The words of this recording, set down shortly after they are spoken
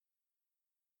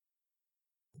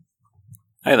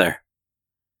Hi there.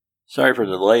 Sorry for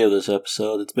the delay of this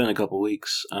episode. It's been a couple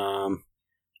weeks.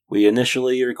 We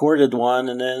initially recorded one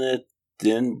and then it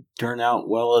didn't turn out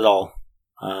well at all.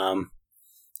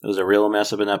 It was a real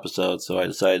mess of an episode, so I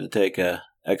decided to take a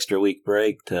extra week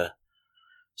break to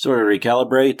sort of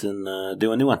recalibrate and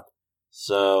do a new one.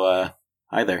 So,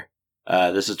 hi there.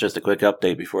 This is just a quick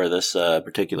update before this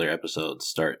particular episode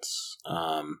starts.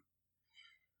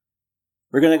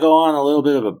 We're going to go on a little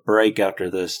bit of a break after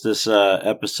this. This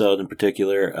episode in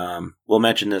particular, we'll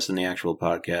mention this in the actual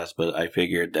podcast, but I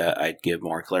figured that I'd give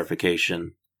more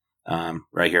clarification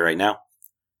right here, right now.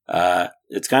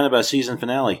 It's kind of a season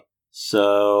finale.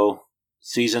 So,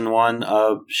 season 1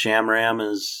 of Shamram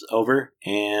is over,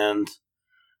 and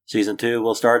season 2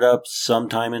 will start up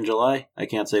sometime in July. I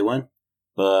can't say when,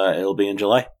 but it'll be in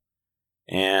July.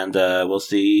 And we'll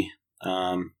see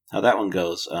how that one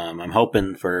goes. I'm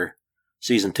hoping for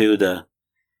Season 2 to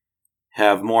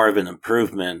have more of an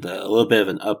improvement, a little bit of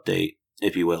an update,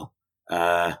 if you will.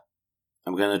 I'm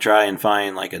going to try and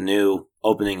find like a new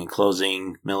opening and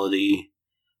closing melody,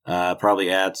 probably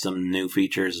add some new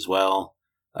features as well,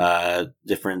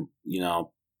 different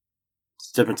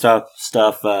stuff,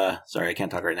 sorry, I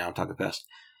can't talk right now, I'm talking fast.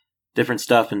 Different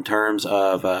stuff in terms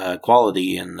of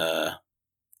quality and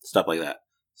stuff like that.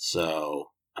 So,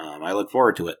 I look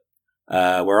forward to it.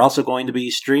 We're also going to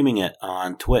be streaming it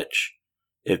on Twitch.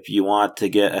 If you want to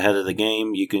get ahead of the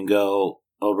game, you can go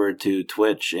over to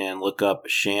Twitch and look up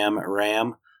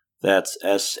Shamram. That's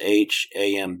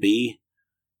SHAMBRAMB.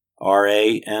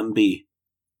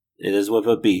 It is with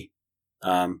a B.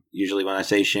 Usually when I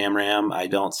say Shamram, I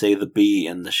don't say the B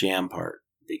in the sham part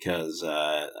because,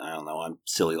 I don't know, I'm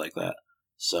silly like that.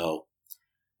 So,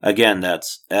 again,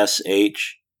 that's SHAMBRAMB.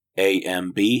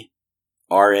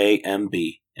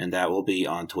 And that will be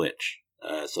on Twitch.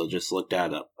 So just look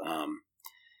that up.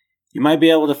 You might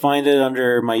be able to find it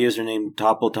under my username,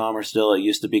 ToppleTommer still. It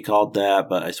used to be called that,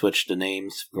 but I switched the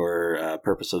names for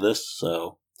purpose of this.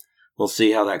 So we'll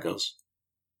see how that goes.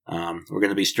 We're going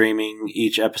to be streaming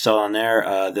each episode on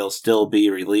there. They'll still be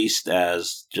released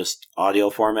as just audio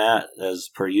format as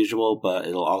per usual, but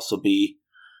it'll also be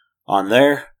on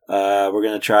there. We're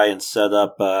going to try and set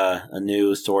up a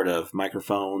new sort of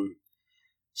microphone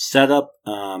setup.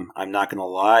 I'm not going to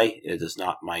lie, it is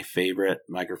not my favorite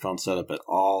microphone setup at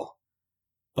all,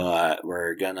 but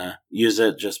we're going to use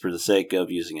it just for the sake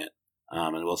of using it,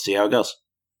 and we'll see how it goes.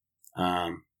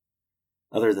 Other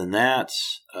than that,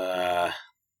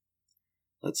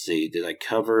 let's see, did I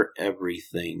cover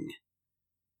everything?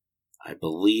 I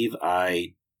believe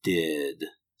I did,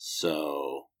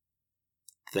 so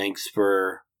thanks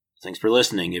for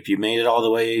listening. If you made it all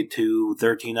the way to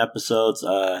 13 episodes,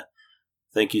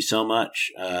 thank you so much.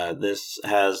 This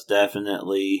has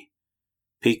definitely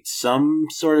piqued some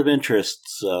sort of interest,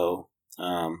 so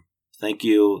thank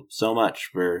you so much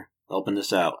for helping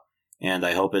this out. And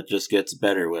I hope it just gets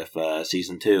better with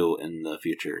Season 2 in the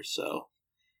future, so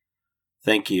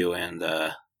thank you and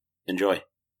enjoy.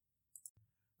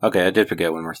 Okay, I did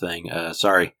forget one more thing.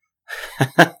 Sorry.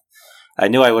 I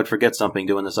knew I would forget something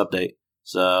doing this update.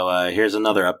 So here's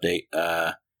another update.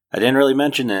 I didn't really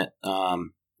mention it.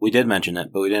 We did mention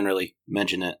it, but we didn't really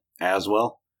mention it as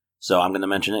well. So I'm going to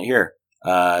mention it here,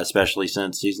 especially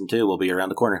since Season 2 will be around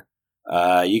the corner.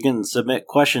 You can submit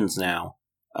questions now.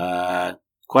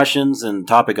 Questions and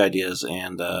topic ideas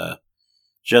and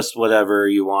just whatever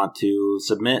you want to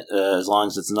submit, as long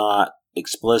as it's not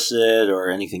explicit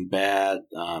or anything bad,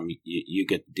 you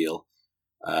get the deal.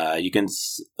 You can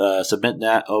submit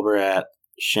that over at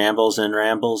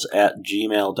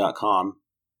shamblesandrambles@gmail.com.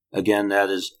 Again,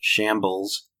 that is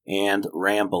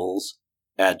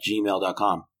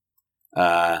shamblesandrambles@gmail.com.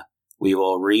 We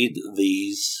will read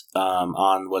these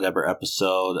on whatever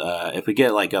episode. If we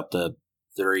get like up to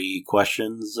 3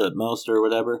 questions at most or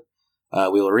whatever,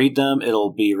 we will read them.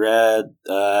 It'll be read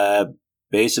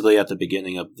basically at the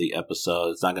beginning of the episode.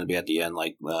 It's not going to be at the end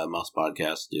like most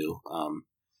podcasts do,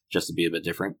 just to be a bit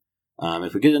different.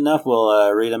 If we get enough,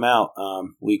 we'll read them out.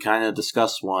 We kind of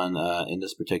discussed one in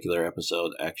this particular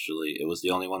episode, actually. It was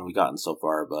the only one we've gotten so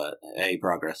far, but hey,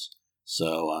 progress.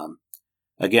 So,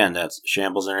 again, that's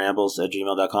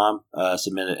shamblesandrambles@gmail.com.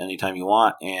 Submit it anytime you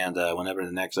want, and whenever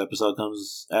the next episode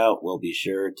comes out, we'll be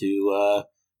sure to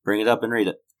bring it up and read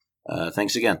it.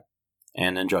 Thanks again,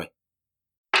 and enjoy.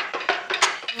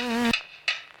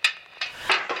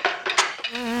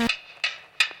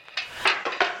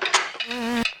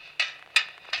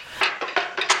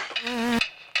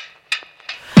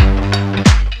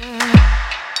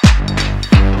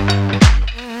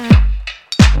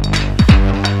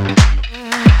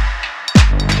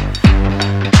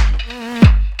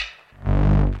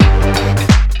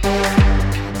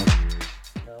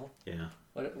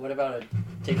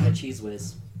 Cheese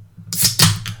Whiz?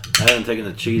 I haven't taken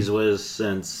the Cheese Whiz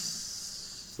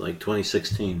since like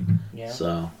 2016. Yeah.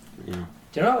 So, yeah.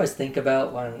 Do you know what I always think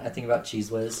about when I think about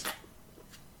Cheese Whiz?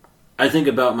 I think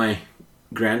about my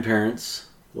grandparents.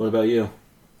 What about you?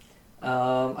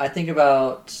 I think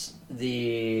about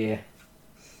the...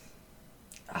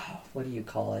 what do you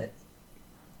call it?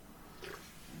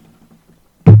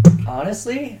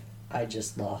 Honestly, I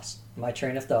just lost my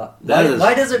train of thought.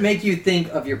 Why does it make you think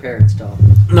of your parents, Tom?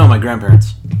 No, my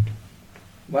grandparents.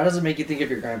 Why does it make you think of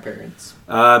your grandparents?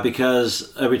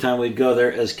 Because every time we'd go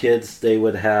there as kids, they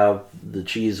would have the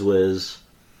Cheese Whiz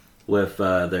with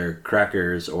their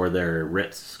crackers, or their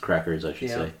Ritz crackers, I should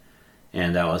say.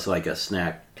 And that was like a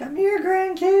snack. Come here,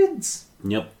 grandkids!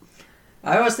 Yep.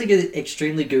 I always think of the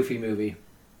Extremely Goofy movie.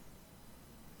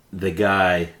 The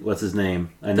guy, what's his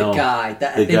name? I know. The guy. I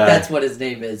think that's what his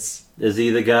name is. Is he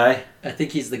the guy? I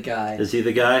think he's the guy. Is he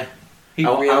the guy? He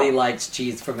really likes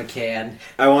cheese from a can.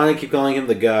 I want to keep calling him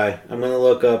the guy. I'm going to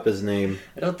look up his name.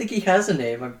 I don't think he has a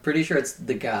name. I'm pretty sure it's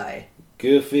the guy.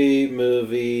 Goofy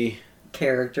movie...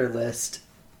 Character list.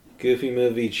 Goofy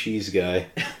movie cheese guy.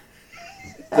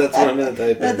 That's what I'm going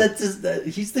to type in.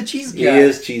 He's the cheese guy. He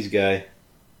is cheese guy.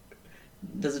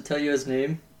 Does it tell you his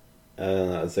name? I don't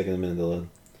know. It's taking a minute to load.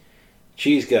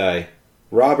 Cheese guy.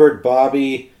 Robert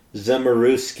Bobby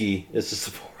Zemurowski is a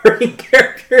supporting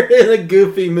character in a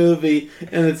Goofy movie,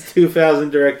 and its 2000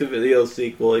 direct-to-video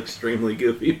sequel, Extremely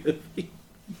Goofy Movie.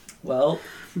 Well...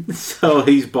 So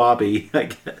he's Bobby, I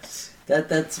guess.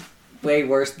 That's way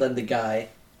worse than the guy.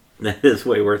 That is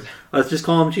way worse. Let's just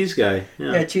call him Cheese Guy.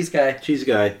 Yeah, Cheese Guy. Cheese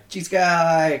Guy. Cheese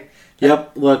Guy!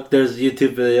 Yep, look, there's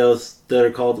YouTube videos that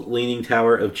are called Leaning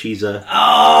Tower of Cheesa.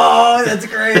 Oh, that's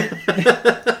great!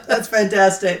 That's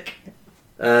fantastic.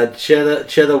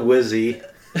 Cheddar Wizzy,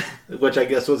 which I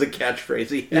guess was a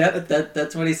catchphrase he had. Yeah,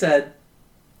 that's what he said.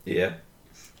 Yeah.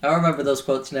 I remember those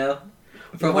quotes now.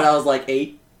 From when I was like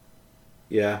 8.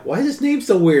 Yeah. Why is his name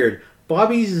so weird?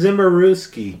 Bobby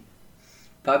Zemurowski.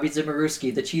 Bobby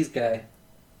Zemurowski, the cheese guy.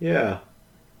 Yeah.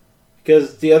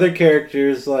 Because the other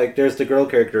characters, like, there's the girl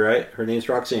character, right? Her name's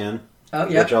Roxanne. Oh,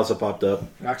 yeah. Which also popped up.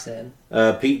 Roxanne.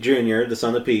 Pete Jr., the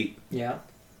son of Pete. Yeah.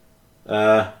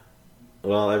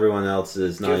 Well, everyone else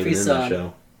is not Goofy even in son. that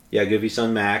show. Yeah, Goofy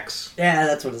son Max. Yeah,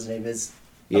 that's what his name is.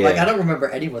 Yeah. I'm like, I don't remember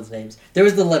anyone's names. There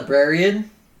was the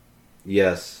librarian.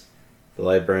 Yes. The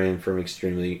librarian from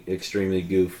Extremely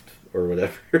Goofed, or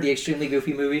whatever. The Extremely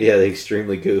Goofy movie. Yeah, the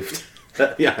Extremely Goofed.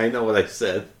 Yeah, I know what I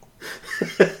said.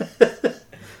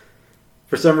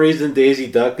 For some reason,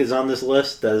 Daisy Duck is on this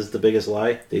list. That is the biggest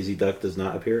lie. Daisy Duck does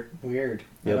not appear. Weird.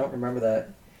 Yep. I don't remember that.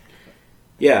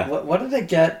 Yeah. What did it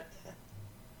get?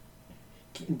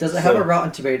 Does it have a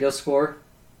Rotten Tomatoes score?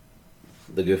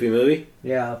 The Goofy movie?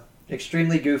 Yeah.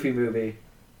 Extremely Goofy movie.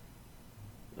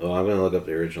 Oh, I'm going to look up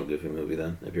the original Goofy movie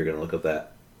then, if you're going to look up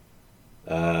that.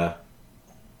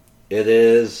 It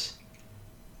is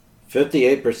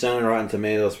 58% on Rotten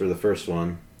Tomatoes for the first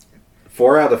one.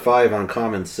 4 out of 5 on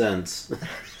Common Sense.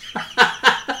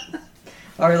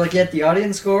 Are you looking at the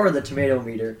audience score or the tomato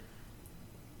meter?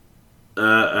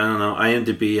 I don't know.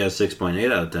 IMDb has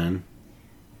 6.8 out of 10.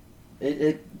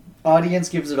 Audience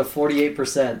gives it a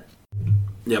 48%.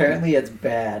 Yep. Apparently it's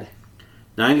bad.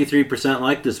 93%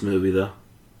 like this movie, though.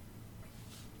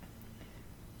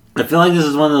 I feel like this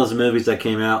is one of those movies that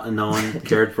came out and no one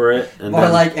cared for it. And More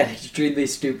like an extremely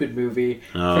stupid movie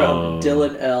from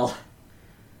Dylan L.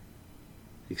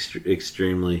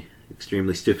 Extremely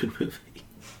stupid movie.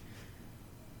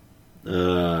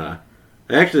 I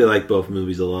actually like both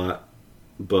movies a lot,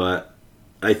 but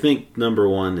I think number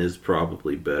one is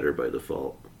probably better by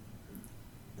default.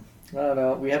 I don't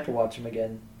know. We have to watch them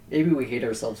again. Maybe we hate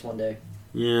ourselves one day.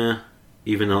 Yeah,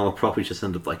 even though I'll probably just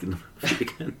end up liking the movie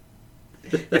again.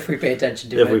 If we pay attention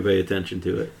to it. If we pay attention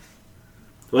to it.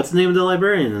 What's the name of the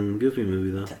librarian in the Goofy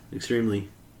movie, though? Extremely.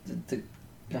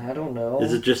 I don't know.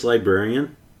 Is it just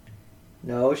librarian?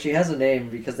 No, she has a name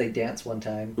because they dance one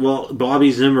time. Well,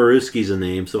 Bobby Zemurowski's a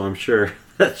name, so I'm sure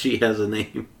that she has a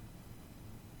name.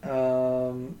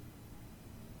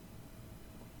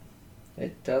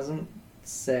 It doesn't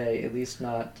say, at least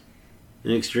not.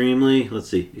 An let's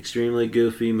see, extremely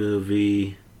Goofy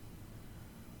movie,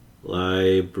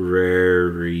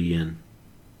 librarian.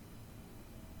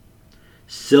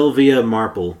 Sylvia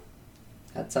Marple.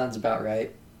 That sounds about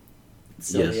right.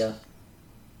 Sylvia. Yes.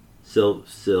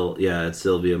 Yeah, it's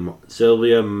Sylvia.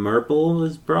 Sylvia Marple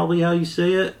is probably how you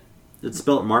say it. It's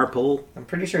spelled Marple. I'm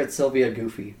pretty sure it's Sylvia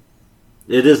Goofy.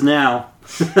 It is now.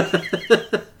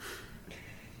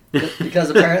 Because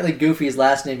apparently Goofy's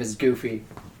last name is Goofy.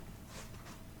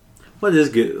 What is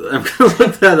Goofy? I'm going to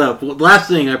look that up. Last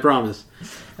thing, I promise.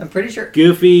 I'm pretty sure.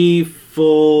 Goofy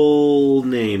full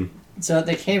name. So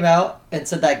they came out and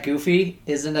said that Goofy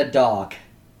isn't a dog.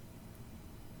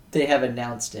 They have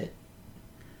announced it.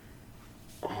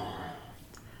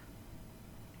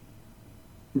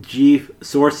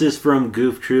 Sources from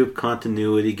Goof Troop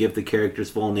Continuity give the character's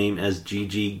full name as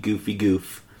GG Goofy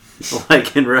Goof,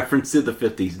 like in reference to the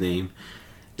 50s name.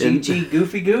 GG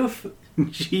Goofy Goof?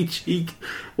 GG.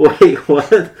 Wait,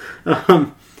 what?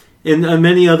 In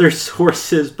many other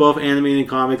sources, both animated and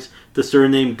comics, the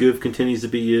surname Goof continues to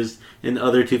be used. In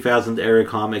other 2000-era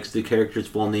comics, the character's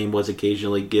full name was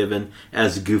occasionally given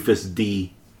as Goofus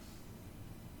D.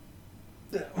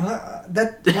 What?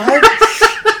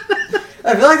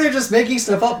 I feel like they're just making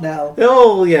stuff up now.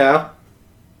 Oh, yeah.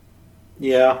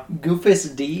 Yeah.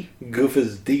 Goofus D?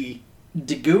 Goofus D.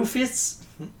 DeGoofus?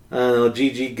 I don't know,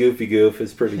 GG Goofy Goof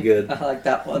is pretty good. I like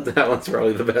that one. That one's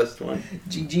probably the best one.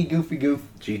 GG Goofy Goof.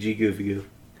 GG Goofy Goof.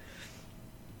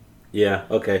 Yeah,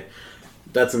 okay.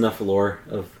 That's enough lore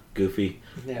of Goofy.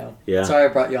 Yeah. Sorry I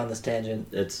brought you on this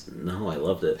tangent. No, I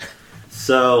loved it.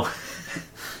 So,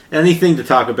 anything to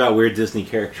talk about weird Disney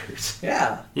characters.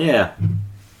 Yeah. Yeah.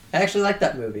 I actually like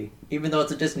that movie, even though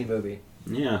it's a Disney movie.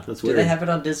 Yeah, that's weird. Do they have it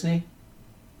on Disney?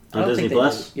 On Disney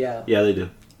Plus? Yeah. Yeah, they do.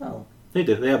 Oh. They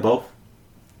do. They have both.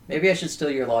 Maybe I should steal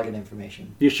your login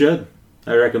information. You should.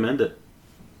 I recommend it.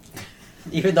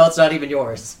 Even though it's not even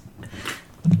yours.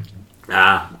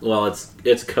 Well,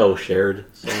 it's co-shared,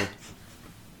 so...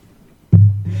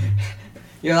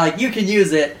 You're like, you can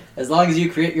use it as long as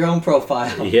you create your own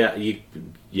profile. Yeah,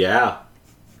 yeah.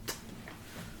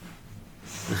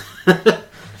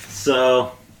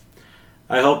 So,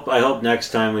 I hope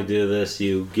next time we do this,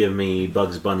 you give me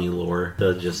Bugs Bunny lore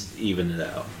to just even it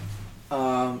out.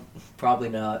 Probably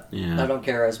not. Yeah. I don't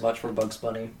care as much for Bugs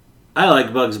Bunny. I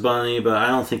like Bugs Bunny, but I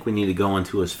don't think we need to go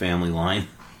into his family line.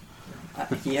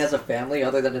 He has a family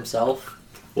other than himself?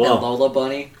 Well, and Lola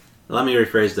Bunny? Let me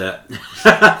rephrase that.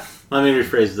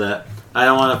 I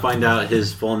don't want to find out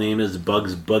his full name is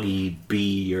Bugs Buggy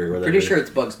B or whatever. Pretty sure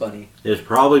it's Bugs Bunny. It's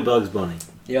probably Bugs Bunny.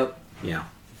 Yep. Yeah.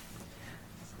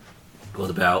 What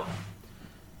about...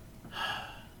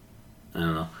 I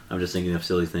don't know. I'm just thinking of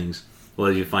silly things. What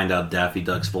did you find out Daffy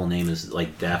Duck's full name is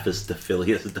like Daffus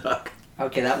Diphilius Duck?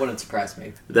 Okay, that wouldn't surprise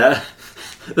me. The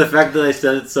fact that I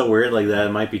said it so weird like that,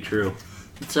 it might be true.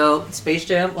 So, Space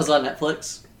Jam was on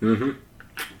Netflix. Mm-hmm.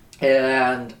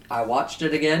 And I watched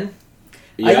it again.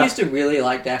 Yeah. I used to really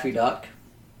like Daffy Duck.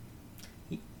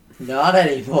 Not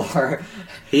anymore.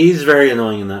 He's very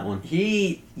annoying in that one.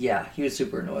 He was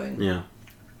super annoying. Yeah.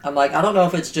 I'm like, I don't know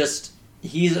if it's just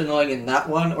he's annoying in that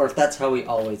one or if that's how he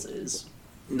always is.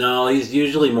 No, he's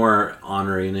usually more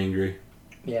ornery and angry.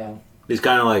 Yeah. He's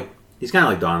kind of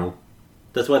like Donald.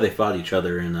 That's why they fought each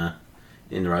other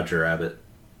in Roger Rabbit.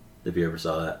 If you ever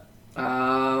saw that.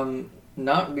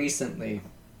 Not recently.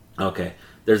 Okay.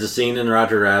 There's a scene in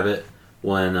Roger Rabbit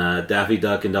when Daffy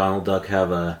Duck and Donald Duck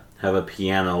have a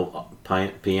piano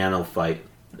fight.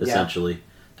 Essentially,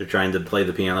 they're trying to play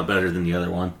the piano better than the other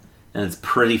one, and it's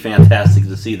pretty fantastic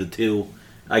to see the two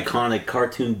iconic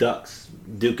cartoon ducks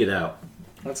duke it out.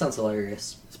 That sounds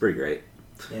hilarious. It's pretty great.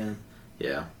 Yeah.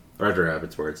 Yeah. Roger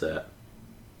Rabbit's where it's at.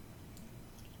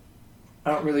 I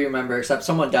don't really remember, except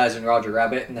someone dies in Roger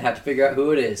Rabbit, and they have to figure out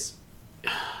who it is.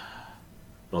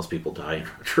 Most people die in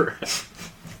Roger Rabbit.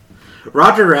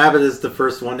 Roger Rabbit is the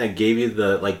first one that gave you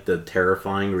the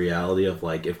terrifying reality of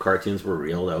like if cartoons were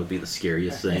real, that would be the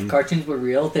scariest thing. If cartoons were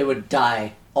real, they would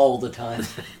die all the time.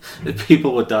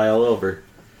 People would die all over.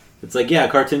 It's like, yeah,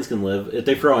 cartoons can live. If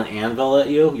they throw an anvil at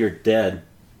you, you're dead.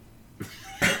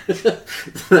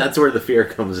 That's where the fear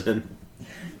comes in.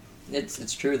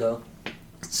 It's true though.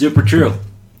 Super true.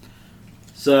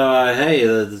 So, hey,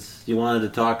 you wanted to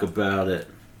talk about it.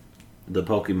 The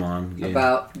Pokemon game.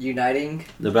 About uniting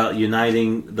the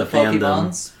fandom.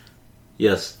 Pokemons?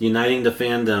 Yes, uniting the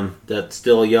fandom that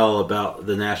still yell about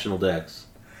the national dex.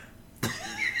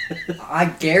 I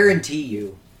guarantee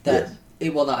you that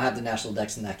it will not have the national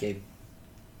dex in that game.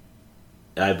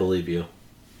 I believe you.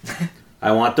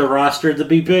 I want the roster to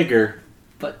be bigger,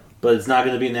 but it's not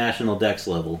going to be national dex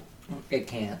level. It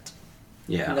can't.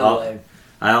 Yeah. No way.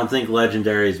 I don't think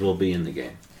legendaries will be in the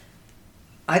game.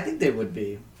 I think they would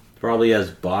be. Probably as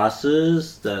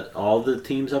bosses that all the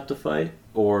teams have to fight,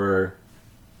 or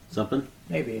something.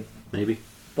 Maybe.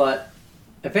 But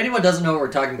if anyone doesn't know what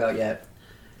we're talking about yet,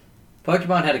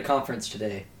 Pokemon had a conference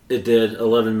today. It did,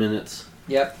 11 minutes.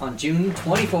 Yep, on June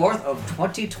 24th of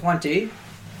 2020.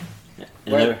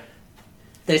 And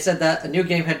they said that a new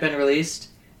game had been released,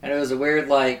 and it was a weird,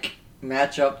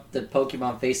 matchup that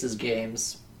Pokemon Faces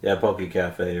games. Yeah, Poke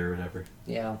Cafe or whatever.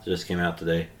 Yeah. It just came out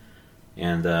today.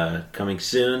 And coming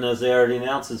soon, as they already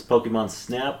announced, is Pokemon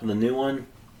Snap, the new one.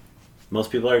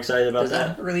 Most people are excited about that. Does that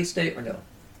have a release date or no?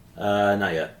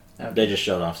 Not yet. Okay. They just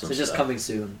showed off some stuff. So just coming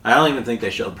soon. I don't even think they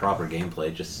showed proper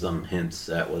gameplay, just some hints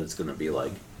at what it's going to be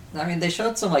like. I mean, they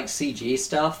showed some, like, CG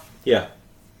stuff. Yeah.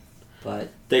 But...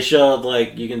 They showed,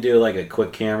 like, you can do, like, a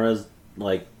quick camera,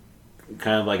 like,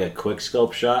 kind of like a quick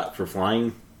scope shot for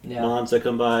flying mons that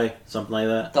come by, something like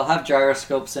that. They'll have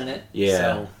gyroscopes in it.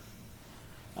 Yeah.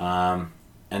 So.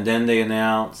 And then they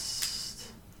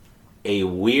announced a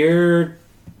weird,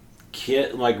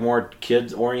 more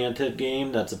kids-oriented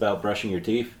game that's about brushing your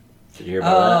teeth. Did you hear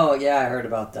about that? Oh, yeah, I heard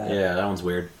about that. Yeah, that one's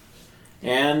weird.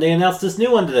 And they announced this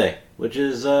new one today, which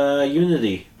is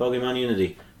Unity, Pokemon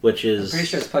Unity, which is... I'm pretty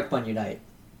sure it's Pokemon Unite.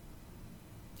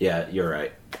 Yeah, you're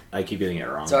right. I keep getting it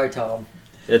wrong. Sorry, Tom.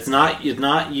 It's not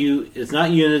Unity, it's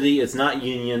not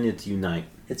Union, it's Unite.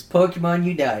 It's Pokemon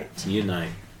Unite.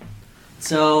 Unite.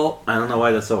 So... I don't know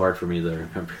why that's so hard for me to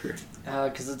remember.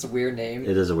 Because it's a weird name.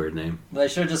 It is a weird name. But I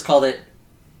should have just called it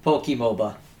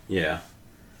Pokemoba. Yeah.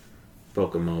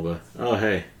 Pokemoba. Oh,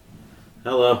 hey.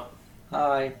 Hello.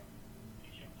 Hi.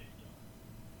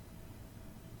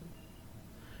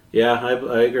 Yeah,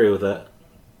 I agree with that.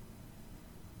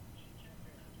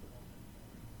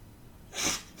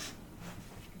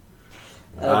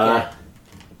 Okay.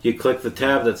 You click the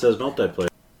tab that says multiplayer.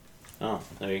 Oh,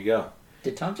 there you go.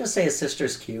 Did Tom just say his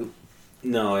sister's cute?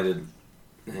 No, I didn't.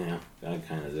 Yeah, I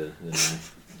kind of did, didn't I?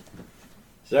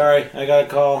 Sorry, I got a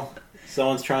call.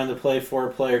 Someone's trying to play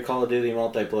 4-player Call of Duty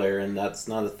multiplayer, and that's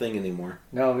not a thing anymore.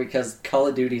 No, because Call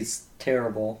of Duty's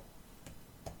terrible.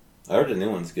 I heard the new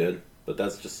one's good, but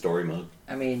that's just story mode.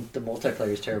 I mean, the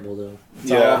multiplayer's terrible, though.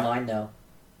 It's all online now.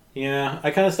 Yeah,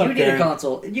 I kind of stopped caring. You need a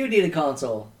console. You need a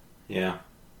console. Yeah.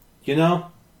 You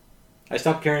know, I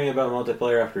stopped caring about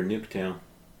multiplayer after Nuketown.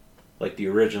 Like the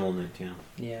original Nuketown.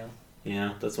 Yeah.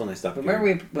 Yeah, that's when I stopped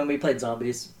Remember when we played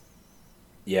Zombies?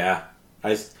 Yeah.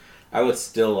 I would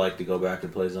still like to go back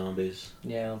and play Zombies.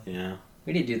 Yeah. Yeah.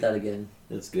 We need to do that again.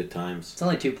 It's good times. It's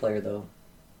only 2-player, though.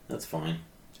 That's fine.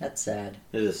 That's sad.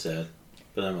 It is sad,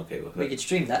 but I'm okay with it. We could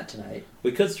stream that tonight.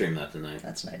 We could stream that tonight.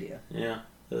 That's an idea. Yeah,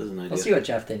 that is an idea. We'll see what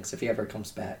Jeff thinks if he ever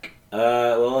comes back.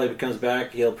 Well, if he comes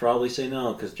back, he'll probably say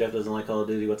no, because Jeff doesn't like Call of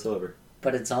Duty whatsoever.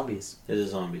 But it's Zombies. It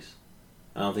is Zombies.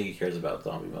 I don't think he cares about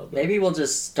zombie mode, though. Maybe we'll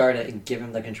just start it and give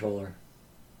him the controller.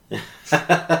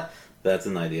 That's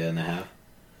an idea and a half.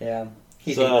 Yeah,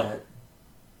 he'd do that.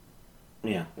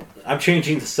 Yeah. I'm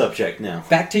changing the subject now.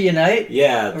 Back to Unite?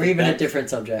 Yeah. Or even a different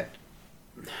subject?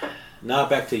 Not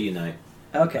back to Unite.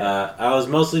 Okay. I was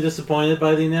mostly disappointed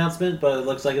by the announcement, but it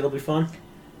looks like it'll be fun.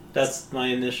 That's my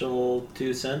initial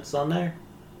 2 cents on there.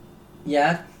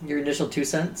 Yeah? Your initial 2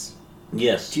 cents?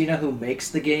 Yes. Do you know who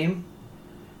makes the game?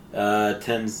 10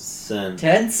 cents.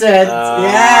 10 cents!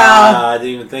 Yeah! I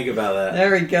didn't even think about that.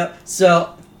 There we go.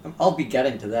 So, I'll be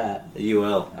getting to that. You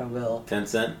will. I will. 10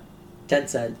 cent? 10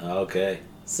 cent. Okay.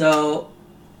 So,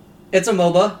 it's a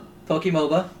MOBA.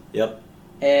 Pokemoba. Yep.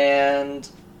 And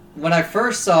when I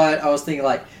first saw it, I was thinking,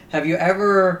 like, have you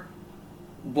ever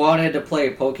wanted to play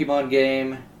a Pokemon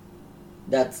game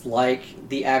that's like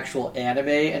the actual anime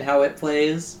and how it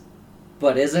plays,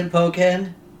 but isn't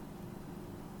Pokken?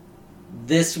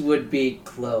 This would be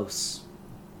close.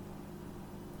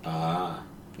 Ah.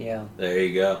 Yeah. There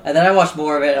you go. And then I watched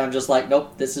more of it, and I'm just like,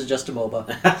 nope, this is just a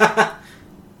MOBA.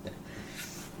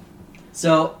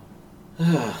 So,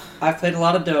 I've played a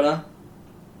lot of Dota.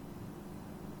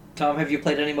 Tom, have you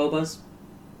played any MOBAs?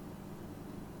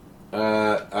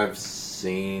 I've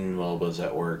seen MOBAs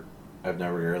at work. I've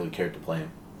never really cared to play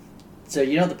them. So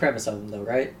you know the premise of them, though,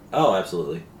 right? Oh,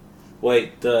 absolutely.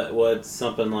 Wait, would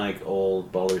something like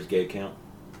old Baldur's Gate count?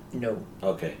 No.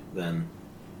 Okay, then,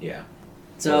 yeah.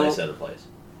 So they said it plays.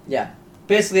 Yeah.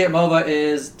 Basically, a MOBA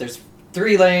is there's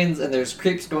 3 lanes, and there's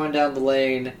creeps going down the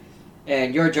lane,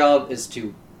 and your job is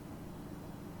to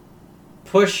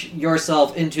push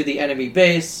yourself into the enemy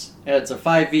base, and it's a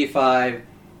 5v5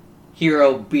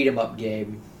 hero beat-em-up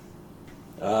game.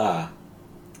 Ah.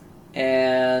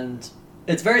 And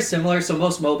it's very similar, so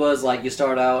most MOBAs, like, you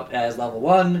start out as level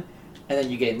 1, and then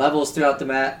you gain levels throughout the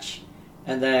match,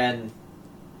 and then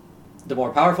the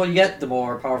more powerful you get, the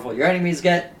more powerful your enemies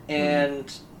get,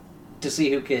 and to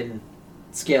see who can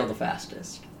scale the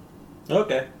fastest.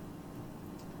 Okay.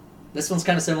 This one's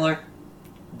kind of similar,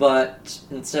 but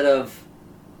instead of...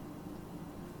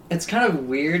 It's kind of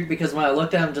weird, because when I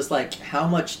looked at them, just like, how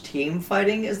much team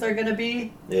fighting is there going to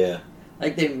be? Yeah.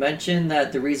 Like, they mentioned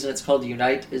that the reason it's called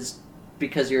Unite is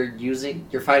because you're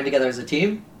fighting together as a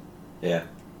team. Yeah.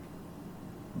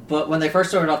 But when they first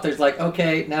started off, there's like,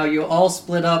 okay, now you all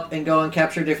split up and go and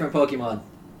capture different Pokemon.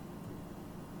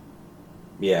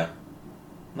 Yeah.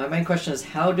 My main question is,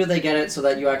 how do they get it so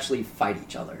that you actually fight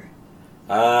each other?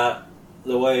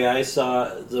 The way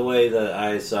that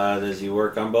I saw it is you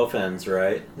work on both ends,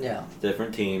 right? Yeah.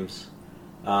 Different teams.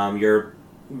 You're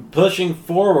pushing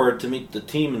forward to meet the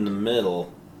team in the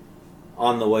middle.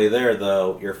 On the way there,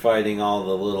 though, you're fighting all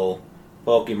the little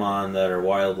Pokemon that are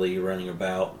wildly running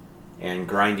about and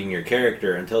grinding your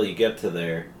character until you get to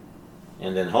there.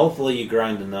 And then hopefully you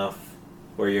grind enough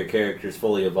where your character's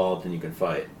fully evolved and you can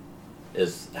fight.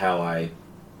 Is how I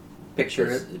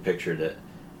pictured it.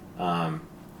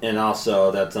 And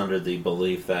also, that's under the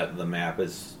belief that the map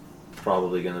is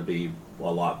probably going to be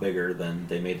a lot bigger than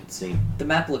they made it seem. The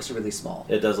map looks really small.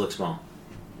 It does look small.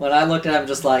 When I looked at it, I'm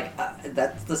just like,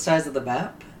 that's the size of the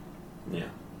map? Yeah.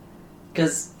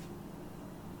 Because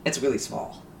it's really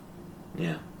small.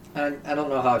 Yeah. I don't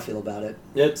know how I feel about it.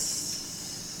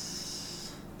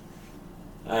 It's...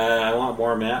 I want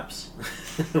more maps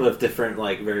with different,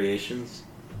 variations.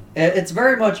 It's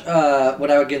very much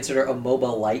what I would consider a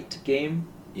MOBA light game.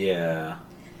 Yeah.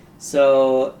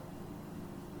 So,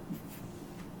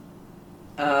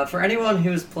 for anyone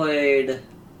who's played,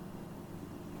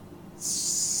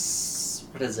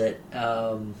 what is it?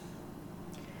 The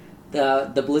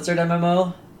Blizzard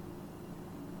MMO?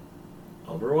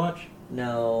 Overwatch?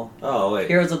 No. Oh, wait.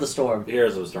 Heroes of the Storm.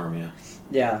 Heroes of the Storm, yeah.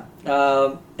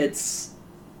 Yeah. It's...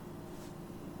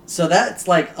 So that's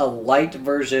like a light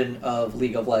version of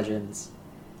League of Legends.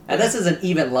 And this is an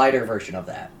even lighter version of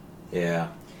that. Yeah,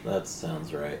 that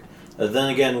sounds right. But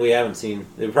then again, we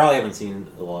probably haven't seen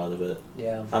a lot of it.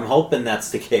 Yeah. I'm hoping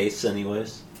that's the case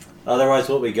anyways. Otherwise,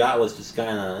 what we got was just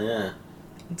kind of,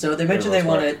 So they mentioned they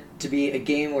want it to be a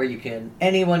game where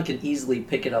anyone can easily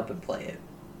pick it up and play it.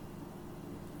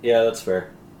 Yeah, that's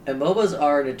fair. And MOBAs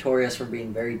are notorious for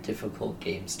being very difficult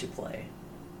games to play.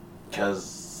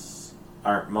 Because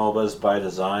aren't MOBAs by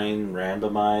design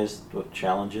randomized with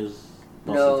challenges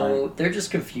most of the time? They're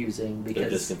just confusing because they're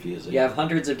just confusing. You have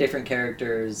hundreds of different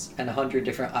characters and 100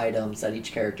 different items that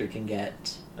each character can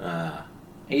get.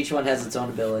 Each one has its own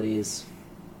abilities.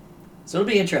 So it'll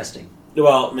be interesting.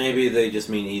 Well, maybe they just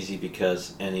mean easy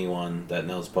because anyone that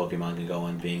knows Pokemon can go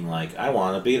in being like, I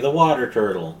want to be the water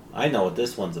turtle. I know what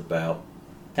this one's about.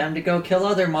 Time to go kill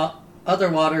other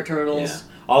water turtles. Yeah.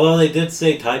 Although they did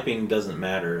say typing doesn't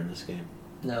matter in this game.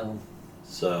 No.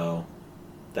 So,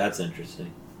 that's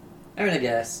interesting. I mean, I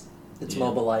guess. It's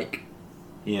MOBA-like.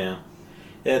 Yeah.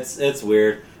 It's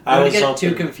weird. I don't get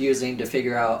too confusing to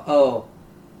figure out,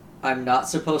 I'm not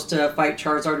supposed to fight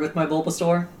Charizard with my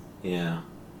Bulbasaur? Yeah.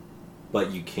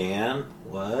 But you can?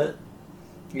 What?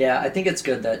 Yeah, I think it's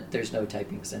good that there's no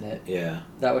typings in it. Yeah.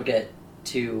 That would get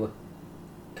too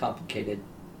complicated.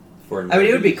 I mean,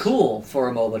 it would be cool for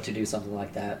a MOBA to do something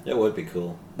like that. It would be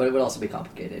cool. But it would also be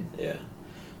complicated. Yeah.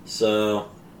 So,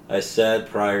 I said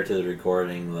prior to the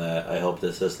recording that I hope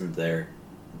this isn't their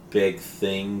big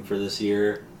thing for this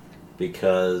year,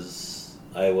 because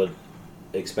I would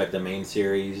expect a main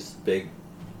series, big,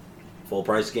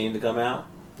 full-price game to come out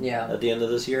at the end of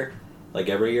this year, like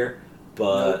every year.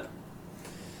 But... Nope.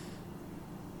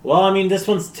 Well, I mean, this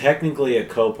one's technically a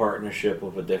co-partnership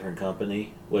with a different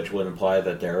company, which would imply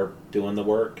that they're doing the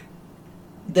work.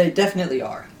 They definitely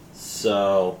are.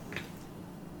 So,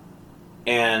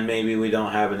 and maybe we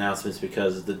don't have announcements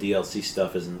because the DLC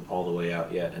stuff isn't all the way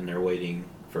out yet, and they're waiting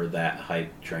for that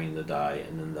hype train to die,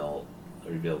 and then they'll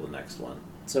reveal the next one.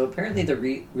 So apparently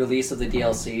the release of the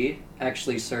DLC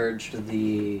actually surged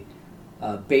the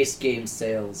base game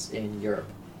sales in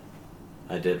Europe.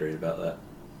 I did read about that.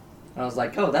 I was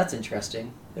like, oh, that's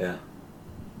interesting. Yeah.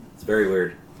 It's very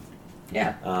weird.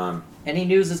 Yeah. Any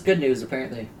news is good news,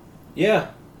 apparently.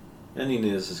 Yeah. Any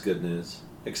news is good news.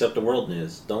 Except the world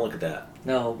news. Don't look at that.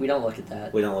 No, we don't look at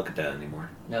that. We don't look at that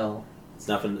anymore. No. It's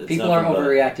nothing. People are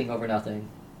overreacting over nothing.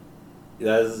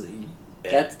 That's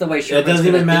the way Sherman's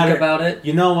going to think about it.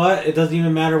 You know what? It doesn't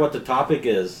even matter what the topic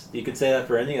is. You can say that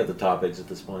for any of the topics at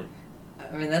this point.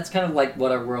 I mean, that's kind of like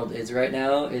what our world is right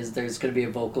now, is there's going to be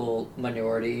a vocal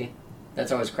minority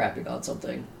that's always crapping on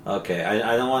something. Okay,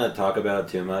 I don't want to talk about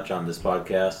it too much on this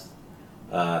podcast,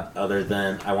 other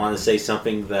than I want to say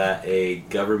something that a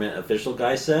government official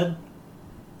guy said.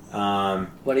 What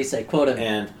did he say? Quote him.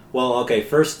 And, well, okay,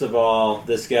 first of all,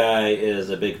 this guy is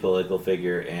a big political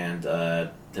figure, and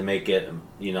to make it,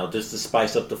 just to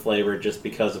spice up the flavor just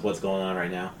because of what's going on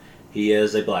right now, he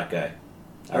is a black guy.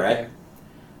 All right?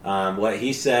 What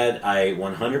he said, I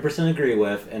 100% agree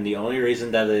with, and the only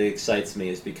reason that it excites me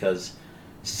is because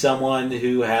someone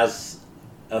who has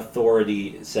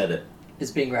authority said it.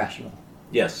 Is being rational.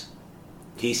 Yes.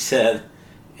 He said,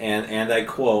 and I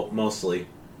quote mostly,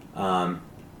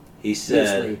 he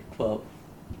said... Loosely quote.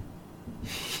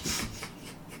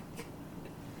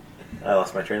 I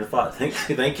lost my train of thought.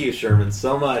 Thank you, Sherman,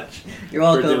 so much You're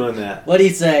welcome. for doing that. What did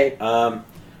he say?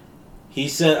 He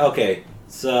said, okay,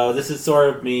 so this is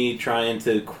sort of me trying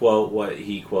to quote what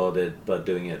he quoted, but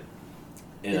doing it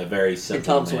in a very simple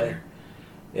Tom's manner. way.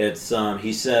 It's,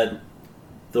 he said,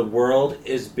 the world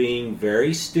is being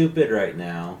very stupid right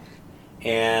now,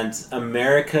 and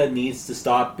America needs to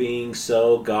stop being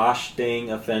so gosh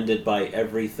dang offended by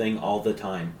everything all the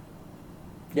time.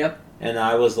 Yep. And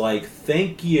I was like,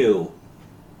 thank you.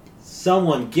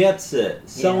 Someone gets it.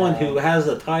 Someone who has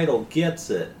a title gets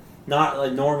it. Not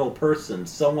a normal person.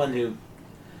 Someone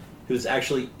who's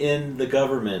actually in the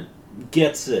government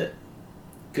gets it.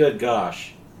 Good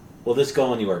gosh. Will this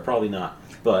go anywhere? Probably not.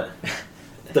 But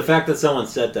the fact that someone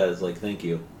said that is like, thank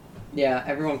you. Yeah,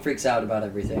 everyone freaks out about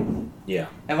everything. Yeah.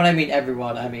 And when I mean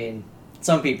everyone, I mean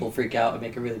some people freak out and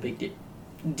make a really big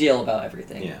deal about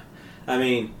everything. Yeah. I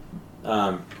mean,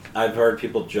 I've heard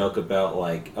people joke about,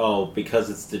 like, oh, because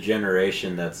it's the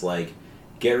generation that's like,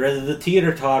 get rid of the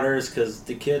teeter-totters because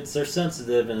the kids are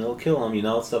sensitive and it'll kill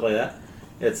them, stuff like that.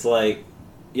 It's like,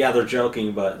 yeah, they're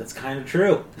joking, but it's kind of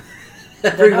true.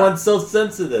 Everyone's so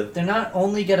sensitive. They're not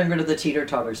only getting rid of the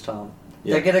teeter-totters, Tom.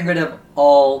 Yeah. They're getting rid of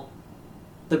all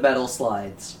the metal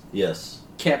slides. Yes.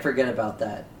 Can't forget about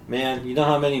that. Man, you know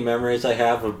how many memories I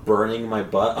have of burning my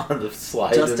butt on the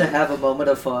slide? Just to have a moment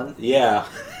of fun. Yeah.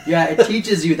 Yeah, it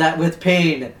teaches you that with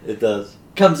pain It does.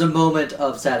 comes a moment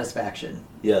of satisfaction.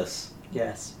 Yes.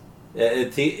 Yes.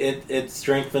 It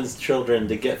strengthens children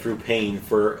to get through pain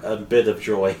for a bit of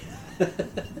joy.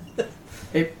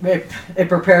 It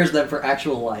prepares them for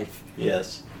actual life.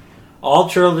 Yes. All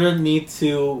children need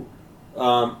to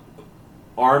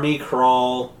army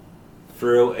crawl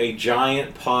through a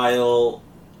giant pile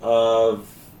of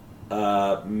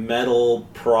metal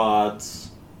prods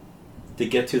to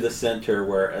get to the center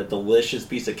where a delicious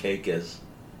piece of cake is.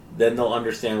 Then they'll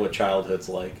understand what childhood's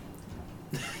like.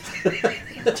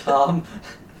 Tom,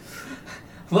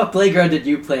 what playground did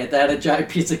you play at that had a giant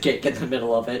piece of cake in the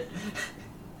middle of it?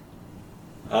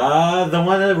 The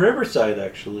one at Riverside,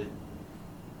 actually.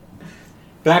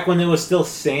 Back when it was still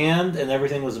sand and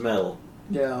everything was metal.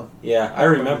 Yeah. Yeah, I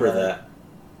remember that.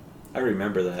 I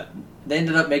remember that. They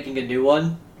ended up making a new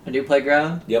one, a new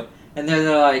playground. Yep. And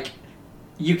they're like,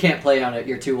 you can't play on it,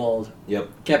 you're too old. Yep.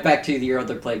 Get back to your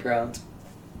other playground.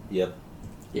 Yep.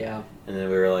 Yeah. And then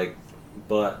we were like,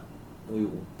 but we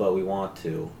want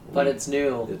to. But it's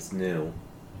new. It's new.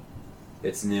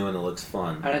 It's new and it looks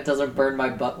fun. And it doesn't burn my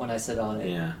butt when I sit on it.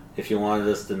 Yeah. If you wanted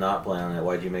us to not play on it,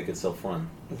 why'd you make it so fun?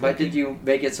 Why did you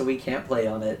make it so we can't play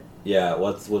on it? Yeah,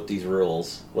 what's with these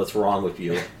rules? What's wrong with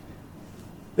you?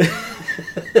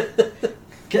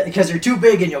 Because you're too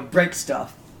big and you'll break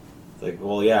stuff. It's like,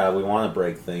 well, yeah, we want to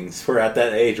break things. We're at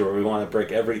that age where we want to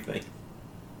break everything.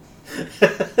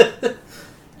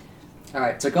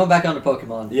 Alright, so going back on to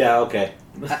Pokemon. Yeah, okay.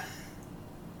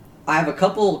 I have a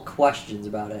couple questions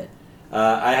about it.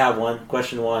 I have one.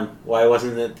 Question one. Why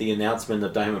wasn't it the announcement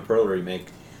of Diamond Pearl remake?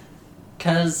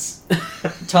 Because,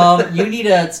 Tom, you need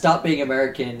to stop being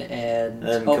American and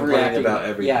complaining overreacting. about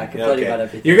everything. Yeah, complaining Okay. about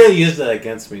everything. You're going to use that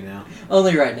against me now.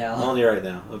 Only right now. Only right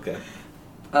now. Okay.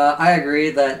 I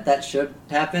agree that should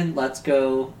happen. Let's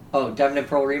Go... Oh, Diamond and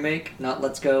Pearl remake, not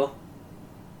Let's Go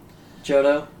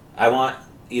Johto. I want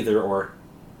either or.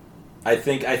 I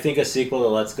think a sequel to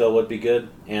Let's Go would be good,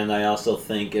 and I also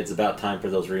think it's about time for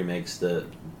those remakes to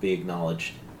be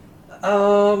acknowledged.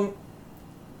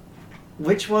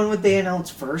 Which one would they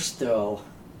announce first, though?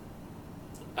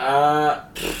 Well,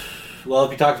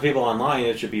 if you talk to people online,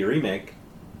 it should be a remake.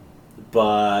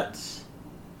 But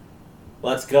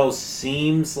Let's Go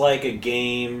seems like a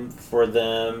game for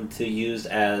them to use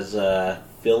as a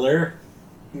filler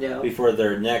Yeah. before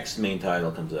their next main title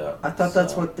comes out. I thought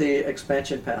that's what the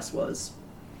expansion pass was.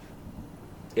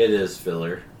 It is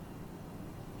filler.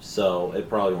 So it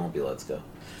probably won't be Let's Go.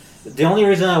 The only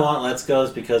reason I want Let's Go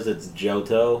is because it's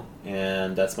Johto,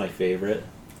 and that's my favorite.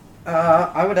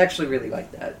 I would actually really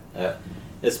like that.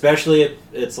 Especially if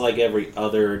it's like every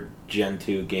other Gen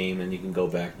 2 game and you can go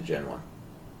back to Gen 1.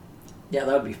 Yeah,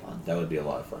 that would be fun. That would be a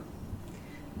lot of fun.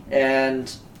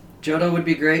 And Johto would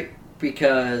be great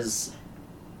because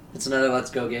it's another Let's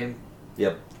Go game.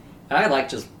 Yep. And I like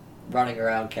just running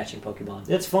around catching Pokemon.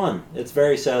 It's fun. It's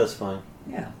very satisfying.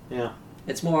 Yeah. Yeah.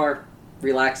 It's more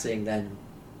relaxing than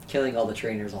killing all the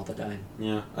trainers all the time.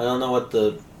 Yeah. I don't know what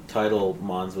the title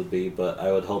mons would be, but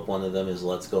I would hope one of them is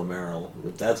Let's Go Meryl.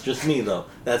 That's just me, though.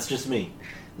 That's just me.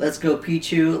 Let's Go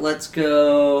Pichu. Let's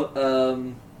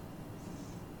go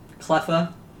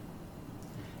Cleffa.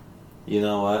 You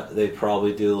know what? They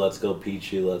probably do Let's Go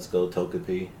Pichu, Let's Go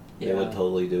Togepi. They would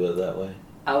totally do it that way.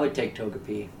 I would take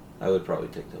Togepi. I would probably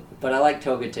take Togepi. But I like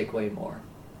Togetic way more.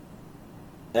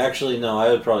 Actually, no, I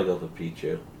would probably go for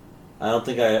Pichu. I don't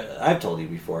think I've told you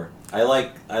before. I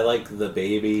like the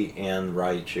baby and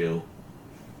Raichu,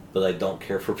 but I don't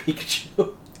care for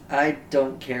Pikachu. I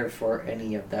don't care for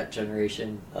any of that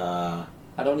generation. I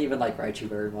don't even like Raichu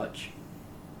very much.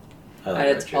 like and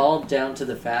it's Raichu. all down to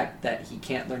the fact that he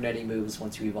can't learn any moves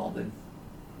once you evolve him.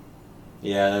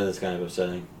 Yeah, that is kind of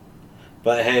upsetting.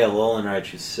 But hey, Alolan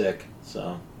Raichu's sick,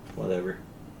 so whatever.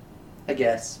 I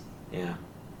guess. Yeah.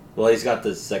 Well, he's got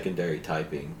the secondary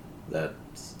typing.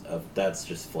 That's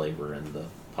just flavor in the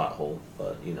pothole,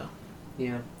 but you know.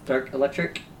 Yeah. Dark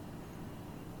Electric?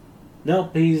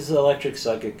 Nope, he's Electric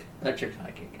Psychic. Electric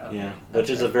Psychic. Okay. Yeah, which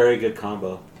is a very good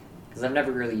combo. Because I've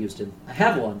never really used him. I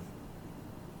have one.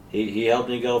 He helped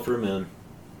me go for Moon.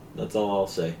 That's all I'll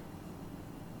say.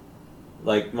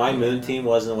 Like, my Moon team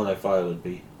wasn't what I thought it would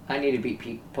be. I need to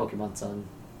beat Pokemon Sun.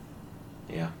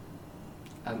 Yeah.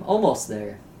 I'm almost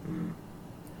there.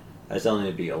 I still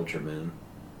need to beat Ultra Moon.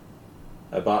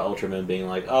 I bought Ultra Moon being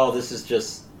like, oh, this is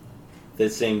just the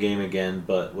same game again,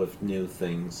 but with new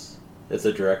things. It's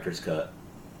a director's cut.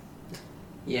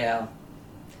 Yeah.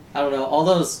 I don't know. All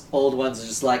those old ones are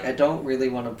just like, I don't really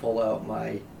want to pull out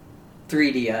my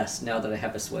 3DS now that I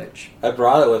have a Switch. I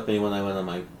brought it with me when I went on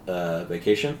my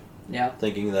vacation. Yeah.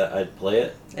 Thinking that I'd play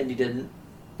it. And you didn't?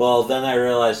 Well, then I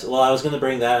realized, I was going to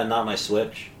bring that and not my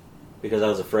Switch. Because I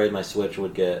was afraid my Switch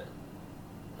would get,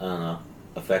 I don't know,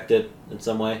 affected in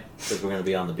some way. Because we're going to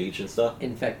be on the beach and stuff.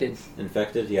 Infected.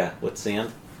 Infected, yeah, with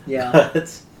sand. Yeah.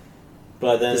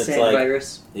 But then the it's sand like,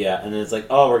 virus. yeah, and then it's like,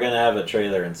 oh, we're going to have a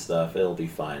trailer and stuff. It'll be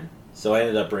fine. So I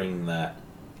ended up bringing that.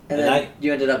 And then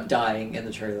you ended up dying in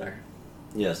the trailer.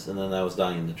 Yes, and then I was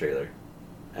dying in the trailer.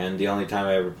 And the only time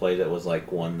I ever played it was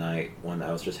like one night when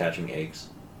I was just hatching eggs.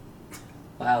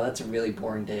 Wow, that's a really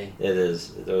boring day. It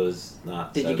is. It was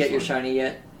not. Did you get your shiny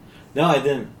yet? No, I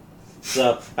didn't.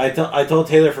 So I told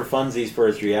Taylor for funsies for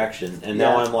his reaction, and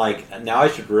now I'm like, now I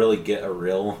should really get a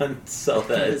real one so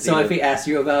that. So if he asks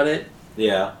you about it.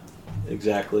 Yeah,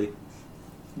 exactly.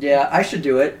 Yeah, I should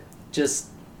do it. Just.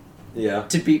 Yeah.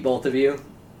 To beat both of you.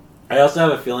 I also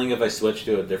have a feeling if I switch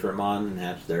to a different mon and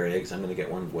hatch their eggs, I'm going to get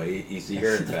one way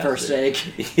easier and the faster. first egg.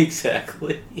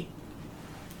 Exactly.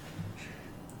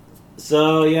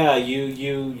 So yeah, you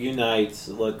unite.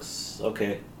 Looks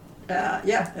okay.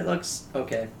 Yeah, it looks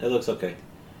okay. It looks okay.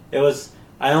 It was.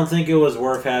 I don't think it was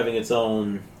worth having its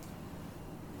own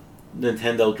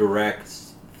Nintendo Direct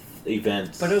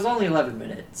event. But it was only 11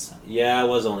 minutes. Yeah, it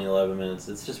was only 11 minutes.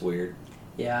 It's just weird.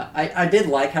 Yeah, I did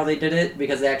like how they did it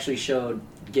because they actually showed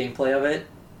gameplay of it.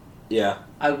 Yeah.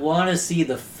 I want to see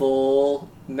the full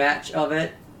match of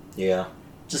it. Yeah.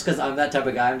 Just because I'm that type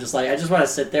of guy. I'm just like, I just want to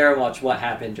sit there and watch what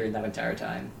happened during that entire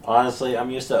time. Honestly,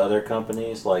 I'm used to other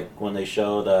companies, like when they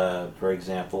showed, for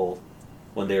example,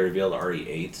 when they revealed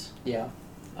RE8. Yeah.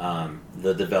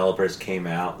 The developers came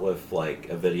out with like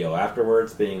a video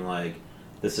afterwards being like,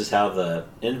 this is how the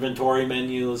inventory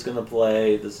menu is going to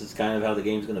play, this is kind of how the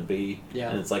game's going to be. Yeah.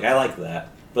 And it's like, I like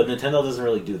that. But Nintendo doesn't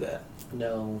really do that.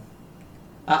 No.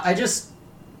 I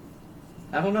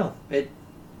don't know. It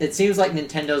seems like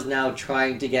Nintendo's now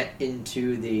trying to get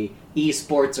into the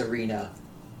esports arena.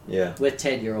 Yeah. With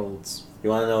 10-year-olds. You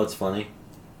want to know what's funny?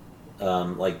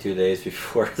 Like 2 days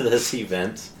before this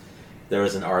event, there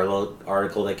was an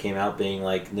article that came out being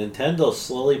like, Nintendo's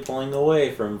slowly pulling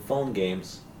away from phone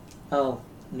games. Oh,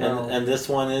 no. And this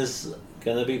one is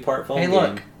going to be part phone game. Hey,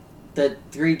 look. The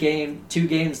 2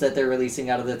 games that they're releasing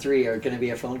out of the 3 are going to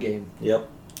be a phone game. Yep.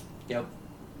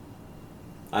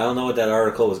 I don't know what that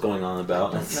article was going on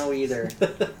about. I don't know either.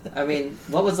 I mean,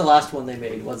 what was the last one they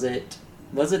made? Was it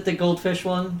the Goldfish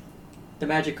one? The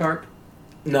Magikarp?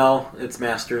 No, it's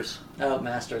Masters. Oh,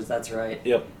 Masters, that's right.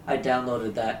 Yep. I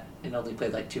downloaded that and only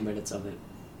played like 2 minutes of it.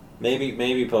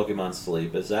 Maybe Pokemon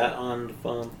Sleep. Is that on the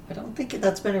phone? I don't think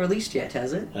that's been released yet,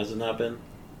 has it? Has it not been?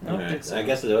 I don't think so. I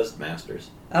guess it was Masters.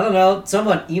 I don't know.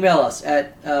 Someone email us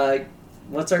at,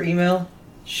 what's our email?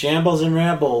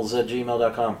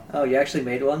 shamblesandrambles@gmail.com. Oh, you actually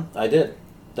made one? I did.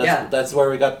 Yeah. That's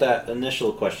where we got that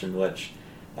initial question, which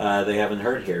they haven't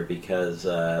heard here because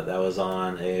that was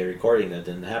on a recording that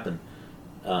didn't happen.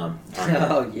 Oh,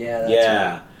 yeah. That's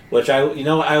yeah. right. Which I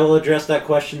will address that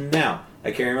question now. I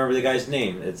can't remember the guy's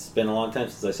name. It's been a long time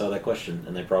since I saw that question,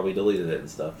 and they probably deleted it and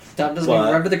stuff. Tom doesn't even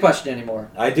remember the question anymore.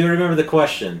 I do remember the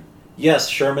question. Yes,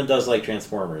 Sherman does like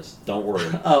Transformers. Don't worry.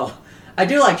 Oh, I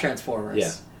do like Transformers.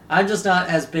 Yeah. I'm just not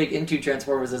as big into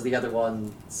Transformers as the other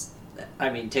ones. I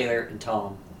mean, Taylor and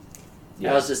Tom. Yeah.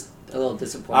 I was just a little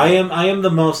disappointed. I am the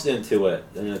most into it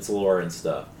and its lore and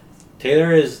stuff.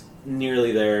 Taylor is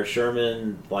nearly there.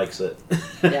 Sherman likes it.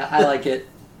 Yeah, I like it.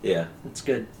 Yeah. It's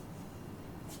good.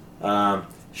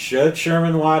 Should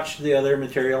Sherman watch the other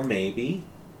material? Maybe.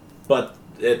 But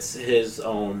it's his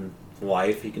own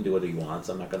life. He can do what he wants.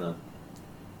 I'm not going to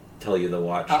tell you to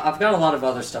watch. I've got a lot of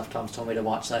other stuff Tom's told me to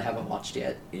watch that I haven't watched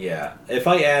yet. Yeah. If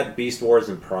I add Beast Wars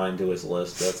and Prime to his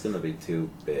list, that's going to be too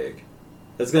big.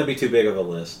 That's going to be too big of a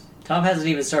list. Tom hasn't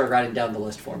even started writing down the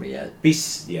list for me yet.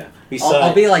 Yeah.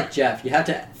 I'll be like Jeff. You have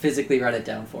to physically write it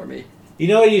down for me. You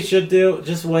know what you should do?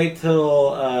 Just wait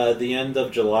till the end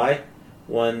of July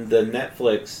when the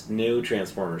Netflix new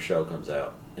Transformers show comes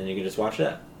out. And you can just watch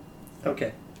that.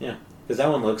 Okay. Yeah. Because that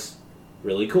one looks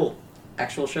really cool.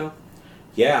 Actual show?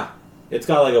 Yeah. It's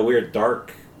got like a weird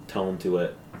dark tone to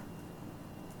it.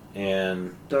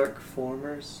 And... Dark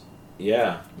Formers?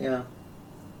 Yeah. Yeah.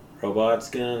 Robot's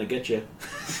gonna get you.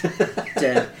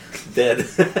 Dead. Dead.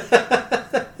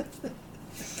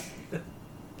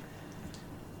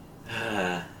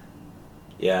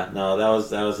 Yeah, no,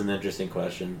 that was an interesting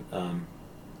question.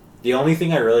 The only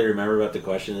thing I really remember about the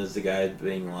question is the guy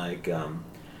being like,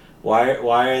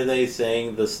 why are they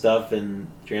saying the stuff in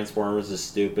Transformers is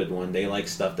stupid when they like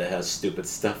stuff that has stupid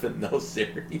stuff in those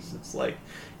series? It's like,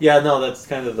 yeah, no, that's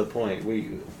kind of the point.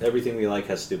 Everything we like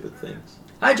has stupid things.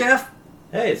 Hi, Jeff.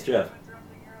 Hey, it's Jeff.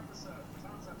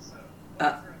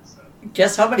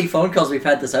 Guess how many phone calls we've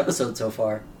had this episode so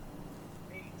far?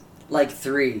 Like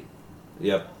 3.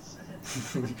 Yep.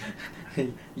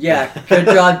 Yeah, good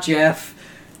job, Jeff.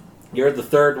 You're the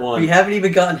third one. We haven't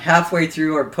even gotten halfway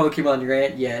through our Pokemon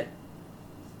rant yet.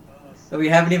 And we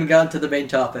haven't even gotten to the main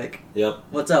topic. Yep.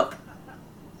 What's up?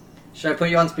 Should I put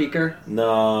you on speaker?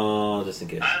 No, just in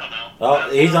case. I don't know.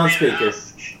 Oh, he's on speaker.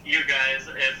 Ask you guys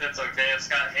if it's okay if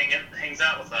Scott hangs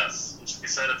out with us. She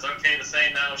said it's okay to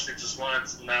say no. She just wanted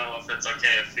to know if it's okay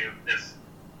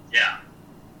yeah.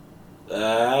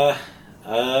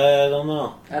 I don't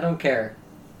know. I don't care.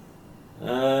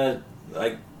 I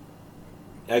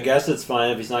guess it's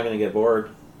fine if he's not going to get bored.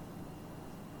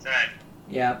 Right.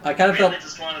 Yeah, I kind of felt...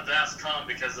 just wanted to ask Tom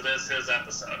because it is his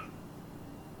episode.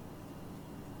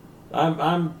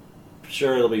 I'm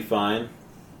sure it'll be fine.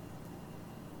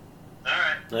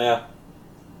 Alright. Yeah.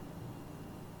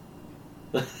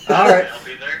 Alright. I'll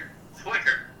be there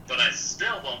quicker, but I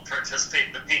still won't participate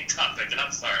in the main topic, and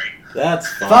I'm sorry. That's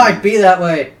fine. Fine, be that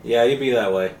way. Yeah, you be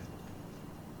that way.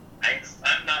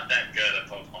 I'm not that good at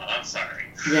Pokemon, I'm sorry.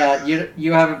 Yeah,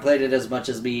 you haven't played it as much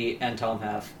as me and Tom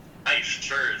have. I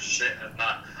sure as shit have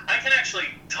not. I can actually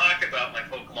talk about my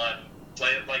Pokemon,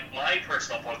 like my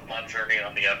personal Pokemon journey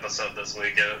on the episode this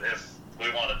week if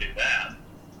we want to do that.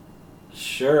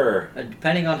 Sure.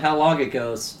 Depending on how long it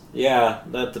goes. Yeah,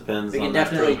 that depends We on can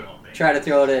that. definitely try to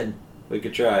throw it in. We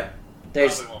could try.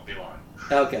 There's... Probably won't be long.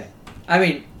 Okay. I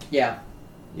mean, yeah.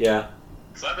 Yeah.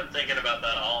 So I've been thinking about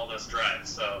that all this drive,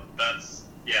 so that's,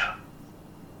 yeah.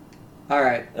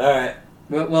 Alright. Alright.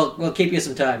 We'll keep you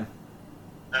some time.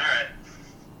 Alright.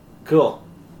 Cool.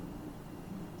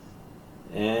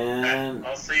 And...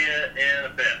 I'll see you in a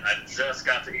bit. I just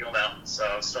got to Eagle Mountain, so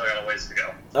I've still got a ways to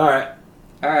go. Alright.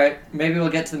 Alright, maybe we'll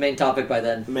get to the main topic by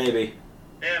then. Maybe.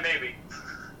 Yeah, maybe.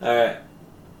 Alright.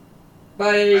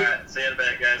 Bye! Alright, see you in a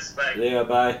bit, guys. Bye. Yeah,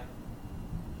 bye.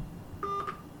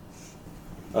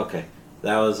 Okay.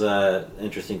 That was an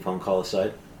interesting phone call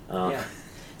aside. Yeah.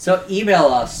 So email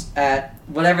us at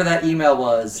whatever that email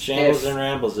was.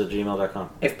 Shamblesandrambles@gmail.com.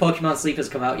 If Pokemon Sleep has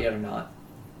come out yet or not.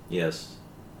 Yes.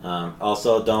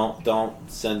 Also,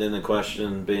 don't send in a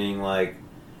question being like,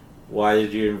 why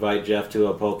did you invite Jeff to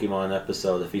a Pokemon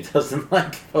episode if he doesn't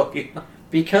like Pokemon?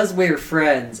 Because we're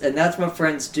friends, and that's what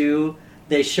friends do.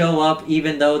 They show up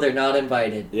even though they're not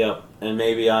invited. Yep. And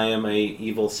maybe I am a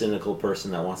evil, cynical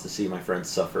person that wants to see my friends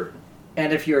suffer.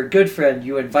 And if you're a good friend,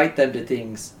 you invite them to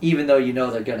things even though you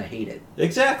know they're gonna hate it.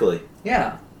 Exactly.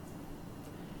 Yeah.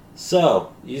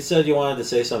 So, you said you wanted to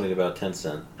say something about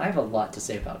Tencent. I have a lot to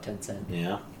say about Tencent.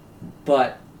 Yeah.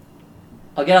 But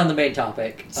I'll get on the main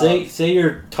topic. Say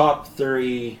your top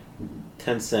 3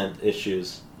 Tencent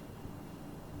issues.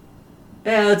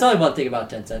 Yeah, that's only one thing about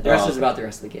Tencent. The rest is okay. about the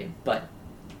rest of the game. But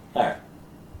Alright.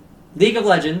 League of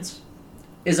Legends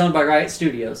is owned by Riot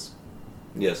Studios.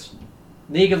 Yes.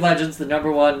 League of Legends, the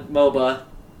 #1 MOBA.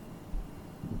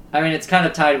 I mean, it's kind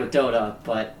of tied with Dota,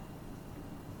 but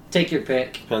take your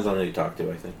pick. Depends on who you talk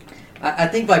to, I think. I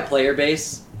think by player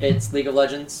base, it's League of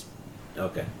Legends.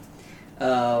 Okay.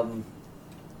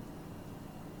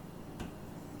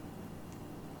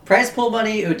 Prize pool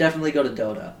money, it would definitely go to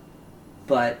Dota.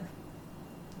 But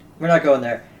we're not going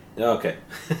there. Okay.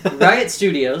 Riot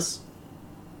Studios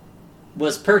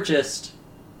was purchased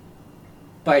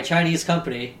by a Chinese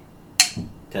company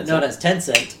Tencent? known as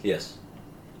Tencent, Yes.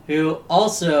 who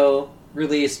also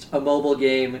released a mobile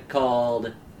game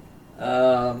called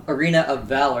Arena of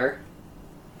Valor,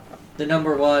 the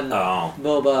number one Oh,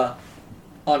 MOBA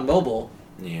on mobile.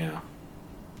 yeah.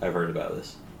 I've heard about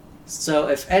this. So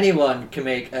if anyone can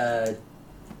make a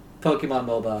Pokemon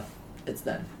MOBA, it's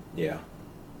them. Yeah.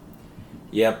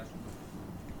 Yep.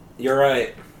 You're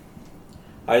right.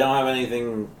 I don't have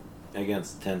anything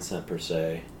against Tencent per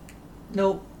se,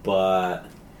 Nope. but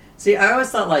See, I always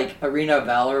thought like Arena of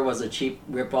Valor was a cheap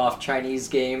rip-off Chinese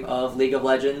game of League of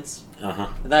Legends. uh-huh.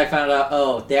 And then I found out,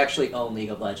 oh, they actually own League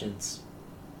of Legends.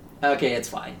 Okay, it's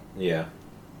fine. Yeah.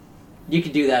 You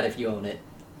can do that if you own it.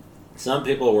 Some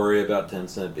people worry about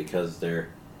Tencent because they're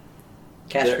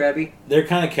Cash grabby? they're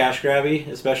kind of cash grabby,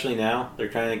 especially now. They're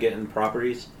kind of getting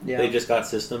properties. Yeah. They just got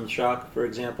System Shock, for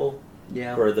example,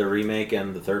 Yeah. for the remake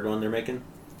and the third one they're making.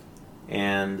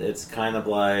 And it's kind of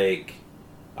like,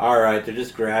 alright, they're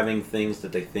just grabbing things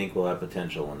that they think will have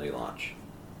potential when they launch.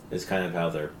 It's kind of how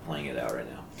they're playing it out right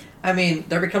now. I mean,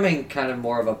 they're becoming kind of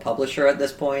more of a publisher at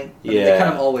this point. I mean, Yeah. they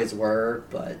kind of always were,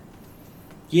 but...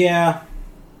 Yeah.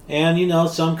 And,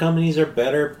 some companies are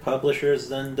better publishers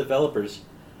than developers.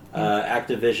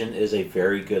 Activision is a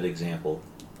very good example.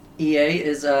 EA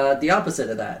is the opposite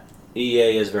of that.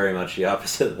 EA is very much the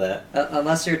opposite of that.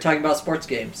 Unless you're talking about sports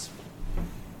games.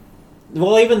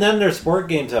 Well, even then, their sport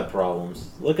games have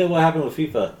problems. Look at what happened with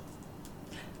FIFA.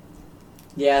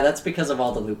 Yeah, that's because of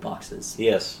all the loot boxes.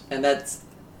 Yes. And that's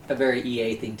a very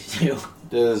EA thing to do.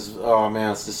 Oh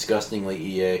man, it's disgustingly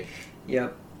EA.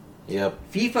 Yep. Yep.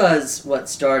 FIFA's what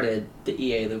started the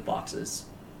EA loot boxes.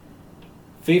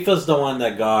 FIFA's the one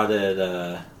that got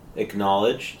it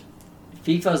acknowledged.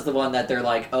 FIFA's the one that they're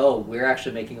like, oh, we're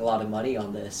actually making a lot of money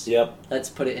on this. Yep. Let's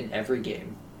put it in every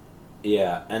game.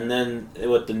 Yeah, and then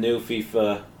with the new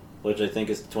FIFA, which I think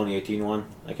is the 2018 one,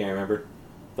 I can't remember,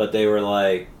 but they were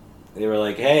like,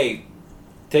 hey,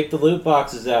 take the loot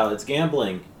boxes out, it's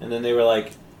gambling. And then they were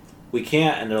like, we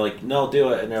can't, and they're like, no,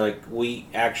 do it. And they're like, we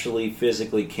actually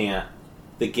physically can't.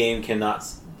 The game cannot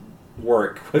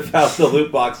work without the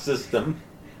loot box system.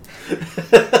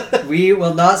 We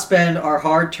will not spend our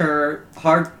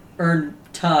hard-earned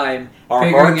time Our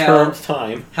figuring hard-termed out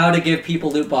time. how to give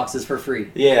people loot boxes for free.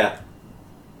 Yeah.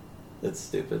 That's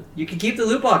stupid. You can keep the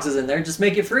loot boxes in there, just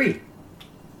make it free.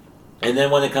 And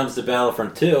then when it comes to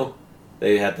Battlefront 2,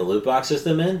 they had the loot box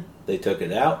system in, they took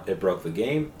it out, it broke the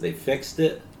game, they fixed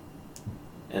it,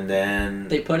 and then...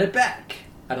 They put it back.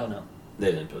 I don't know.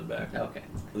 They didn't put it back. Okay.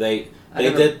 They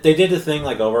did the thing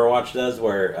like Overwatch does,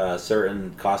 where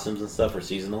certain costumes and stuff are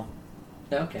seasonal.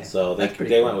 Okay. So they That's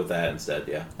pretty went cool. with that instead.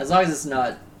 Yeah. As long as it's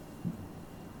not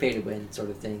pay to win sort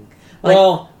of thing.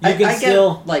 Well, you can I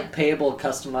still get, like payable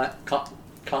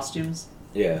costumes,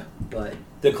 yeah. but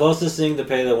The closest thing to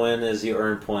pay to win is you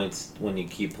earn points when you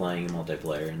keep playing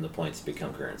multiplayer, and the points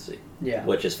become currency, yeah.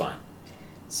 which is fine.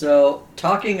 So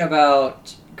talking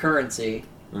about currency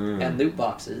Mm. and loot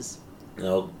boxes,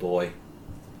 Oh boy.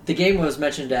 the game was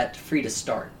mentioned at free to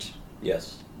start.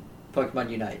 Yes. Pokemon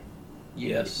Unite.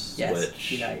 Yes.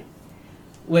 Yes. Unite.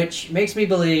 Which makes me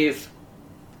believe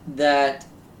that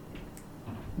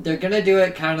they're gonna do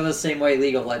it kind of the same way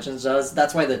League of Legends does.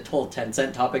 That's why the whole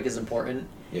Tencent topic is important.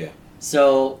 Yeah.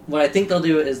 So what I think they'll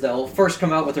do is they'll first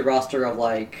come out with a roster of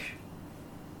like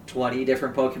 20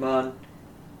 different Pokemon,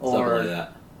 or Something like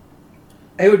that.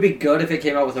 it would be good if it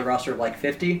came out with a roster of like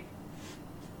 50.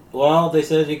 Well, they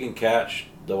said you can catch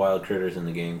the wild critters in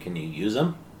the game. Can you use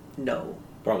them? No,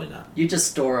 Probably not. you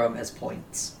just store them as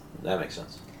points. That makes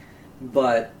sense.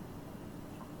 But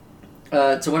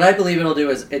so what I believe it'll do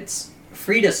is it's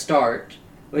free to start,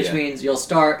 which Yeah. means you'll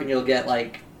start and you'll get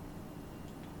like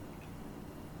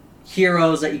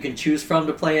heroes that you can choose from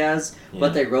to play as, Yeah.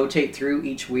 but they rotate through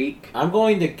each week. I'm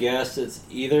going to guess it's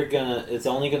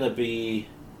only gonna be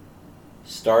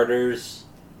starters,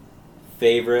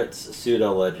 favorites,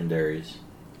 pseudo legendaries.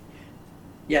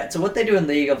 Yeah, so what they do in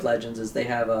League of Legends is they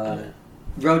have a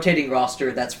rotating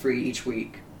roster that's free each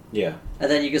week. Yeah. And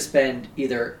then you can spend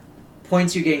either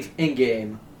points you gain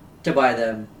in-game to buy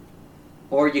them,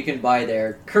 or you can buy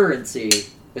their currency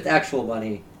with actual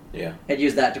money Yeah. and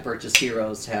use that to purchase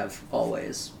heroes to have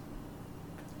always.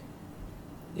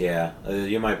 Yeah.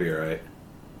 You might be right.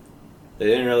 They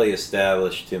didn't really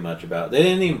establish too much about. They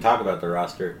didn't even talk about the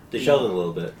roster. They showed it a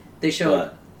little bit. They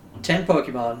showed But 10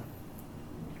 Pokemon,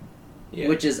 yeah.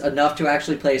 which is enough to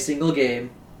actually play a single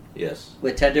game Yes.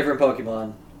 with 10 different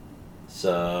Pokemon,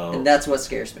 So. and that's what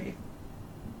scares me.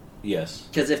 Yes.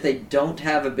 Because if they don't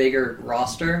have a bigger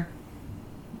roster,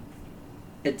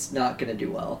 it's not going to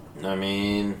do well. I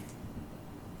mean,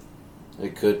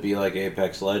 it could be like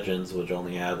Apex Legends, which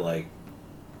only had like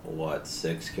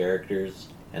 6 characters,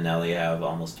 and now they have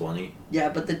almost 20. Yeah,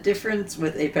 but the difference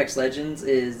with Apex Legends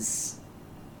is...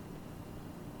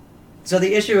 So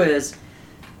the issue is,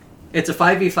 it's a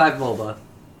 5v5 MOBA.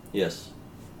 Yes.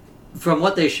 From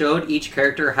what they showed, each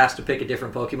character has to pick a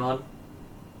different Pokemon.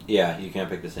 Yeah, you can't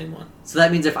pick the same one. So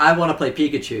that means if I want to play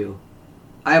Pikachu,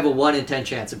 I have a 1 in 10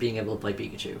 chance of being able to play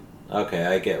Pikachu. Okay,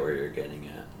 I get where you're getting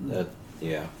at.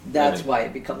 That's why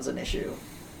it becomes an issue.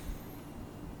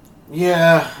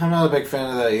 Yeah, I'm not a big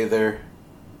fan of that either.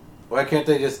 Why can't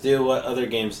they just do what other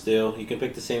games do? You can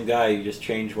pick the same guy, you just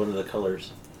change one of the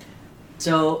colors.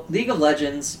 So, League of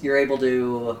Legends, you're able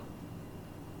to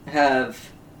have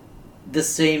the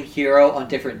same hero on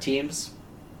different teams.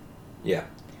 Yeah.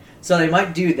 So they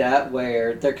might do that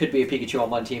where there could be a Pikachu on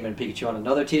one team and a Pikachu on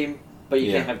another team, but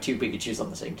you can't have 2 Pikachus on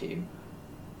the same team.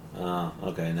 Oh,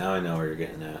 okay, now I know where you're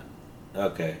getting at.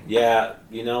 Okay, yeah,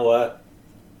 you know what?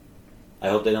 I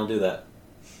hope they don't do that.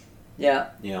 Yeah.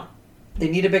 Yeah. They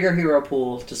need a bigger hero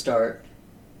pool to start.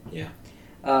 Yeah.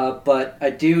 But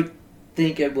I do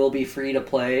think it will be free to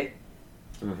play.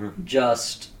 Mm-hmm.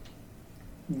 Just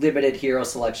limited hero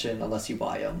selection unless you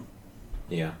buy them.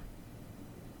 Yeah.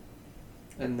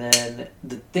 And then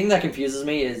the thing that confuses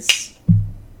me is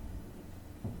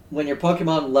when your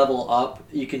Pokemon level up,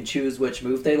 you can choose which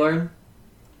move they learn.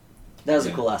 That was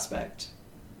a cool aspect.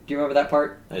 Do you remember that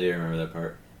part? I do remember that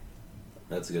part.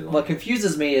 That's a good one. What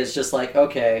confuses me is just like,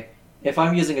 okay, if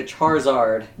I'm using a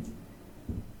Charizard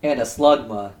and a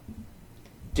Slugma,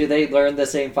 do they learn the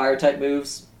same Fire-type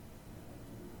moves?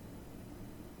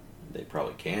 They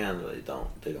probably can, but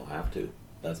they don't have to.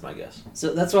 That's my guess.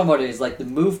 So that's what I'm wondering, is like the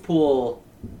move pool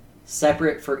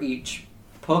separate for each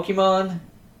Pokemon?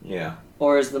 Yeah.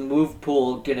 Or is the move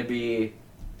pool going to be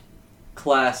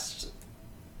classed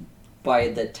by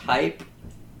the type?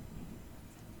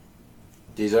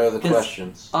 These are the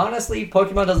questions. Honestly,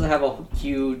 Pokemon doesn't have a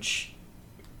huge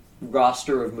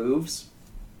roster of moves.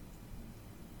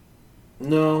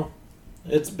 No.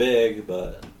 It's big,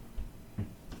 but...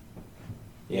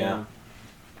 Yeah.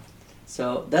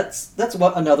 So that's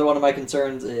what another one of my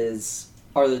concerns is,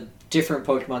 are the different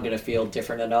Pokemon going to feel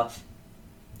different enough?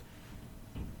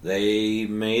 They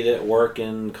made it work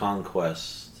in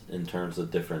Conquest in terms of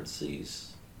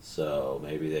differences, so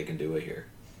maybe they can do it here.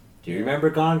 Do you remember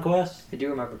Conquest? I do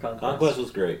remember Conquest. Conquest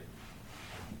was great.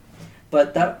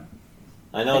 But that...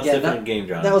 I know it's different game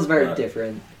genre. That was very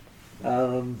different.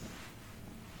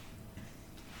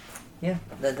 Yeah,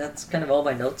 that's kind of all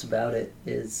my notes about it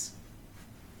is...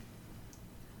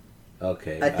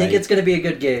 Okay. I think it's going to be a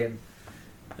good game.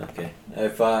 Okay.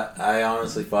 I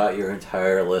honestly thought your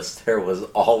entire list there was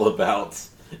all about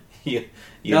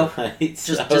Nope.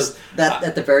 Just that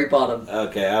at the very bottom.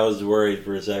 Okay, I was worried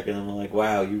for a second. I'm like,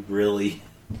 wow, you really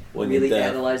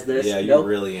analyzed this? Yeah, you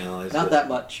really analyzed it. Not that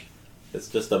much. It's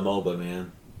just a MOBA,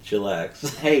 man.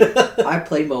 Chillax. Hey, I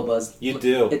play MOBAs. You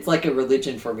do. It's like a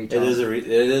religion for me, Tom. It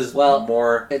is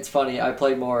more... It's funny. I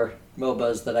play more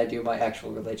MOBAs than I do my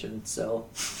actual religion, so...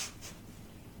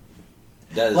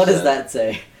 What does that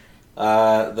say?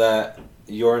 That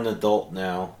you're an adult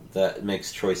now that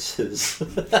makes choices.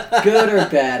 Good or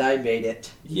bad, I made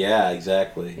it. Yeah,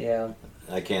 exactly. Yeah.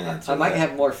 I can't answer I might that.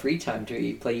 have more free time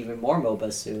to play even more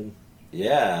MOBAs soon.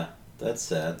 Yeah, that's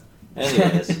sad.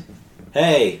 Anyways,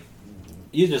 hey,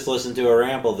 you just listened to a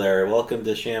ramble there. Welcome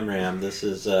to Shamram. This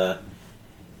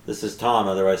is Tom,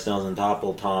 otherwise known as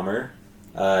Topple Tomer.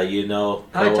 Co-host.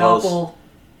 Hi, Topple.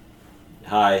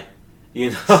 Hi.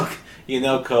 You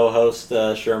know co-host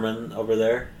Sherman over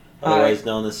there, otherwise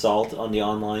known as Salt on the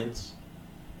onlines.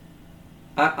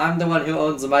 I'm the one who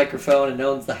owns the microphone and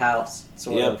owns the house,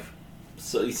 sort of.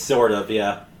 So, sort of,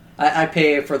 yeah. I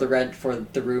pay for the rent for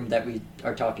the room that we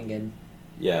are talking in.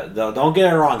 Yeah, don't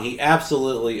get it wrong. He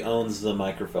absolutely owns the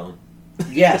microphone.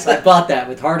 Yes, I bought that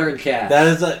with hard-earned cash. That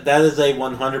is a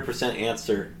 100%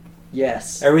 answer.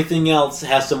 Yes. Everything else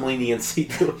has some leniency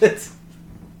to it.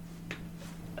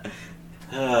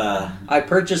 I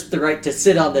purchased the right to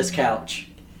sit on this couch.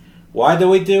 Why do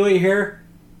we do it here?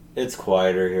 It's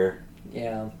quieter here.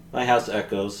 Yeah. My house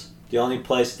echoes. The only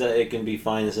place that it can be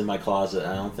fine is in my closet.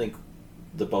 I don't think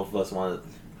the both of us want to.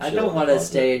 I don't want to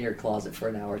stay in your closet for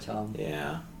an hour, Tom.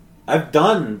 Yeah. I've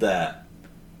done that.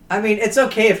 I mean, it's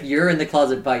okay if you're in the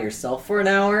closet by yourself for an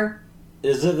hour.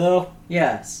 Is it, though?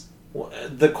 Yes.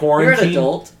 The quarantine... You're an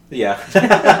adult.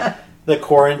 Yeah. The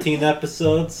quarantine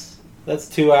episodes... That's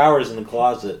 2 hours in the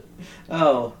closet.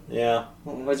 Oh. Yeah.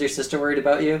 Was your sister worried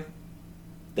about you?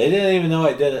 They didn't even know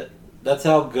I did it. That's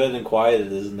how good and quiet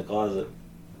it is in the closet.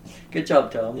 Good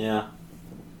job, Tom. Yeah.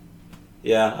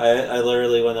 Yeah, I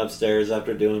literally went upstairs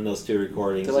after doing those 2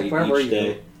 recordings So, where were each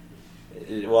day.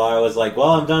 Well, I was like, well,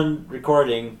 I'm done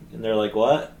recording. And they're like,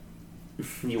 what?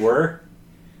 You were?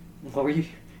 What were you?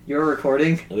 You were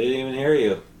recording? We didn't even hear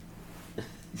you.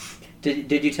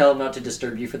 Did you tell them not to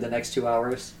disturb you for the next 2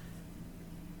 hours?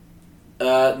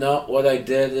 No, what I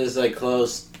did is I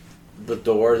closed the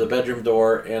door, the bedroom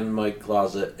door, and my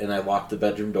closet, and I locked the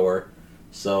bedroom door.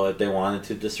 So if they wanted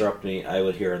to disrupt me, I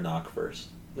would hear a knock first.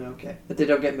 Okay. But they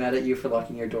don't get mad at you for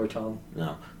locking your door, Tom.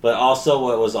 No. But also,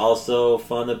 what was also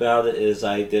fun about it is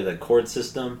I did a cord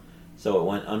system, so it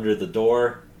went under the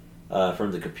door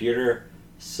from the computer.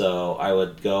 So I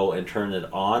would go and turn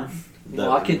it on.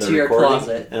 Walk into your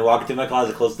closet. And walk into my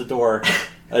closet, close the door,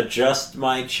 adjust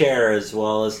my chair as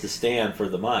well as the stand for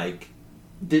the mic.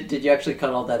 Did you actually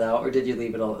cut all that out, or did you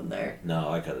leave it all in there? No,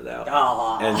 I cut it out.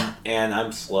 Aww. And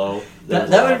I'm slow.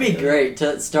 That would be great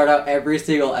to start out every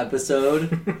single episode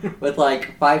with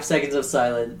like 5 seconds of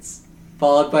silence,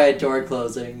 followed by a door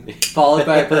closing, followed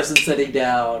by a person sitting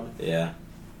down. Yeah.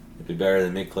 It'd be better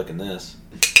than me clicking this.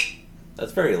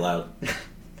 That's very loud.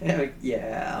 Yeah.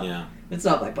 Yeah. It's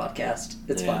not my podcast.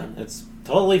 It's fine. It's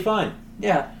totally fine.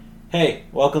 Yeah. Hey,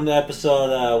 welcome to episode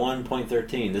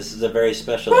 1.13. This is a very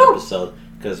special episode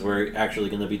because we're actually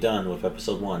going to be done with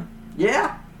episode 1.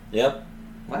 Yeah. Yep.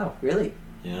 Wow, really?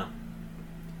 Yeah.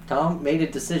 Tom made a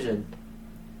decision.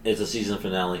 It's a season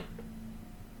finale.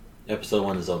 Episode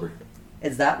 1 is over.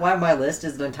 Is that why my list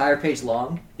is an entire page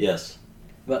long? Yes.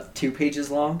 About 2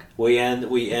 pages long? We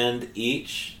end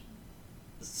each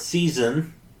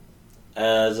season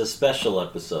as a special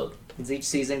episode. Is each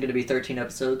season going to be 13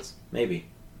 episodes? Maybe.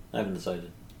 I haven't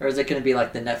decided. Or is it going to be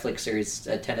like the Netflix series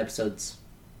at 10 episodes?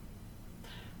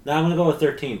 No, I'm going to go with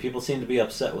 13. People seem to be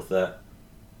upset with that.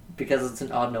 Because it's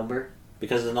an odd number?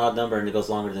 Because it's an odd number and it goes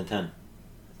longer than 10.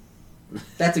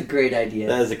 That's a great idea.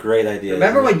 That is a great idea.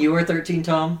 Remember when you were 13,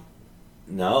 Tom?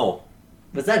 No.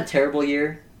 Was that a terrible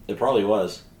year? It probably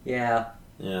was. Yeah.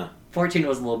 Yeah. 14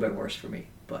 was a little bit worse for me,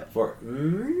 but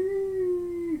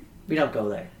we don't go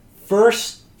there.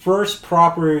 First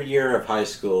proper year of high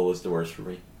school was the worst for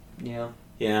me. Yeah.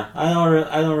 Yeah.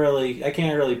 I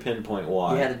can't really pinpoint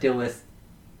why. You had to deal with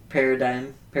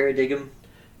paradigm.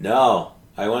 No.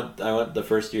 I went the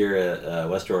first year at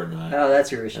West Jordan High. Oh,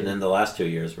 that's your issue. And then the last 2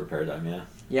 years were Paradigm, yeah.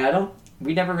 Yeah,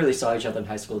 we never really saw each other in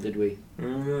high school, did we?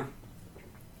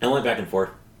 I went back and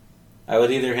forth. I would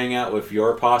either hang out with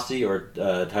your posse or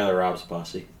Tyler Robb's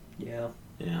posse. Yeah.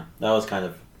 Yeah. That was kind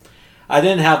of... I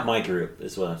didn't have my group,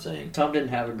 is what I'm saying. Tom didn't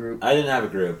have a group. I didn't have a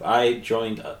group. I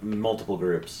joined multiple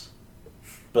groups.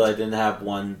 But I didn't have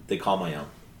one they call my own.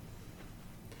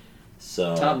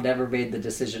 So Tom never made the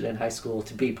decision in high school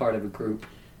to be part of a group.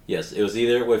 Yes, it was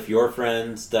either with your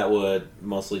friends that would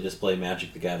mostly just play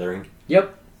Magic the Gathering.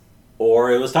 Yep.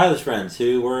 Or it was Tyler's friends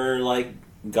who were like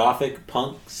gothic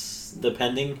punks,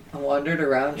 depending. I wandered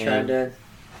around trying to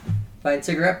find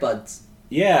cigarette butts.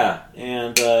 Yeah,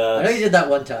 and... I know you did that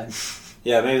one time.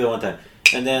 Yeah, maybe the one time.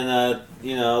 And then,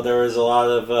 there was a lot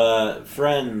of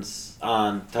friends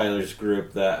on Tyler's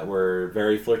group that were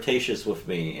very flirtatious with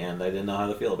me, and I didn't know how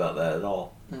to feel about that at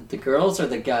all. The girls or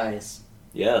the guys?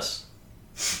 Yes.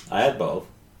 I had both.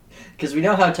 Because we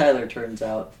know how Tyler turns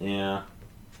out. Yeah.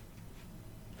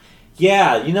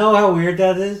 Yeah, you know how weird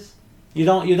that is? You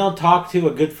don't talk to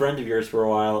a good friend of yours for a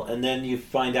while, and then you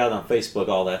find out on Facebook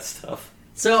all that stuff.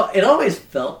 So, it always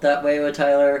felt that way with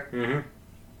Tyler. Mm-hmm.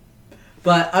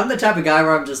 But I'm the type of guy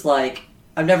where I'm just like,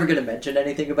 I'm never going to mention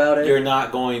anything about it. You're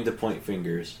not going to point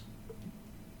fingers.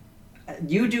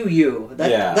 You do you.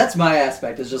 That's my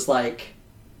aspect. It's just like,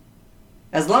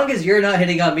 as long as you're not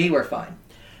hitting on me, we're fine.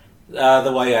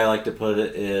 The way I like to put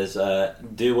it is,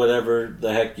 do whatever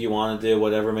the heck you want to do,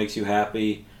 whatever makes you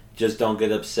happy. Just don't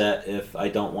get upset if I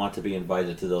don't want to be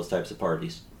invited to those types of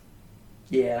parties.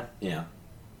 Yeah. Yeah.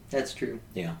 That's true.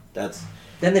 Yeah, that's...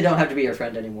 Then they don't have to be your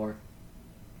friend anymore.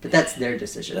 But that's their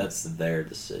decision. That's their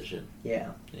decision.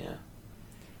 Yeah. Yeah.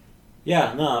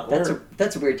 Yeah, no.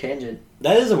 That's a weird tangent.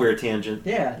 That is a weird tangent.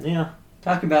 Yeah. Yeah.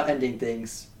 Talking about ending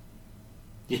things.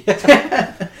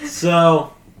 Yeah.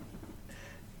 So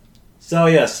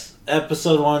yes,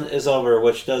 episode 1 is over,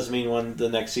 which does mean when the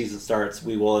next season starts,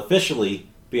 we will officially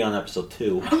be on episode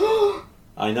 2.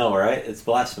 I know, right? It's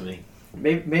blasphemy.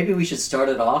 Maybe we should start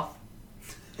it off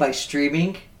by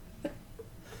streaming.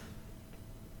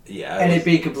 Yeah. And it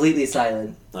being completely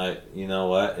silent. You know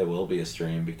what? It will be a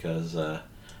stream because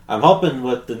I'm hoping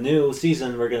with the new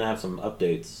season we're going to have some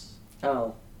updates.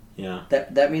 Oh. Yeah.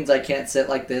 That means I can't sit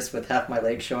like this with half my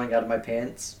legs showing out of my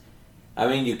pants? I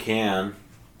mean, you can.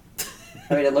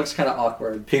 I mean, it looks kind of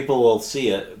awkward. People will see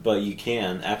it, but you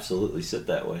can absolutely sit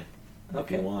that way if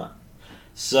you want.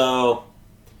 So,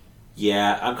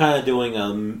 yeah, I'm kind of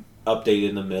doing update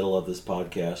in the middle of this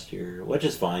podcast here, which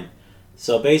is fine.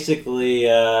 So basically,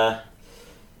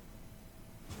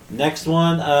 next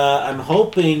one, I'm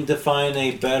hoping to find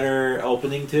a better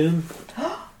opening tune,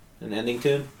 an ending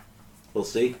tune. We'll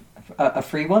see. A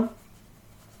free one?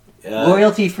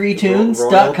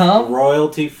 Royaltyfreetunes.com?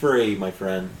 Royalty free, my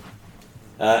friend.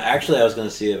 Actually, I was going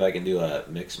to see if I can do a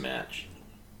mix match.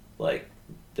 Like,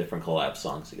 different collab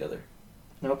songs together.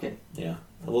 Okay. Yeah.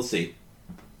 We'll see.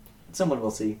 Someone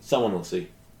will see. Someone will see.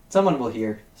 Someone will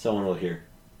hear. Someone will hear.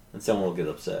 And someone will get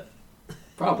upset.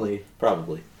 Probably.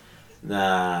 Probably.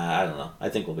 Nah, I don't know. I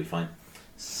think we'll be fine.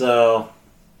 So,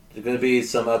 there's going to be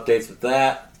some updates with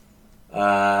that.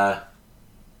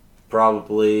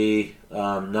 Probably.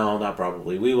 No, not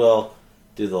probably. We will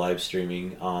do the live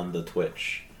streaming on the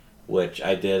Twitch, which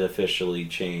I did officially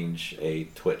change a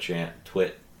Twit channel.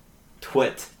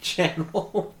 Twitch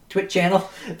channel?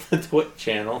 The Twit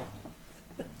channel.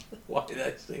 Why did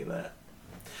I say that?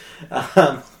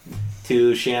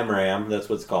 To Shamram, that's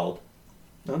what it's called.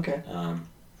 Okay.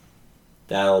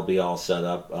 That'll be all set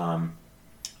up.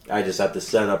 I just have to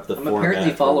set up the format. I'm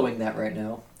apparently following that right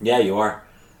now. Yeah, you are.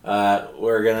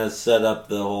 We're gonna set up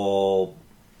the whole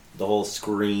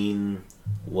screen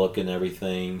look and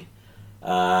everything.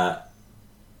 I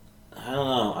don't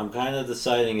know. I'm kind of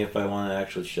deciding if I want to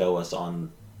actually show us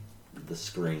on the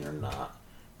screen or not,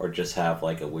 or just have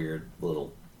like a weird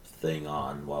little thing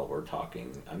on while we're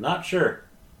talking. I'm not sure.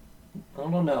 I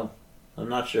don't know. I'm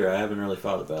not sure. I haven't really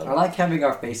thought about it. I like having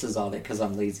our faces on it because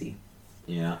I'm lazy.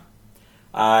 Yeah.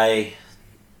 I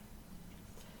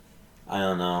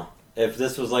don't know. If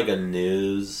this was like a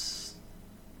news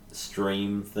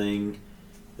stream thing,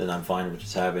 then I'm fine with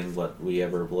just having what we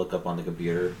ever look up on the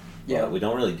computer. Yeah. But we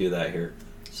don't really do that here.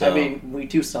 So I mean, we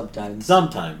do sometimes.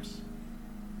 Sometimes.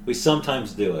 We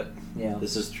sometimes do it. Yeah.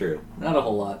 This is true. Not a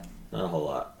whole lot. Not a whole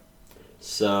lot.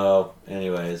 So,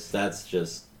 anyways, that's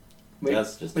just... We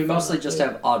mostly just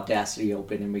have Audacity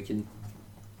open and we can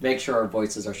make sure our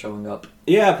voices are showing up.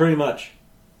 Yeah, pretty much.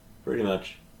 Pretty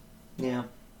much. Yeah.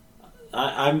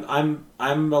 I'm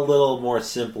a little more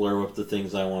simpler with the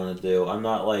things I want to do. I'm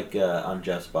not like on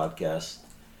Jeff's podcast.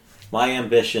 My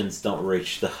ambitions don't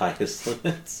reach the highest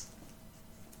limits.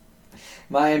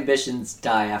 My ambitions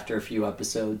die after a few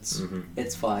episodes. Mm-hmm.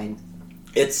 It's fine.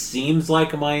 It seems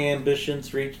like my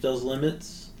ambitions reach those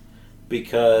limits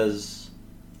because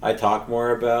I talk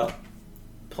more about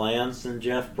plans than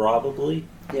Jeff, probably.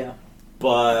 Yeah.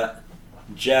 But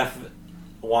Jeff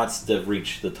wants to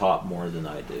reach the top more than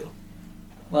I do.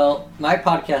 Well, my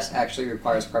podcast actually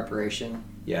requires preparation.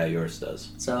 Yeah, yours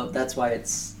does. So that's why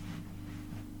it's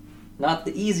not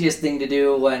the easiest thing to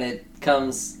do when it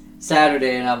comes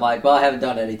Saturday and I'm like, well, I haven't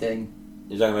done anything.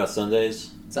 You're talking about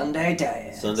Sundays? Sunday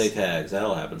tags. Sunday tags.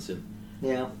 That'll happen soon.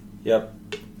 Yeah. Yep.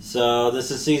 So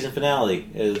this is season finale.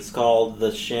 It's called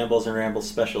the Shambles and Rambles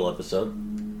special episode.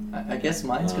 I guess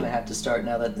mine's going to have to start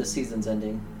now that the season's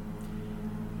ending.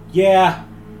 Yeah.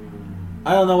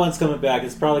 I don't know when it's coming back.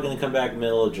 It's probably going to come back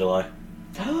middle of July.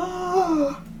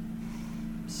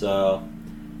 So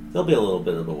there'll be a little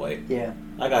bit of a wait. Yeah.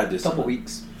 I got to do something. A couple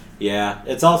weeks. Yeah.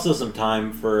 It's also some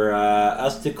time for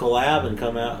us to collab and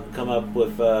come up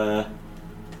with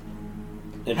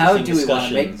interesting How do we want to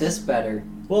discussions. make this better?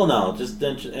 Well, no, just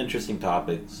interesting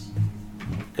topics.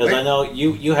 Because I know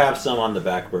you have some on the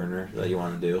back burner that you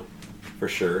want to do, for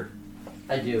sure.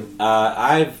 I do.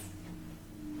 I've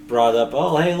brought up,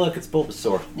 oh, hey, look, it's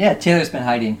Bulbasaur. Yeah, Taylor's been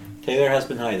hiding. Taylor has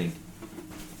been hiding.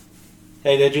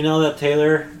 Hey, did you know that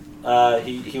Taylor,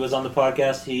 he was on the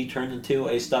podcast, he turned into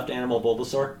a stuffed animal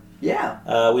Bulbasaur?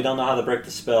 Yeah. We don't know how to break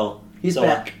the spell. He's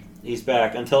back. He's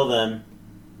back. Until then,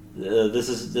 this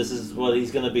is what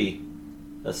he's going to be.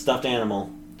 A stuffed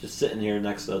animal. Just sitting here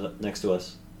next to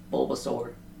us.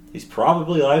 Bulbasaur. He's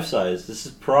probably life-size. This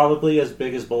is probably as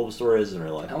big as Bulbasaur is in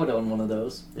real life. I would own one of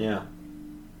those. Yeah.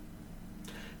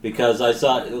 Because I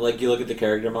saw, like, you look at the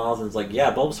character models and it's like,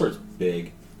 yeah, Bulbasaur's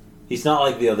big. He's not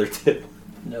like the other two.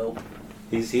 No.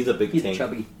 He's a big tank. He's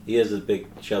chubby. He is a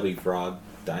big, chubby frog,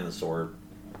 dinosaur,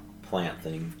 plant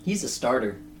thing. He's a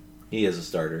starter. He is a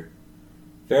starter.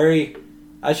 Very,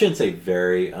 I shouldn't say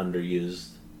very underused.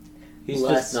 He's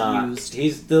Less just not. used.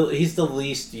 He's the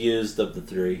least used of the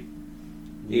three,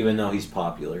 even though he's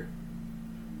popular.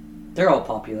 They're all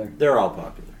popular. They're all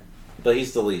popular, but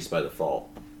he's the least by default.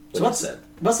 So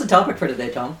what's the topic for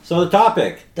today, Tom? So the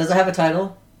topic. Does it have a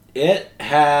title? It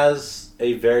has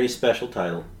a very special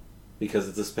title because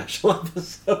it's a special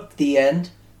episode. The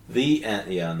End. The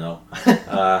End. Yeah, no.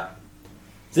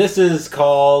 This is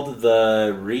called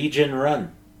the Region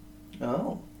Run.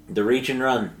 Oh. The Region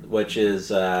Run, which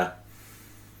is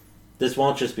this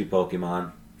won't just be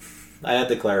Pokemon. I had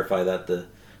to clarify that to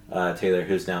Taylor,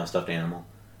 who's now a stuffed animal.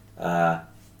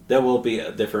 There will be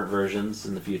different versions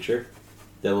in the future.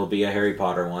 There will be a Harry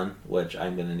Potter one, which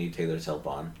I'm going to need Taylor's help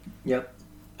on. Yep.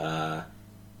 I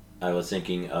was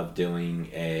thinking of doing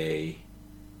a...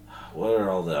 What are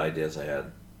all the ideas I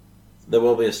had? There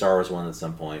will be a Star Wars one at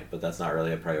some point, but that's not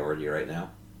really a priority right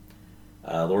now.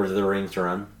 Lord of the Rings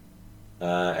run.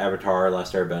 Avatar,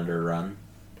 Last Airbender run.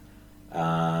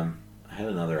 I had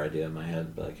another idea in my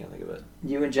head, but I can't think of it.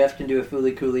 You and Jeff can do a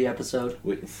Fooly Cooley episode.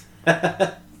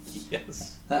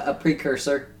 Yes. A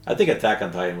precursor. I think Attack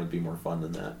on Titan would be more fun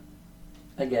than that.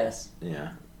 I guess.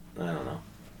 Yeah. I don't know.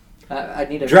 I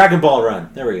need a... Dragon Ball run.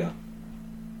 There we go.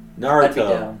 Naruto. I'd be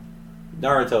down.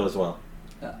 Naruto as well.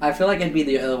 I feel like I'd be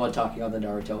the other one talking on the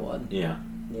Naruto one. Yeah.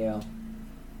 Yeah.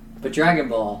 But Dragon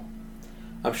Ball.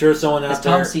 I'm sure someone out Has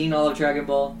there... Tom seen all of Dragon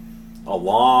Ball? A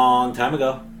long time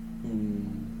ago.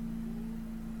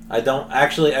 I don't...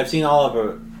 Actually, I've seen all of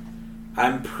it.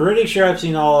 I'm pretty sure I've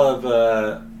seen all of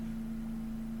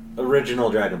original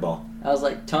Dragon Ball. I was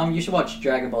like, Tom, you should watch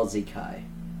Dragon Ball Z Kai.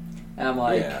 And I'm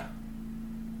like... Yeah.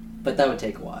 But that would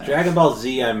take a while. Dragon Ball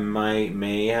Z I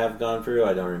may have gone through.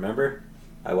 I don't remember.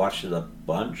 I watched it a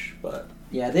bunch, but...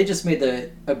 Yeah, they just made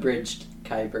the abridged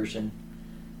Kai version.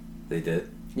 They did?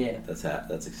 Yeah.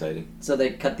 That's exciting. So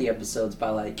they cut the episodes by,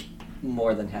 like,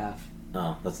 more than half.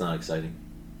 Oh, that's not exciting.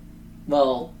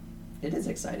 Well, it is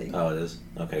exciting. Oh, it is?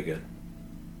 Okay, good.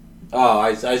 Oh,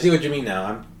 I see what you mean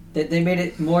now. They made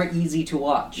it more easy to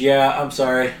watch. Yeah, I'm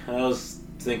sorry. I was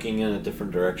thinking in a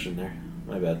different direction there.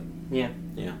 My bad. Yeah.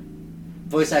 Yeah.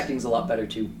 Voice acting's a lot better,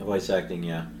 too. Voice acting,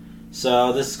 yeah.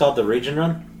 So this is called the Region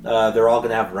Run. They're all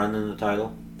going to have run in the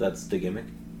title. That's the gimmick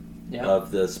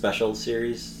of the special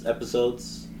series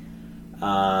episodes.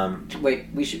 Wait,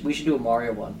 we should do a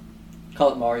Mario one.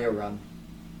 Call it Mario Run.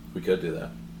 We could do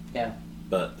that. Yeah.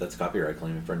 But that's copyright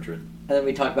claim infringement. And then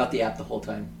we talk about the app the whole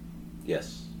time.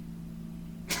 Yes.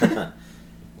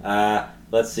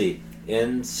 Let's see.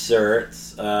 Insert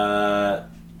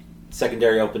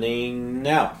secondary opening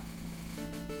now.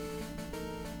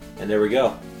 And there we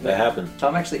go. That happened.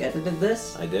 Tom actually edited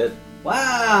this? I did.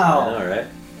 Wow! I know, right?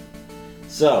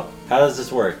 So, how does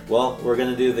this work? Well, we're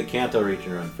going to do the Kanto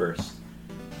region run first.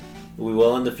 We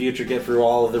will in the future get through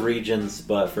all of the regions,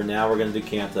 but for now we're going to do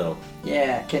Kanto.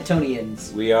 Yeah,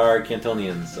 Cantonians. We are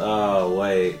Cantonians. Oh,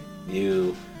 wait.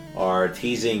 You are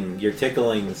teasing, you're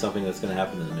tickling something that's going to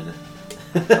happen in a minute.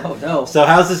 Oh, no. So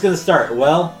how's this going to start?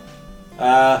 Well,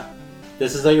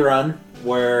 this is a run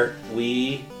where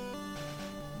we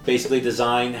basically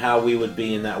design how we would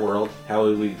be in that world, how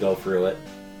we would go through it,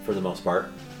 for the most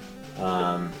part,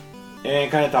 and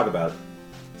kind of talk about it.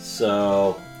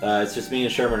 So, it's just me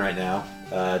and Sherman right now.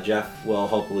 Jeff will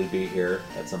hopefully be here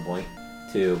at some point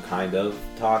to kind of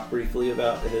talk briefly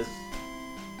about his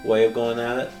way of going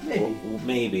at it. Maybe. Well,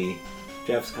 maybe.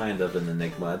 Jeff's kind of an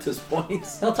enigma at this point.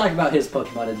 He'll talk about his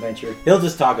Pokemon adventure. He'll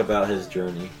just talk about his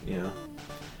journey, you know.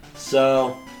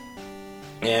 So,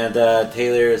 and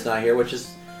Taylor is not here, which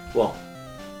is, well,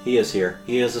 he is here.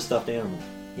 He is a stuffed animal.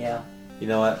 Yeah. You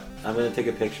know what? I'm going to take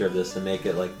a picture of this and make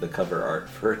it like the cover art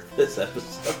for this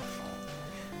episode.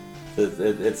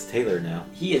 It's Taylor now.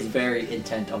 He is very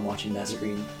intent on watching that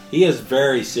screen. He is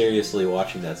very seriously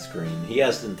watching that screen. He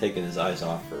hasn't taken his eyes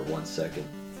off for 1 second.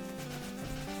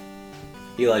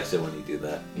 He likes it when you do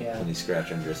that. Yeah. When you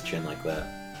scratch under his chin like that.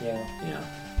 Yeah. Yeah.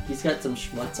 He's got some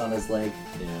schmutz on his leg.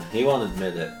 Yeah. He won't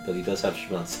admit it, but he does have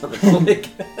schmutz on his leg.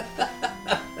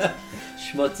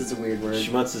 Schmutz is a weird word.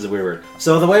 Schmutz is a weird word.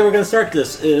 So the way we're going to start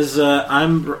this is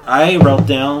I wrote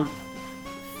down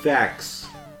facts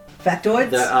Factoids?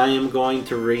 that I am going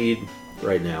to read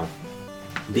right now.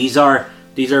 These are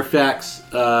facts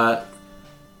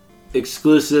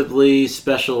exclusively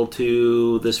special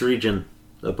to this region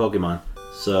of Pokemon.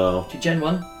 So To Gen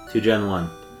 1? to Gen 1.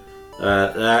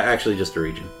 Actually just a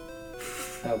region.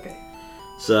 Okay.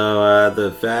 So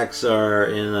the facts are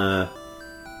in a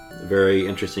very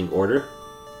interesting order.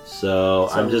 So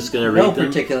I'm just going to read them. No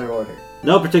particular order.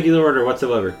 No particular order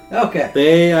whatsoever.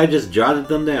 Okay. I just jotted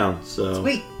them down. So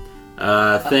Sweet.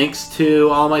 thanks to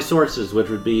all my sources, which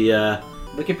would be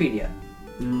Wikipedia.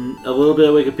 a little bit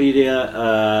of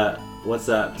Wikipedia. What's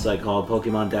that site called?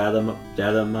 Pokemon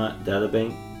Data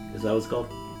Bank? Is that what it's called?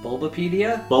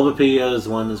 Bulbapedia? Bulbapedia is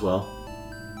one as well.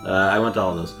 I went to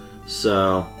all those.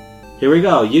 So here we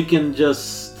go. You can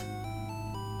just,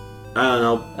 I don't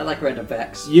know. I like random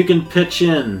facts. You can pitch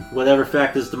in whatever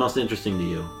fact is the most interesting to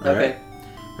you. Okay.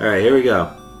 Alright, here we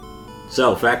go.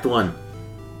 So, fact 1.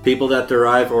 People that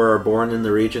derive or are born in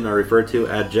the region are referred to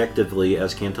adjectively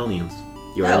as Cantonians.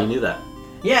 You already knew that.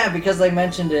 Yeah, because they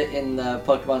mentioned it in the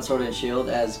Pokemon Sword and Shield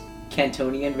as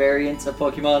Cantonian variants of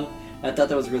Pokemon. I thought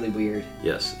that was really weird.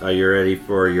 Yes. Are you ready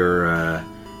for your,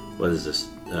 what is this,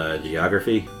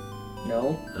 geography?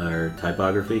 No? Or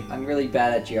typography? I'm really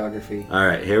bad at geography.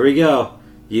 Alright, here we go.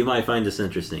 You might find this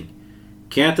interesting.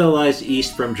 Kanto lies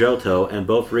east from Johto, and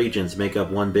both regions make up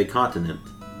one big continent.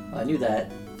 I knew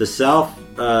that. The south,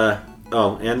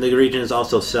 and the region is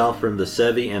also south from the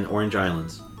Sevi and Orange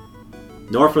Islands.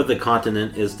 North of the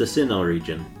continent is the Sinnoh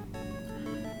region.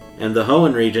 And the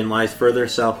Hoenn region lies further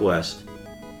southwest.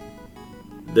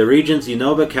 The regions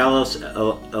Unova, Kalos,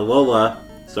 Alola,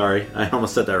 sorry, I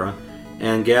almost said that wrong,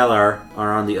 and Galar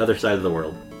are on the other side of the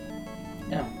world.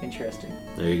 Yeah, interesting.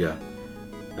 There you go.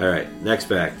 Alright, next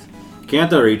fact.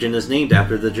 Kanto region is named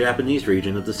after the Japanese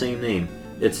region of the same name.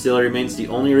 It still remains the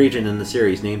only region in the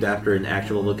series named after an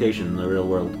actual location in the real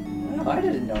world. Oh, I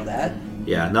didn't know that.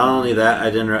 Yeah, not only that, I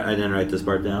didn't write this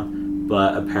part down,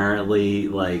 but apparently,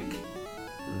 like,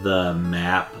 the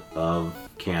map of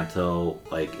Kanto,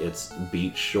 like, its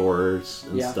beach shores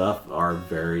and stuff are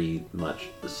very much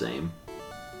the same.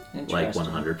 Like,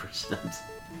 100%.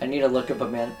 I need to look up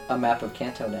a map of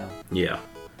Kanto now. Yeah.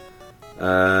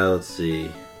 Let's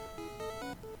see.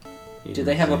 Do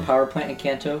they have a power plant in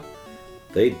Kanto?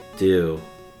 They do.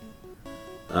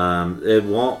 It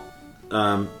won't...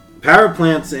 power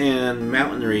plants and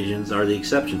mountain regions are the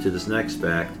exception to this next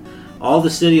fact. All the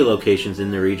city locations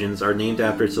in the regions are named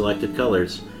after selected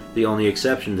colors. The only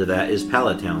exception to that is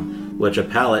Palette Town, which a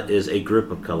palette is a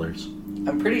group of colors.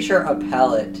 I'm pretty sure a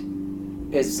palette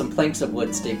is some planks of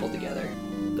wood stapled together.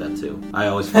 That too. I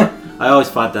always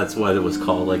thought that's what it was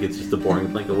called. Like, it's just a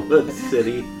boring plank of wood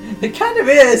city. It kind of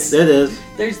is. It is.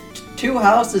 There's 2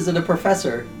 houses and a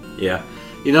professor. Yeah.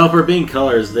 You know, for being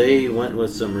colors, they went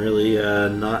with some really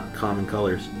not common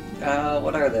colors.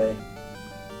 What are they?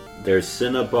 There's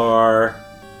Cinnabar.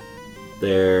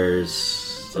 There's...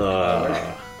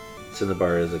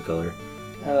 Cinnabar is a color.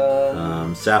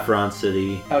 Saffron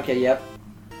City. Okay, yep.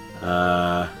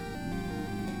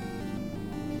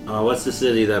 What's the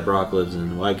city that Brock lives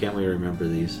in? Why can't we remember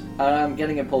these? I'm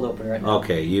getting it pulled open right now.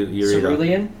 Okay, you read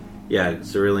Cerulean? Yeah,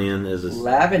 Cerulean is a...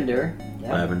 Lavender.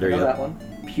 Yep, Lavender, I know yep. that one.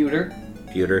 Pewter.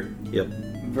 Pewter, yep.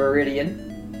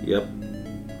 Viridian. Yep.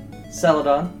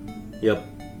 Celadon. Yep.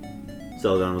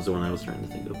 Celadon was the one I was trying to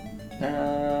think of.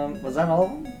 Was that all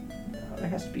of them? No, there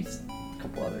has to be a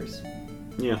couple others.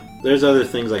 Yeah. There's other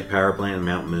things like Power Plant and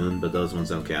Mount Moon, but those ones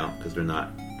don't count because they're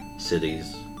not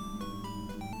cities.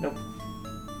 Nope.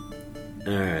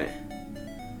 Alright.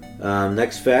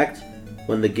 Next fact.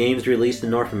 When the games released in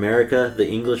North America, the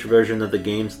English version of the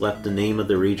games left the name of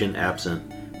the region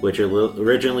absent, which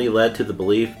originally led to the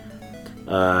belief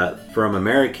from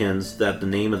Americans that the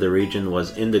name of the region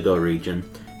was Indigo Region,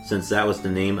 since that was the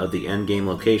name of the endgame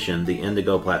location, the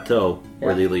Indigo Plateau,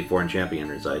 where the Elite Four and Champion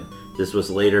reside. This was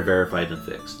later verified and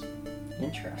fixed.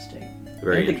 Interesting.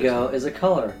 Very Indigo is a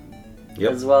color.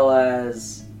 Yep. As well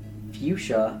as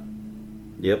fuchsia.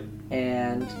 Yep.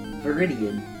 And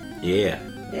viridian. Yeah.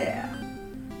 Yeah.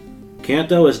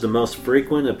 Kanto is the most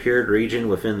frequent appeared region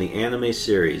within the anime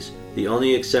series, the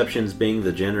only exceptions being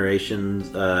the Generation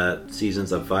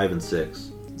seasons of 5 and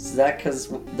 6. Is that because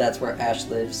that's where Ash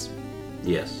lives?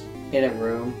 Yes. In a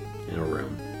room? In a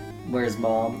room. Where his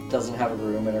mom doesn't have a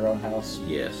room in her own house?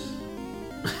 Yes.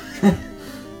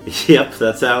 Yep,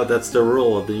 that's the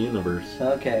rule of the universe.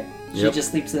 Okay. She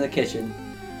just sleeps in the kitchen.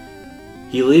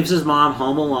 He leaves his mom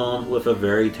home alone with a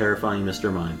very terrifying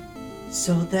Mr. Mime.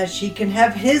 So that she can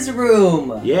have his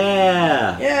room!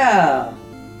 Yeah! Yeah!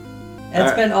 And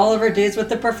spend all of her days with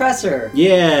the professor!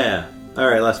 Yeah!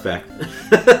 Alright, last fact.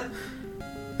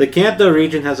 The Kanto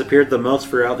region has appeared the most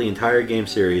throughout the entire game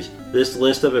series. This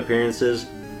list of appearances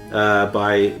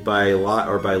by lot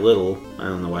or by little, I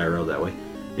don't know why I wrote that way,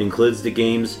 includes the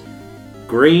games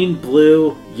Green,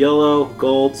 Blue, Yellow,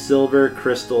 Gold, Silver,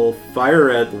 Crystal, Fire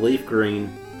Red, Leaf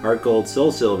Green, Heart Gold,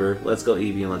 Soul Silver, Let's Go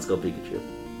Eevee, and Let's Go Pikachu.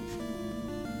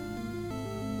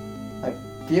 I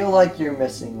feel like you're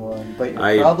missing one, but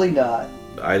you're probably not.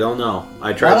 I don't know.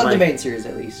 I tried. Not on the main series,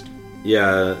 at least.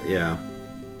 Yeah.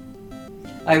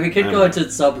 We could go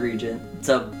into sub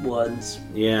ones.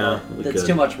 Yeah, that's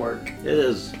too much work. It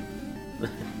is.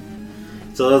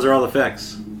 So those are all the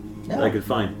facts that I could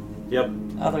find. Yep.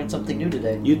 I learned something new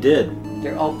today. You did.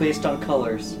 They're all based on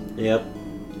colors. Yep.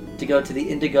 To go to the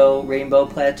Indigo Rainbow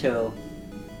Plateau.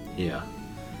 Yeah.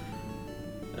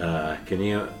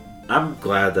 I'm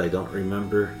glad I don't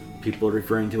remember people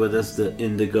referring to it as the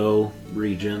Indigo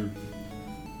region.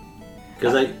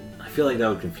 Because I feel like that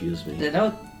would confuse me.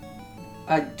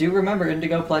 I do remember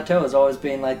Indigo Plateau as always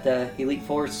being like the Elite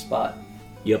Four spot.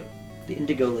 Yep. The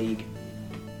Indigo League.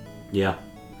 Yeah.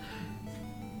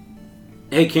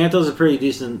 Hey, Kanto's a pretty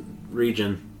decent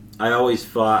region. I always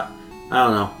thought, I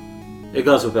don't know, it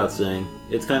goes without saying.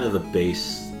 It's kind of the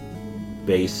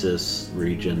basis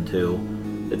region, too.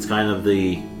 It's kind of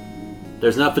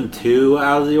there's nothing too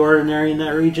out of the ordinary in that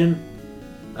region,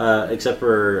 except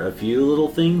for a few little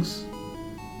things.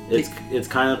 It's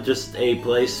kind of just a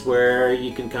place where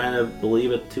you can kind of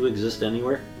believe it to exist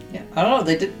anywhere. Yeah, I don't know.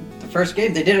 They did the first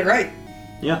game. They did it right.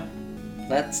 Yeah.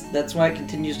 That's why it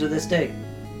continues to this day.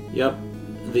 Yep.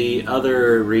 The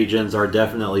other regions are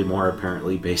definitely more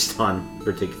apparently based on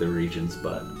particular regions,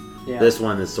 but this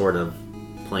one is sort of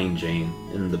plain Jane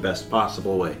in the best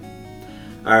possible way.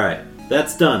 Alright,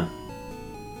 that's done.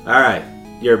 Alright,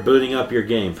 you're booting up your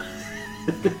game.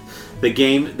 The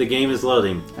game is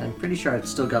loading. I'm pretty sure I've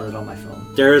still got it on my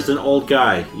phone. There's an old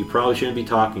guy. You probably shouldn't be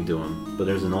talking to him, but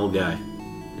there's an old guy.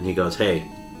 And he goes, hey,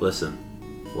 listen,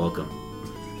 welcome.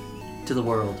 To the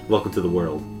world. Welcome to the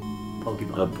world.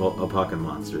 Pokemon. Of Pocket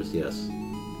Monsters, yes.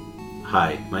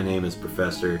 Hi, my name is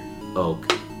Professor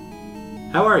Oak.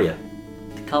 How are you?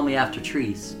 They call me after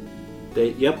trees.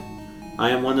 Yep.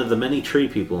 I am one of the many tree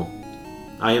people.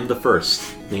 I am the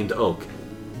first, named Oak.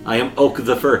 I am Oak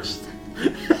the First.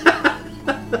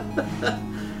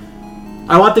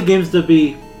 I want the games to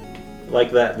be like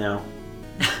that now.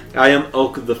 I am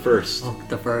Oak the First. Oak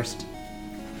the First.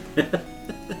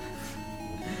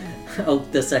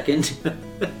 Oak the Second.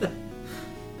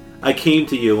 I came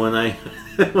to you when I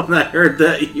heard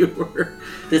that you were.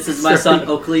 This is my son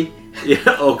Oakley.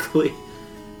 Yeah, Oakley.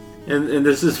 And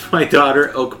this is my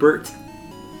daughter Oakbert.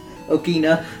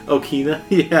 Okina. Okina,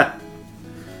 yeah.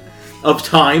 Of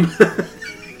time.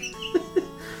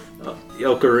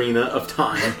 Ocarina of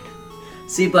Time.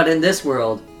 See, but in this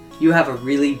world, you have a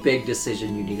really big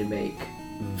decision you need to make.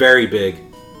 Very big.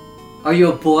 Are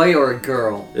you a boy or a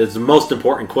girl? It's the most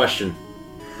important question.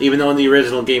 Even though in the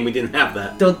original game we didn't have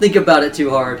that. Don't think about it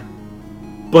too hard.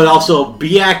 But also,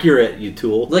 be accurate, you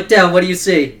tool. Look down, what do you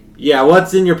see? Yeah,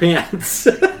 what's in your pants?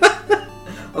 A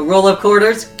roll of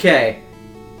quarters? Okay.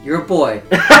 You're a boy.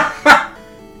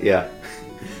 Yeah.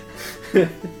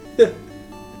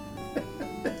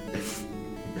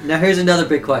 Now here's another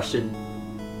big question.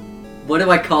 What do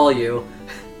I call you?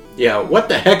 Yeah, what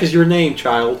the heck is your name,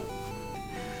 child?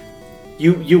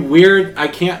 You weird, I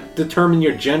can't determine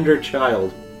your gender,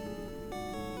 child.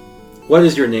 What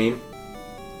is your name?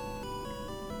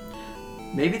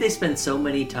 Maybe they spend so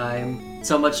much time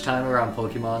around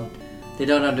Pokemon, they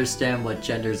don't understand what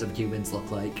genders of humans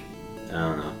look like. I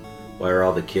don't know. Why are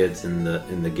all the kids in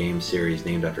the game series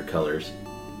named after colors?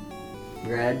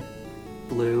 Red,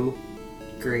 blue,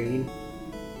 green.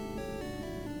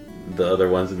 The other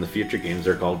ones in the future games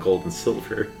are called Gold and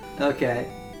Silver.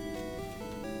 Okay.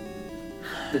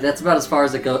 But that's about as far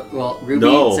as it goes. Well, Ruby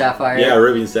No. and Sapphire. Yeah,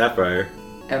 Ruby and Sapphire.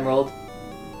 Emerald.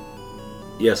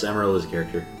 Yes, Emerald is a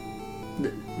character.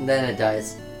 And then it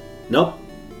dies. Nope.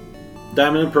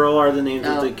 Diamond and Pearl are the names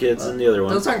of Oh, the kids in the other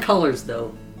ones. Those aren't colors,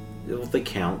 though. Well, they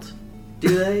count.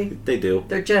 Do they? They do.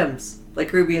 They're gems,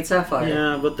 like Ruby and Sapphire.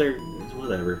 Yeah, but they're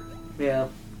whatever. Yeah.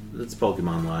 It's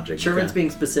Pokemon logic. Sherman's okay? being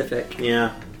specific.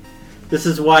 Yeah. This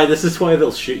is why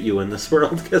they'll shoot you in this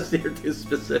world, because you're too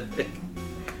specific.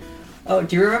 Oh,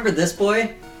 do you remember this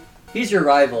boy? He's your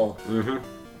rival. Mm-hmm.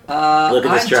 Look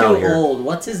at this I'm child too here. old.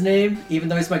 What's his name? Even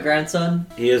though he's my grandson.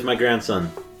 He is my grandson.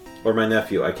 Or my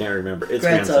nephew, I can't remember. It's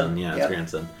Grandson, grandson, yeah, yep. it's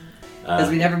grandson. Because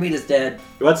we never meet his dad.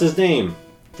 What's his name?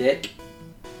 Dick.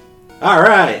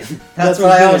 Alright! That's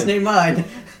what I always name mine.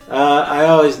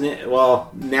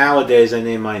 Well, nowadays I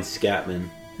name mine Scatman.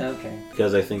 Okay.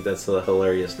 Because I think that's a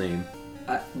hilarious name.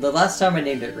 The last time I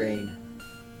named it Rain.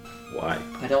 Why?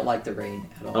 I don't like the rain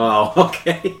at all. Oh,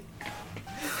 okay.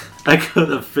 I could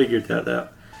have figured that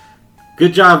out.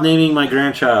 Good job naming my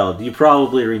grandchild. You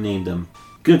probably renamed him.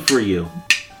 Good for you.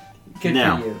 Good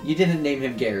now. for you. You didn't name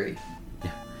him Gary.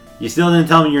 You still didn't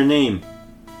tell me your name.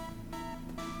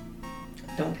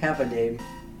 I don't have a name.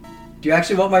 Do you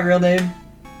actually want my real name?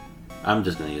 I'm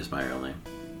just gonna use my real name.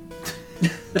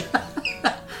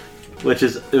 which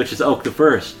is Oak the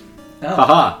First. Oh.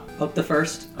 Haha. Oak the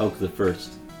First. Oak the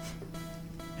First.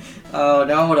 Oh,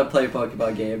 now I want to play a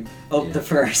Pokemon game. Oak Yeah. the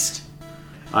First.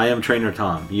 I am Trainer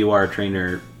Tom. You are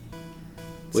Trainer...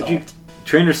 Salt.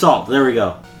 Trainer Salt. There we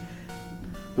go.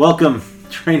 Welcome,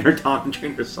 Trainer Tom and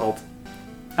Trainer Salt.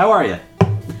 How are you?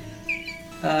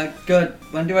 Good.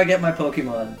 When do I get my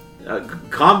Pokemon?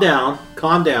 Calm down.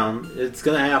 Calm down. It's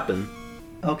gonna happen.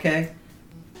 Okay.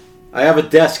 I have a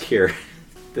desk here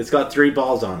that's got 3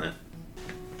 balls on it.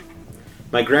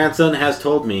 My grandson has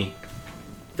told me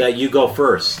that you go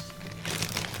first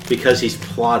because he's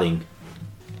plotting.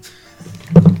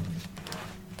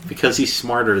 Because he's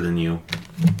smarter than you.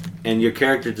 and your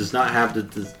character does not have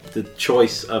the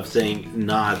choice of saying,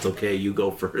 nah, it's okay, you go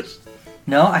first.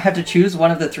 No, I have to choose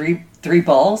one of the three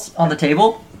balls on the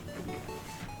table.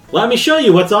 Let me show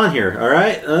you what's on here,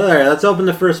 alright? Alright, let's open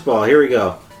the first ball. Here we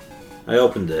go. I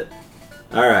opened it.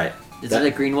 Alright. Is it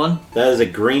a green one? That is a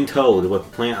green toad with a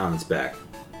plant on its back.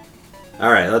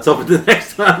 Alright, let's open the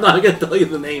next one. I'm not going to tell you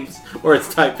the names, or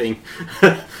it's typing.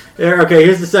 Okay,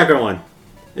 here's the second one.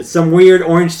 It's some weird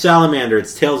orange salamander.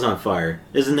 Its tail's on fire.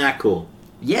 Isn't that cool?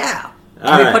 Yeah. Can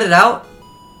All we right. put it out?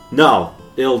 No,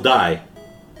 it'll die.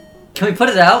 Can we put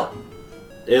it out?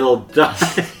 It'll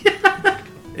die.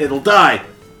 It'll die.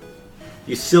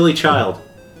 You silly child.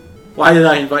 Why did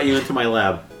I invite you into my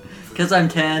lab? Because I'm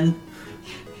 10.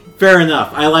 Fair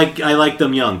enough. I like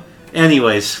them young.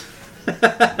 Anyways.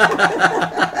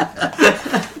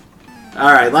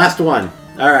 Alright, last one.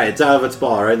 Alright, it's out of its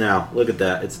ball right now. Look at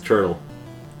that. It's a turtle.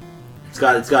 It's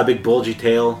got a big bulgy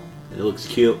tail. It looks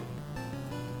cute.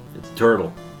 It's a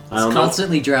turtle. I don't It's know.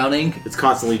 constantly drowning. It's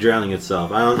constantly drowning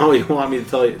itself. I don't know what you want me to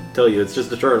tell you. It's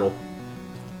just a turtle.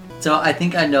 So I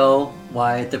think I know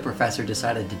why the professor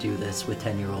decided to do this with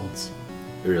 10-year-olds.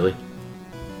 Really?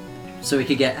 So we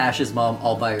could get Ash's mom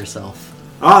all by herself.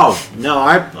 Oh, no,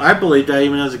 I believed that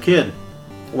even as a kid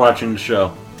watching the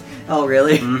show. Oh,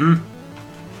 really? Mm-hmm.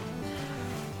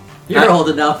 You're old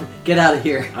enough. Get out of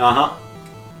here. Uh-huh.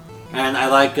 And I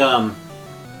like,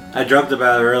 I joked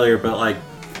about it earlier, but like,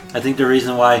 I think the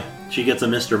reason why she gets a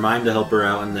Mr. Mime to help her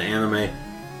out in the anime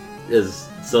is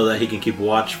so that he can keep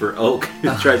watch for Oak who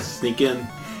tries to sneak in.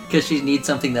 Because she needs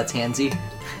something that's handsy.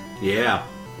 Yeah.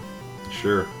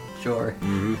 Sure. Sure.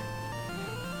 Mm-hmm.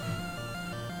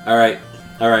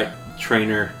 Alright,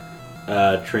 Trainer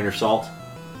Salt.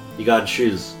 You gotta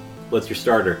choose. What's your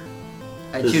starter?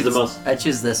 I This is choose, the most- I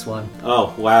choose this one.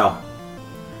 Oh, wow.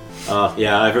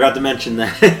 Yeah, I forgot to mention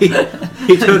that.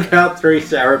 He took out 3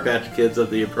 Sour Patch Kids of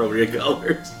the appropriate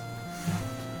colors.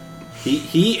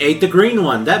 He ate the green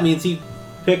one. That means he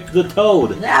picked the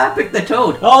toad. Yeah, I picked the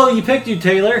toad. Oh, you picked you,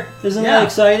 Taylor. Isn't Yeah. that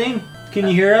exciting? Can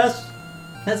you hear us?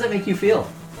 How does that make you feel?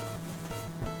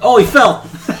 Oh, he fell!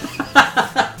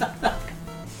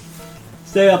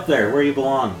 Stay up there, where you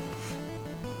belong.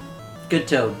 Good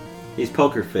toad. He's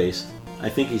poker faced. I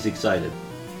think he's excited.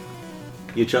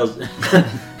 You chose...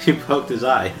 You poked his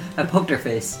eye. I poked her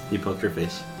face. You poked her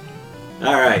face.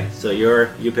 Alright, so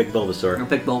you picked I'm Bulbasaur. gonna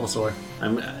pick Bulbasaur.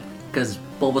 I'm... Because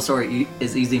Bulbasaur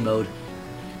is easy mode.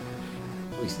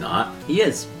 He's not. He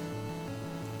is.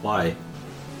 Why?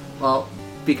 Well,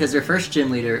 because your first gym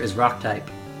leader is rock type,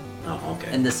 Oh,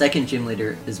 okay. and the second gym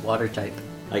leader is water type.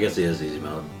 I guess he is easy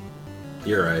mode.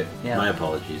 You're right. Yeah. My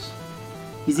apologies.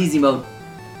 He's easy mode.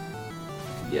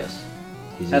 Yes.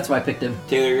 Easy. That's why I picked him.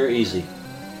 Taylor, you're easy.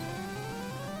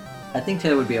 I think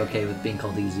Taylor would be okay with being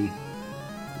called easy.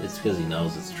 It's because he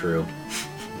knows it's true.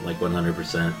 Like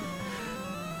 100%.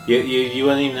 You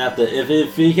wouldn't even have to...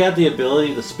 If he had the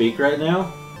ability to speak right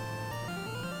now,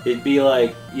 you'd be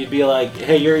like,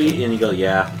 hey, you're easy. And he'd go,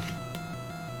 yeah.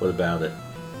 What about it?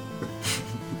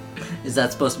 Is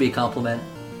that supposed to be a compliment?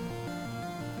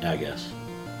 I guess.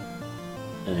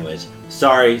 Anyways,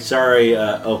 sorry,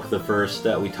 Oak the First,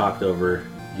 that we talked over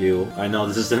you. I know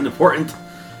this is an important,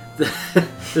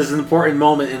 this is an important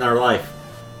moment in our life,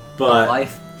 but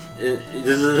Life? this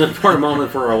is an important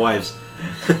moment for our wives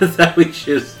that we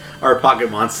choose our pocket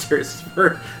monsters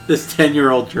for this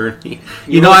 10-year-old journey.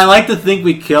 You know, I like to think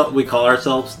we call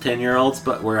ourselves 10-year-olds,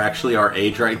 but we're actually our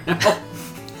age right now,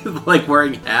 like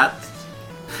wearing hats.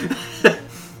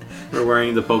 We're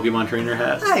wearing the Pokemon trainer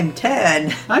hat. I'm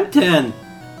 10. I'm 10.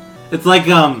 It's like,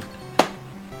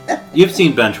 you've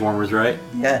seen Benchwarmers, right?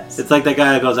 Yes. It's like that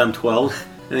guy that goes, I'm 12,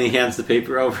 and he hands the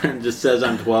paper over and just says,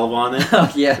 I'm 12 on it.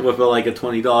 Oh, yeah. With like a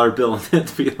 $20 bill in it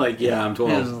to be like, yeah, I'm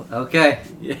 12. Okay.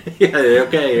 Yeah,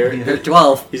 okay. You're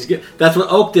 12. He's good. That's what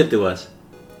Oak did to us.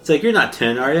 It's like, you're not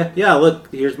 10, are you? Yeah,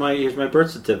 look, here's my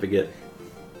birth certificate.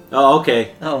 Oh,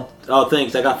 okay. Oh. Oh,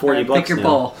 thanks. I got 40 bucks Pick your now.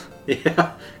 ball.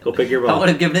 Yeah, go pick your I ball. would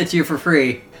have given it to you for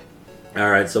free.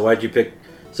 Alright, so why'd you pick...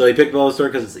 So he picked Bulbasaur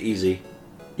because it's easy.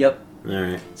 Yep.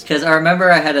 Alright. It's because I remember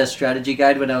I had a strategy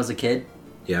guide when I was a kid,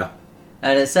 Yeah.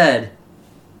 and it said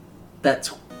that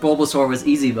Bulbasaur was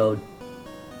easy mode.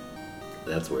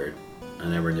 That's weird. I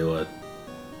never knew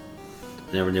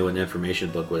an information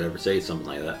book would ever say something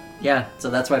like that. Yeah, so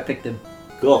that's why I picked him.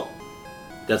 Cool.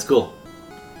 That's cool.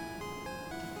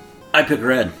 I pick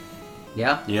red.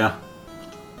 Yeah? Yeah.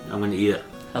 I'm gonna eat it.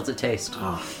 How's it taste?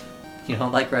 Oh, You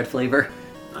don't like red flavor?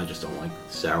 I just don't like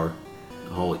sour.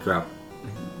 Holy crap.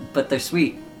 But they're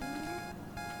sweet.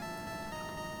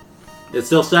 It's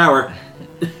still sour.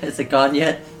 Is it gone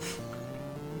yet?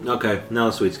 Okay, now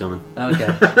the sweet's coming. Okay.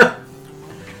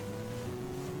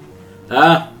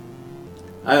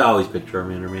 I always pick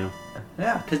Charmander, man.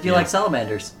 Yeah, because you Yeah. like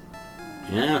salamanders.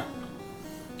 Yeah.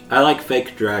 I like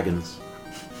fake dragons.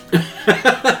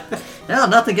 Now,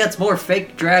 nothing gets more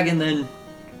fake dragon than...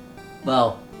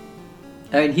 Well,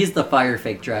 I mean, he's the fire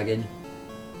fake dragon.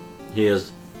 He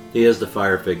is the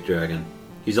fire fake dragon.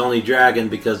 He's only dragon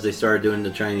because they started doing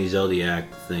the Chinese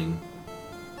zodiac thing,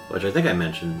 which I think I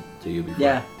mentioned to you before.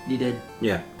 Yeah, you did.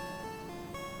 Yeah.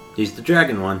 He's the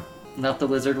dragon one, Not the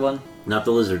lizard one? not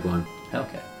the lizard one.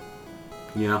 Okay.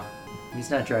 Yeah. He's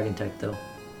not dragon type, though.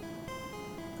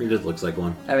 He just looks like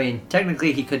one. I mean,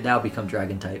 technically, he could now become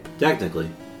dragon type. Technically.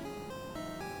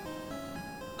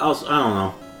 Also, I don't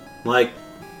know. Like,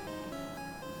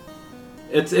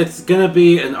 it's gonna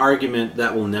be an argument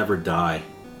that will never die.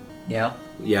 Yeah?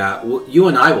 Yeah, you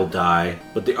and I will die,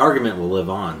 but the argument will live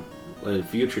on in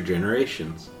future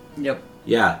generations. Yep.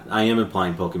 Yeah, I am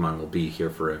implying Pokemon will be here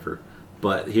forever.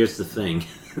 But here's the thing.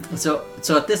 So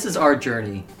if this is our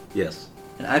journey, Yes.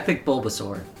 and I picked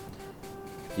Bulbasaur,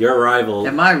 Your rival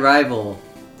and my rival,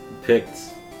 picked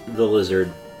the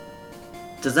lizard.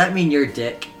 does that mean you're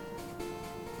dick?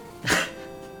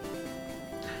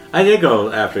 I did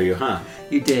go after you, huh?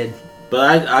 You did.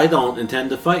 But I don't intend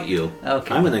to fight you.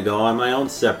 Okay. I'm gonna go on my own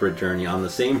separate journey on the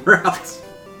same route.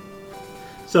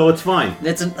 So it's fine.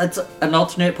 It's an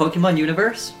alternate Pokemon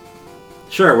universe?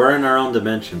 Sure, we're in our own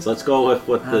dimensions. Let's go with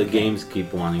what the Okay. games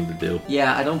keep wanting to do.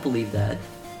 Yeah, I don't believe that.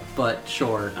 But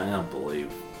sure. I don't believe.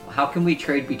 How can we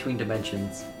trade between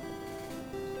dimensions?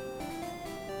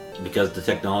 Because the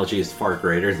technology is far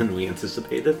greater than we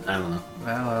anticipated? I don't know.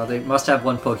 I don't know. They must have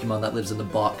one Pokemon that lives in the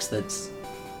box that's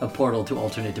a portal to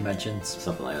alternate dimensions.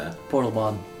 Something like that.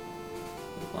 Portalmon.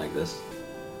 Like this.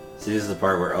 See, this is the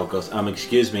part where Elk goes,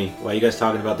 excuse me, why are you guys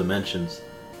talking about dimensions?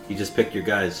 You just picked your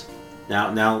guys.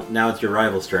 Now it's your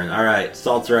rival's turn. Alright,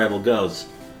 Salt's rival goes.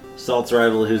 Salt's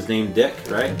rival who's named Dick,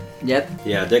 right? Yep.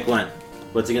 Yeah, Dick went.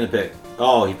 What's he gonna pick?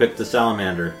 Oh, he picked the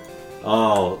salamander.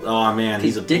 Oh man,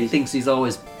 Dick thinks he's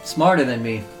always smarter than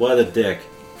me. What a dick.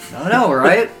 I know,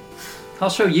 right? I'll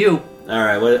show you.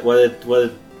 Alright,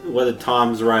 what did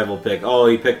Tom's rival pick? Oh,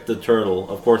 he picked the turtle.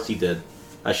 Of course he did.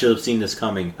 I should have seen this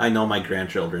coming. I know my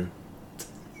grandchildren.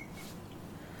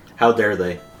 How dare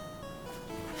they?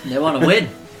 They want to win.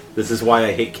 This is why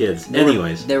I hate kids.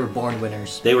 Anyways. They were born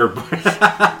winners. They were...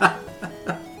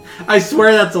 I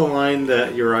swear that's a line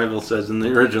that your rival says in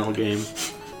the original game.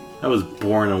 I was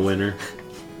born a winner.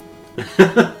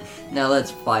 Now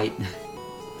let's fight.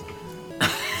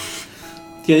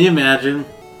 Can you imagine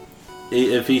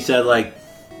if he said, like,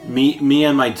 me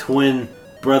and my twin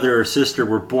brother or sister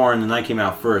were born and I came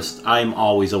out first. I'm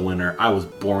always a winner. I was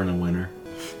born a winner.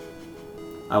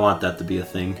 I want that to be a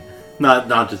thing. Not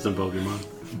just in Pokemon.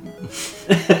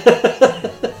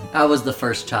 I was the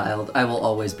first child. I will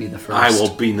always be the first. I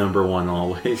will be number one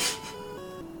always.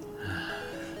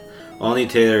 Only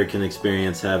Taylor can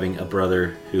experience having a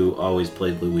brother who always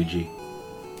played Luigi.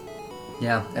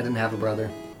 Yeah, I didn't have a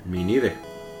brother. Me neither.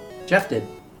 Jeff did.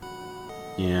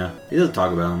 Yeah, he doesn't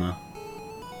talk about him though.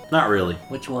 Not really.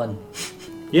 Which one?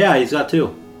 Yeah, he's got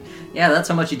two. Yeah, that's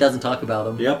how much he doesn't talk about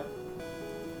him.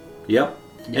 Yep.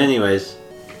 Anyways,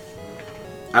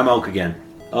 I'm Oak again.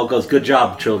 Oak goes, good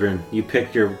job, children. You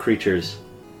picked your creatures.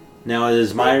 Now it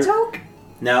is my...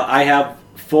 Now I have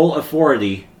full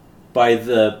authority by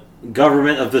the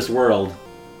government of this world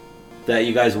that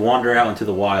you guys wander out into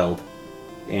the wild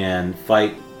and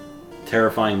fight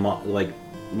terrifying,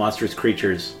 monstrous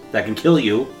creatures that can kill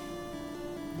you.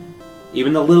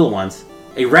 Even the little ones.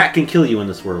 A rat can kill you in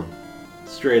this world.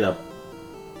 Straight up.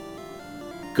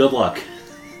 Good luck.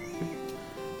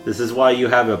 This is why you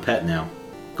have a pet now.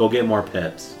 Go get more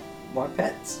pets. More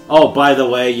pets? Oh, by the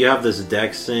way, you have this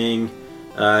Dex thing.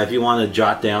 If you want to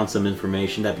jot down some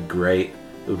information, that'd be great.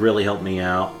 It would really help me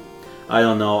out. I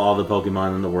don't know all the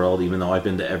Pokemon in the world, even though I've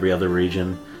been to every other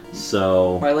region.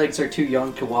 So... My legs are too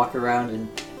young to walk around and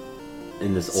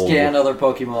in this old... scan other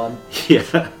Pokemon.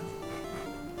 Yeah.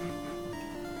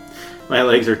 My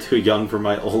legs are too young for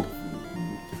my old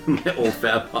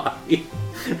fat body.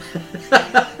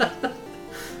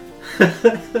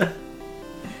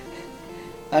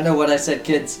 I know what I said,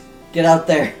 kids. Get out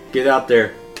there. Get out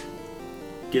there.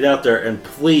 Get out there, and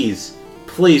please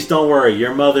don't worry.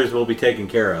 Your mothers will be taken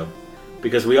care of.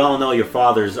 Because we all know your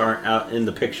fathers aren't out in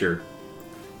the picture.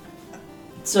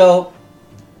 So,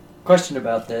 question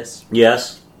about this.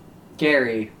 Yes?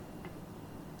 Gary.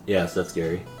 Yes, that's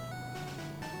Gary.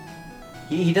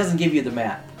 He doesn't give you the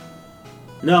map.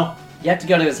 No, You have to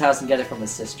go to his house and get it from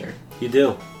his sister. you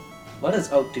do. What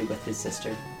does Oak do with his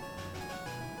sister?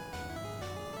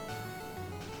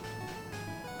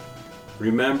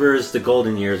 Remembers the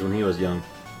golden years when he was young.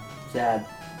 Sad.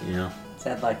 Yeah.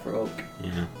 Sad life for Oak.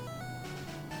 Yeah.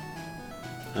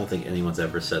 I don't think anyone's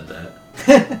ever said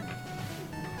that.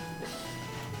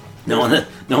 No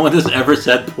one has ever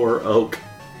said poor Oak.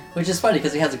 Which is funny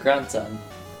because he has a grandson.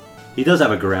 He does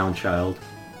have a ground child.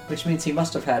 Which means he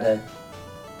must have had a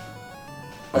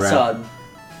Ground. son.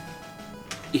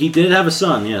 He did have a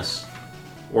son, yes.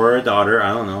 Or a daughter, I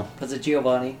don't know. Was it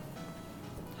Giovanni?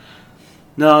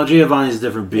 No, Giovanni's a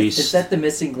different beast. Is that the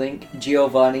missing link?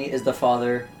 Giovanni is the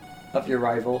father of your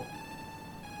rival?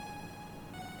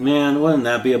 Man, wouldn't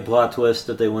that be a plot twist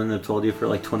that they wouldn't have told you for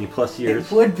like 20 plus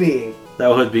years? It would be. That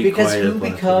would be Because quite a who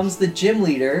plot becomes twist. the gym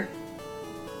leader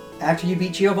after you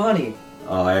beat Giovanni?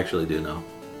 Oh, I actually do know.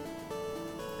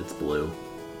 It's Blue.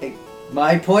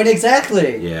 My point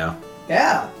exactly. Yeah.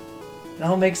 Yeah. It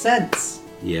all makes sense.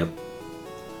 Yep.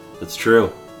 It's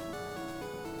true.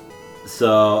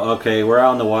 So, okay, we're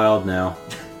out in the wild now.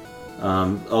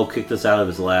 Oak kicked us out of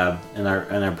his lab, and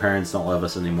our parents don't love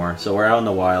us anymore. So we're out in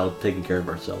the wild, taking care of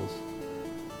ourselves.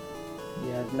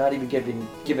 Yeah, not even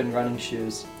given running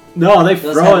shoes. No, they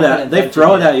Those throw it haven't at been they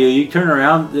throw it invented at you. You turn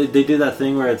around, they do that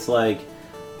thing where it's like,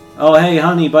 "Oh, hey,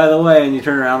 honey, by the way," and you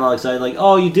turn around all excited, like,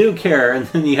 "Oh, you do care," and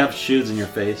then you have shoes in your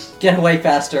face. Get away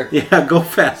faster. Yeah, go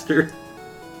faster.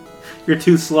 You're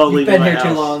too slow You've leaving been my here too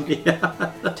house. long.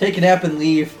 Yeah. Take a nap and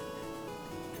leave.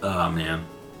 Oh man,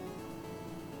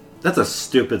 that's a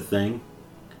stupid thing.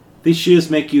 These shoes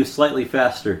make you slightly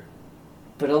faster.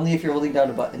 But only if you're holding down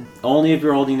a button. Only if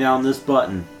you're holding down this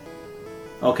button.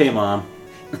 Okay, Mom.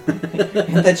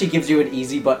 And then she gives you an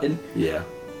easy button. Yeah.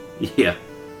 Yeah.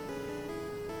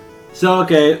 So,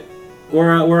 okay,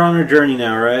 we're on our journey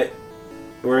now, right?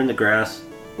 We're in the grass.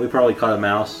 We probably caught a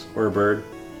mouse or a bird.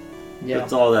 Yeah.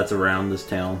 That's all that's around this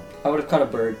town. I would have caught a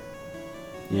bird.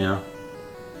 Yeah.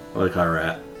 I would have caught a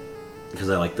rat. Because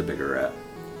I like the bigger rat.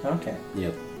 Okay.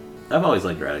 Yep. I've always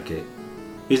liked Raticate.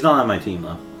 He's not on my team,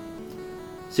 though.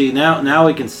 See, now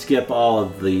we can skip all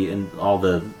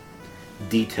the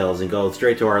details and go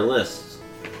straight to our lists.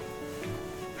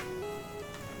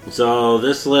 So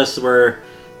this list,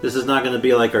 this is not going to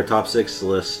be like our top 6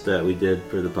 list that we did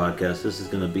for the podcast. This is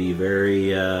going to be very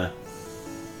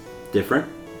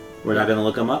different. We're not going to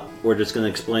look them up. We're just going to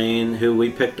explain who we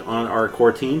picked on our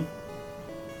core team,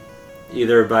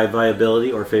 either by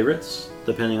viability or favorites,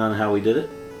 depending on how we did it.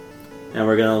 And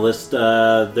we're going to list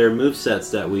their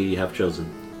movesets that we have chosen.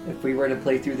 If we were to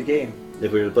play through the game.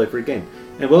 If we were to play free game.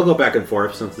 And we'll go back and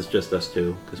forth since it's just us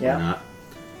two, because Yeah. why not?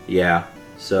 Yeah.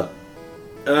 So,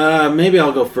 maybe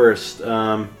I'll go first.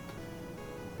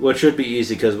 Which should be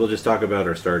easy because we'll just talk about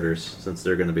our starters since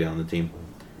they're going to be on the team.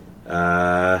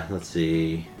 Let's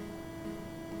see.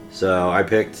 So I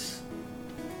picked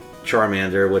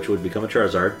Charmander, which would become a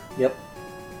Charizard. Yep.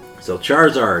 So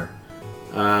Charizard,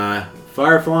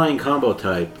 Fire Flying combo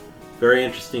type. Very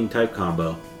interesting type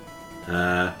combo.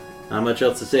 Not much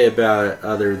else to say about it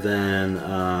other than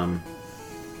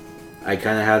I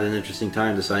kind of had an interesting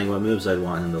time deciding what moves I'd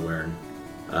want him to learn.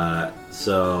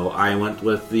 So I went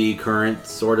with the current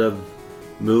sort of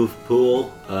move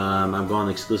pool. I'm going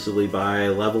exclusively by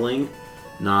leveling,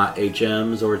 not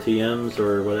HMs or TMs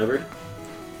or whatever.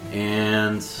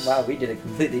 And Wow, we did it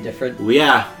completely different.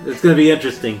 yeah, it's going to be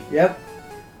interesting. Yep.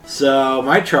 So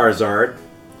my Charizard,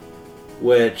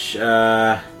 which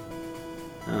I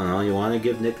don't know, you want to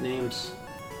give nicknames?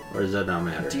 Or does that not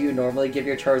matter? Do you normally give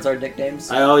your Charizard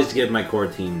nicknames? I always give my core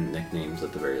team nicknames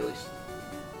at the very least.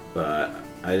 But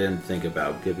I didn't think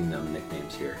about giving them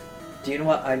nicknames here. Do you know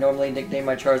what I normally nickname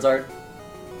my Charizard?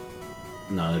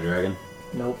 Not a dragon?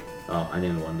 Nope. Oh, I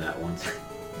named one that once.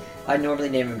 I normally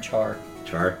name him Char.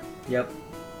 Char? Yep.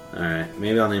 Alright,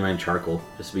 maybe I'll name mine Charcoal,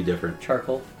 just to be different.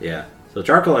 Charcoal. Yeah. So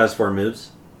Charcoal has 4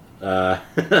 moves.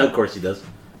 Of course he does.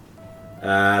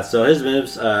 So his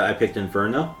moves, I picked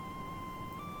Inferno.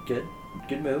 Good.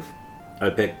 Good move. I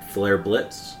picked Flare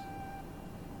Blitz.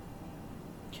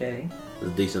 Okay. It's a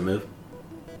decent move.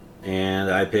 And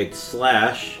I picked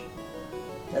Slash,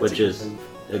 That's which a good is move.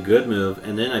 a good move.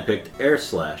 And then I picked Air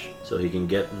Slash, so he can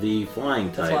get the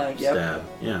flying type flying, yep. stab.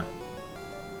 Yeah.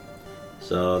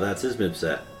 So that's his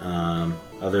moveset.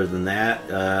 Other than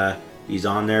that, he's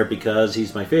on there because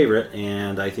he's my favorite,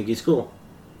 and I think he's cool.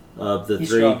 Of the He's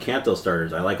 3 strong. Kanto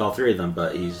starters, I like all 3 of them,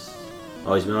 but he's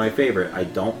always been my favorite. I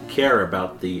don't care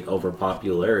about the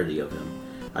overpopularity of him.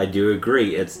 I do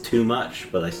agree, it's too much,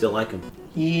 but I still like him.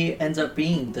 He ends up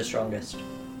being the strongest.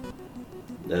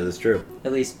 That is true.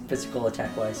 At least physical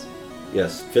attack wise.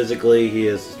 Yes, physically he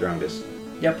is the strongest.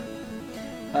 Yep.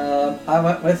 I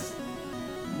went with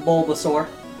Bulbasaur.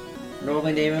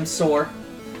 Normally name him Sour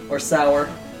or Sour,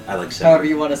 I like sour. however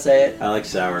you want to say it. I like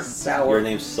sour. Sour. Your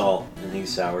name's Salt, and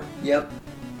he's sour. Yep.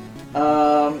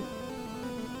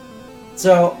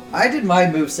 So I did my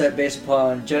moveset based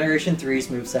upon Generation 3's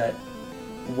moveset,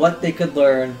 what they could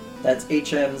learn, that's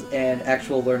HMs and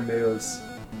actual learn moves.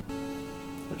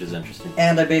 Which is interesting.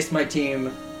 And I based my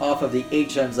team off of the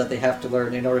HMs that they have to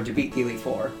learn in order to beat the Elite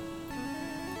Four.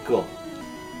 Cool.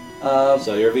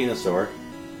 So you're Venusaur,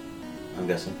 I'm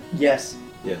guessing. Yes.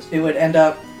 Yes. It would end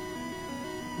up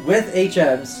with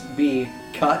HMs be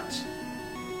Cut,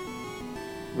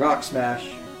 Rock Smash,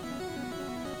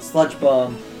 Sludge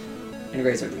Bomb, and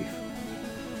Razor Leaf.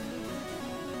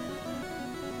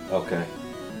 Okay.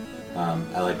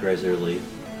 I like Razor Leaf.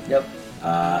 Yep.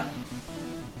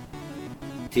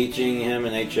 Teaching him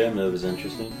an HM move is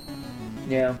interesting.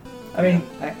 Yeah. I mean,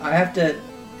 I have to...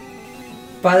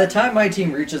 By the time my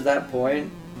team reaches that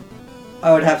point,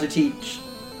 I would have to teach...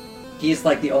 He's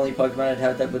like the only Pokemon I'd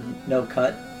have that would know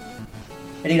Cut.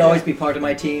 And he'd always be part of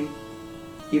my team,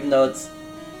 even though it's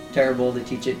terrible to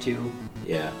teach it to.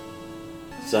 Yeah.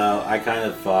 So I kind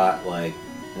of thought, like,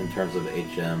 in terms of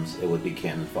HMs, it would be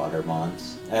cannon fodder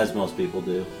mons, as most people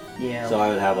do. Yeah. So I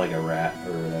would have like a rat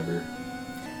or whatever.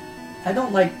 I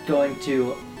don't like going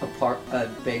to a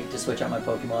bank to switch out my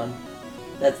Pokemon.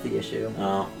 That's the issue.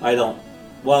 No, I don't.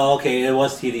 Well, okay, it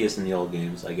was tedious in the old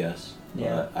games, I guess.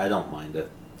 Yeah. But I don't mind it.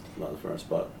 Not the first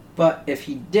spot. But if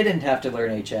he didn't have to learn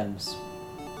HMs,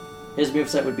 his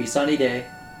moveset would be Sunny Day,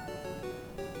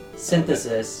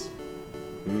 Synthesis,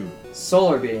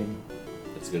 Solar Beam,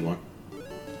 That's a good one.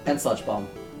 and Sludge Bomb.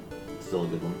 Still a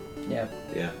good one. Yeah.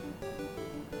 Yeah.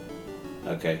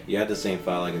 Okay, you had the same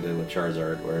file like I did with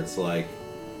Charizard, where it's like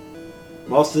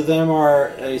most of them are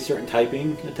a certain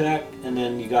typing attack, and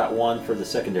then you got one for the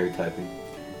secondary typing.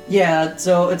 Yeah,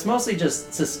 so it's mostly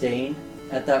just sustain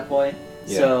at that point.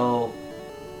 Yeah. So,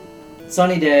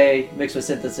 Sunny Day mixed with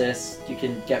Synthesis, you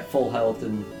can get full health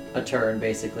in a turn,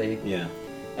 basically. Yeah.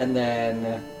 And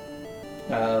then,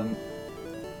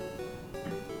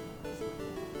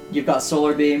 you've got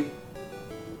Solar Beam.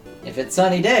 If it's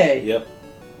Sunny Day, Yep,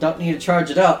 don't need to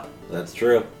charge it up. that's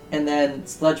true. And then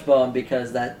Sludge Bomb,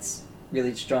 because that's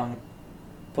really strong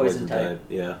poison type.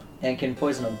 Yeah. And can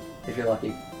poison them, if you're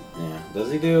lucky. Yeah. Does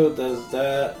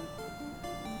that?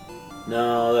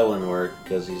 No, that wouldn't work,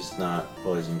 because he's not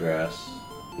poison grass.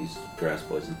 He's grass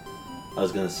poison. I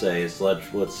was gonna say,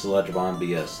 would Sludge Bomb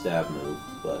be a stab move,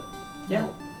 but... Yeah.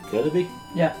 No. Could it be?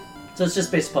 Yeah. So it's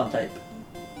just based upon type.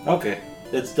 Okay.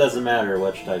 It doesn't matter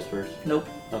which type's first. Nope.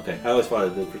 Okay. I always thought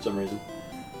it did for some reason.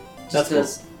 Just That's cool.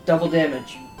 does double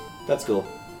damage. That's cool.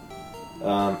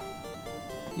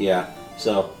 Yeah,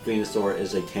 so Venusaur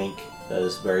is a tank that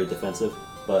is very defensive,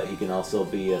 but he can also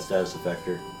be a status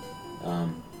effector.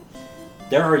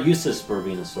 There are uses for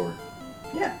Venusaur.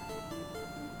 Yeah.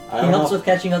 I He don't helps know. with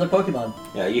catching other Pokemon.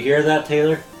 Yeah, you hear that,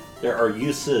 Taylor? There are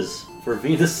uses for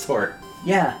Venusaur.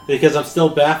 Yeah. Because I'm still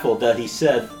baffled that he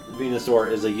said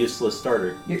Venusaur is a useless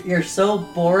starter. You're so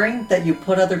boring that you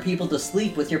put other people to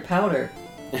sleep with your powder.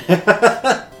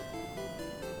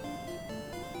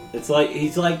 It's like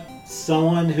he's like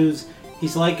someone he's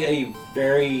like a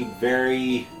very,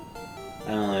 very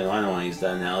I don't want to use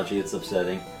that analogy, it's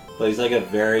upsetting. But he's like a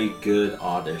very good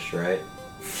Oddish, right?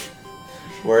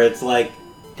 Where it's like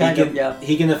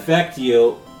he can affect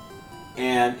you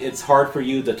and it's hard for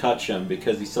you to touch him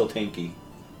because he's so tanky.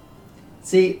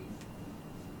 See,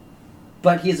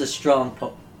 but he's a strong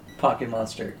pocket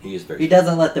monster. He is very He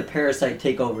doesn't let the parasite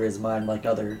take over his mind like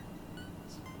other.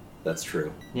 That's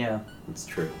true. Yeah. It's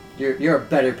true. You're a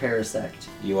better parasect.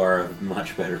 You are a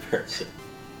much better person.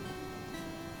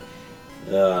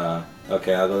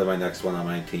 Okay, I'll go to my next one on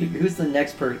my team. Who's the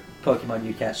next Pokemon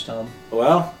you catch, Tom?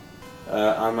 Well,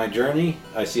 on my journey,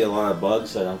 I see a lot of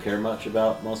bugs. I don't care much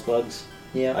about most bugs.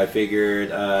 Yeah. I figured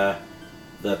that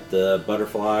the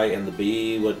butterfly and the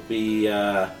bee would be...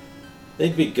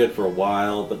 they'd be good for a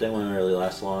while, but they wouldn't really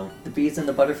last long. The bees and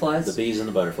the butterflies? The bees and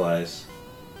the butterflies.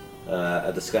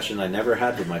 A discussion I never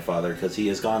had with my father because he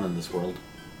is gone in this world.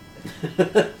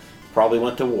 Probably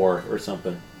went to war or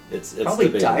something. It's probably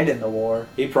debatable. died in the war.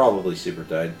 He probably super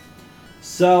died.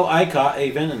 So I caught a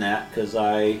Venonat because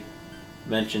I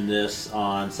mentioned this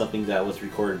on something that was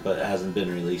recorded but it hasn't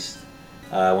been released.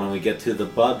 When we get to the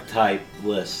bug type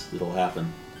list, it'll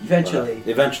happen. Eventually.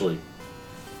 Eventually.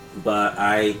 But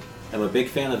I am a big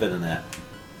fan of Venonat.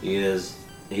 He is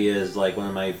like one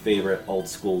of my favorite old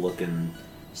school looking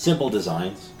simple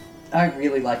designs. I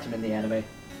really liked him in the anime.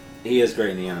 He is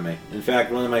great in the anime. In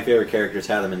fact, one of my favorite characters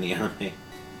had him in the anime.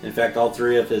 In fact, all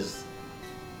three of his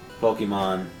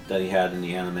Pokemon that he had in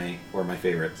the anime were my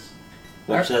favorites.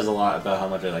 Which says a lot about how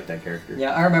much I like that character.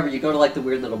 Yeah, I remember you go to like the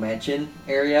weird little mansion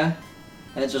area,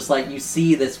 And it's just like, you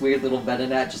see this weird little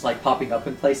Venonat just like popping up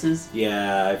in places.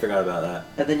 Yeah, I forgot about that.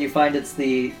 And then you find it's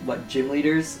the, gym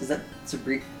leaders? Is that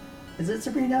Sabrina? Is it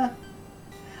Sabrina?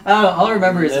 I don't know, all I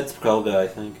remember is That's Koga, I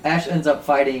think. Ash ends up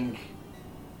fighting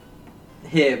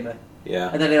him, Yeah.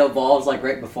 and then it evolves like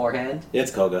right beforehand.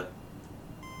 It's Koga.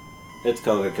 It's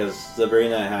Koga, because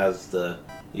Sabrina has the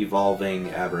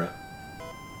evolving Abra,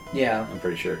 Yeah. I'm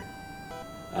pretty sure.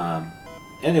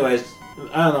 Anyways,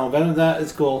 I don't know, Venonat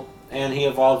is cool, and he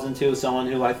evolves into someone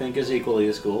who I think is equally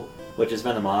as cool, which is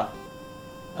Venomoth.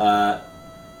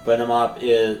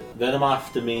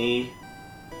 Venomoth to me,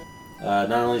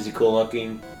 not only is he cool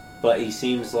looking, but he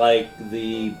seems like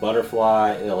the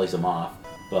butterfly, well, he's a moth,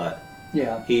 but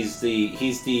Yeah. he's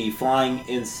the flying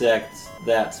insect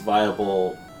that's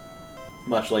viable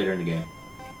much later in the game.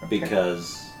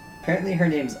 Because Apparently her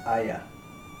name's Aya.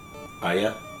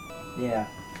 Aya? Yeah.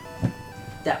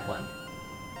 That one.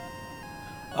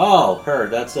 Oh, her.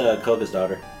 That's Koga's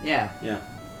daughter. Yeah. Yeah.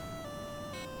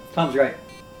 Tom's right.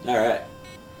 Alright.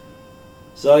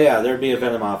 So yeah, there'd be a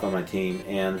Venomoth on my team,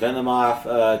 and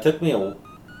Venomoth took me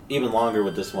even longer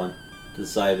with this one to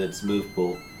decide its move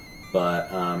pool, but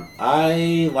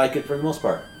I like it for the most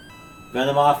part.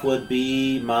 Venomoth would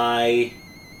be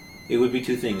it would be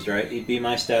two things, right? He'd be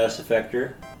my status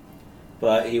effector,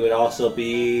 but he would also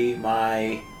be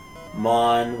my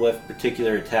Mon with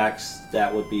particular attacks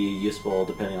that would be useful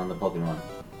depending on the Pokemon.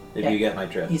 If you get my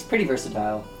drift. He's pretty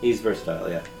versatile. He's versatile,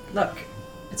 yeah. Look,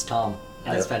 it's Tom.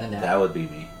 And it's Venonat. That would be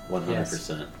me,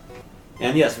 100%.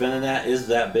 And yes, Venonat is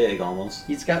that big, almost.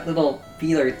 He's got little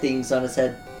feeler things on his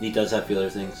head. He does have feeler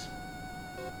things.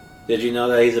 Did you know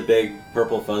that he's a big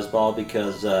purple fuzzball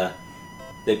because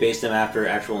they based him after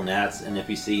actual gnats, and if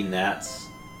you see gnats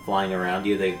flying around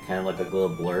you, they kind of look like little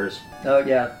blurs. Oh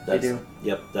yeah, they That's, do.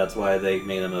 Yep, that's why they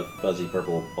made him a fuzzy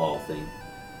purple ball thing.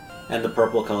 And the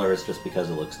purple color is just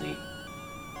because it looks neat.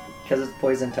 Because it's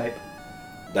poison type.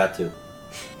 That too.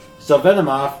 So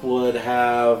Venomoth would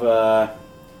have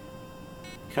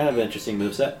kind of an interesting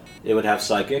moveset. It would have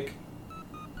Psychic.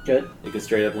 Good. It could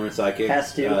straight up learn Psychic.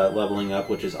 Has to. Leveling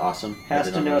up, which is awesome. Has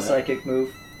to know a psychic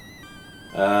move.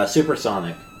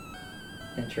 Supersonic.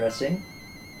 Interesting.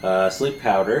 Sleep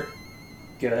Powder.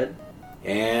 Good.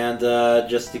 And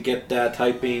just to get that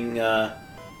typing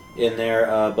in there,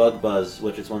 Bug Buzz,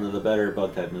 which is one of the better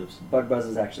bug type moves. Bug Buzz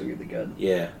is actually really good.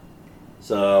 Yeah.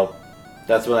 So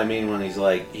that's what I mean when he's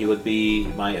like, he would be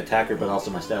my attacker, but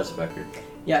also my status effector.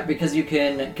 Yeah, because you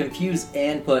can confuse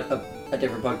and put a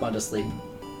different Pokemon to sleep.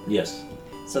 Yes.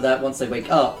 So that once they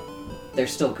wake up, they're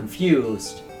still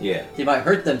confused. Yeah. They might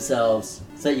hurt themselves,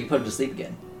 so that you put them to sleep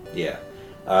again. Yeah.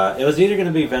 It was either going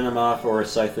to be Venomoth or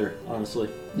Scyther, honestly.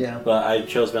 Yeah. But I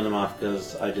chose Venomoth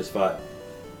because I just thought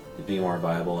it'd be more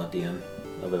viable at the end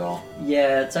of it all.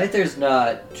 Yeah, Scyther's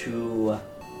not too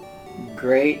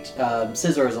great.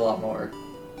 Scizor is a lot more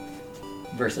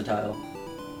versatile.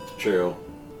 True.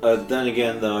 Then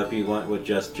again, though, if you went with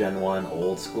just Gen 1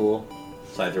 old school,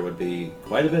 Scyther would be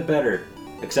quite a bit better.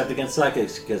 Except against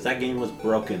Psychics, because that game was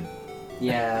broken.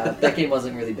 Yeah, that game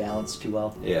wasn't really balanced too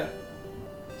well. Yeah.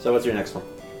 So what's your next one?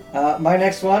 My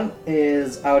next one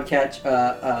is I would catch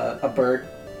a bird.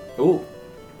 Ooh.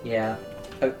 Yeah,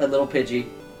 a little Pidgey.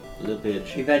 Little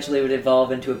Pidge. Eventually would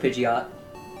evolve into a Pidgeot.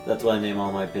 That's what I name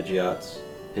all my Pidgeots.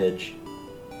 Pidge.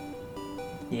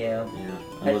 Yeah. Yeah.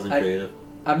 I wasn't creative.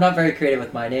 I'm not very creative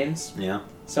with my names, Yeah.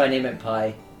 so I name it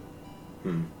Pie.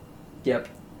 Yep.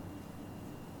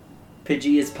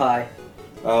 Pidgey is Pie.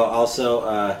 Oh, also,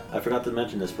 I forgot to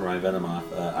mention this for my Venomoth.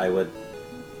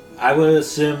 I would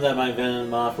assume that my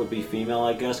Venomoth would be female,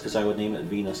 I guess, because I would name it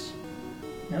Venus.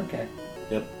 Okay.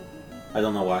 Yep. I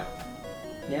don't know why.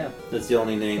 Yeah. That's the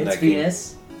only name It's that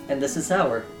Venus, and this is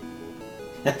Sour.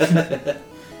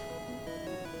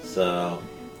 So,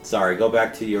 sorry, go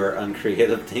back to your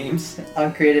uncreative names.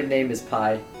 Uncreative name is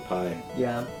Pie. Pie.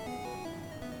 Yeah.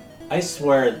 I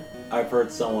swear I've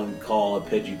heard someone call a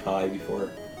Pidgey Pie before.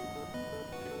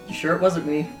 You sure it wasn't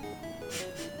me?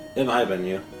 It might have been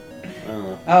you. I don't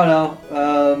know. I don't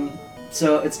know.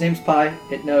 So its name's Pie.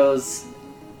 It knows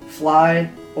Fly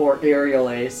or Aerial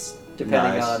Ace,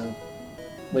 depending Nice. on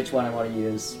which one I want to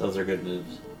use. Those are good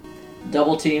moves.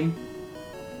 Double Team.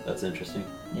 That's interesting.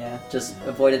 Yeah, just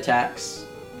avoid attacks.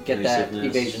 Get that Evasiveness.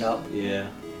 evasion up. Yeah.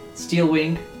 Steel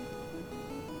Wing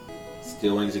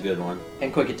Steel Wing's a good one.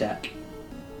 and Quick Attack.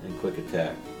 And Quick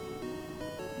Attack.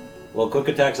 Well, Quick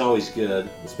Attack's always good,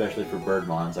 especially for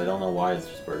Birdmons. I don't know why it's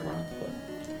just Birdmons, but...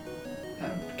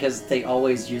 Because they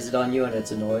always use it on you and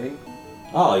it's annoying.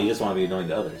 Oh, you just want to be annoying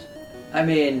to others. I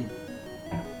mean,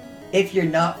 if you're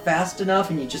not fast enough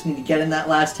and you just need to get in that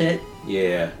last hit,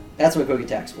 Yeah. that's what Quick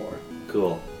Attack's for.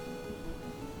 Cool.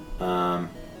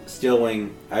 Steel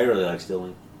Wing. I really like Steel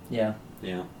Wing. Yeah.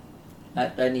 Yeah.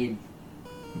 I need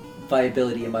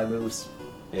viability in my moves.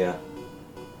 Yeah.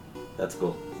 That's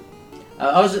cool.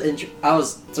 I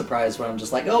was surprised when I'm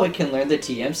just like, oh, it can learn the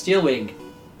TM Steel Wing.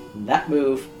 That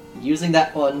move, using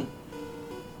that one.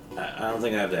 I don't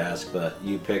think I have to ask, but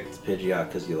you picked Pidgeot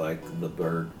because you like the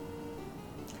bird.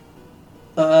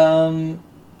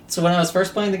 So when I was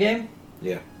first playing the game,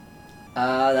 Yeah.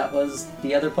 that was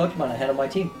the other Pokemon I had on my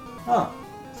team. Oh.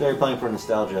 So you're playing for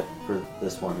nostalgia for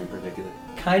this one in particular.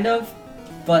 Kind of,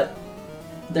 but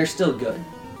they're still good.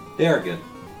 They are good.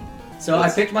 So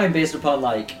Yes. I picked mine based upon,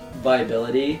 like,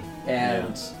 viability,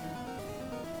 and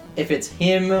if it's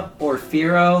him or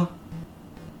Fearow,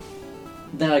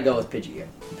 then I go with Pidgeot.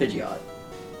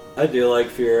 I do like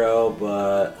Fearow,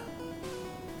 but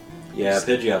yeah,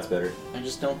 Pidgeot's better. I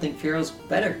just don't think Fearow's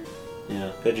better.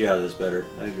 Yeah, Pidgeot is better.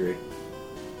 I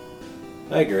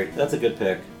agree. That's a good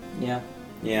pick. Yeah.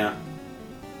 Yeah.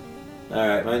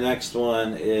 Alright, my next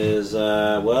one is,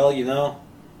 I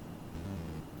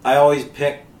always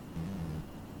pick,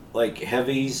 like,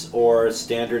 heavies or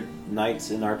standard knights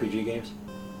in RPG games.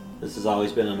 This has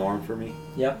always been a norm for me.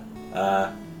 Yep.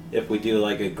 If we do,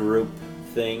 like, a group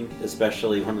thing,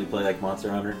 especially when we play, like,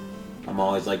 Monster Hunter, I'm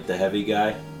always, like, the heavy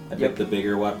guy. I pick the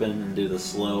bigger weapon and do the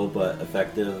slow but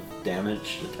effective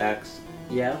damage attacks.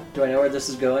 Yeah. Do I know where this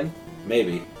is going?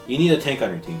 Maybe. You need a tank on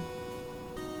your team.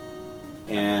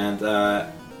 And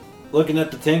looking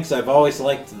at the tanks, I've always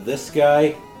liked this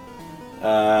guy.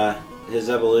 His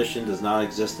evolution does not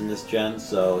exist in this gen,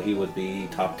 so he would be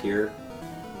top tier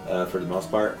for the most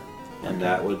part. And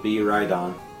that would be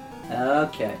Rhydon.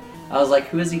 Okay. I was like,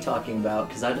 who is he talking about?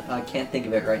 Because I can't think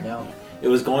of it right now. It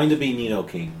was going to be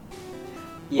Nidoking.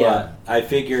 Yeah. But I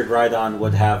figured Rhydon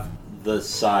would have the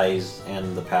size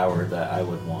and the power that I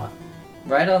would want.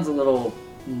 Rhydon's a little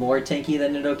more tanky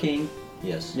than Nidoking.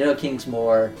 Yes. Nidoking's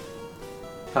more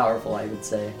powerful, I would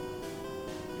say,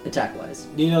 attack-wise.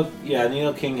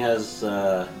 Nidoking has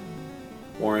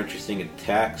more interesting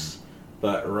attacks,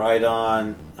 but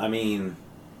Rhydon, I mean,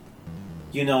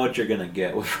 you know what you're gonna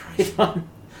get with Rhydon.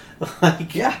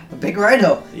 A big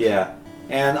Rhino. Yeah,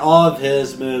 and all of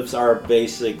his moves are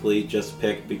basically just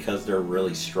picked because they're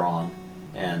really strong,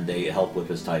 and they help with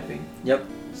his typing. Yep.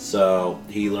 So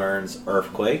he learns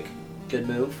Earthquake, Good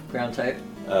move. Ground type.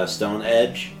 Stone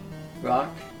Edge, Rock.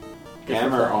 Good for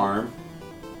Hammer flying. Arm.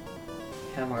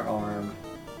 Hammer Arm.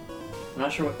 I'm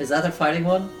not sure. Is that the fighting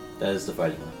one? That is the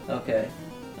fighting one, Okay.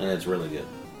 and it's really good.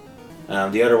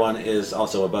 The other one is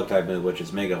also a Bug-type move, which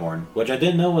is Mega Horn, which I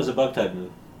didn't know was a Bug-type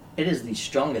move. It is the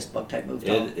strongest Bug-type move,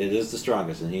 Tom. It is the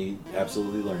strongest, and he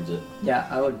absolutely learns it. Yeah,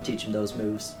 I would teach him those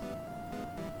moves.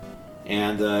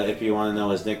 And if you want to know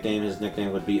his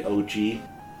nickname would be OG.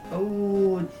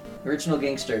 Oh, original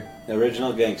gangster.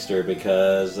 Original Gangster,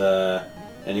 because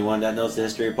anyone that knows the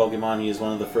history of Pokemon, he is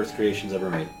one of the first creations ever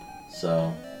made.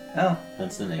 So, Oh,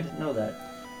 hence the name. didn't know that.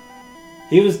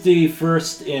 He was the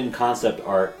first in concept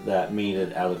art that made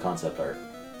it out of concept art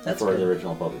That's for good. the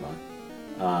original Pokemon.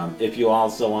 If you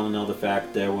also want to know the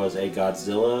fact, there was a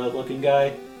Godzilla-looking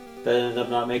guy that ended up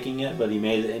not making it, but he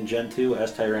made it in Gen 2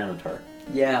 as Tyranitar.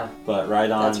 Yeah, But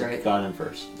Rhydon That's right. got in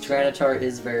first. Tyranitar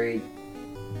is very,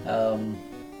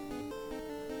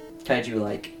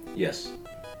 kaiju-like. Yes.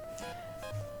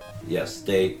 Yes,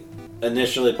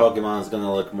 initially Pokemon is going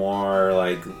to look more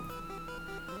like,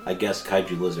 I guess,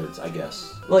 kaiju lizards, I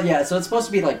guess. Well, yeah, so it's supposed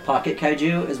to be like pocket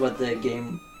kaiju is what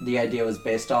the idea was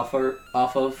based off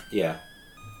of. Yeah.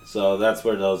 So that's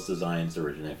where those designs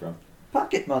originate from.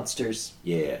 Pocket monsters.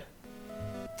 Yeah.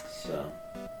 So,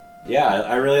 yeah,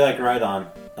 I really like Rhydon.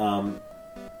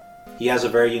 He has a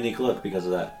very unique look because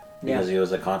of that. Because he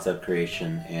was a concept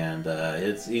creation, and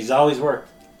he's always worked.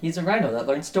 He's a rhino that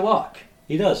learns to walk.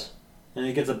 He does. And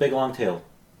he gets a big long tail.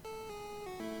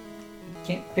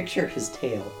 Can't picture his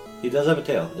tail. He does have a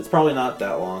tail. It's probably not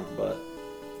that long, but...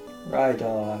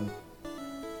 Rhydon.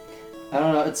 I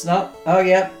don't know, it's not... Oh,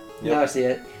 yeah. Yep. Now I see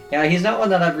it. Yeah, he's not one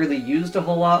that I've really used a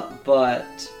whole lot,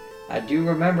 but I do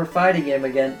remember fighting him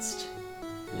against...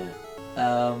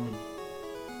 Yeah.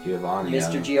 Giovanni.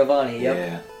 Mr. Giovanni, yep.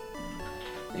 Yeah.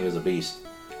 He was a beast.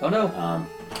 Oh, no.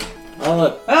 Oh,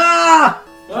 look. Ah!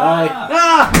 Hi.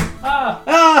 Ah! Ah!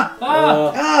 Ah!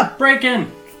 Ah! Ah! Break in!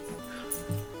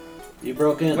 You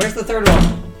broke in. Where's the third one?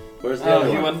 Where's the other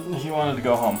he, one? he wanted to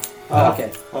go home. Oh,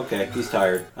 okay. Okay, he's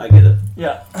tired. I get it.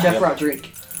 Yeah. Jeff brought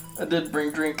drink. I did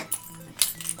bring drink.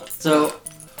 So,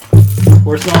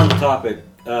 We're still on the topic.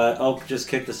 Oak just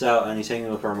kicked us out, and he's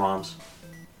hanging with our moms.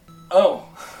 Oh.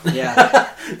 yeah.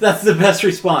 That's the best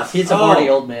response. He's a horny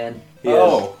old man. He is.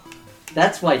 Oh.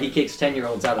 That's why he kicks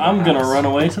 10-year-olds out of the I'm gonna house. run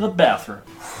away to the bathroom.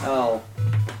 Oh.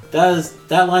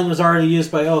 That line was already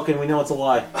used by Oak, and we know it's a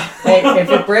lie. Hey, if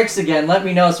it breaks again, let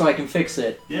me know so I can fix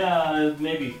it. Yeah,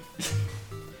 maybe.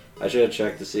 I should have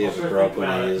checked to see if it broke when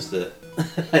I used it.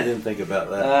 I didn't think about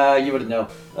that. You wouldn't know.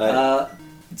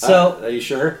 So, are you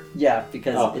sure? Yeah,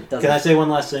 because it doesn't... Can I say one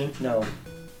last thing? No.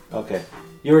 Okay.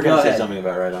 You were going Go to say ahead. something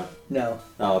about Rhydon. No.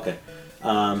 Oh, okay.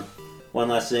 One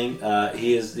last thing.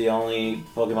 He is the only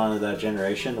Pokemon of that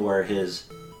generation where his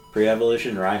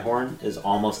pre-evolution Rhyhorn is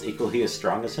almost equally as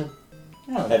strong as him.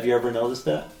 Oh. Have you ever noticed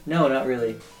that? No, not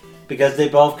really. Because they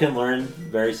both can learn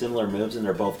very similar moves and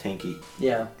they're both tanky.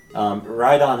 Yeah.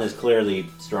 Rhydon is clearly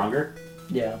stronger,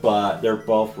 Yeah. but they're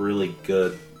both really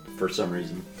good for some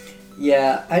reason.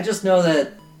 Yeah, I just know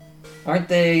that... Aren't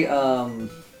they,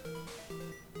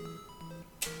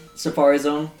 Safari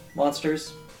Zone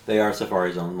monsters? They are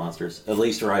Safari Zone monsters. At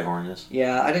least Rhyhorn is.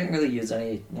 Yeah, I didn't really use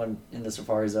anyone in the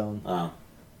Safari Zone. Oh,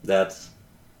 that's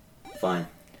fine.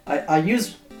 I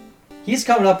use... He's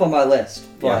coming up on my list,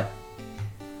 but... Yeah.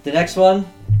 The next one,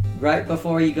 right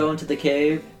before you go into the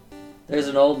cave, there's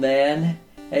an old man,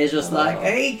 and he's just like,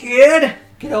 "Hey kid,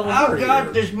 Get over I've here.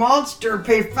 got this monster,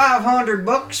 pay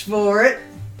 $500 for it."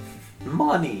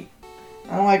 Money.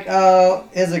 I'm like,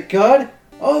 is it good?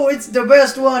 "Oh, it's the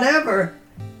best one ever."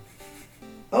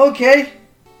 "Okay,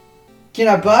 can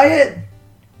I buy it?"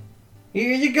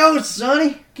 "Here you go,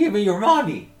 sonny." Give me your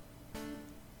money.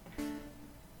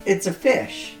 It's a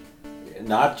fish.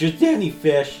 Not just any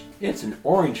fish. It's an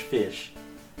orange fish.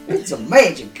 It's a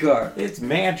Magikarp. It's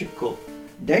magical.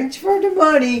 Thanks for the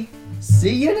money.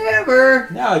 See you never.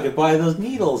 Now I can buy those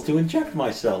needles to inject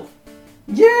myself.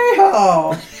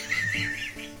 Yeah.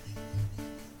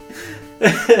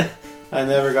 I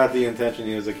never got the intention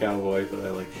he was a cowboy, but I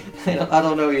like him. I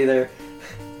don't know either.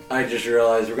 I just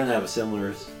realized we're gonna have a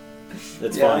similars.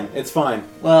 It's Yeah. fine. It's fine.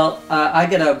 Well, I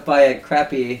gotta buy a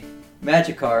crappy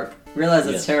Magikarp. Realize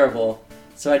it's Yes. terrible,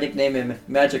 so I nickname him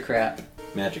Magicrap.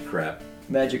 Magic crap.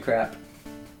 Magicrap.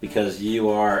 Because you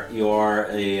are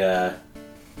a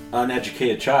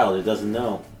uneducated child who doesn't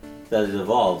know that it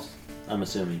evolves. I'm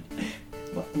assuming.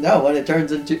 No, when it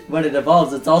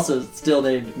evolves, it's also still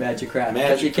named Magicrap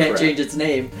because you can't Magicrap. change its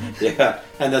name. Yeah,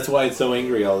 and that's why it's so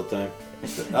angry all the time.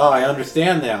 Oh, I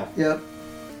understand now. Yep.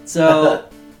 So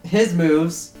his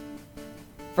moves.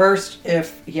 First,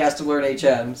 if he has to learn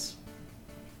HMs,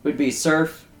 would be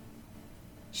Surf,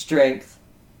 Strength,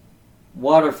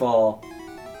 Waterfall,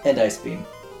 and Ice Beam.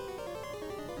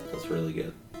 That's really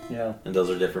good. Yeah. And those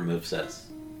are different movesets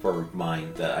for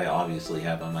mine that I obviously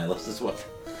have on my list as well.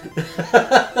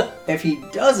 If he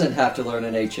doesn't have to learn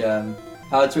an HM,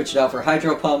 I would switch it out for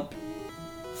Hydro Pump,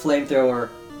 Flamethrower,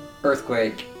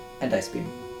 Earthquake, and Ice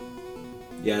Beam.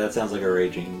 Yeah, that sounds like a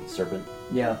raging serpent.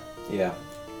 Yeah. Yeah.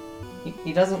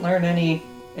 He doesn't learn any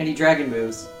dragon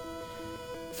moves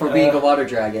for being a water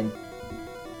dragon.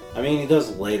 I mean, he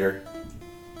does later,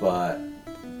 but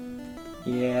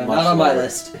Yeah, Much not on my lower.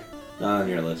 list. not on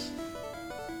your list.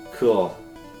 Cool.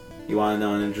 You want to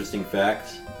know an interesting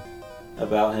fact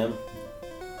about him?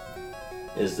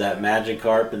 Is that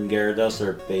Magikarp and Gyarados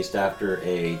are based after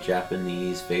a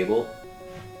Japanese fable,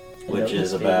 I which know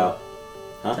is this about...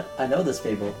 fable. I know this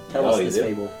fable. Tell Oh, us you this do?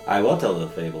 fable. I will tell the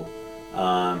fable.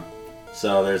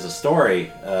 So there's a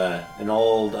story, an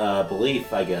old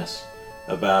belief, I guess,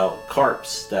 about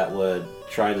carps that would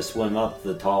try to swim up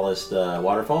the tallest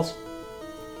waterfalls.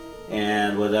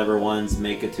 And whatever ones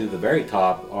make it to the very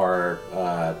top are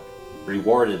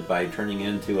rewarded by turning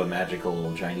into a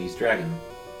magical Chinese dragon,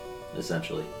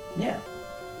 essentially. Yeah.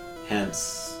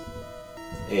 Hence,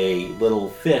 a little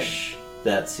fish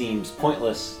that seems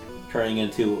pointless turning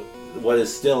into what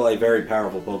is still a very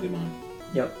powerful Pokemon.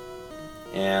 Yep.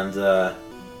 And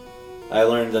I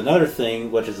learned another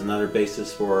thing, which is another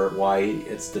basis for why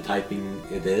it's the typing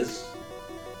it is.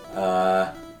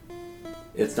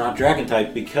 It's not dragon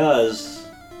type because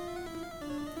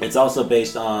it's also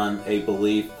based on a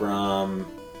belief from,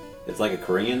 it's like a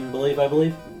Korean belief, I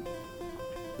believe.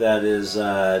 That is,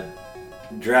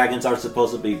 dragons are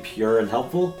supposed to be pure and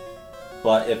helpful,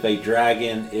 but if a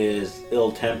dragon is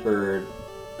ill-tempered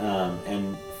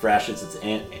and flashes its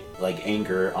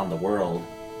anger on the world,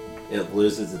 it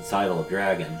loses its title of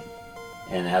dragon,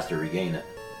 and it has to regain it.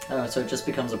 Oh, so it just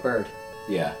becomes a bird.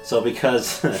 Yeah. So because,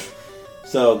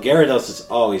 so Gyarados is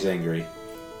always angry,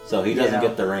 so he doesn't Yeah.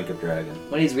 get the rank of dragon.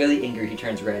 When he's really angry, he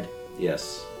turns red.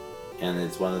 Yes, and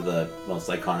it's one of the most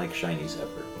iconic shinies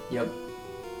ever. Yep.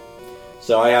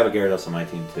 So I have a Gyarados on my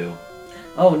team too,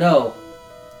 Oh no.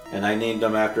 and I named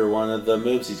him after one of the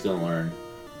moves he's gonna learn,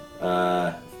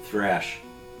 Thrash.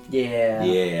 Yeah.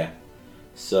 Yeah.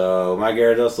 So my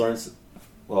Gyarados learns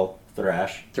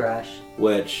Thrash. Thrash.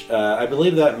 Which, I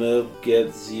believe that move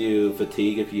gives you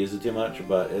fatigue if you use it too much,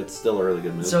 but it's still a really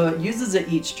good move. So it uses it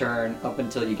each turn up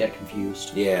until you get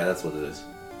confused. Yeah, that's what it is.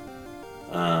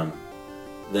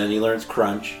 Then he learns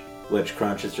Crunch, which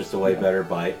Crunch is just a way better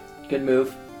bite. Good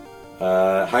move.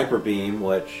 Hyper Beam,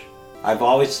 which I've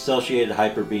always associated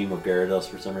Hyper Beam with Gyarados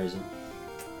for some reason.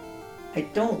 I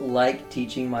don't like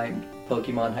teaching my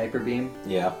Pokemon Hyper Beam.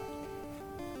 Yeah.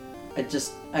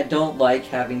 I don't like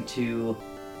having to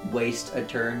waste a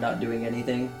turn not doing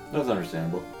anything. That's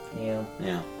understandable. Yeah.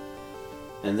 Yeah.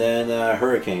 And then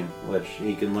Hurricane, which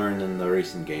he can learn in the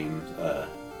recent game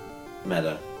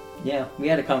meta. Yeah, we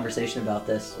had a conversation about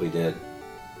this. We did.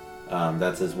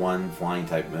 That's his one flying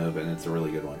type move, and it's a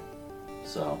really good one.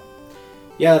 So,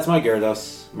 yeah, that's my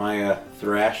Gyarados. My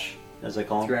Thrash, as I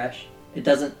call him. Thrash.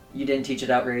 You didn't teach it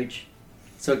Outrage,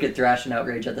 so it could Thrash and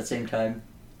Outrage at the same time.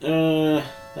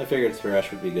 I figured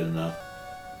Thrash would be good enough.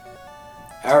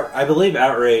 I believe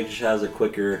Outrage has a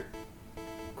quicker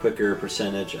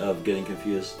percentage of getting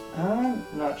confused. I'm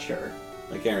not sure.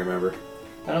 I can't remember.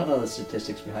 I don't know the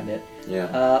statistics behind it.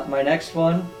 Yeah. My next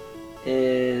one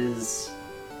is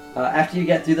after you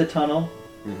get through the tunnel,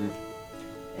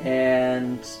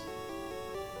 and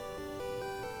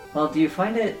well, do you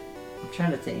find it? I'm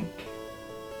trying to think.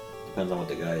 Depends on what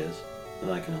the guy is,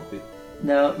 and I can help you.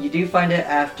 No, you do find it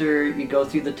after you go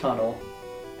through the tunnel,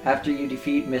 after you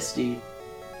defeat Misty,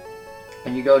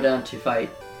 and you go down to fight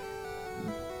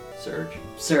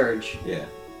Surge. Yeah.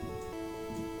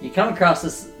 You come across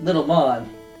this little Mon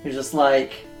who's just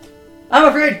like, I'm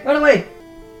afraid, run away!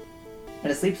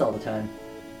 And it sleeps all the time.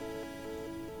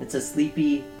 It's a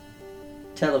sleepy,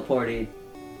 teleporty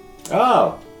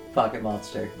Oh! pocket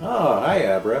monster. Oh, hi,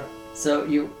 Abra. So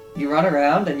you run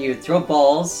around and you throw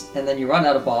balls, and then you run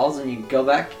out of balls, and you go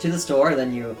back to the store, and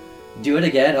then you do it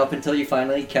again up until you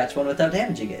finally catch one without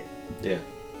damaging it. Yeah.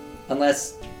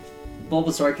 Unless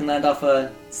Bulbasaur can land off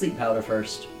a sleep powder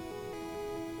first.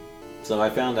 So I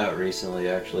found out recently,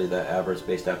 actually, that Abra's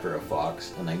based after a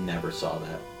fox, and I never saw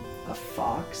that. A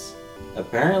fox?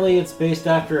 Apparently it's based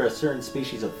after a certain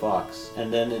species of fox,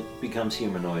 and then it becomes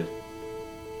humanoid.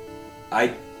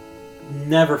 I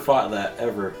never thought that,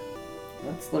 ever.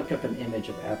 Let's look up an image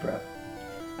of Abra.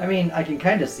 I mean, I can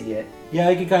kind of see it. Yeah,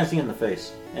 you can kind of see it in the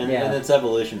face. And Yeah. in its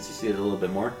evolutions, you see it a little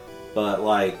bit more. But,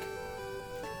 like...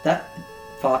 That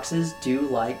foxes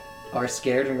are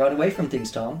scared and run away from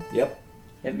things, Tom. Yep.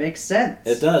 It makes sense.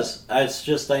 It does. It's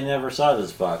just I never saw it as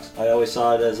a fox. I always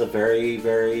saw it as a very,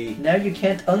 very... Now you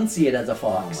can't unsee it as a Oh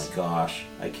fox. my gosh.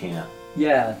 I can't.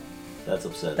 Yeah, That's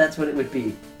upsetting. that's what it would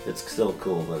be. It's still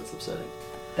cool, but it's upsetting.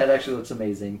 That actually looks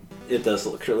amazing. It does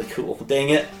look really cool. Dang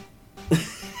it.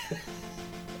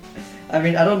 I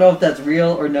mean, I don't know if that's real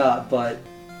or not, but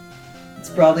it's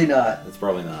probably not. It's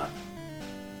probably not.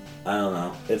 I don't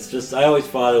know. It's just, I always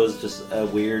thought it was just a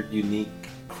weird, unique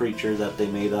creature that they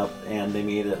made up, and they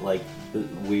made it like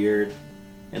weird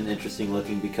and interesting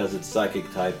looking because it's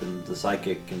psychic type, and the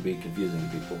psychic can be confusing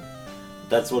to people.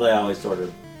 That's what I always sort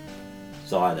of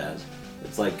saw it as.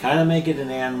 It's like, kind of make it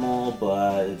an animal,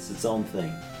 but it's its own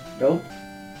thing. Nope.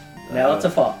 Now it's a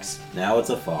fox. Now it's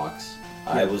a fox.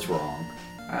 I was wrong.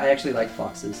 I actually like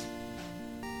foxes.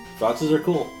 Foxes are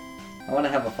cool. I want to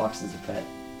have a fox as a pet.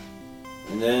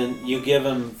 And then you give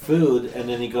him food, and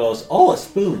then he goes, oh, a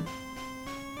spoon.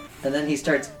 And then he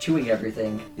starts chewing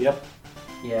everything. Yep.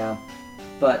 Yeah.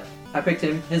 But I picked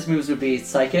him. His moves would be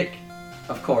Psychic,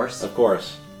 of course. Of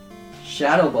course.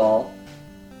 Shadow Ball.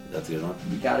 That's a good one.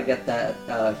 You gotta get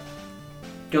that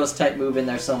ghost type move in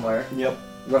there somewhere. Yep.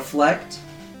 Reflect,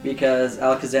 because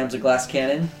Alakazam's a glass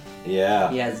cannon. Yeah.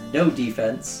 He has no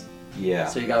defense. Yeah.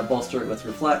 So you gotta bolster it with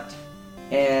Reflect.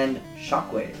 And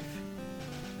Shockwave.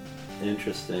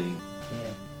 Interesting.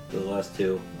 Yeah. The last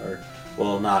two are,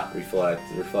 well, not Reflect.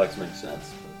 Reflect makes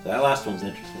sense. But that last one's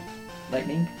interesting.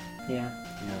 Lightning? Yeah.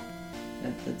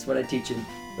 Yeah. That's what I teach him.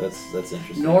 That's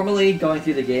interesting. Normally, going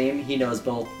through the game, he knows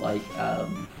both, like,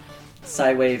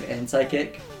 Psywave and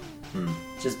Psychic.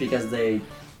 Just because they're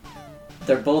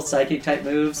both Psychic type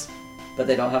moves, but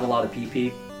they don't have a lot of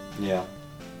PP. Yeah.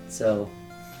 So,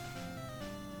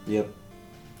 Yep.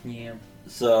 yeah.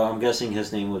 So I'm guessing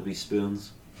his name would be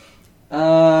Spoons.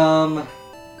 I'm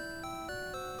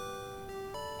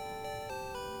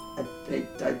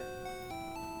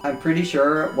pretty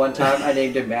sure one time I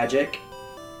named him Magic.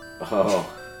 Oh.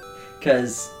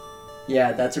 Because,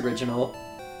 yeah, that's original.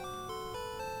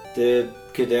 Dude,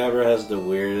 Kadabra has the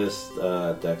weirdest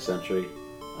dex entry.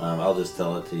 I'll just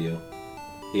tell it to you.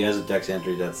 He has a dex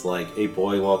entry that's like, a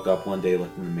boy woke up one day,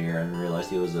 looked in the mirror, and realized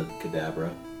he was a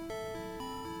Kadabra.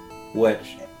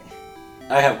 Which,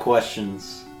 I have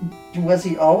questions. Was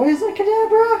he always a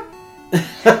Kadabra?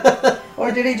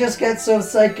 Or did he just get so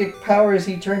psychic powers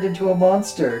he turned into a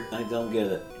monster? I don't get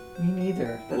it. Me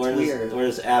neither. That's Where weird.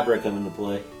 does Abra come into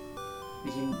play?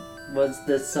 He was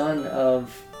the son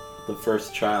of... The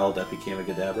first child that became a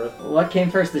Kadabra? What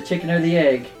came first, the chicken or the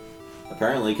egg?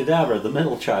 Apparently Kadabra, the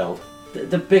middle child.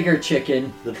 The bigger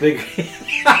chicken. The big...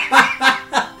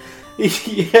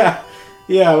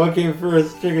 yeah, what came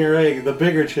first, chicken or egg? The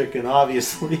bigger chicken,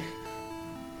 obviously.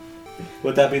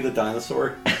 Would that be the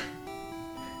dinosaur?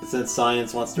 Since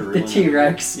science wants to ruin The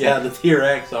T-Rex. Yeah, the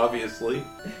T-Rex, obviously.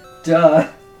 Duh.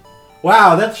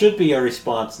 Wow, that should be a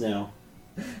response now.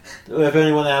 If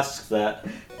anyone asks that.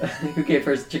 Who came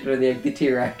first, the chicken or the egg? The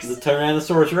T-Rex. The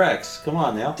Tyrannosaurus Rex. Come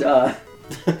on now. Duh.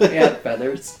 He had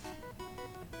feathers.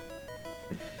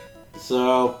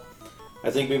 So, I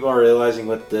think people are realizing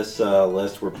with this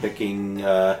list we're picking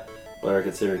what are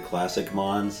considered classic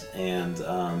Mons, and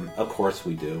of course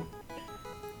we do.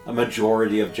 A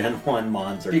majority of Gen 1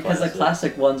 Mons are Because classic. the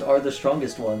classic ones are the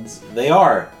strongest ones. They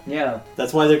are. Yeah,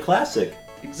 That's why they're classic.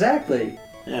 exactly.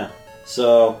 Yeah.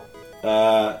 So,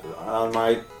 on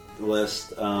my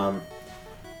list,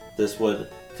 this would...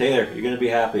 Taylor, you're going to be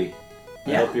happy.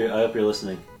 Yeah. I hope you're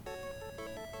listening.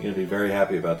 You're going to be very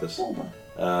happy about this.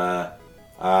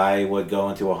 I would go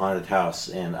into a haunted house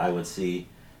and I would see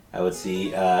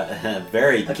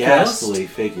very A ghastly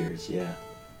ghost? figures. Yeah.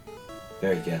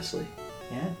 Very ghastly.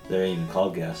 Yeah. They're even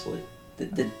called ghastly.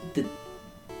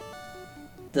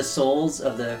 The souls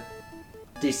of the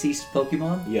deceased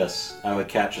Pokemon? Yes, I would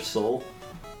catch a soul.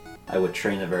 I would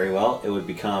train it very well. It would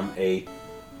become a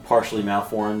partially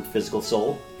malformed physical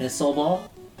soul. In a soul ball?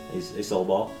 A soul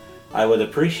ball. I would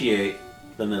appreciate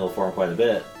the middle form quite a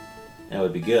bit, and it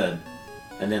would be good.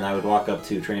 And then I would walk up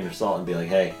to Trainer Salt and be like,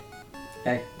 "Hey,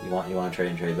 you want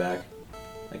to trade back?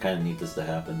 I kind of need this to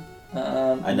happen."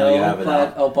 I know no, you have it but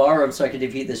out. I'll borrow him so I can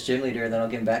defeat this gym leader, and then I'll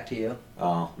give him back to you.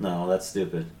 Oh no, that's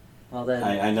stupid. Well then.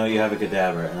 I know you have a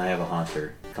Kadabra and I have a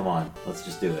Haunter. Come on, let's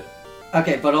just do it.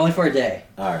 Okay, but only for a day.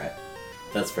 All right,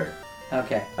 that's fair.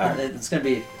 Okay. All right. It's gonna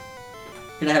be.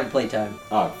 Gonna have a playtime.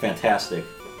 Oh, fantastic,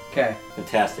 Okay.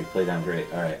 fantastic playtime, great.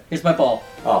 All right. Here's my ball.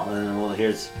 Oh, and then, well,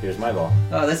 here's my ball.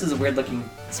 Oh, this is a weird looking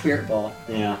spirit ball.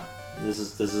 Yeah, this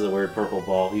is a weird purple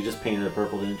ball. You just painted it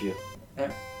purple, didn't you?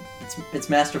 It's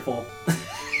masterful.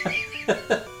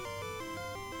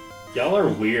 Y'all are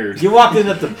weird. You walked in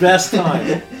at the best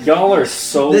time. Y'all are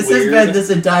so This weird. has been this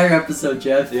entire episode,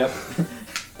 Jeff. Yep.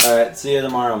 All right. See you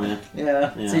tomorrow, man.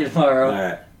 Yeah. Yeah. See you tomorrow. All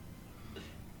right.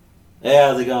 Hey,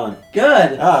 how's it going?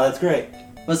 Good. Oh, that's great.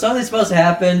 Was something supposed to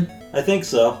happen? I think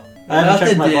so. I haven't checked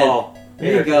Nothing my did. ball.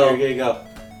 There you go. Here you go.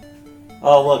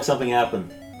 Oh, look, something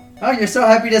happened. Oh, you're so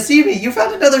happy to see me. You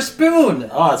found another spoon.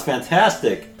 Oh, it's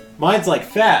fantastic. Mine's like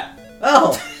fat.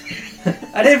 Oh.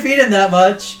 I didn't feed him that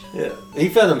much. Yeah, he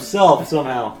fed himself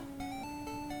somehow.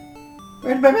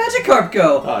 Where did my Magikarp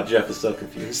go? Oh, Jeff is so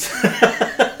confused.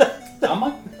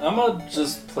 I'm gonna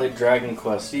just play Dragon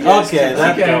Quest. You guys Okay, can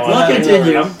that- keep going. we'll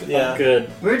continue. Yeah. I'm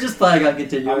good. We're just planning on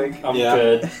continuing. I'm Yeah.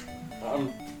 good.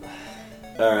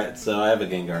 All right, so I have a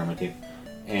Gengar on my team,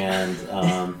 and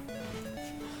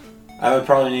I would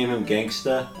probably name him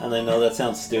Gangsta, and I know that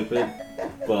sounds stupid,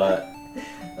 but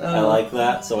I like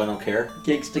that, so I don't care.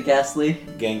 Gangsta Ghastly.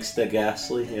 Gangsta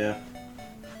Ghastly, yeah.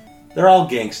 They're all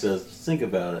gangstas. Think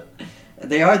about it.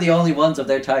 They are the only ones of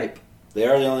their type. They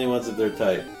are the only ones of their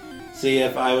type. See,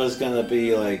 if I was gonna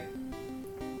be like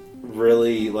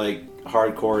really like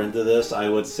hardcore into this, I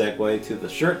would segue to the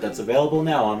shirt that's available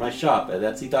now on my shop at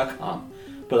Etsy.com.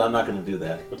 But I'm not gonna do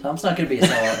that. Tom's not going to be a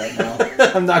sellout right now.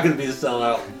 I'm not gonna be the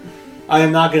sellout. I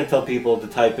am not gonna tell people to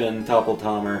type in Topple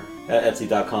Tomer at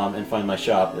Etsy.com and find my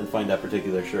shop and find that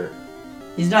particular shirt.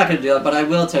 He's not going to do it, but I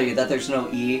will tell you that there's no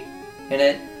E in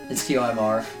it. It's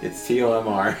TOMR. It's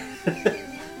TOMR.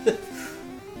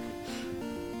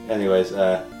 Anyways,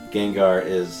 Gengar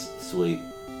is sweet.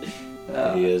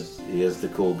 He is the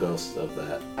cool ghost of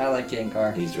that. I like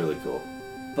Gengar, He's really cool.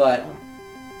 but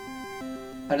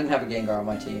I didn't have a Gengar on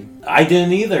my team. I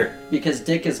didn't either. Because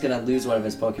Dick is going to lose one of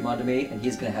his Pokemon to me, and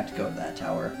he's going to have to go to that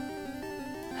tower.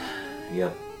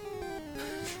 Yep.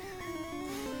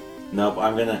 Nope,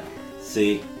 I'm gonna...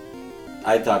 See,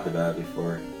 I talked about it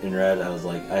before. In Red, I was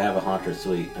like, I have a Haunter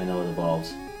Suite. I know it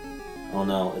evolves. Oh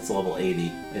no, it's level 80.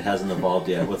 It hasn't evolved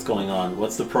yet. What's going on?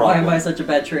 What's the Why problem? am I such a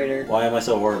bad trainer? Why am I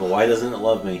so horrible? Why doesn't it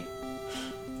love me?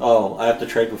 Oh, I have to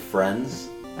trade with friends?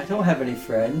 I don't have any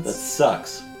friends. That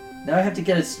sucks. Now I have to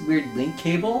get a weird link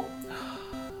cable?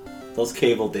 Those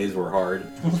cable days were hard.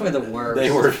 Those were the worst.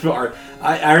 They were hard.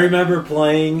 I remember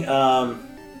playing, it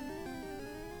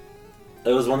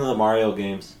was one of the Mario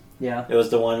games. Yeah. It was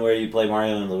the one where you play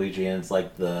Mario and Luigi, and it's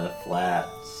like the flat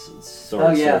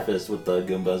sort of surface with the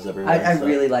Goombas everywhere. I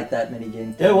really like that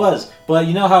minigame. It was, but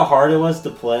you know how hard it was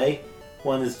to play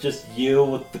when it's just you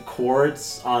with the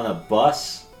cords on a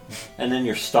bus, and then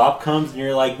your stop comes, and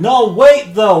you're like, "No,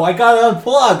 wait though, I gotta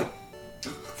unplug."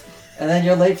 And then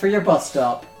you're late for your bus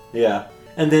stop. Yeah,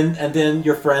 and then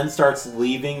your friend starts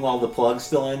leaving while the plug's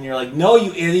still in. You're like, "No,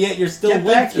 you idiot! You're still Get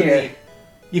linked back to here." me.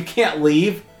 You can't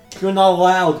leave. You're not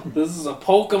allowed." This is a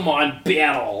Pokemon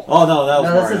battle. Oh no, that was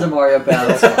No, Mario. this is a Mario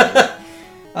battle.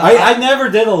 I never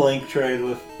did a link trade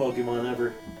with Pokemon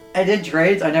ever. I did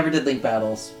trades. I never did link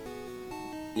battles.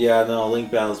 Yeah, no,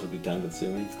 link battles would be time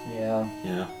consuming. Yeah.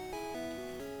 Yeah.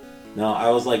 No, I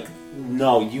was like,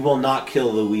 no, you will not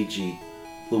kill Luigi.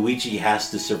 Luigi has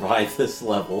to survive this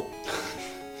level.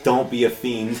 Don't be a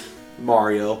fiend,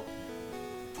 Mario.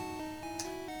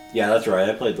 Yeah, that's right.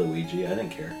 I played Luigi. I didn't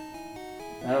care.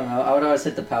 I don't know. I would always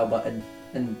hit the POW button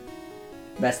and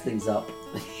mess things up.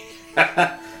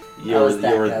 you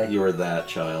were that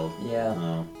child. Yeah.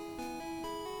 Oh.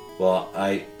 Well,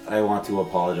 I want to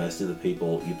apologize to the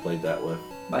people you played that with.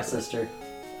 My sister.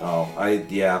 Oh,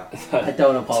 yeah. I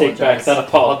don't apologize. Take back that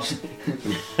apology.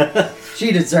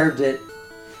 She deserved it.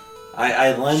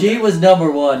 I lent. She was number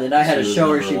one, and I had She to was show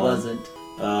her number she one. wasn't.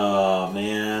 Oh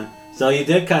man. So you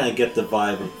did kind of get the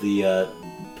vibe of the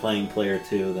playing player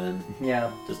 2 then. Yeah,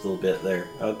 Just a little bit there.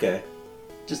 Okay.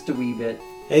 just a wee bit.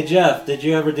 Hey Jeff, did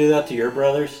you ever do that to your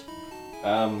brothers?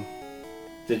 Um,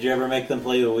 Did you ever make them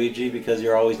play Luigi because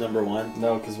you're always number 1?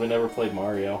 no, because we never played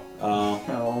Mario. Oh,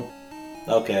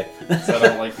 No, okay. So I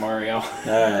don't like Mario. Alright.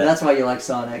 that's why you like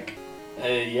Sonic.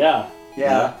 Yeah,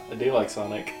 Yeah, I do like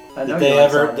Sonic. I know Did you they like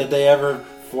ever Sonic. did they ever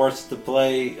force to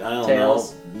play, I don't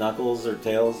Tails? know, Knuckles or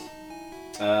Tails?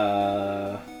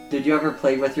 Did you ever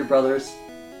play with your brothers?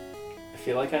 I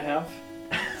feel like I have.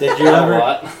 Did you A ever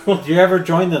lot. did you ever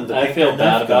join them to I pick feel their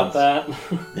Nerf bad about guns?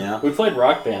 that. Yeah. We played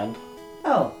Rock Band.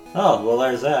 Oh, Oh, well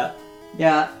there's that.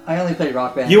 yeah. I only played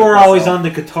Rock Band. You with were always myself. on the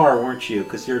guitar, weren't you?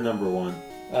 Because you're number 1.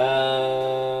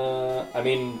 I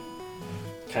mean,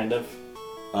 kind of.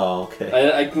 Oh,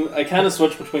 okay. I kind of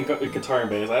switch between guitar and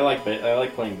bass. I like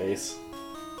playing bass.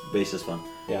 Bass is fun.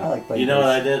 Yeah. I like playing. You know what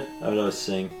I bass. did? I would always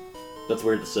sing. That's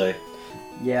weird to say.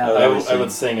 Yeah, I would I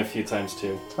would sing a few times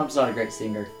too. Tom's not a great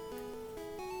singer.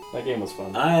 That game was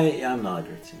fun. I'm not a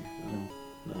great singer.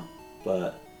 No.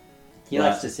 But He Right.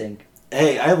 likes to sing.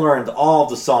 hey, I learned all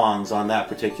the songs on that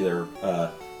particular.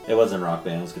 It wasn't Rock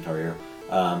Band. It was Guitar Hero.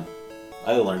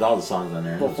 I learned all the songs on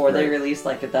there. and it was Before they great. released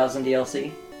like 1,000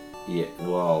 DLC. Yeah.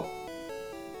 Well,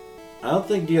 I don't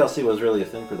think DLC was really a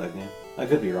thing for that game. I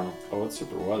could be wrong. Oh, it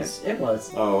super was. It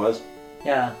was. Oh, it was.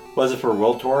 Yeah. Was it for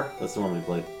World Tour? That's the one we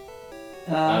played.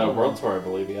 World Tour, I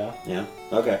believe. Yeah. Yeah.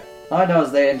 Okay. All I know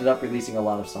is they ended up releasing a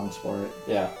lot of songs for it.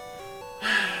 Yeah.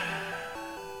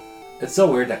 It's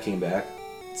so weird that came back.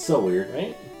 It's so weird.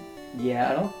 Right.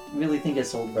 Yeah, I don't really think it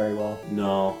sold very well.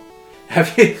 No.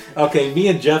 Have you? Okay, me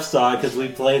and Jeff saw it because we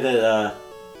played it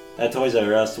at Toys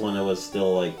R Us when it was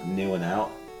still like new and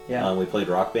out. Yeah. We played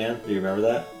Rock Band. Do you remember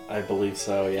that? I believe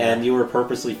so. Yeah. And you were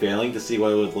purposely failing to see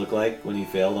what it would look like when you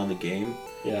failed on the game.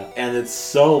 yeah. And it's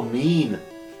so mean.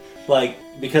 Like,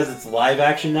 because it's live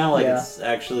action now, like Yeah. it's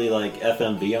actually like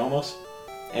FMV almost.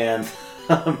 And,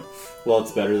 well,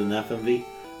 it's better than FMV.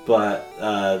 But,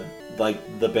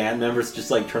 like, the band members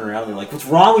just like turn around and they're like, "What's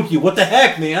wrong with you? What the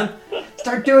heck, man?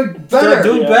 Start doing better! Start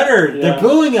doing Yeah. better. Yeah. They're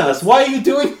booing us. Why are you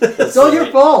doing this?" It's all your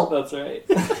fault! That's right.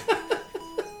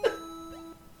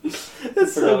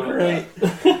 It's so great.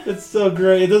 It's so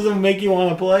great. It doesn't make you want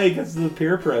to play because of the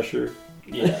peer pressure.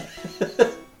 Yeah.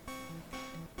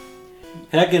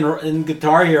 Heck, in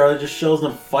Guitar Hero, it just shows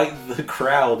them fight the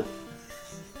crowd.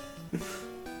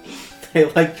 They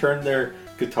like turn their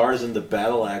guitars into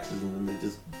battle axes and then they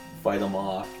just fight them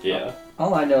off. Yeah.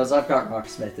 All I know is I've got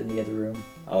Rocksmith in the other room.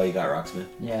 Oh, you got Rocksmith.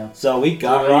 Yeah. So we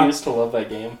got I used to love that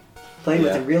game. Playing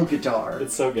with Yeah. a real guitar.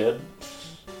 It's so good.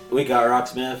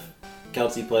 Rocksmith.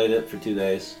 Kelsey played it for 2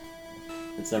 days.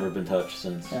 It's never been touched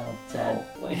since. Oh, sad.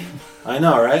 lame. I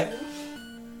know, right?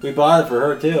 We bought it for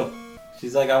her too.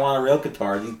 She's like, "I want a real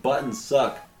guitar. These buttons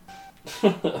suck."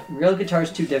 Real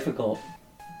guitar's too difficult.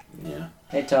 Yeah.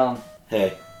 Hey, Tom.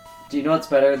 Hey. Do you know what's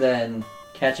better than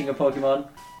catching a Pokemon?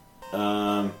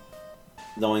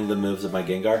 Knowing the moves of my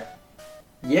Gengar.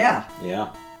 Yeah. Yeah.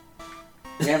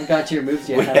 We haven't got to your moves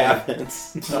yet. We have we?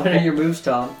 haven't. What are your moves,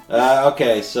 Tom?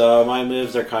 Okay, so my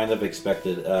moves are kind of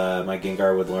expected. My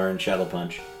Gengar would learn Shadow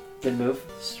Punch, Good move.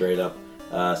 straight up.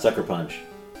 Sucker Punch.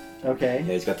 Okay.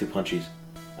 Yeah, he's got 2 punchies.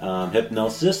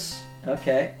 Hypnosis.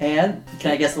 Okay. And,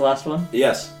 can I guess the last one?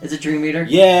 Yes. Is it Dream Eater?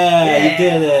 Yeah, Yeah. you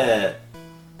did it.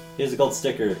 Here's a gold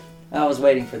sticker. I was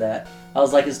waiting for that. I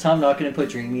was like, is Tom not going to put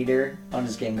Dream Eater on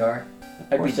his Gengar?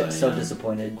 I'd be course I so am.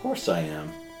 disappointed. Of course I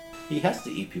am. He has to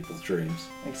eat people's dreams.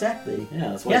 Exactly. Yeah,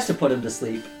 that's He why has to put him to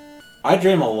sleep. I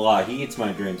dream a lot. He eats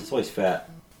my dreams. That's why he's fat.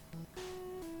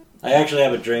 I actually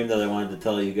have a dream that I wanted to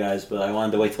tell you guys, but I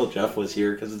wanted to wait till Jeff was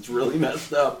here because it's really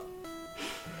messed up.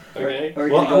 Okay. Or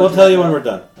Well, you go we'll to tell the- you when we're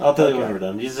done. I'll tell you when Okay. we're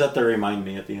done. You just have to remind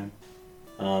me at the end.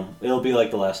 It'll be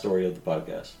like the last story of the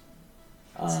podcast.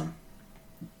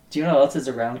 Do you know what else is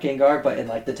around Gengar, but in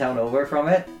like the town over from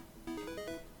it?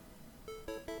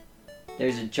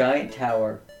 There's a giant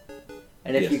tower.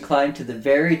 And if Yes. you climb to the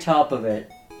very top of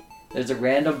it, there's a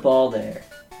random ball there.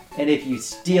 And if you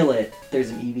steal it, there's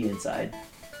an Eevee inside.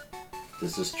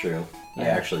 This is true. I Yeah.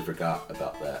 actually forgot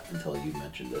about that until you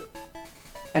mentioned it.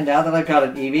 And now that I've got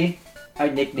an Eevee, I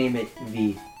nickname it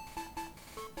V.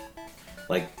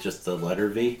 Like just the letter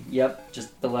V? Yep,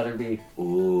 just the letter V.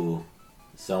 Ooh.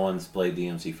 Someone's played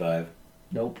DMC5.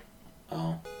 Nope.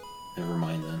 Oh. Never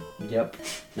mind Yep.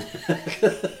 then.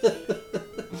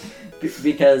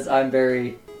 Because I'm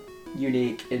very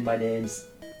unique in my names.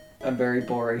 I'm very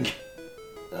boring.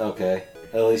 Okay.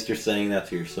 At least you're saying that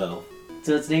to yourself.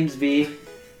 So its name's V.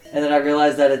 And then I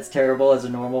realized that it's terrible as a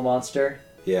normal monster.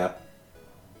 Yeah.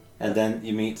 And then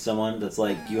you meet someone that's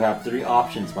like, you have 3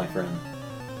 options, my friend.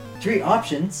 3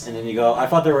 options? And then you go, I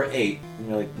thought there were 8. And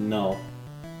you're like, no.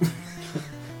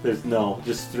 There's no,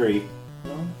 just 3.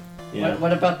 No. Yeah.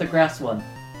 What about the grass one?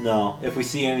 No. If we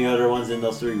see any other ones in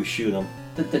those 3, we shoot them.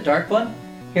 The dark one?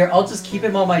 Here, I'll just keep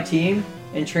him on my team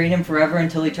and train him forever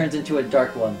until he turns into a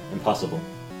dark one. Impossible.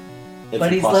 It's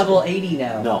But he's impossible. level 80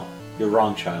 now. No. You're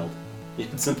wrong, child.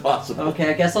 It's impossible. Okay,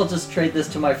 I guess I'll just trade this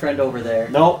to my friend over there.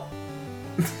 Nope.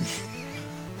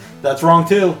 That's wrong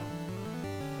too.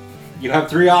 You have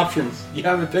 3 options. You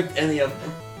haven't picked any of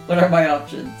them. What are my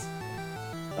options?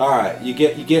 Alright, you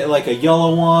get like a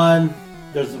yellow one.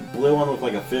 There's a blue one with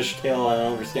like a fishtail. I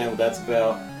don't understand what that's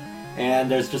about.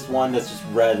 And there's just one that's just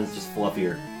red and it's just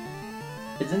fluffier.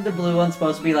 Isn't the blue one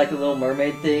supposed to be like a little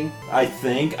mermaid thing? I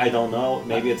think. I don't know.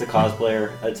 Maybe it's a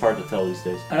cosplayer. It's hard to tell these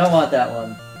days. I don't want that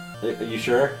one. Are you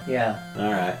sure? Yeah.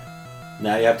 Alright.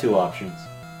 Now you have 2 options.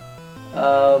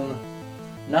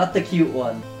 Not the cute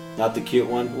one. Not the cute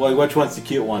one. Well, which one's the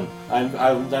cute one? I'm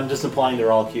just implying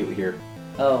they're all cute here.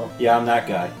 Oh, Yeah, I'm that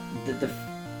guy.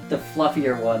 the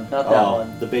fluffier one, not that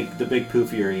one. the big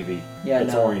poofier Eevee. Yeah,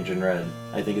 It's no. orange and red.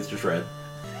 I think it's just red.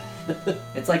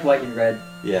 It's like white and red.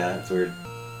 Yeah, it's weird.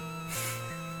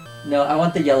 No, I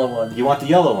want the yellow one. You want the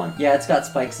yellow one? Yeah, it's got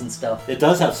spikes and stuff. It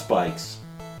does have spikes.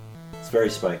 It's very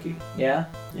spiky. Yeah?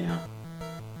 Yeah.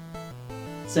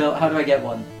 So, how do I get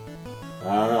one?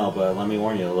 I don't know, but let me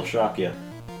warn you, it'll shock you.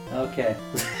 Okay.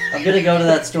 I'm gonna go to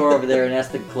that store over there and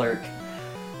ask the clerk.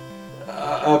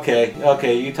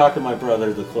 Okay, you talk to my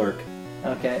brother, the clerk.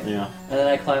 Okay. Yeah. And then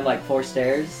I climb like 4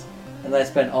 stairs. And then I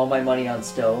spend all my money on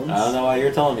stones. I don't know why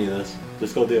you're telling me this.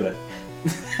 Just go do it.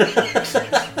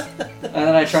 And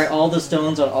then I try all the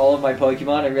stones on all of my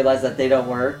Pokemon and realize that they don't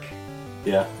work.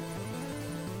 Yeah.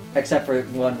 Except for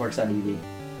one works on Eevee.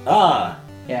 Ah!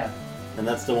 Yeah. And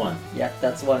that's the one. Yeah,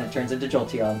 that's the one. It turns into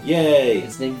Jolteon. Yay!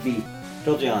 It's named V.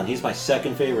 Jolteon, he's my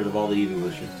second favorite of all the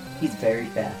evolutions. He's very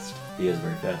fast. He is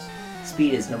very fast.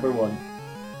 Speed is number 1.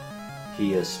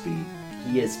 He is speed.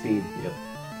 He is speed. Yep.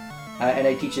 And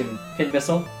I teach him Pin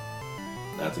Missile.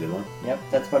 That's a good one. Yep,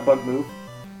 that's my bug move.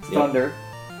 Yep. Thunder,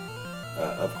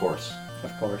 Of course.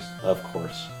 of course. Of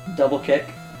course. Double Kick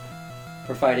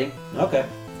for fighting. Okay.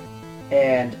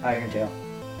 And Iron Tail.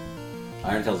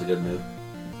 Iron Tail's a good move.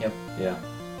 Yep. Yeah.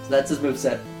 So that's his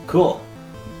moveset. Cool.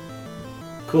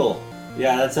 Cool.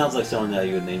 Yeah, that sounds like someone that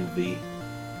you would name V.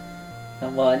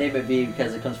 Well, I name it V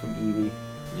because it comes from Eevee.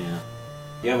 Yeah.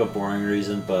 You have a boring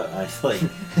reason, but I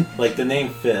like the name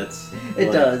fits. It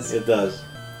Like, does. It does.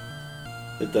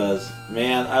 It does.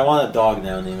 Man, I want a dog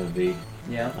now named V.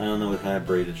 Yeah. I don't know what kind of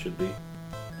breed it should be.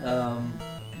 I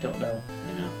don't know.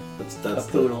 You know, that's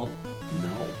A poodle.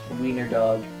 No. A wiener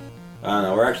dog. I don't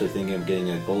know. We're actually thinking of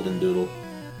getting a golden doodle.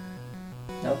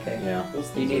 Okay. Yeah. Those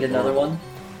You things need are another horrible. one?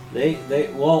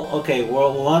 Okay.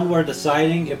 Well, one we're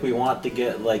deciding if we want to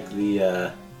get like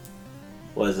the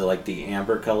was it like the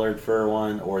amber colored fur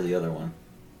one or the other one?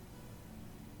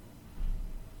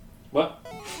 What?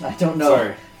 I don't know.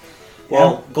 Sorry.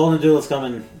 Well, golden doodle's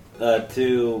coming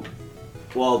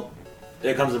well,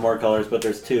 it comes in more colors, but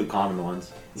there's 2 common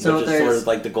ones. So which is sort there's- of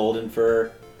like the golden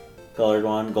fur colored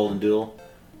one, golden doodle,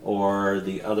 or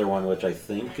the other one, which I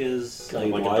think is Kind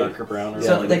of like white. a darker brown. Or Yeah,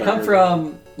 So like they a come darker-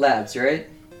 from labs, right?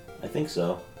 I think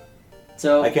so.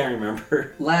 So I can't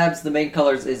remember. labs, the main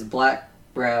colors is black,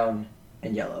 brown,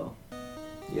 and yellow.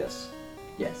 Yes.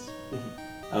 Yes.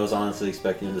 I was honestly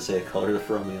expecting him to say a color to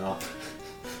throw me off.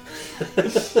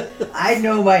 I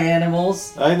know my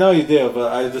animals. I know you do,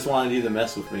 but I just wanted you to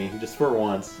mess with me, just for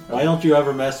once. Why don't you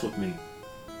ever mess with me?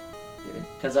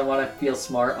 Because I want to feel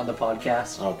smart on the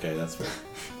podcast. Okay, that's fair.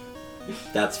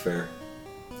 That's fair.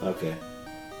 Okay.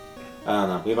 I don't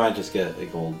know. We might just get a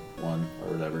gold one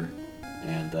or whatever.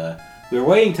 And we were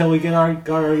waiting till we got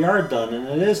our yard done, and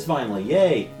it is finally.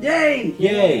 Yay! Yay!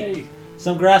 Yay!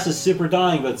 Some grass is super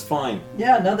dying, but it's fine.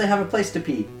 Yeah, now they have a place to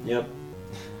pee. Yep.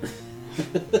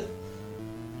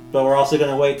 But we're also going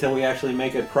to wait till we actually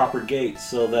make a proper gate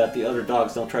so that the other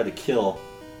dogs don't try to kill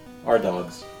our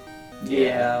dogs.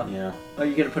 Yeah. Yeah. Are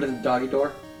you going to put it in the doggy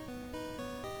door?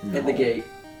 No. In the gate?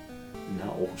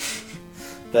 No.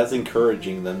 That's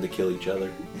encouraging them to kill each other.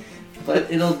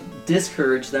 But it'll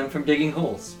discourage them from digging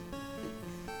holes.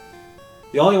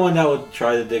 The only one that would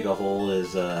try to dig a hole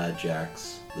is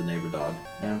Jax, the neighbor dog.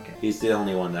 Okay. He's the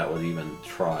only one that would even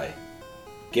try.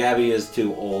 Gabby is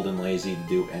too old and lazy to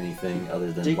do anything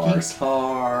other than bark. Digging's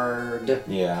hard.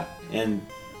 Yeah, and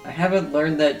I haven't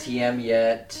learned that TM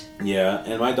yet. yeah,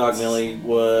 and my dog Millie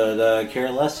would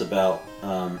care less about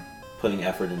putting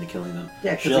effort into killing them.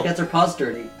 Yeah, because it gets her paws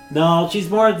dirty. No, she's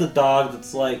more the dog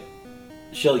that's like,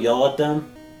 she'll yell at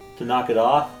them to knock it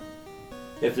off.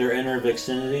 If they're in her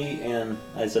vicinity, and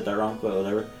I said that wrong, but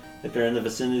whatever. If they're in the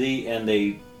vicinity and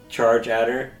they charge at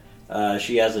her,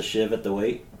 she has a shiv at the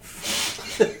weight.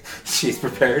 She's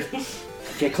prepared.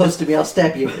 Get close to me, I'll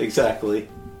stab you. Exactly.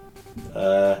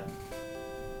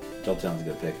 Jolteon's a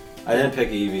good pick. I didn't pick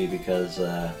Eevee because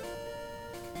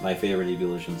my favorite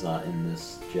evolution's not in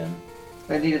this gen.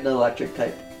 I needed an electric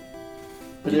type.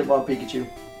 I didn't want Pikachu.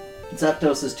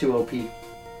 Zapdos is too OP.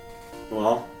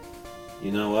 Well,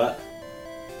 you know what?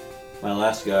 My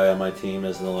last guy on my team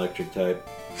is an electric type.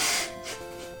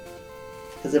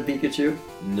 Is it Pikachu?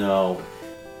 No,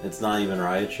 it's not even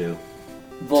Raichu.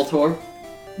 Voltorb?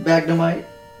 Magnemite?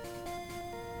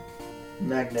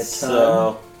 Magneton?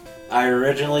 So, I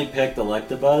originally picked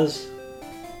Electabuzz,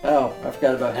 Oh, I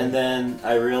forgot about him. and then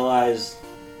I realized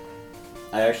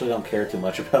I actually don't care too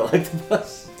much about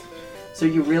Electabuzz. So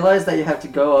you realize that you have to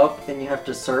go up and you have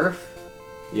to surf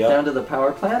down Yep, to the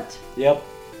power plant? yep.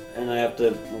 And I have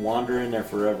to wander in there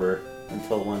forever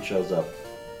until one shows up.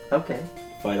 Okay.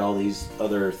 Fight all these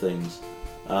other things.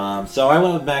 So I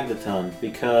went with Magneton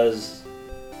because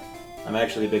I'm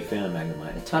actually a big fan of A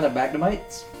Magnemite. ton of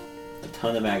Magnemites? A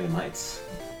ton of Magnemites.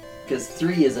 Because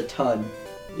 3 is a ton.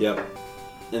 Yep.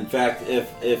 In fact,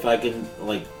 if I can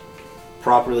like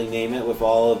properly name it with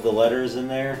all of the letters in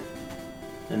there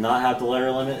and not have the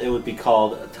letter limit, it would be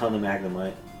called a ton of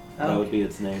Magnemite. That would be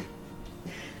its name.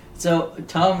 So,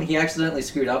 Tom, he accidentally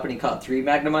screwed up and he caught 3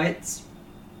 Magnemites.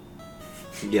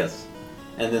 Yes.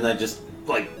 And then I just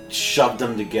like shoved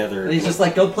them together. And he's just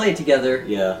like, go play together.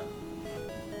 Yeah.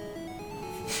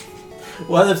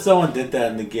 What if someone did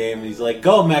that in the game and he's like,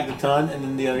 go Magneton, and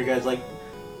then the other guy's like,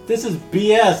 this is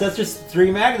BS, that's just 3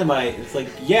 Magnemite. It's like,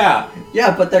 yeah.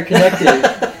 Yeah, but they're connected.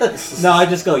 No, I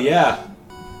just go, yeah.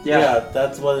 yeah. Yeah,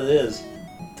 that's what it is.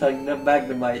 Ton of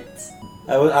Magnemites.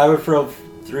 I would throw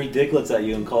 3 Diglets at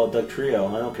you and call it Duck Trio.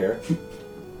 I don't care.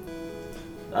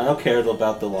 I don't care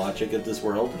about the logic of this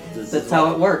world. That's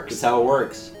how it works. That's how it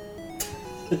works.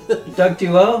 Doug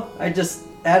Duo, I just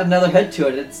add another head to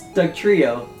it. It's Doug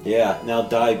Trio. Yeah, now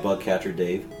die, Bugcatcher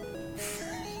Dave.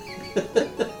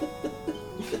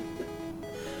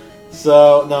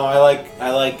 So no,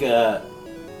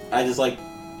 I just like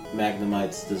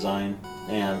Magnemite's design,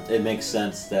 and it makes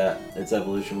sense that its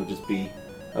evolution would just be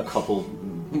a couple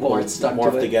More stuck to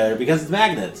morphed it. together because it's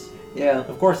magnets. Yeah.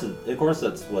 Of course,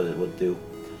 that's what it would do.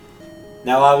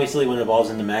 Now, obviously, when it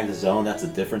evolves into Magnezone, that's a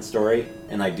different story,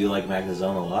 and I do like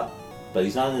Magnezone a lot, but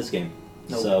he's not in this game,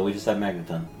 Nope. so we just have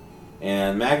Magneton.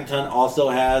 And Magneton also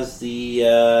has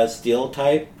the Steel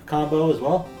type combo as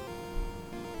well,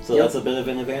 so Yep. that's a bit of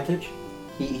an advantage.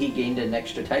 He gained an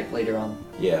extra type later on.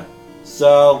 Yeah.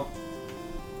 So,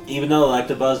 even though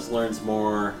Electabuzz learns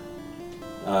more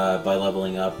by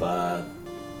leveling up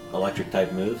electric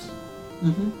type moves,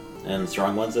 Mm-hmm. and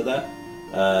strong ones at that,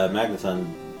 Magneton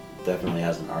definitely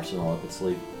has an arsenal up its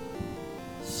sleeve.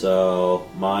 So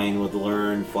mine would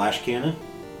learn Flash Cannon,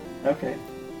 Okay.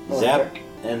 Zap, Electric.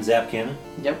 and Zap Cannon.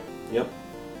 Yep. Yep.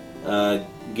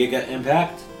 Giga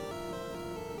Impact,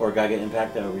 or Giga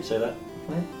Impact, however you say that.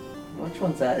 Which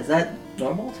one's that? Is that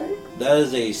normal type? That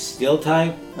is a Steel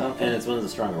type, Okay. and it's one of the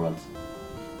stronger ones.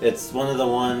 It's one of the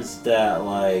ones that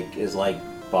is like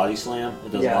Body Slam.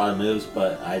 It does a Yeah. lot of moves,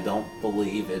 but I don't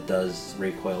believe it does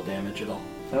recoil damage at all.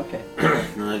 Okay.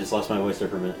 And I just lost my voice there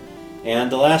for a minute.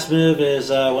 And the last move is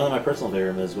one of my personal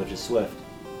favorite moves, which is Swift.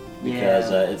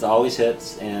 because it's always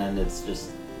hits and it's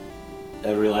just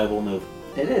a reliable move.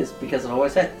 It is, because it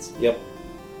always hits. Yep.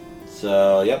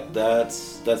 So, yep,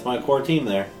 that's my core team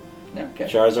there. Okay.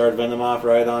 Charizard, Venomoth,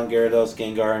 Rhydon, Gyarados,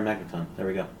 Gengar, and Magneton. There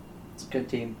we go. It's a good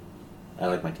team. I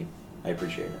like my team. I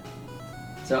appreciate it.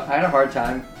 So I had a hard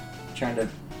time trying to...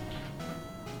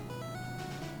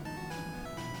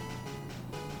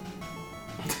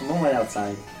 I'm on my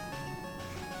outside.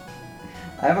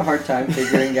 I have a hard time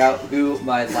figuring out who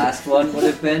my last one would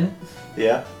have been.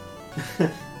 Yeah?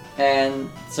 And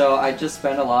so I just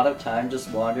spent a lot of time just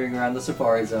wandering around the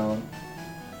Safari Zone.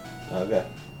 Okay.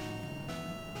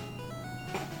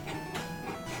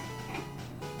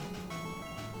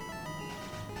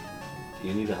 Do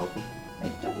you need to help him? I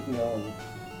don't know.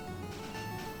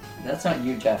 That's not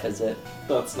you, Jeff, is it?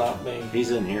 That's not me.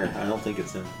 He's in here. I don't think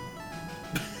it's him.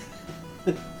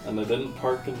 And I didn't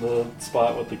park in the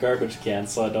spot with the garbage can,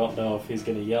 so I don't know if he's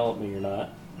gonna yell at me or not.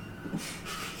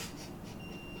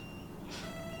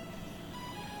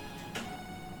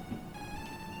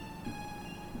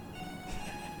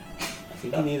 I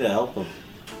think you need to help him.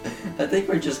 I think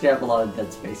we're just gonna have a lot of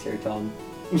dead space here, Tom.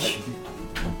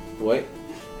 Wait.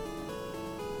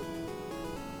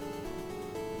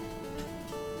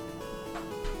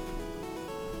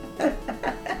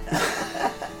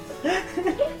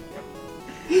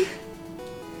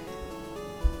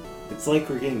 It's like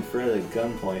we're getting Fred at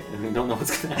gunpoint and we don't know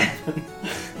what's gonna happen.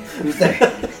 Who's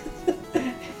there?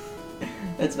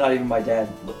 It's not even my dad.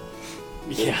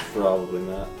 Yeah. Probably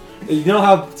not. You know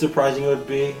how surprising it would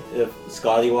be if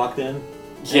Scotty walked in?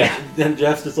 Yeah. And then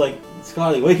Jeff's just like,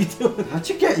 Scotty, what are you doing? How'd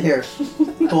you get here,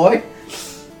 boy?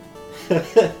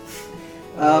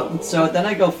 So then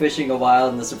I go fishing a while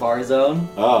in the Safari Zone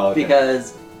Oh, okay.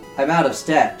 because I'm out of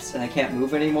steps and I can't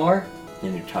move anymore.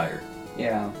 And you're tired.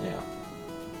 Yeah. Yeah.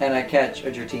 And I catch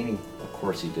a Dratini. Of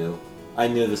course you do. I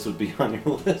knew this would be on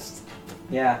your list.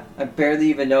 Yeah. I barely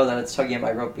even know that it's tugging at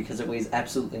my rope because it weighs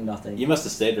absolutely nothing. You must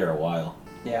have stayed there a while.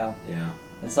 Yeah. Yeah.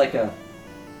 It's like a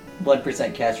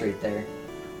 1% catch rate there.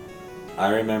 I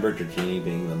remember Dratini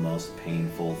being the most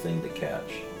painful thing to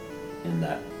catch in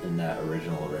that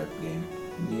original Red game.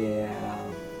 Yeah.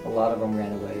 A lot of them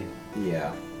ran away.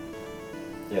 Yeah.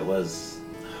 It was.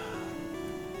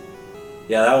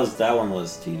 Yeah, that one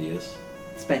was tedious.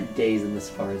 Spent days in the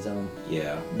Safari Zone,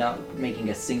 Yeah. not making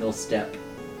a single step.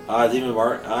 It's even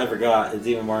more. I forgot. It's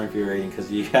even more infuriating because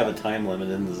you have a time limit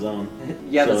in the zone.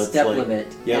 You have So a it's step like-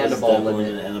 limit You have and a a ball step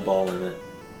limit. and a ball limit.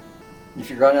 If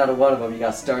you run out of one of them, you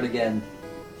gotta start again.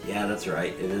 Yeah, that's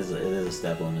right. It is a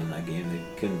step limit in that game. They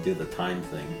couldn't do the time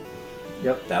thing.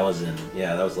 Yep. That was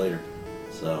that was later.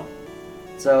 So.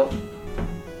 So,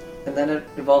 and then it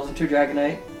evolves into a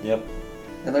Dragonite. Yep.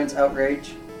 It learns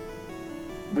Outrage,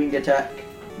 Wing Attack,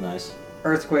 Nice.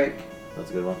 Earthquake, That's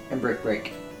a good one. and Brick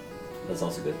Break. That's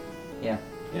also good. Yeah.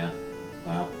 Yeah.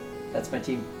 Wow. That's my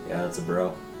team. Yeah, that's a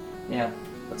bro. Yeah.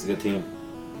 That's a good team.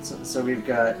 So we've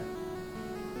got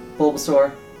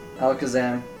Bulbasaur,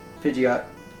 Alakazam, Pidgeot,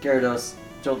 Gyarados,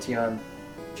 Jolteon,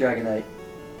 Dragonite.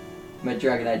 My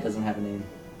Dragonite doesn't have a name.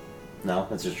 No,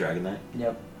 that's just Dragonite.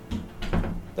 Yep.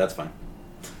 That's fine.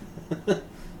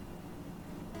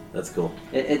 That's cool.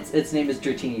 Its name is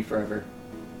Dratini forever.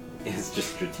 It's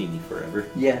just Dratini forever.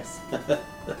 Yes.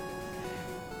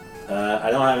 I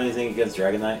don't have anything against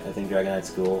Dragonite. I think Dragonite's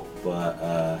cool, but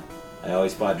I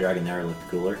always thought Dragonair looked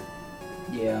cooler.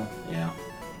 Yeah. Yeah.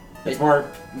 It's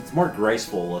more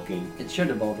graceful looking. It should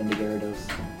evolve into Gyarados.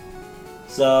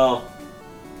 So,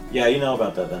 yeah, you know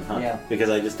about that then, huh? Yeah. Because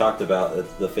I just talked about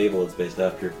it, the Fable it's based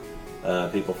after.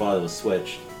 People thought it was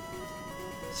switched.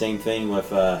 Same thing with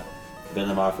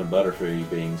Venomoth and Butterfree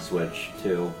being switched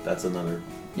too. That's another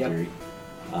theory.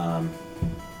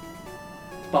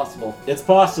 It's possible. It's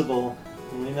possible.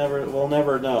 We'll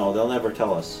never know. They'll never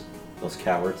tell us. Those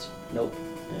cowards. Nope.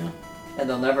 Yeah. And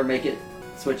they'll never make it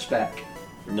switch back.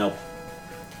 Nope.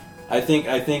 I think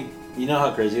you know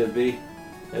how crazy it would be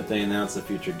if they announced a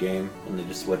future game and they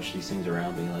just switch these things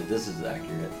around, being like, "This is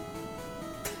accurate,"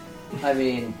 I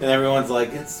mean, and everyone's like,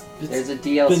 "It's there's a been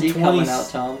DLC 20 coming out,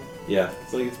 Tom. yeah."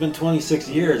 It's like it's been 26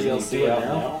 years. and you do DLC it out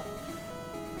now. now.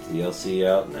 DLC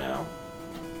out now.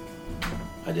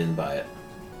 I didn't buy it.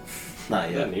 Not I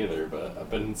yet. didn't either, but I've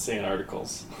been seeing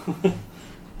articles.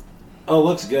 Oh, it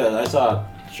looks good. I saw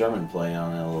Sherman play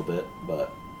on it a little bit,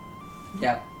 but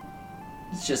Yeah.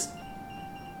 It's just,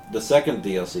 the second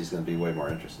DLC is going to be way more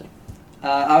interesting.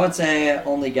 I would say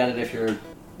only get it if you're,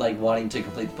 like, wanting to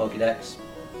complete the Pokedex.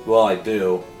 Well, I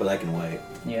do, but I can wait.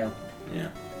 Yeah. Yeah.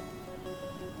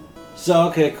 So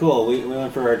okay, cool. We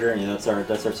went for our journey. That's our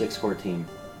 6-core team.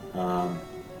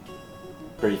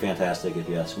 Pretty fantastic, if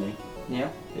you ask me. Yeah.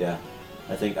 Yeah.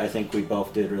 I think we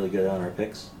both did really good on our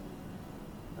picks.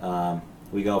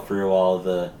 We go through all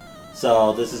the.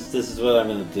 So this is what I'm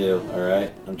gonna do. All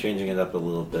right, I'm changing it up a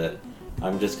little bit.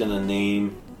 I'm just gonna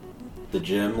name the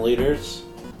gym leaders,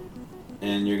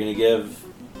 and you're gonna give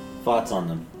thoughts on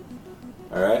them.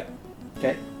 All right.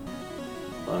 Okay.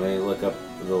 Let me look up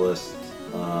the list.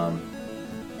 I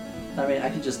mean, I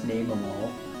could just name them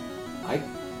all. I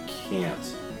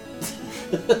can't.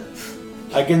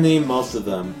 I can name most of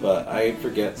them, but I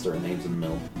forget certain names in the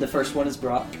middle. The first one is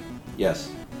Brock. Yes.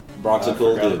 Brock's a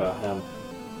cool forgot dude. about him.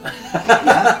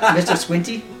 Mr.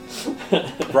 Squinty?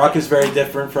 Brock is very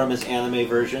different from his anime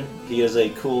version. He is a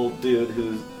cool dude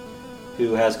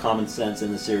who has common sense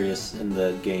in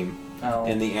the game. Oh.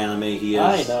 In the anime, he is.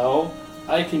 I know.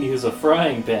 I can use a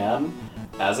frying pan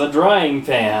as a drying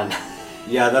pan.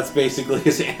 Yeah, that's basically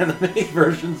his anime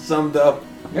version summed up.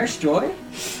 Nurse Joy?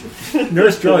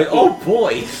 Nurse Joy. Oh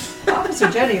boy! Officer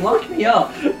Jenny, lock me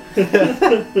up.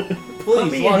 Please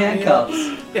Put me in lock me up.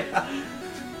 handcuffs. Yeah.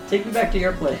 Take me back to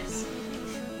your place.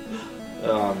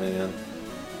 Oh man.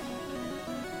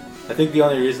 I think the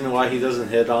only reason why he doesn't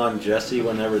hit on Jesse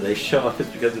whenever they show up is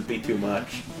because it'd be too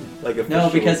much. Like No, official-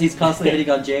 because he's constantly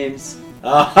hitting on James.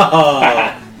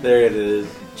 Oh, there it is.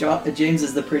 James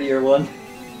is the prettier one.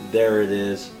 There it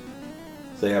is.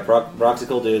 So yeah, Brock's a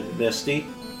cool dude. Misty.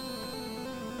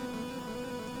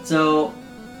 So,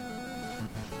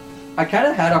 I kind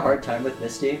of had a hard time with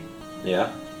Misty,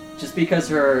 Yeah. just because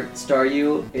her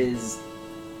Staryu is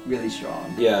really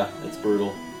strong. Yeah, it's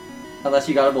brutal. Unless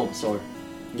you got a Bulbasaur.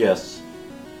 Yes.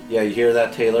 Yeah, you hear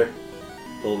that, Taylor?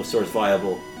 Bulbasaur's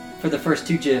viable. For the first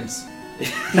two gyms.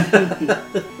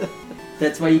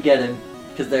 That's why you get him,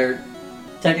 because they're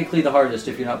technically the hardest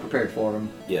if you're not prepared for them.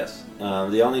 Yes.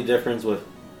 The only difference with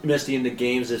Misty in the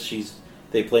games is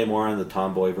they play more on the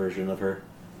tomboy version of her.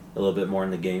 A little bit more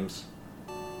in the games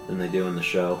than they do in the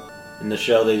show. In the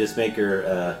show, they just make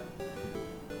her,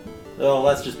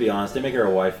 let's just be honest, they make her a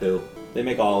waifu. They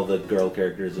make all of the girl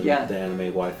characters in Yeah. the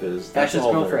anime waifus. That's Ash's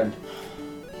all they're- girlfriend.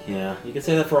 Yeah, you can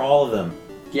say that for all of them.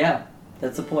 Yeah,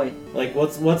 that's the point. Like,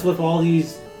 what's with all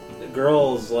these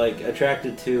girls, like,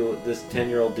 attracted to this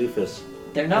 10-year-old doofus?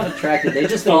 They're not attracted, they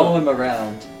just follow him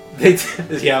around.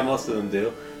 Yeah, most of them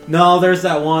do. No, there's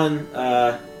that one,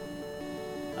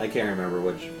 I can't remember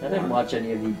which I didn't one. watch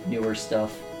any of the newer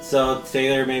stuff. So,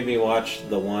 Taylor made me watch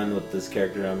the one with this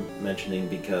character I'm mentioning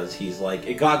because he's like,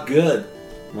 it got good.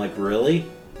 I'm like, really?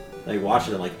 And I watched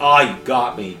it, I'm like, oh, you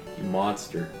got me, you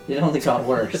monster. It only got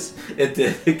worse. It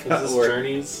did. It Is got this worse.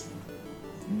 Journeys?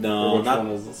 Or No, which not. one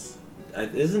is this?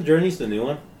 Isn't Journeys the new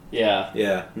one? Yeah.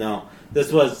 Yeah, no.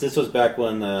 This was back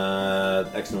when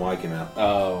X and Y came out.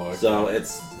 Oh, okay. So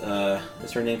it's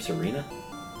is her name Serena?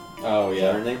 Oh, Is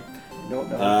that her yeah. name?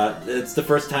 No. It's the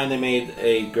first time they made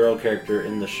a girl character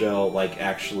in the show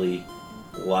actually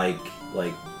like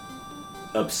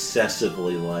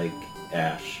obsessively like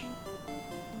Ash,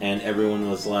 and everyone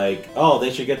was like, "Oh,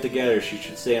 they should get together. She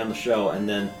should stay on the show." And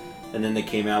then they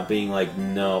came out being like,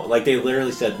 "No," like they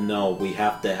literally said, "No, we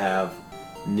have to have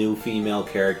new female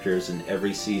characters in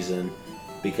every season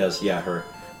because Oh,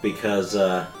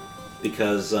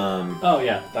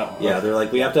 yeah, that one. yeah, they're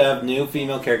like, we have to have new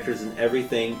female characters in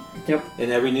everything, Yep. in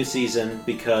every new season,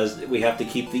 because we have to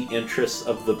keep the interests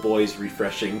of the boys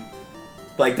refreshing.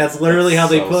 Like, that's literally how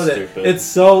That's they so put stupid.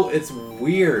 it. It's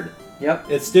weird. Yep.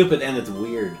 It's stupid and it's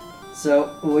weird.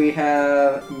 So we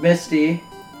have Misty,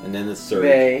 And then it's Surge.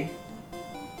 Ray,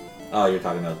 Oh, you're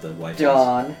talking about the white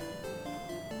Dawn.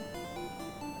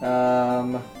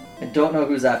 I don't know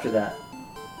who's after that.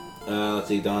 Let's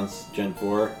see, Dawn's Gen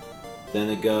 4. Then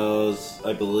it goes,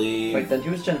 I believe, Wait, then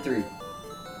who is Gen 3?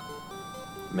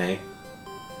 May.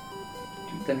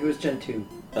 Then who is Gen 2?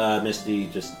 Misty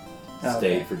just Oh,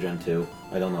 stayed okay. for Gen 2.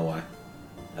 I don't know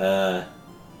why.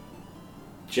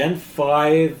 Gen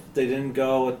 5, they didn't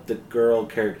go with the girl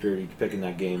character you pick in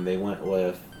that game. They went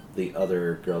with the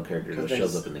other girl character that Because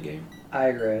shows there's- up in the game.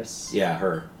 Iris. Yeah,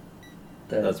 her.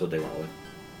 The That's what they went with.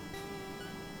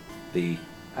 The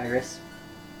Iris.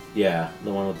 Yeah,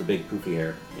 the one with the big poofy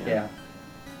hair. Yeah.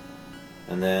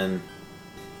 And then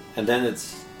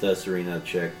it's the Serena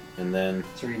chick, and then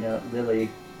Serena, Lily.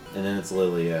 it's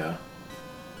Lily, yeah.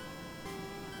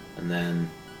 And then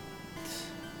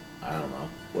I don't know,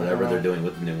 whatever they're doing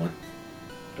with the new one.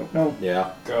 Don't know.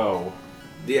 Yeah. Go.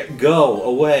 Yeah, go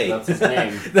away. That's his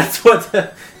name. That's what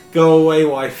the go away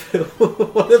waifu.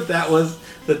 What if that was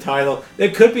the title?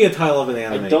 It could be a title of an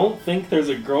anime. I don't think there's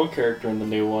a girl character in the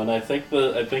new one. I think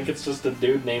it's just a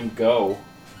dude named Go.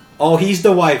 Oh, he's the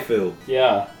waifu.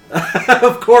 Yeah,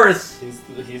 Of course. he's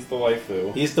the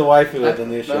waifu. He's the waifu of the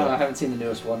new No, I show. haven't seen the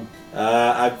newest one.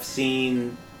 I've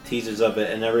seen teasers of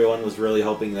it, and everyone was really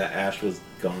hoping that Ash was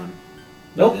gone.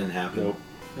 But Nope. it didn't happen. Nope.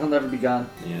 He'll never be gone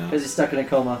Yeah. because he's stuck in a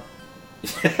coma.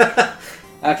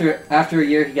 After a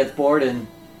year, he gets bored and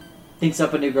thinks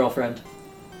up a new girlfriend.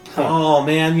 Oh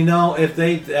man, if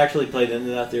they actually played into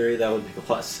that theory, that would make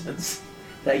a lot of sense.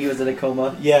 That he was in a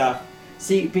coma. Yeah.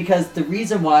 See, because the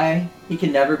reason why he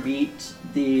can never beat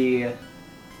the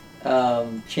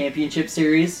championship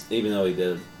series Even though he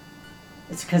did.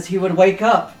 is because he would wake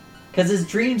up. Because his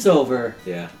dream's over.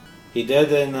 Yeah. He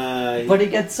did in But he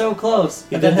gets so close.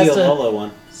 he and did then the has to Alola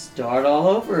one. start all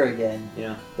over again.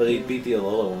 Yeah. But he beat the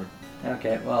Alola one.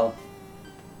 Okay, well.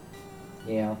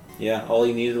 Yeah. Yeah, all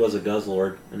he needed was a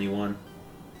Guzzlord and he won.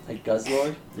 Like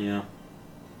Guzzlord? Yeah.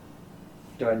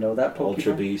 Do I know that Pokemon?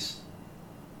 Ultra Beast.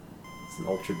 It's an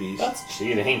Ultra Beast. That's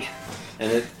cheating.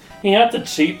 And it You have to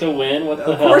cheat to win? What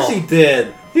the of hell? course he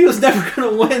did. He was never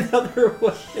gonna win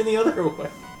any other way.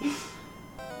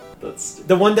 That's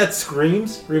The one that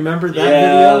screams, remember that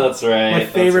yeah, video? that's right. My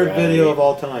favorite That's right. video of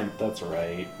all time. That's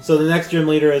right. So the next gym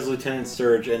leader is Lieutenant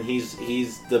Surge, and he's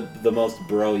the most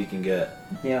bro you can get.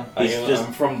 Yeah. He's just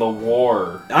I'm from the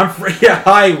war.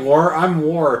 Hi War, I'm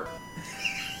War.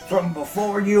 From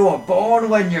before you were born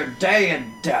when your dad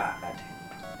died.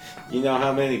 You know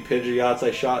how many Pidgeots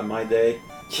I shot in my day?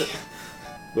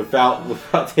 without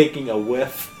taking a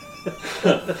whiff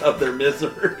of their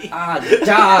misery. I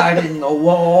died in the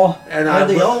war, And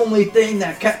the only thing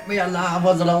that kept me alive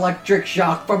was an electric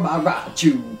shock from my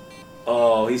Raichu.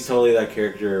 Oh, he's totally that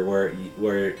character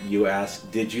where you ask,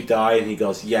 "Did you die?" and he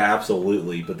goes, "Yeah,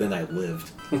 absolutely," but then I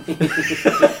lived.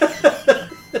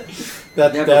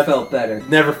 Never felt better.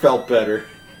 Never felt better.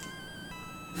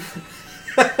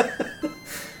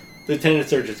 Lieutenant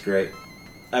Surge is great.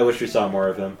 I wish we saw more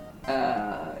of him.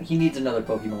 He needs another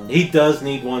Pokemon. He does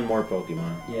need one more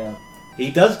Pokemon. Yeah. He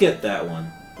does get that one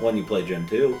when you play Gen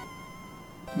 2.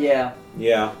 Yeah,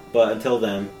 Yeah, but until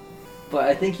then, but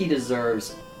I think he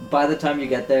deserves, by the time you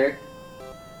get there,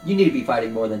 you need to be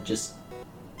fighting more than just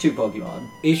 2 Pokemon.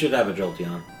 he should have a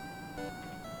Jolteon.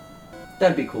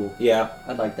 That'd be cool. Yeah,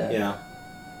 I'd like that. yeah.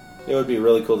 It would be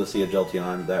really cool to see a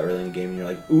Jolteon that early in the game, and you're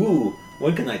like, ooh,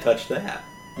 when can I touch that?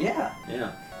 Yeah.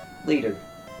 Yeah. Later.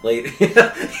 Late.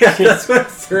 Yeah, that's what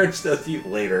Surge does to you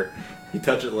later. You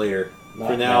touch it later. Not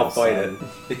For now, now, fight son.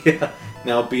 it. Yeah.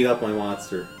 Now beat up my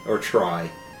monster. Or try.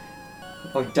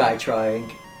 Or die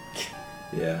trying.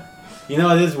 Yeah. You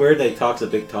know, it is weird that he talks a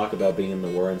big talk about being in the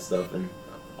war and stuff, and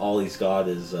all he's got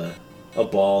is a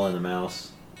ball and a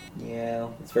mouse. Yeah.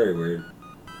 It's very weird.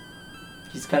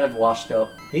 He's kind of washed up.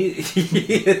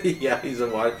 Yeah, he's a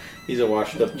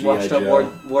washed up G.I. Washed up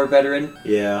Joe. war veteran.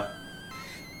 Yeah.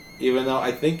 Even though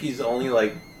I think he's only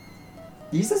like...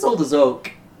 He's as old as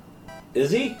Oak. Is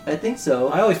he? I think so.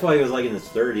 I always thought he was like in his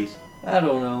 30s. I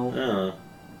don't know. I don't know.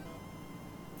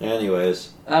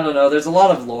 Anyways. I don't know. There's a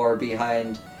lot of lore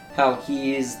behind how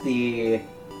he's the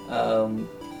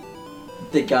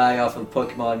guy off of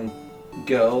Pokemon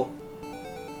Go,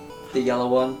 the yellow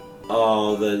one.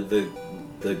 Oh, the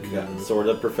sort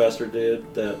of professor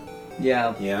dude that...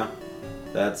 Yeah. Yeah.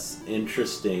 That's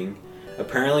interesting.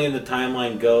 Apparently in the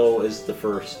timeline, Go is the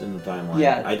first in the timeline.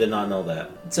 Yeah. I did not know that.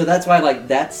 So that's why, like,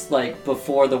 that's like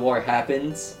before the war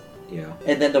happens, Yeah.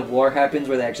 and then the war happens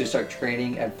where they actually start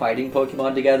training and fighting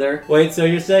Pokemon together. Wait, so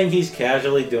you're saying he's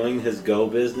casually doing his Go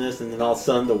business, and then all of a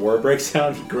sudden the war breaks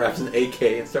out, and he grabs an AK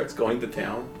and starts going to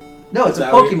town? No, it's Is a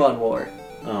that what Pokemon war.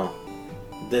 Oh.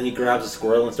 Then he grabs a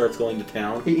squirrel and starts going to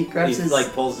town? He grabs He his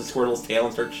like pulls the squirrel's tail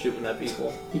and starts shooting at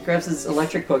people? he grabs his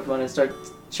electric Pokemon and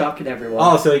starts shocking everyone.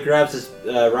 Oh, so he grabs his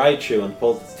Raichu and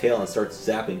pulls its tail and starts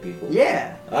zapping people.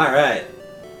 Yeah, Alright.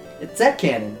 it's Zap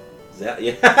Cannon. Zap,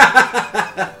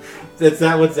 yeah. Is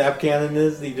that what Zap Cannon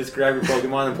is? You just grab your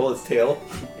Pokemon and pull its tail,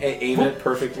 aim it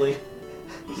perfectly.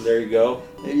 There you go.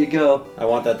 There you go. I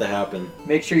want that to happen.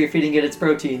 Make sure you're feeding it its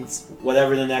proteins.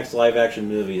 Whatever the next live action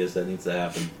movie is, that needs to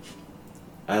happen.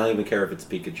 I don't even care if it's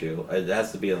Pikachu. It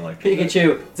has to be an electric.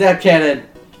 Pikachu, Zap Cannon.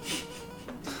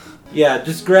 Yeah,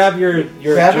 just grab your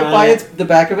Grab giant, it by the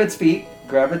back of its feet.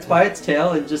 Grab it by its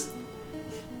tail and just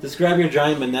grab your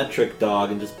giant Manectric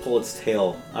dog and just pull its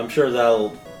tail. I'm sure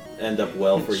that'll end up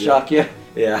well for you. shock you.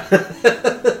 Yeah.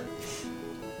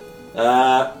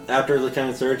 After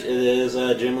Lieutenant Surge, it is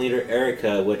Gym Leader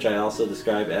Erica, which I also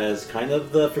describe as kind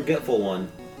of the forgetful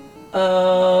one.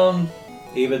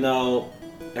 Even though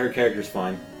her character's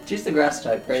fine. She's the grass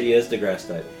type, right? She is the grass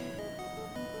type.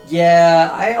 Yeah,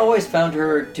 I always found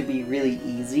her to be really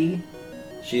easy.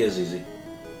 She is easy.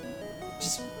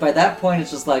 Just by that point,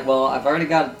 it's just like, well, I've already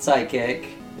got a Psychic.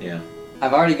 Yeah.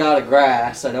 I've already got a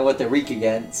grass. I know what they're weak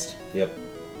against. Yep.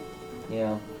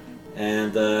 Yeah.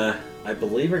 And I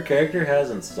believe her character has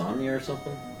insomnia or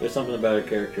something. There's something about her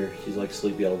character. She's like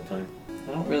sleepy all the time.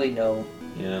 I don't really know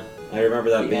Yeah, I remember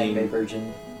that the being. anime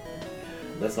version.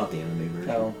 That's not the anime version.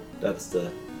 No. That's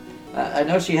the. I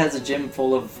know she has a gym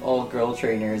full of all girl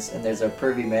trainers, and there's a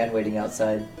pervy man waiting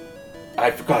outside. I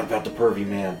forgot about the pervy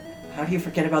man. How do you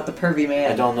forget about the pervy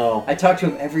man? I don't know. I talk to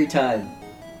him every time.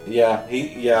 Yeah,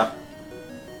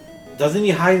 Doesn't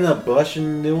he hide in a bush in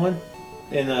the new one?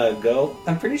 In Go?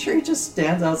 I'm pretty sure he just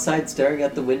stands outside staring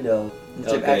at the window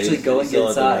instead of Okay, actually he's going still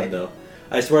at the inside. window.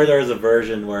 I swear there was a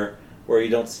version where you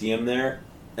don't see him there,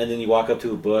 and then you walk up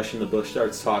to a bush, and the bush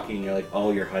starts talking, and you're like,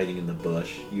 oh, you're hiding in the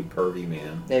bush, you pervy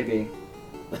man. Maybe.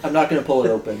 I'm not gonna pull it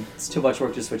open. It's too much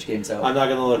work to switch games out. I'm not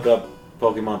gonna look up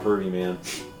Pokemon pervy man.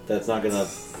 That's not gonna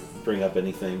bring up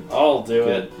anything. I'll do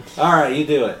Good. it. Alright, you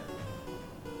do it.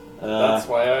 That's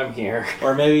why I'm here.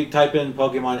 Or maybe type in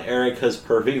Pokemon Erica's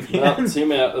pervy man.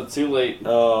 No, too late.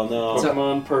 Oh, no.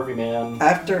 Pokemon Pervy Man.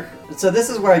 So this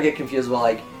is where I get confused with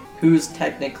like who's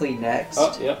technically next.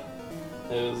 Oh, yep.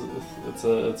 It's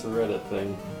a Reddit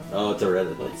thing. Oh, it's a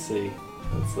Reddit. Let's see.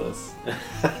 What's this?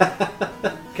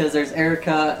 Because there's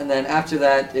Erica, and then after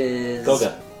that is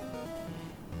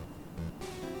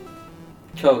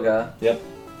Koga. Yep.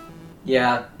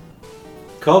 Yeah,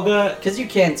 Koga, because you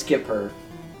can skip her.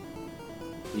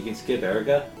 you can skip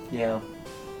Erica? Yeah.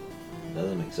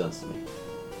 Doesn't make sense to me.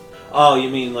 Oh, you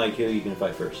mean like who you can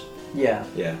fight first? Yeah.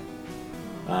 Yeah.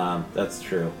 That's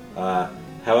true.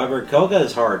 However, Koga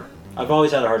is hard. I've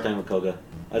always had a hard time with Koga.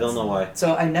 I don't know why.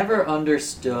 So I never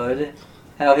understood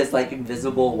how his like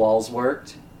invisible walls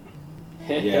worked.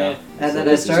 Yeah. And So then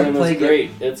I this started Gym is playing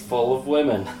great. It's full of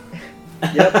women.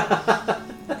 Yep.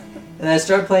 And I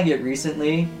started playing it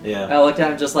recently. Yeah. And I looked at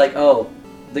it and just like, oh,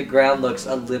 the ground looks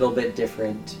a little bit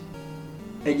different.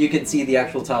 And you can see the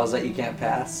actual tiles that you can't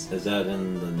pass. Is that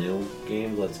in the new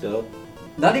game? Let's Go?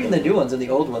 Not even the new ones, in the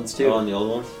old ones too. Oh, in the old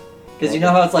ones? Because you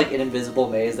know how it's like an invisible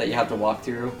maze that you have to walk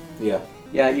through? Yeah.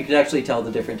 Yeah, you can actually tell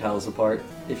the different tiles apart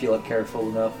if you look careful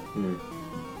enough.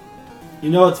 You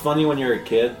know what's funny when you're a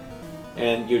kid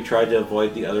and you try to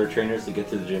avoid the other trainers to get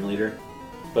to the gym leader?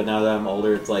 But now that I'm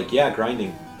older, it's like, yeah,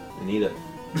 grinding. I need it.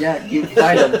 Yeah, you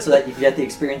fight them so that you can get the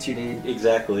experience you need.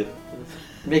 Exactly.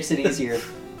 Makes it easier.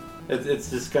 It's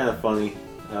just kind of funny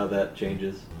how that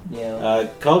changes. Yeah.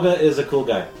 Koga is a cool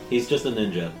guy. He's just a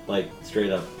ninja. Like,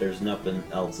 straight up. There's nothing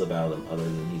else about him other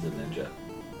than he's a ninja.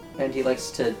 And he likes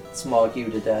to smog you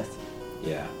to death.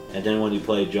 Yeah. And then when you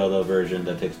play Johto version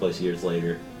that takes place years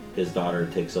later, his daughter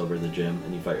takes over the gym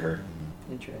and you fight her.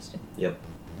 Interesting. Yep.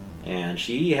 And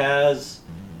she has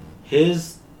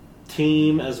his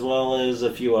team as well as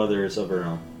a few others of her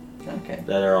own Okay.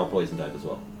 that are all poison type as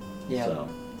well. Yeah. So,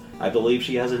 I believe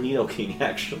she has a Nidoking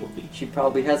actually. She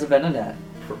probably has a Venonat.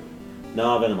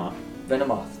 No, Venomoth.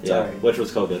 Venomoth, Yeah, sorry. which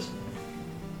was Koga's.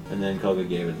 And then Koga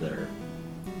gave it to her.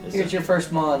 Here's your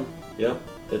first Mon. Yep,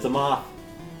 it's a moth.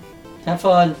 Have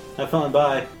fun. Have fun,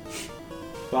 bye.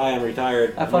 Bye, I'm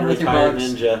retired. Have fun I'm a with your retired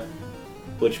bugs. ninja.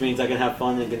 Which means I can have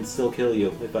fun and can still kill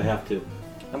you if I have to.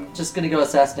 I'm just gonna go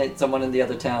assassinate someone in the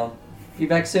other town. Be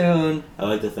back soon. I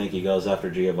like to think he goes after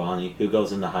Giovanni, who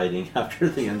goes into hiding after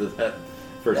the end of that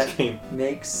first That game.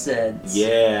 makes sense.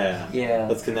 Yeah. Yeah.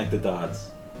 Let's connect the dots.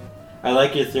 I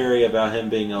like your theory about him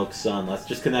being Oak's son. Let's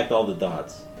just connect all the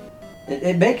dots.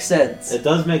 It makes sense. It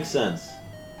does make sense.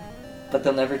 But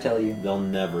they'll never tell you. They'll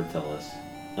never tell us.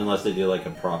 Unless they do like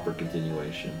a proper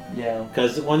continuation. Yeah.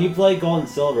 Because when you play Gold and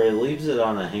Silver, it leaves it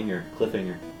on a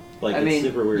cliffhanger. Like, I it's mean,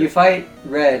 super weird. you fight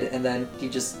Red and then he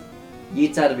just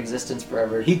yeets out of existence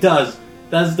forever. He does.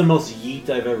 That's the most yeet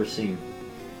I've ever seen.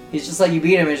 He's just like, you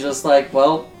beat him, he's just like,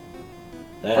 well,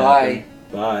 That bye.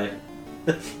 happened.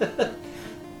 Bye.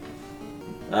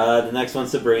 The next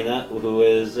one's Sabrina, who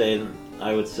is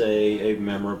I would say, a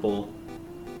memorable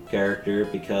character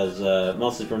because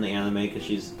mostly from the anime, because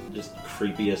she's just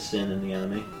creepy as sin in the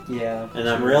anime. Yeah. And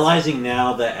I'm realizing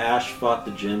now that Ash fought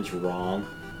the gyms wrong.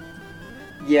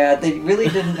 Yeah, they really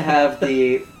didn't have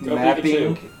the Go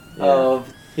mapping Pikachu.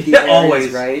 of the Yeah, areas,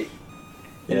 always. right?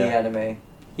 In the Yeah. anime.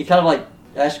 He kind of like,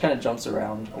 Ash kind of jumps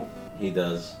around. He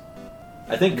does.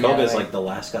 I think Yeah, Koga's right. like the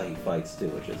last guy he fights too,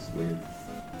 which is weird.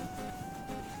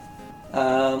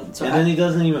 So And then he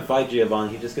doesn't even fight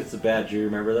Giovanni, he just gets the badge. Do you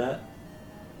remember that?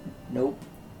 Nope.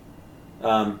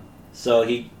 So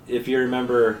if you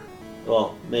remember,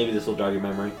 well, maybe this will jog your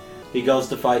memory. He goes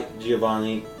to fight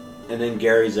Giovanni, and then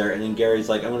Gary's there, and then Gary's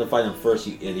like, I'm going to fight him first,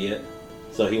 you idiot.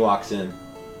 So he walks in,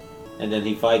 and then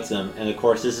he fights him, and of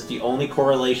course this is the only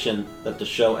correlation that the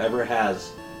show ever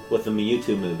has with the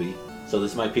Mewtwo movie, so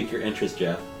this might pique your interest,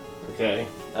 Jeff. Okay.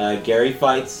 Gary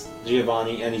fights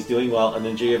Giovanni, and he's doing well, and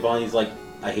then Giovanni's like,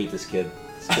 I hate this kid.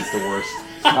 It's the worst.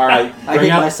 All right, I hate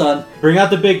my son. bring out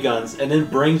the big guns, and then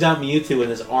brings out Mewtwo in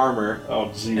his armor. Oh,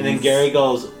 jeez. And then Gary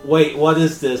goes, "Wait, what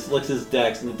is this?" Looks at his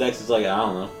Dex, and the Dex is like, "I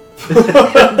don't know."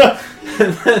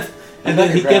 and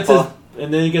then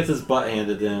he gets his butt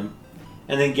handed to him.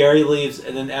 And then Gary leaves,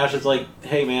 and then Ash is like,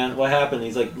 "Hey man, what happened?"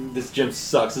 He's like, "This gym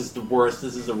sucks. This is the worst.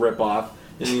 This is a ripoff."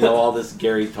 And all this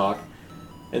Gary talk.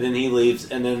 And then he leaves,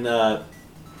 and then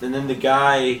the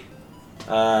guy,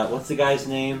 what's the guy's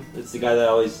name? It's the guy that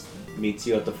always meets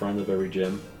you at the front of every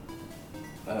gym.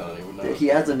 I don't even know. He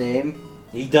has a name.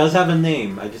 He does have a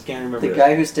name. I just can't remember. The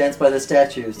guy who stands by the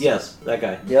statues. Yes, that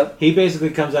guy. Yep. He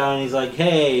basically comes out and he's like,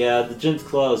 "Hey, the gym's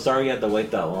closed. Sorry you had to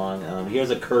wait that long.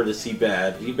 Here's a courtesy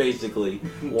badge. You basically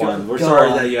won. We're Go sorry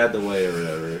on." that you had to wait or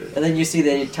whatever." And then you see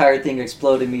the entire thing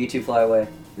explode and Mewtwo fly away.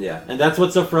 Yeah, and that's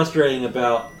what's so frustrating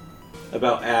about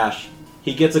Ash.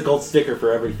 He gets a gold sticker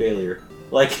for every failure.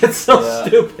 Like, it's so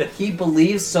stupid. He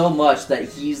believes so much that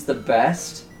he's the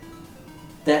best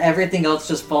that everything else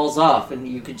just falls off, and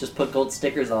you could just put gold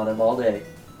stickers on him all day.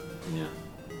 Yeah.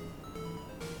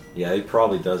 Yeah, he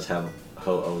probably does have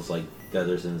Ho-Oh's, like,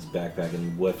 feathers in his backpack,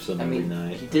 and he whiffs them every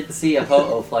night. He did see a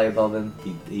Ho-Oh fly above him.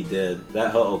 He did.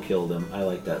 That Ho-Oh killed him. I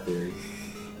like that theory.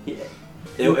 Yeah.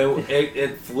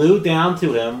 It flew down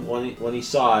to him when he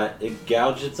saw it. It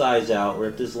gouged its eyes out,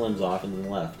 ripped his limbs off, and then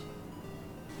left.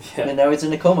 Yeah. And now he's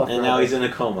in a coma. And now he's in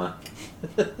a coma.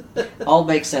 All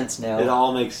makes sense now. It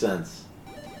all makes sense.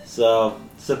 So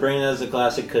Sabrina is a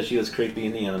classic because she was creepy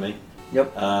in the anime.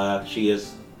 Yep. She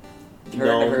is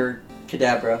Her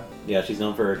Kadabra. Yeah, she's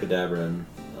known for her Kadabra and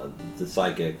the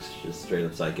psychics, just straight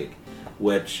up psychic,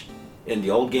 which in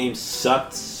the old game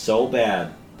sucked so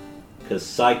bad because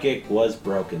psychic was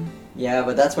broken. Yeah,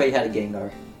 but that's why you had a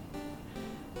Gengar.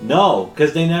 No,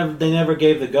 because they never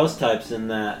gave the ghost types in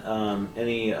that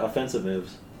any offensive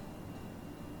moves,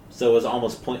 so it was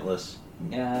almost pointless.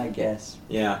 Yeah, I guess.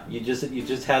 Yeah, you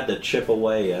just had to chip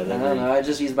away at it. I don't know. I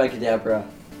just used my Kadabra.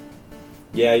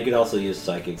 Yeah, you could also use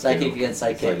psychic. Psychic against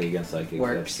psychic. Psychic against psychic.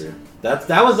 Works. That's true.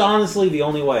 That was honestly the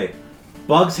only way.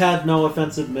 Bugs had no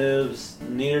offensive moves.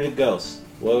 Neither did Ghost.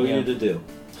 What we need to do?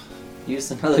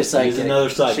 Use another psychic. Use another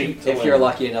psychic. If you're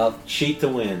lucky enough. Cheat to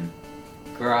win.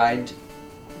 Grind.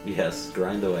 Yes,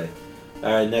 grind away.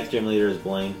 All right, next gym leader is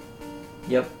Blaine.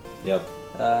 Yep.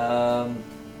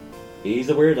 He's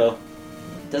a weirdo.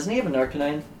 Doesn't he have an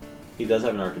Arcanine? He does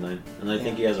have an Arcanine, and I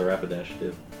think he has a Rapidash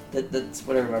too. That's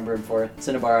what I remember him for.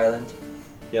 Cinnabar Island.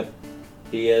 Yep.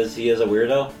 He is a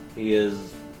weirdo. He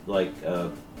is like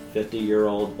a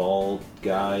 50-year-old bald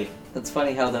guy. That's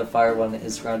funny how the fire one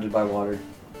is surrounded by water.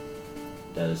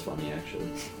 That is funny, actually.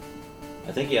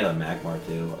 I think he had a Magmar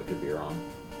too. I could be wrong.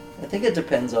 I think it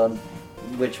depends on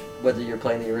whether you're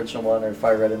playing the original one or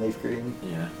Fire Red and Leaf Green.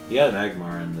 Yeah, he had a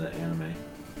Magmar in the anime.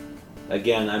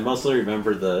 Again, I mostly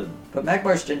remember the... But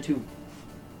Magmar's Gen 2.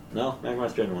 No,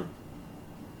 Magmar's Gen 1.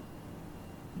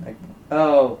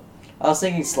 Oh, I was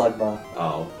thinking Slugma.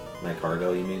 Oh,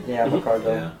 Magcargo, you mean? Yeah, Magcargo.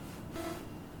 Yeah.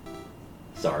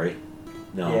 Sorry.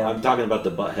 No, Yeah. I'm talking about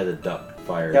the butt-headed duck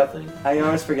fire thing. I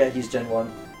always forget he's Gen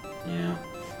 1. Yeah.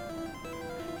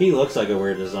 He looks like a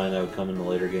weird design that would come in the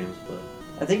later games, but...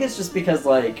 I think it's just because,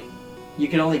 like, you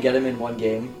can only get him in one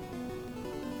game.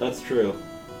 That's true.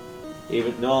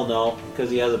 No, because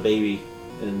he has a baby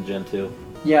in Gen 2.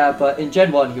 Yeah, but in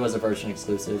Gen 1 he was a version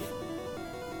exclusive.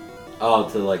 Oh,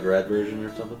 to like red version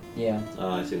or something? Yeah. Oh,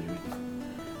 I see what you mean.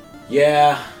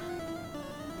 Yeah.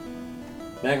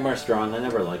 Magmar's strong. I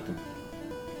never liked him.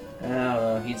 I don't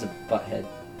know, he's a butthead.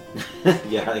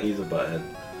 Yeah, he's a butthead.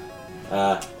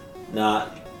 Nah.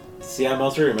 See, I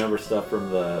mostly remember stuff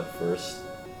from the first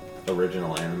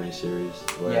original anime series.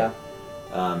 Where,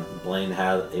 Blaine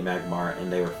had a Magmar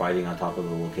and they were fighting on top of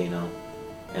the volcano.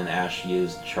 And Ash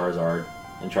used Charizard.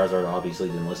 And Charizard obviously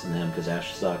didn't listen to him because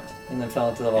Ash sucked. And then fell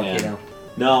into the volcano.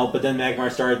 No, but then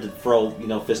Magmar started to throw,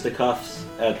 fisticuffs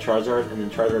at Charizard, and then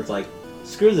Charizard's like,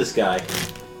 screw this guy.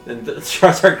 And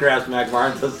Charizard grabs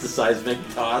Magmar and does the seismic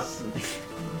toss and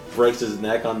breaks his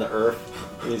neck on the earth.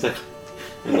 And he's like,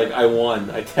 I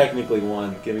won. I technically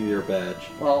won. Give me your badge.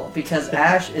 Well, because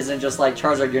Ash isn't just like,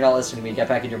 Charizard, you're not listening to me, get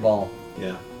back in your ball.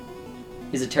 Yeah.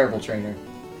 He's a terrible trainer.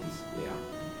 Yeah.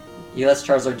 He lets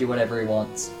Charizard do whatever he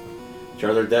wants.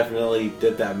 Charizard definitely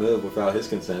did that move without his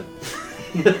consent.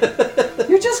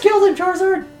 You just killed him,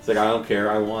 Charizard! It's like, I don't care,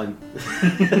 I won.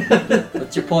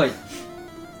 What's your point?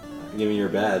 Give me your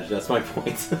badge, that's my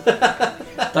point.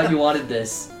 Thought you wanted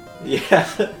this. Yeah.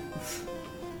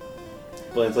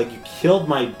 Blaine's like, you killed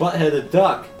my butt-headed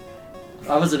duck.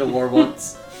 I was in a war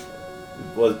once.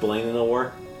 Was Blaine in a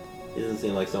war? He doesn't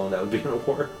seem like someone that would be in a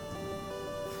war.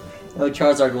 Oh,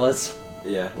 Charizard was.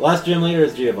 Yeah. Last gym leader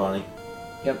is Giovanni.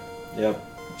 Yep.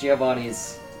 Yep.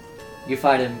 Giovanni's. You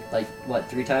fight him, like, what,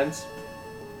 3 times?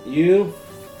 You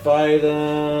fight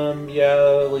him,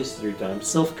 yeah, at least 3 times.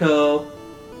 Silphco.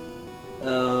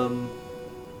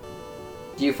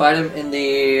 Do you fight him in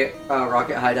the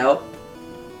rocket hideout?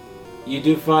 You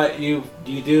do fight, you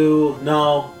do,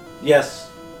 no, yes.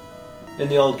 In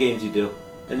the old games you do.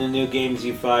 In the new games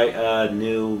you fight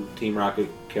new Team Rocket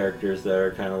characters that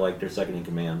are kind of like their second in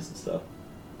commands and stuff.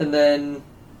 And then...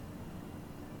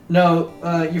 No,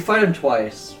 you fight him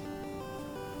twice.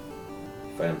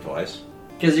 Fight him twice.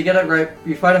 Because you get it right...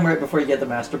 You fight him right before you get the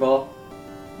Master Ball.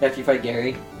 After you fight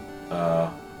Gary.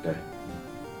 Okay.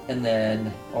 And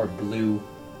then... Or Blue.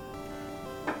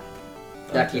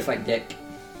 After you fight Dick.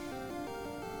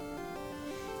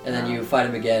 And then you fight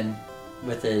him again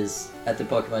with his... At the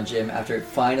Pokemon Gym after it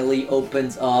finally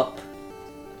opens up.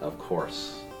 Of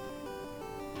course.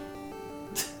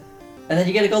 And then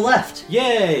you get to go left.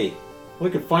 Yay! We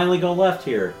can finally go left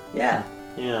here. Yeah.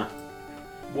 Yeah.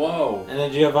 Whoa. And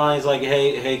then Giovanni's like,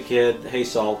 hey kid, hey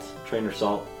Salt, Trainer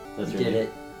Salt. That's You your did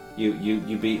name. it.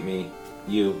 You beat me.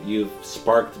 You've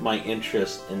sparked my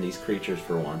interest in these creatures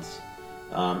for once.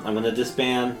 I'm gonna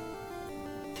disband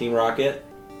Team Rocket.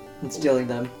 And stealing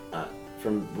them.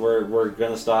 We're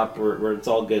gonna stop. We're it's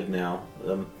all good now.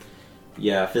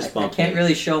 Yeah, fist I bump. can't me.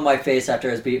 really show my face after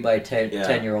I was beat by a 10 Yeah.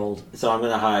 10-year-old. So I'm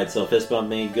gonna hide. So fist bump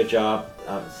me. Good job.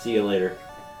 See you later.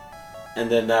 And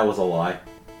then that was a lie.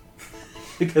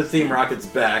 Because Team Rocket's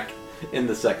back in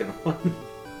the second one.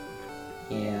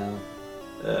 Yeah.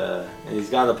 And he's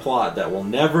got a plot that we'll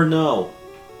never know.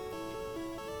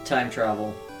 Time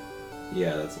travel.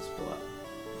 Yeah, that's his plot.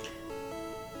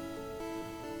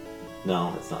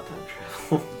 No, it's not time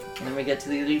travel. And then we get to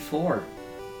the Elite Four.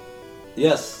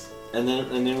 Yes, and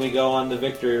then we go on the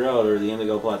Victory Road or the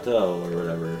Indigo Plateau or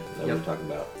whatever that Yep. we're talking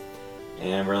about.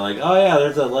 And we're like, oh yeah,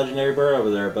 there's a legendary bird over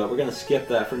there, but we're gonna skip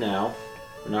that for now.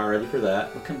 We're not ready for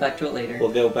that. We'll come back to it later.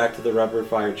 We'll go back to the rubber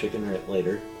fire chicken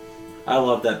later. I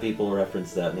love that people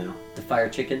reference that now. The Fire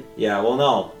Chicken. Yeah, well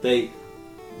no,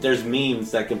 there's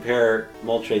memes that compare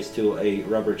Moltres to a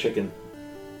rubber chicken.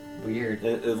 Weird.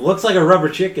 It looks like a rubber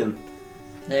chicken.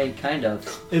 Hey, kind of.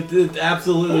 It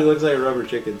absolutely looks like a rubber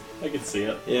chicken. I can see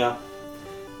it. Yeah.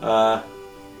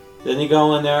 Then you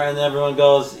go in there and everyone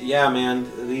goes, yeah, man,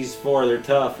 these 4, they're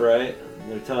tough, right?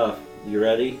 They're tough. You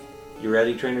ready? You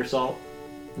ready, Trainer Salt?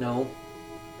 No.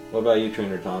 What about you,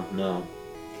 Trainer Tom? No.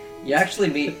 You actually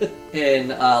meet in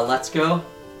Let's Go.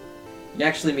 You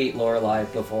actually meet Lorelei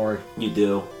before. You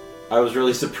do. I was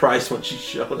really surprised when she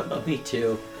showed up. Me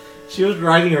too. She was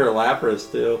riding her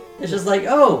Lapras, too. It's just like,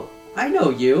 oh, I know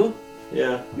you.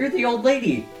 Yeah. You're the old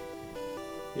lady.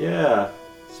 Yeah.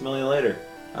 Smell you later.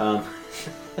 Why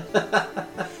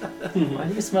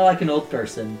do you smell like an old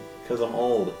person? Because I'm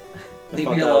old. I Leave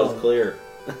thought me that was alone. clear.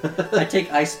 I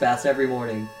take ice baths every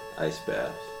morning. Ice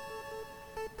baths.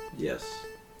 Yes.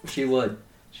 She would.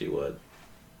 She would.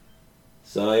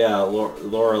 So yeah,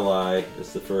 Lorelei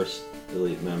is the first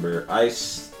elite member.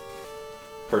 Ice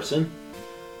person.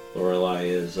 Lorelei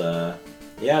is,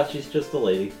 yeah, she's just a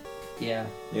lady. Yeah.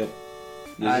 Yep.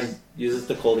 I- Uses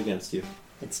the cold against you.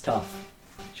 It's tough.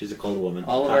 She's a cold woman.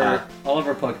 All of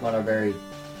our Pokemon are very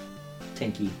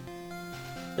tinky.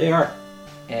 They are.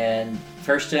 And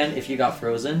first gen, if you got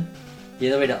frozen, the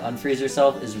other way to unfreeze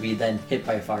yourself is be then hit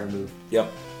by a fire move.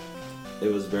 Yep.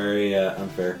 It was very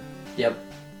unfair. Yep.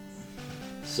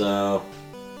 So.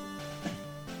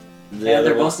 And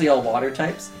they're mostly all water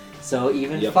types, so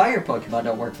even Yep. fire Pokemon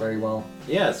don't work very well.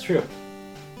 Yeah, it's true.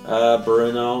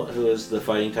 Bruno, who is the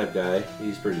fighting type guy,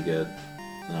 he's pretty good.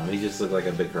 He just looked like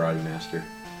a big karate master.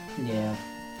 Yeah.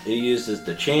 He uses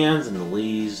the Chans and the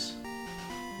Lees,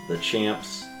 the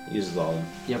Champs. He uses all of them.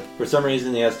 Yep. For some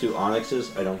reason, he has 2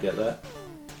 Onyxes. I don't get that.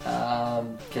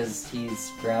 Because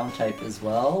he's ground type as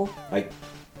well. Like,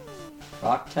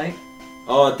 Rock type.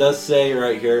 oh, it does say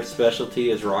right here,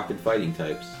 specialty is rock and fighting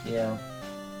types. Yeah.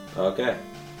 Okay.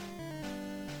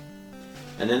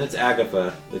 And then it's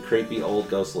Agatha, the creepy old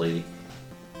ghost lady.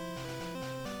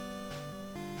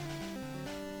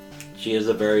 She has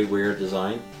a very weird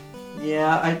design.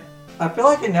 Yeah, I feel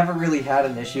like I never really had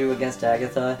an issue against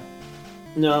Agatha.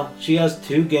 No, she has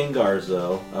 2 Gengars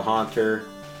though, a Haunter,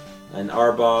 an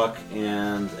Arbok,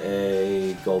 and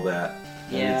a Golbat.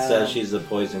 And Yeah. it says she's a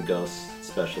poison ghost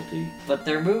specialty. But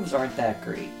their moves aren't that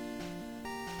great.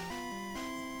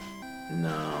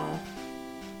 No.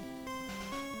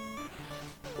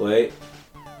 Wait.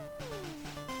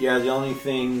 Yeah, the only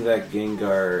thing that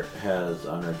Gengar has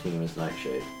on her team is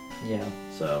Nightshade. Yeah.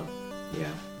 So,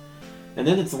 yeah. And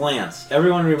then it's Lance.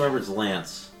 Everyone remembers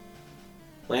Lance.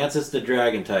 Lance is the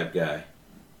dragon type guy.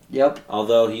 Yep.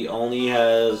 Although he only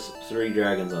has 3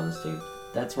 dragons on his team.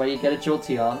 That's why you get a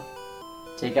Jolteon.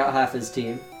 Take out half his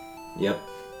team. Yep.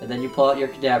 And then you pull out your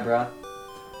Kadabra.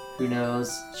 Who knows?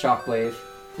 Shockwave.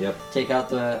 Yep. Take out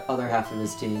the other half of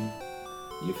his team.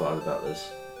 You thought about this.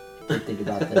 Did think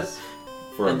about this.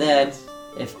 For And then,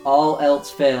 if all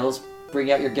else fails,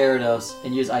 bring out your Gyarados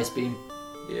and use Ice Beam.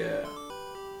 Yeah.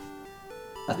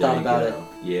 I thought about it.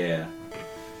 Yeah.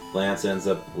 Lance ends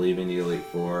up leaving the Elite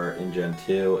Four in Gen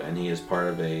 2, and he is part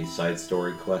of a side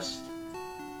story quest.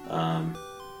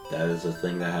 That is a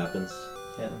thing that happens.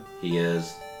 Yeah. He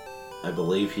is, I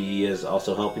believe he is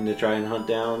also helping to try and hunt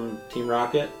down Team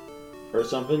Rocket or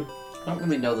something. I don't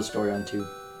really know the story on 2.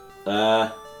 Uh,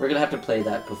 We're gonna have to play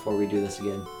that before we do this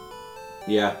again.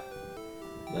 yeah.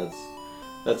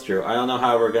 That's true. I don't know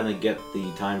how we're gonna get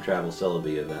the time travel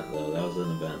Celebi event though. That was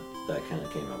an event that kind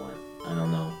of came and went. I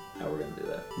don't know how we're gonna do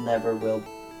that. Never will.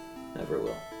 Never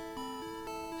will.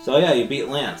 So yeah, you beat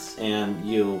Lance, and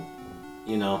you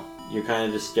know, you're kind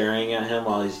of just staring at him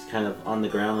while he's kind of on the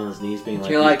ground on his knees, being like,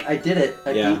 You're like, I did it.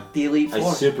 I Yeah. beat the Elite Four.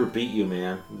 I super beat you,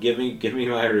 man. Give me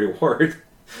my reward.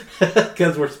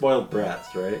 Because we're spoiled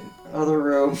brats, right? Other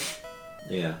room.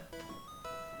 Yeah.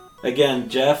 Again,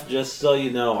 Jeff, just so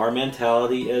you know, our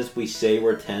mentality is we say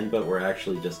we're 10, but we're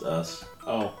actually just us.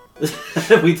 Oh.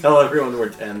 We tell everyone we're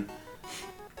 10.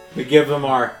 We give them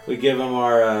our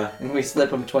And we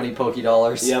slip him 20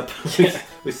 $. Yep.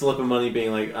 We slip them money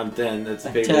being like, I'm 10. It's a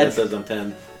I'm paper 10. that says I'm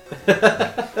 10.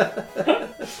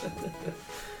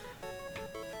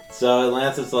 So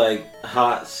Lance is like,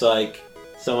 hot psych.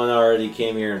 Someone already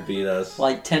came here and beat us.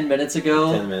 Like 10 minutes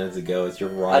ago. 10 minutes ago. It's your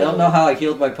rival. I don't know how I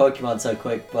healed my Pokemon so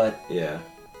quick, but Yeah.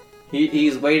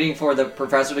 he's waiting for the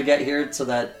professor to get here so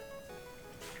that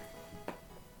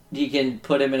he can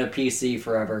put him in a PC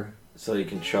forever. So you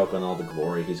can choke on all the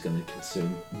glory he's going to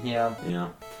consume. Yeah. Yeah.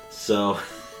 So,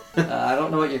 I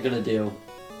don't know what you're gonna do.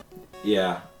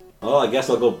 yeah. Oh, I guess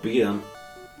I'll go beat him.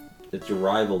 It's your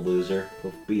rival, loser.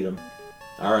 Go beat him.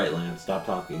 Alright, Lance, stop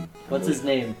talking. What's his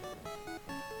name?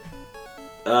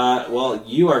 Well,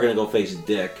 you are going to go face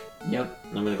Dick. Yep.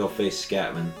 I'm going to go face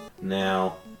Scatman.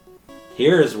 Now,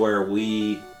 here's where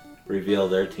we reveal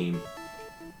their team.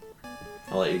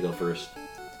 I'll let you go first.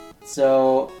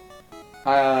 So,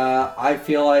 I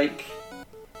feel like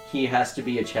he has to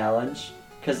be a challenge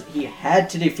because he had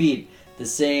to defeat the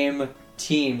same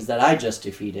teams that I just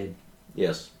defeated.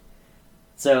 Yes.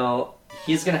 So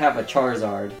he's gonna have a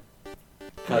Charizard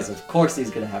because of course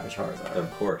he's gonna have a Charizard.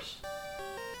 Of course.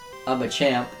 I'm a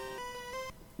champ.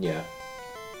 Yeah.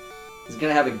 He's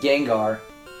gonna have a Gengar,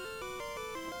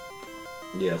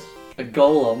 Yes. a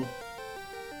Golem,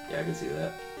 Yeah, I can see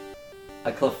that.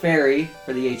 a Clefairy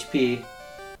for the HP.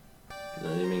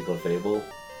 You mean Clefable?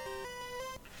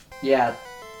 Yeah,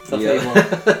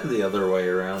 Clefable. The other way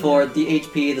around. For the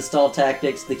HP, the stall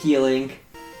tactics, the healing,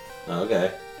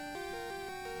 Okay.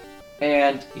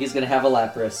 and he's gonna have a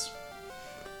Lapras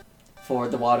for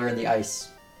the water and the ice.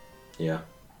 Yeah.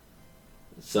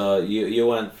 So you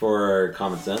went for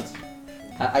common sense?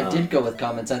 I did go with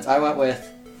common sense. I went with,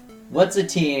 what's a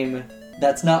team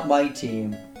that's not my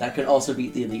team that could also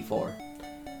beat the Elite Four?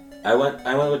 I went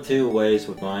with 2 ways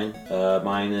with mine.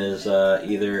 Mine is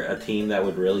either a team that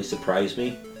would really surprise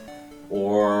me,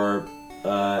 or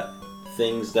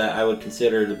things that I would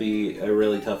consider to be a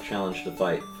really tough challenge to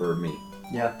fight for me.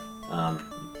 Yeah.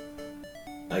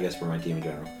 I guess for my team in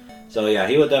general. So yeah,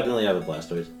 he would definitely have a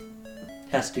Blastoise.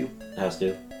 Has to. Has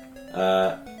to.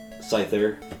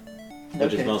 Scyther,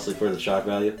 which is mostly for the shock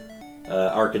value.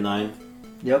 Arcanine,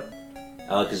 Yep.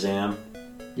 Alakazam,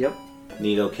 Yep.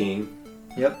 Nidoking,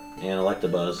 Yep. and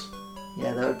Electabuzz.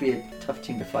 Yeah, that would be a tough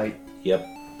team to fight. Yep.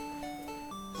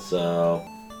 So,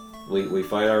 we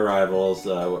fight our rivals.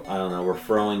 I don't know, we're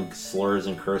throwing slurs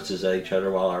and curses at each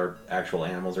other while our actual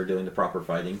animals are doing the proper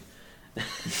fighting.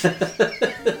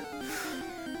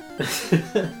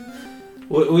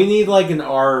 We need like an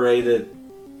R-rated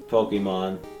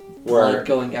Pokemon. Blood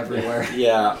going everywhere.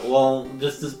 Yeah, well,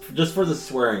 just for the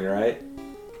swearing, right?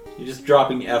 You're just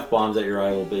dropping F-bombs at your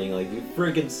rival being like, you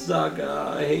freaking suck,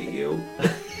 I hate you.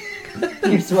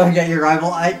 You're swearing at your rival.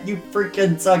 You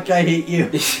freaking suck. I hate you.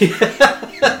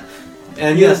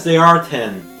 And yes, they are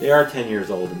 10. They are 10 years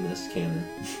old in this canon.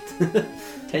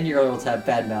 10-year-olds have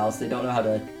bad mouths. They don't know how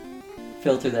to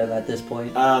filter them at this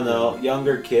point. I don't know.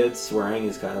 Younger kids swearing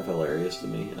is kind of hilarious to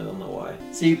me. I don't know why.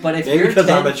 See, but if Maybe you're because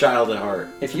 10, I'm a child at heart.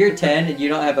 if you're 10 and you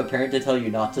don't have a parent to tell you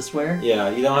not to swear, Yeah,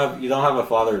 you don't have a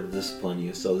father to discipline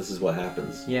you, so this is what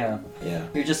happens. yeah, Yeah,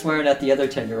 you're just swearing at the other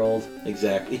 10-year-old.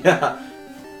 exactly. Yeah,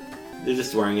 they're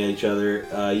just swearing at each other.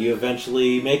 You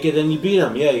eventually make it and you beat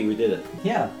them. Yeah, we did it.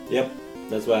 Yeah. Yep.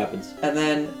 That's what happens. And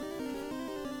then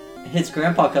his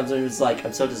grandpa comes in and is like,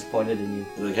 I'm so disappointed in you.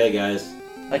 He's like, hey guys,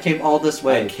 I came all this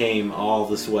way. I came all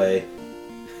this way.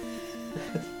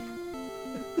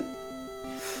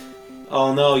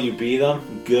 Oh no, you beat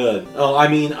him? Good. Oh, I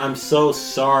mean, I'm so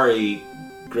sorry,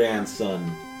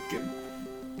 grandson.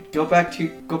 Go back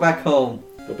home.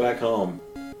 Go back home.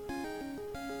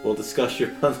 We'll discuss your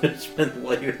punishment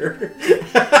later.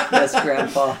 Yes,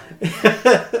 Grandpa.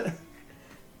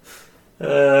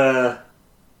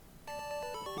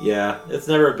 Yeah, it's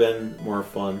never been more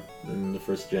fun than the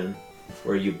first gen,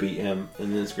 where you beat him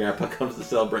and then his grandpa comes to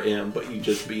celebrate him, but you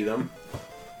just beat him.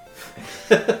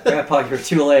 Grandpa, you're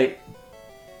too late.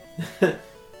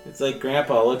 It's like,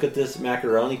 Grandpa, look at this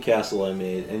macaroni castle I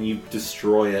made, and you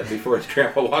destroy it before his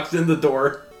grandpa walks in the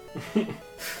door.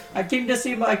 I came to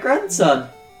see my grandson.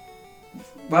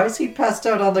 Why is he passed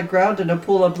out on the ground in a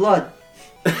pool of blood?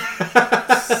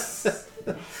 It's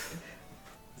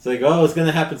like, oh, it's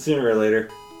gonna happen sooner or later.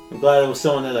 I'm glad it was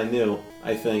someone that I knew,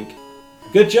 I think.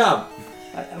 Good job!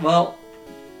 Well,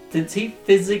 since he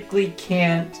physically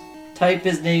can't type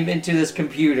his name into this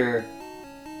computer,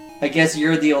 I guess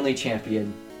you're the only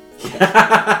champion.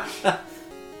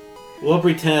 We'll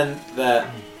pretend that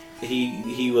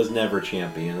he was never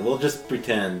champion. We'll just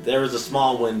pretend. There was a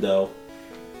small window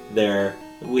there.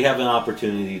 We have an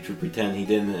opportunity to pretend he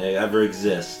didn't ever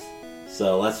exist.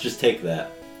 So let's just take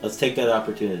that. Let's take that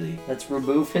opportunity. Let's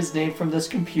remove his name from this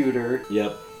computer.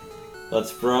 Yep.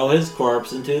 Let's throw his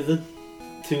corpse into the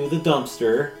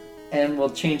dumpster. And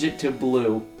we'll change it to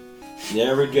blue.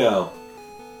 There we go.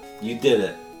 You did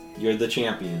it. You're the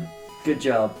champion. Good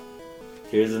job.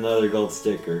 Here's another gold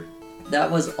sticker. That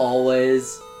was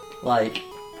always, like,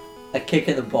 a kick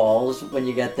in the balls when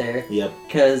you get there. Yep.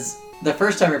 Because the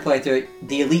first time you're playing through it,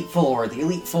 the Elite Four.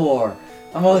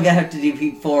 I'm only gonna have to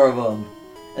defeat 4 of them.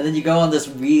 And then you go on this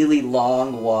really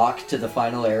long walk to the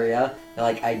final area. You're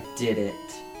like, I did it.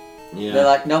 Yeah. They're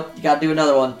like, nope, you gotta do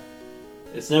another one.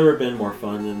 It's never been more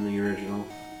fun than the original.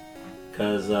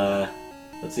 Because,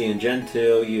 let's see, in Gen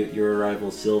 2, your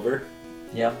rival's Silver.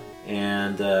 Yep.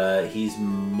 And he's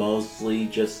mostly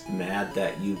just mad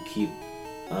that you keep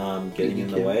getting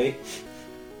in the way.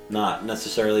 Not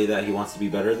necessarily that he wants to be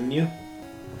better than you.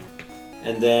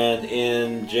 And then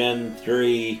in Gen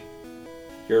 3,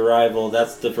 your rival,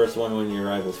 that's the first one when your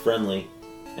rival's friendly.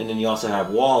 And then you also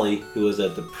have Wally, who is a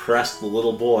depressed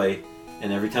little boy,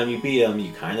 and every time you beat him,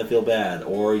 you kind of feel bad,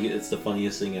 or it's the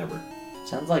funniest thing ever.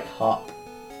 Sounds like Hop.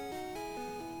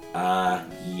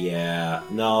 Yeah.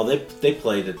 No, they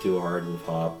played it too hard with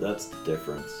Hop. That's the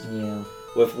difference. Yeah.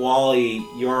 With Wally,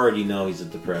 you already know he's a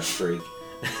depressed freak.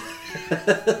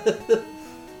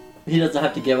 He doesn't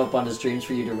have to give up on his dreams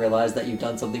for you to realize that you've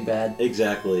done something bad.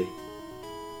 Exactly.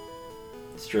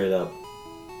 Straight up.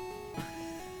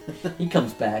 He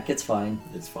comes back, it's fine.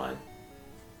 It's fine.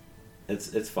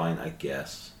 It's fine, I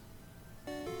guess.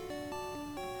 I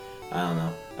don't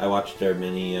know. I watched their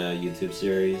mini YouTube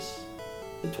series,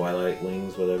 the Twilight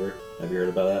Wings, whatever. Have you heard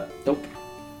about that? Nope.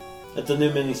 It's a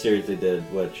new mini series they did,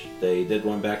 which they did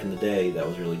one back in the day that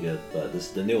was really good, but this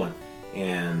is the new one.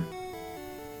 And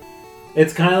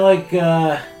it's kind of like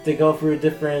they go through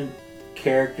different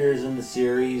characters in the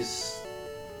series,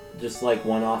 just like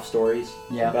one-off stories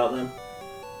about them.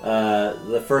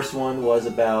 The first one was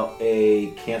about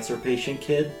a cancer patient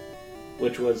kid,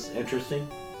 which was interesting.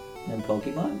 And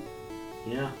Pokemon?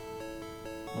 Yeah.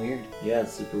 Weird. Yeah,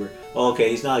 it's super weird. Oh, okay,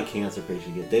 he's not a cancer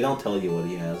patient kid. They don't tell you what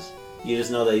he has. You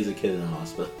just know that he's a kid in a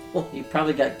hospital. Well, he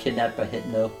probably got kidnapped by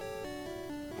Hypno.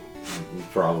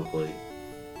 Probably.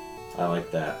 I like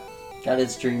that. Got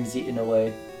his dreams eaten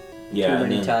away. Yeah, Too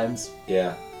many times.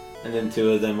 Yeah. And then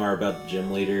 2 of them are about the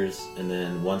gym leaders, and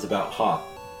then one's about Hop.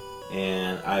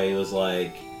 And I was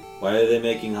like, why are they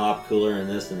making Hop cooler in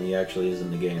this than he actually is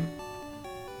in the game?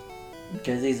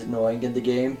 Because he's annoying in the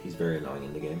game. He's very annoying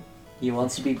in the game. He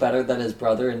wants to be better than his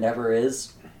brother and never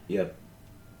is. Yep.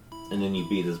 And then you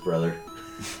beat his brother.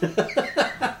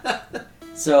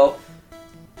 So,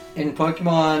 in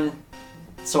Pokemon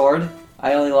Sword,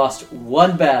 I only lost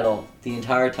 1 battle the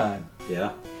entire time.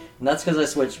 Yeah. And that's because I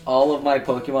switched all of my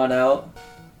Pokemon out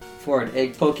for an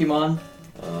egg Pokemon.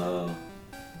 Oh.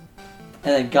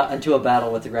 And then got into a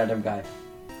battle with the random guy.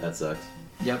 That sucks.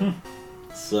 Yep.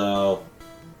 So,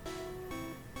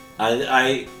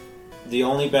 the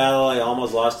only battle I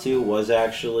almost lost to was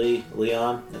actually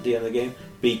Leon at the end of the game,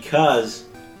 because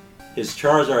his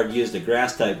Charizard used a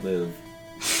grass type move.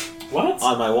 What?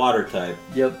 On my water type.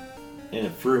 Yep. And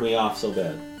it threw me off so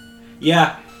bad.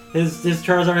 Yeah, his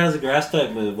Charizard has a grass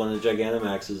type move, one of the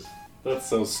Gigantamaxes. That's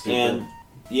so stupid. And,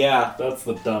 yeah. That's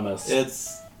the dumbest.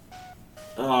 It's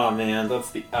Oh man,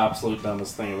 That's the absolute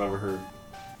dumbest thing I've ever heard.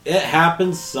 it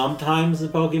happens sometimes in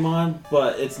Pokemon,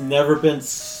 but it's never been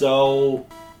so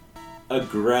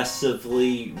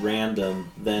aggressively random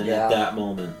than Yeah. at that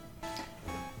moment.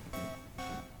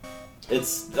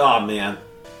 It's oh man,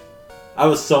 I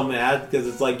was so mad because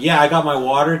it's like, yeah, I got my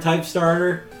water type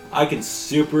starter. I can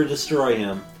super destroy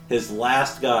him. His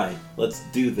last guy. Let's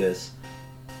do this.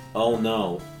 Oh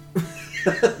no.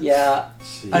 Yeah, I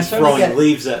He's started to throwing get-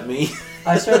 leaves at me.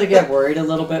 I started to get worried a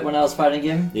little bit when I was fighting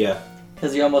him Yeah,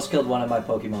 because he almost killed one of my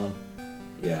Pokemon.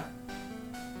 yeah.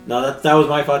 No, that was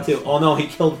my fault too. Oh no, he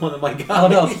killed one of my guys. Oh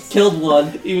no, he killed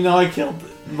one. Even though I killed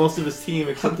most of his team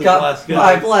except the Got last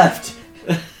guy. 5 left.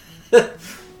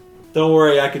 Don't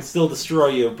worry, I can still destroy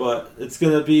you, but it's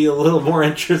gonna be a little more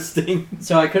interesting.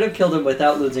 So I could have killed him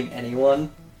without losing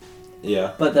anyone,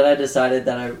 Yeah, but then I decided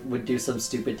that I would do some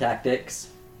stupid tactics,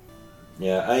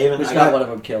 yeah. which I got one of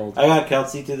them killed. I got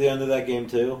Kelsey to the end of that game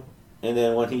too, and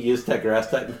then when he used that grass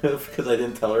type move because I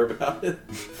didn't tell her about it,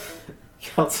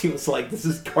 Kelsey was like, "This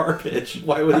is garbage.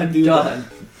 Why would he I'm do done.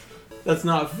 that? That's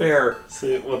not fair."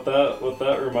 See, what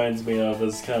that reminds me of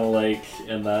is kind of like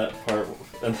in that part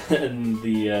in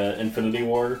the Infinity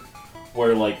War,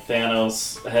 where like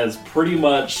Thanos has pretty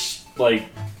much like,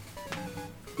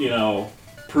 you know,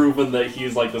 proven that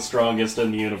he's like the strongest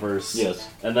in the universe. Yes.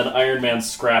 And then Iron Man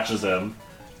scratches him.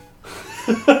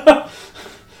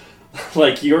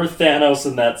 Like you're Thanos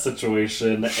in that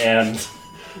situation, and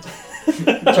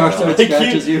Charizard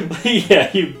scratches you.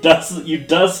 Yeah, you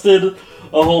dusted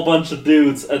a whole bunch of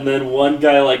dudes, and then one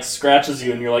guy like scratches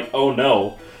you, and you're like, oh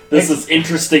no, this is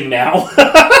interesting now.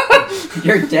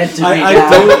 You're dead to me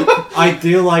I now.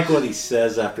 do like what he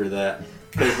says after that.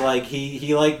 Because like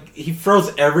he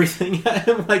throws everything at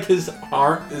him, like his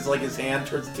hand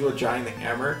turns into a giant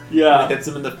hammer. Yeah. And hits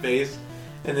him in the face,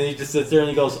 and then he just sits there and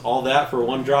he goes, "All that for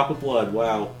one drop of blood?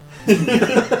 Wow."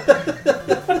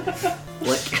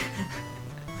 Like,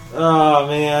 Oh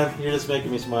man, you're just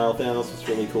making me smile. Thanos was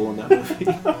really cool in that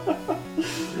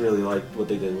movie. Really liked what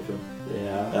they did with him.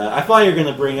 Yeah. I thought you were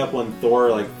gonna bring up when Thor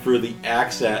like threw the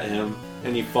axe at him,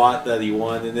 and he fought that he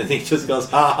won, and then he just goes,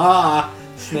 "Ha ha!"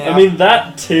 Snap. I mean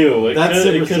that too. It That's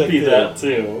could super be sick, too. that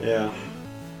too. yeah,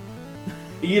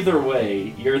 Either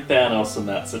way, you're Thanos in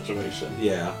that situation.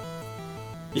 yeah,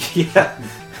 yeah.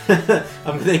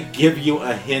 I'm gonna give you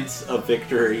a hint of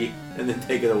victory and then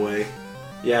take it away.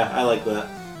 Yeah, I like that.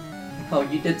 oh,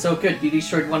 you did so good. You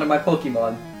destroyed one of my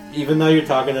Pokemon. Even though you're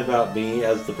talking about me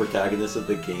as the protagonist of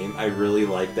the game, I really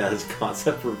like that as a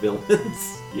concept for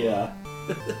villains. Yeah.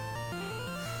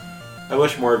 I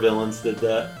wish more villains did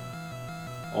that.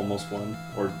 Almost one,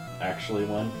 or actually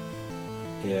one.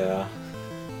 Yeah.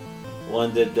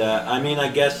 One did that. I mean, I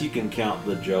guess you can count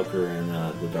the Joker in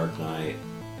The Dark Knight,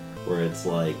 where it's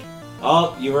like,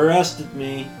 oh, you arrested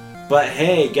me, but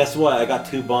hey, guess what? I got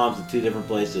 2 bombs in 2 different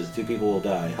places. 2 people will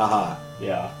die. Haha.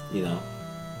 Yeah. You know.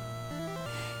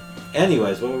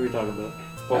 Anyways, what were we talking about?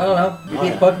 I don't know. You Oh, beat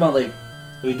yeah. Pokemon League.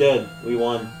 We did. We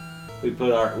won.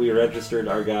 We registered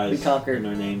our guys. We conquered. in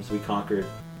our names. We conquered.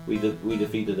 We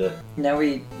defeated it. Now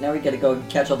we gotta go and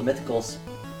catch all the mythicals.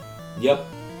 Yep.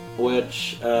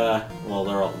 Which, well,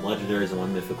 they're all legendaries and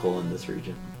 1 mythical in this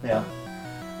region. Yeah.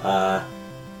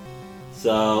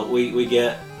 So we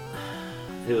get,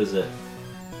 who is it?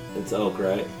 It's Oak,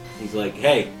 right? He's like,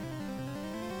 hey,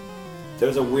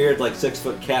 there's a weird like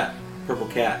 6-foot cat, purple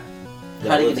cat that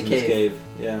Hiding in lives the this cave. cave.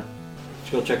 Yeah, you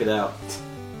should go check it out.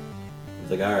 He's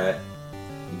like, all right.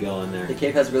 You go in there. The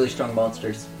cave has really strong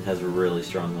monsters. It has really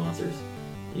strong monsters.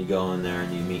 You go in there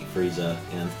and you meet Frieza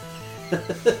and.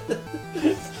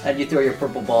 And you throw your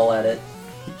purple ball at it.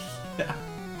 Yeah.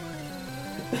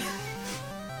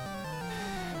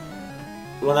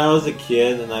 When I was a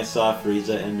kid and I saw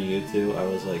Frieza and Mewtwo, I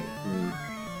was like,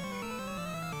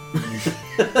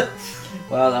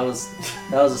 Wow, that was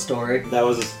a story. That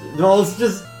was no. It's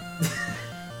just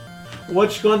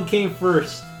which one came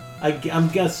first? I'm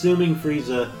assuming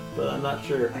Frieza, but I'm not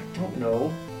sure. I don't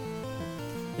know.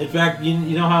 In fact, you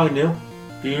know how I knew?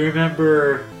 Do you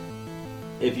remember?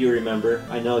 If you remember,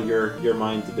 I know your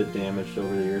mind's a bit damaged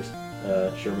over the years,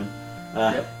 Sherman.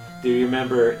 Yep. Do you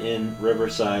remember in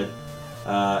Riverside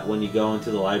when you go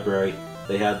into the library,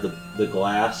 they had the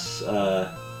glass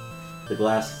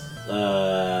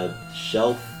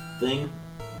shelf thing,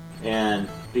 and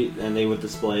they would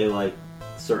display like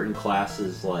certain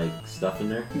classes like stuff in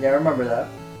there. Yeah, I remember that.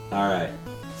 All right.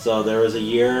 So there was a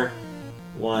year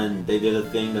when they did a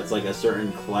thing that's like a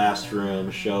certain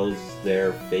classroom shows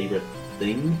their favorite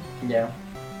thing, Yeah.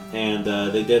 and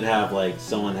they did have like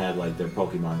someone had like their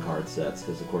Pokemon card sets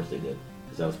because of course they did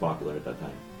because that was popular at that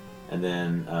time. And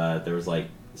then there was like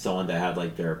someone that had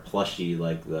like their plushie,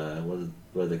 like the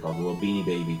what are they called, the little Beanie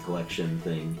Baby collection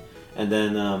thing. And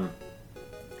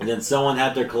then someone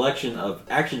had their collection of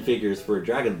action figures for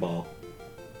Dragon Ball.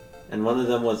 And one of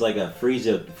them was like a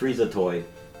Frieza toy.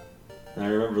 And I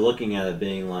remember looking at it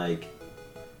being like,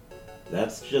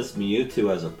 that's just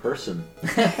Mewtwo as a person.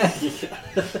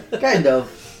 Kind of.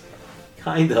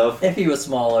 Kind of. If he was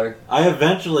smaller. I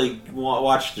eventually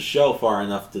watched the show far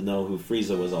enough to know who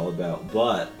Frieza was all about,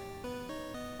 but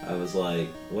I was like,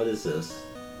 what is this?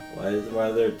 Why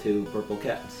are there two purple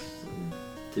cats? And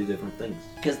two different things.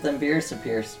 Because then Beerus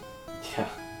appears. Yeah.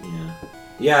 Yeah.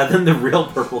 Yeah, then the real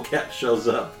purple cat shows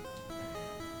up.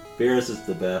 Beerus is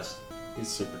the best. He's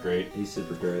super great. He's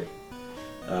super great.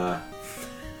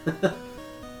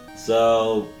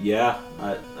 So, yeah,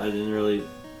 I didn't really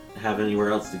have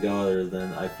anywhere else to go other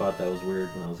than I thought that was weird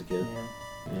when I was a kid.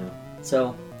 Yeah. Yeah.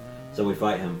 So we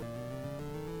fight him.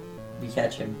 we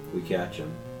catch him. We catch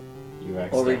him. You Or we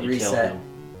accidentally kill reset. him.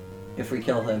 If we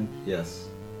kill him Yes.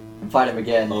 and fight him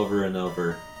again Over and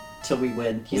over. till we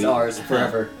win. He's We- ours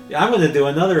forever. Yeah, I'm gonna do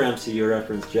another MCU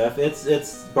reference, Jeff.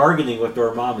 It's bargaining with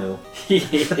Dormammu.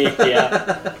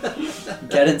 Yeah.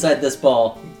 Get inside this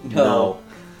ball. No.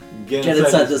 Get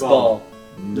inside this ball.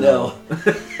 No.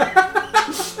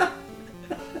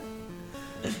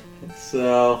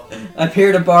 So, I'm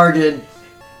here to bargain.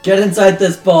 Get inside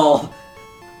this ball.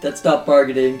 That's not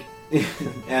bargaining.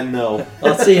 and no.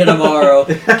 I'll see you tomorrow.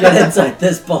 Get inside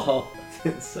this ball.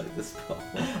 Inside this ball.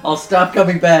 I'll stop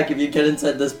coming back if you get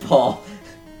inside this ball.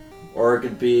 Or it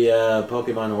could be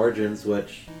Pokemon Origins,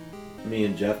 which me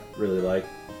and Jeff really like.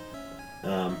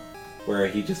 Where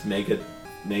he just mega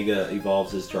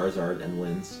evolves his Charizard and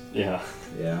wins. Yeah.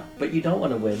 Yeah. But you don't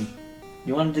want to win.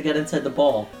 You want him to get inside the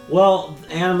ball. Well,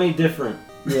 anime different.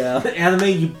 Yeah. Anime,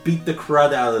 you beat the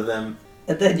crud out of them,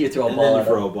 And then you throw a and ball then you at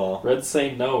throw him. a ball. Red's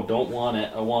saying no, don't want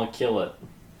it. I want to kill it.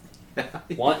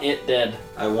 Want it dead.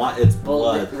 I want its Well,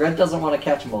 blood. Red doesn't want to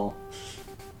catch them all.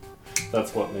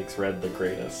 That's what makes Red the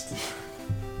greatest.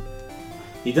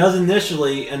 He does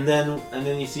initially, and then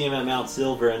you see him at Mount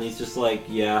Silver, and he's just like,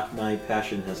 yeah, my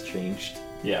passion has changed.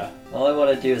 Yeah. All I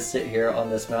want to do is sit here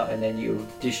on this mountain and you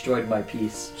destroyed my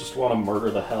peace. Just want to murder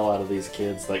the hell out of these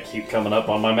kids that keep coming up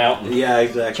on my mountain. Yeah,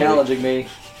 exactly. Challenging me.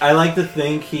 I like to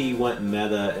think he went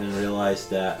meta and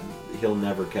realized that he'll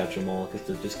never catch them all because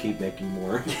they'll just keep making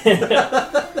more.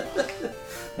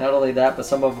 Not only that, but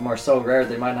some of them are so rare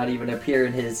they might not even appear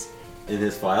in his In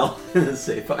his file, in his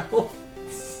save file.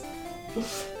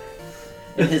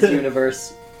 in his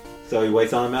universe. So he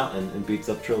waits on a mountain and beats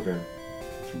up children.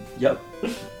 Yep.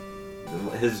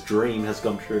 His dream has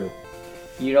come true.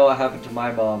 You know what happened to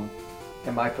my mom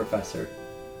and my professor.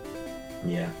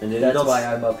 Yeah, and then That's why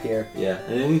I'm up here. Yeah,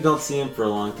 and then you don't see him for a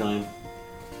long time,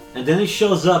 and then he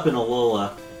shows up in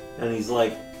Alola, and he's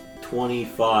like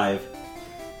 25,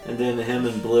 and then him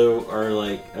and Blue are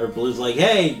like, or Blue's like,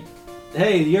 hey,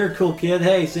 you're a cool kid.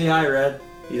 Hey, say hi, Red.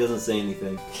 He doesn't say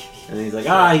anything, and he's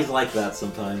like, he's like that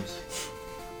sometimes.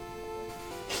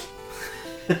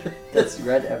 Does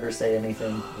Red ever say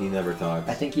anything? He never talks.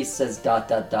 I think he says ...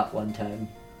 one time.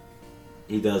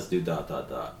 He does do ...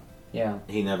 Yeah.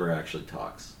 He never actually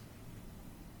talks.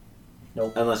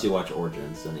 Nope. Unless you watch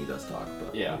Origins, then he does talk.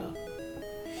 But Yeah. you know,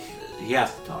 he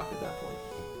has to talk at that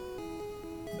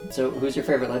point. So, who's your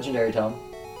favorite legendary, Tom?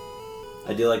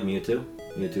 I do like Mewtwo.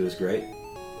 Mewtwo is great.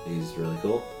 He's really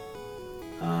cool.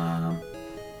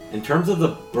 In terms of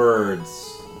the birds,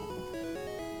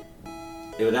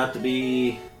 it would have to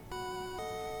be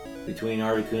between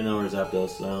Articuno or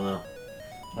Zapdos. I don't know.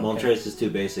 Okay. Moltres is too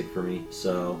basic for me,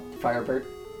 so... Firebird?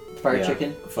 Fire yeah,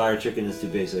 chicken? Fire Chicken is too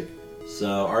basic.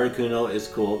 So Articuno is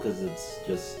cool because it's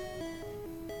just...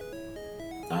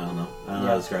 I don't know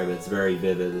how to describe it. It's very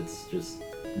vivid. It's just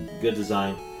good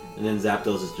design. And then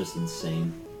Zapdos is just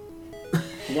insane.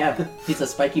 Yeah, he's a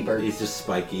spiky bird. He's just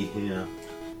spiky, yeah.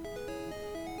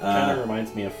 Kind of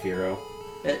reminds me of Firo.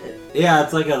 Yeah,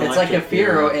 it's like an It's like a electric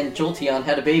Firo and Jolteon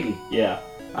had a baby. Yeah.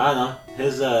 I don't know.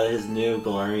 His new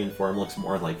Galarian form looks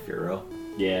more like Firo.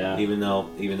 Yeah. Even though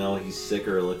he's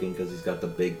sicker looking because he's got the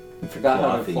big. He forgot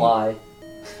how to fluffy- fly.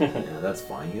 Yeah, that's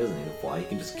fine. He doesn't need to fly. He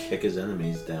can just kick his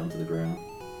enemies down to the ground.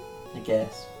 I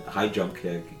guess. A high jump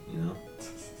kick, you know.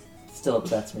 Still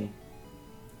upsets me.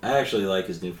 I actually like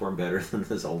his new form better than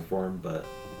his old form, but.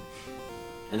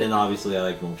 And then obviously I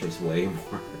like Moltres way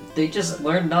more. They just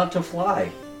learned not to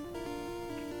fly.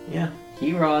 Yeah.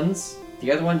 He runs.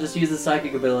 The other one just uses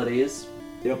psychic abilities.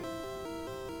 Yep.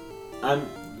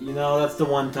 That's the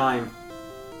one time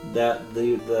that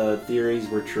the theories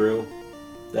were true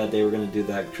that they were going to do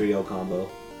that trio combo.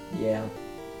 Yeah.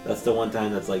 That's the one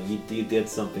time that's like, you did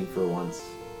something for once.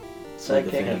 So the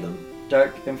Sidekick. fandom.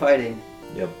 Dark and fighting.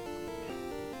 Yep.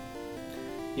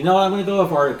 You know what? I'm gonna go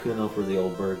with Articuno for the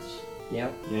old birds.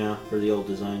 Yep. Yeah, for the old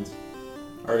designs.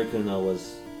 Articuno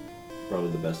was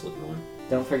probably the best looking one.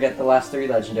 Don't forget the last 3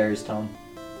 legendaries, Tom.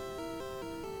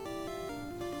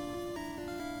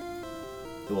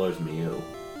 Well, there's Mew.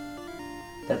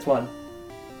 That's one.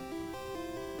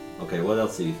 Okay, what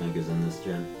else do you think is in this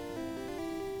gen?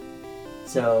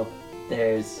 So,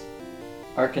 there's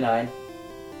Arcanine,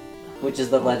 which is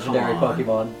the legendary come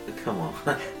on. Pokemon. Come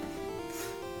on.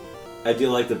 I do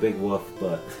like the big woof,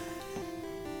 but...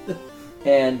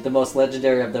 And the most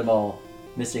legendary of them all,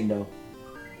 Missing No.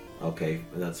 Okay,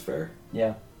 that's fair.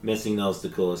 Yeah. Missing No's the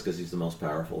coolest because he's the most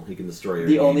powerful. He can destroy your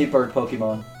The game. only bird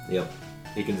Pokemon. Yep.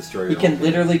 He can destroy your He can whole game.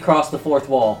 literally cross the 4th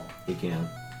wall. He can.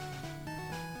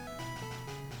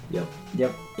 Yep.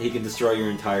 Yep. He can destroy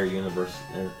your entire universe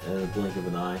in a blink of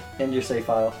an eye. And your save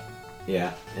file.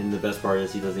 Yeah, and the best part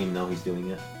is he doesn't even know he's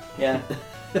doing it. Yeah.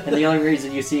 And the only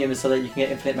reason you see him is so that you can get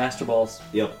infinite Master Balls.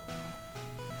 Yep.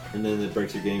 And then it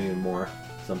breaks your game even more,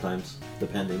 sometimes,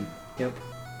 depending. Yep.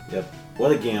 Yep.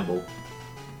 What a gamble.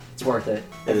 It's worth it.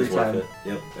 It Every is time. worth it.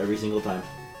 Yep, every single time.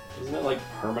 Doesn't it like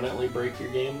permanently break your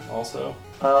game also?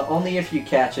 Only if you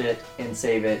catch it and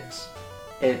save it.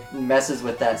 It messes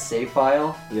with that save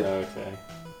file, Yep. Okay.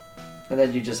 and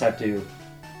then you just have to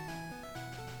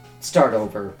start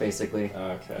over, basically.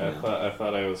 Okay. Yeah. I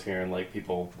thought I was hearing like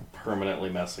people permanently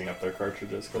messing up their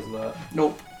cartridges because of that.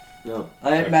 Nope. No. It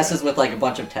Okay. messes with like a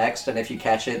bunch of text, and if you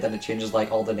catch it, then it changes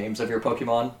like all the names of your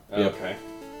Pokemon. Yep. Okay.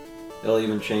 It'll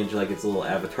even change like its little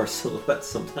avatar silhouette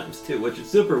sometimes too, which is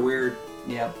super weird.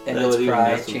 Yeah, and That its would even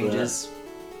cry mess with changes.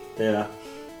 Yeah.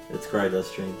 Its cry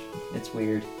does change. It's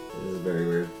weird. It is very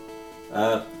weird.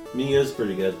 Mew's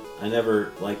pretty good. I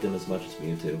never liked him as much as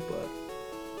Mewtwo, but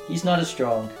He's not as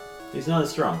strong, he's not as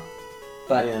strong.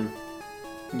 but And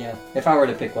yeah, if I were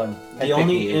to pick one, I'd the pick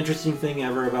only Mew. interesting thing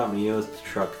ever about Mew is the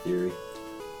truck theory.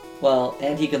 Well,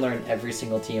 and he can learn every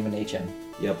single TM and HM.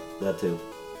 Yep, that too.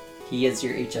 He is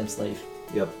your HM slave.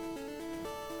 Yep.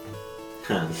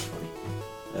 That's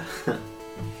funny.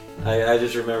 I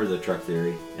just remember the truck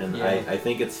theory, and Yeah. I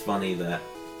think it's funny that,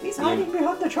 He's hiding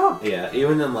behind the truck. yeah,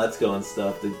 even in Let's Go and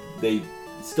stuff, they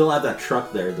still have that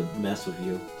truck there to mess with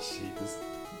you. Jeez.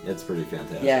 It's pretty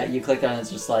fantastic. Yeah, you click on it, it's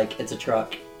just like, it's a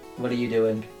truck. What are you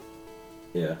doing?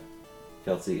 Yeah.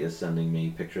 Kelsey is sending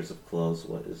me pictures of clothes.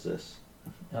 What is this?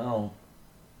 Oh.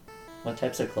 What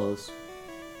types of clothes?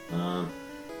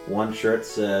 One shirt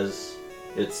says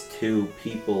it's too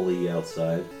people-y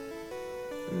outside,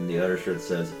 and the other shirt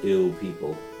says ew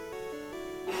people.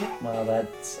 Wow,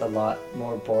 that's a lot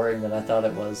more boring than I thought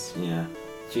it was. Yeah,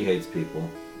 she hates people.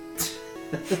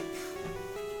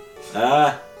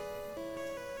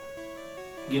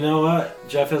 You know what?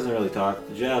 Jeff hasn't really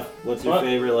talked. Jeff, what's your What?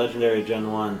 favorite legendary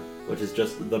Gen 1? Which is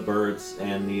just the birds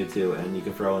and Mewtwo, and you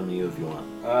can throw in Mew if you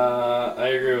want. I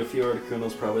agree with you.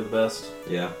 Articuno's probably the best.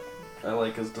 Yeah, I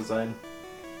like his design.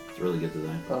 it's a really good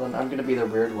design. Well, then I'm gonna be the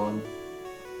weird one.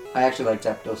 I actually like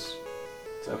Zapdos.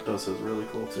 Zapdos is really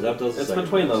cool too. Zapdos is It's second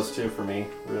between best. those two for me,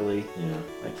 really. Yeah,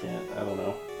 I don't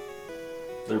know.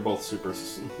 They're both super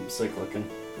sick looking.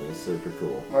 it's super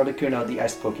cool. Articuno, the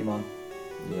ice Pokemon.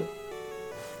 Yep,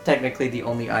 Technically the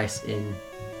only ice in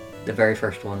the very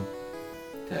first one.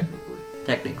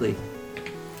 technically.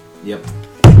 Yep.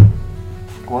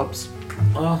 Whoops.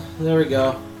 Oh, there we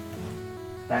go.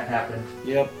 That happened.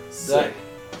 Yep. Sick.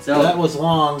 So, That was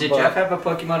long. did but... Jeff have a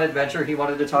Pokemon adventure he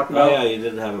wanted to talk Oh about? yeah, you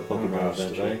did have a Oh Pokemon gosh,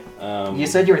 adventure. did I? You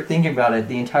said you were thinking about it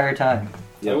the entire time.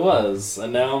 Yep. I was,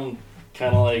 and now I'm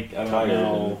kind of like, I don't Tired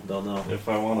know and don't know. if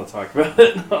I want to talk about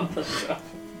it on the show.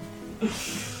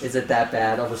 Is it that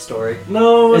bad of a story?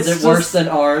 No, Is it worse than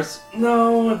ours?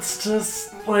 No, it's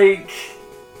just like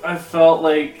I felt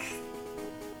like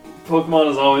Pokemon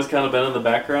has always kind of been in the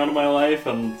background of my life,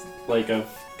 and like I've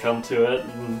come to it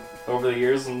and over the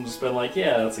years and just been like,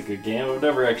 yeah, that's a good game. I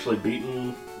never actually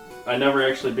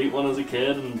beat one as a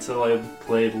kid until I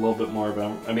played a little bit more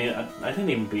about. I mean, I didn't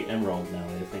even beat Emerald now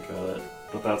that I think about it,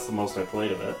 but that's the most I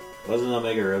played of it. Wasn't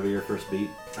Omega Ruby your first beat?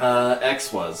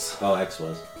 X was, Oh, X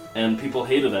was. and people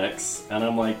hated X, and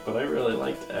I'm like, but I really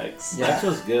liked X. Yeah. X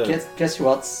was good. Guess who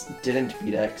else didn't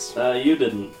beat X? You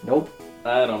didn't. Nope.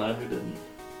 I don't know who didn't.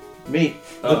 Me.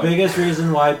 The Oh. biggest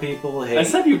reason why people hate I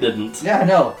said you didn't. Yeah, I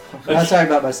know. I'm sorry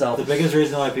about myself. the biggest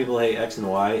reason why people hate X and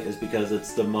Y is because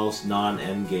it's the most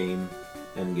non-endgame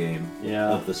Yeah.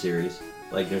 of the series.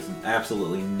 Like, there's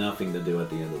absolutely nothing to do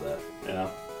at the end of that, Yeah.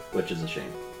 which is a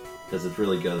shame because it's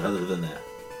really good. Other than that,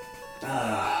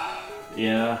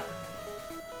 Yeah.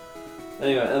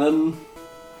 Anyway, and then,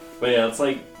 but yeah, it's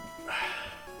like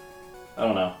I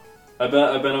don't know. I've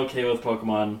been okay with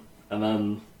Pokemon, and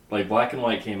then like Black and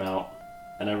White came out,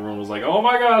 and everyone was like, "Oh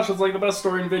my gosh, it's like the best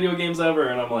story in video games ever,"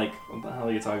 and I'm like, "What the hell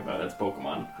are you talking about? It's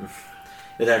Pokemon."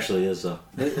 It actually is, though.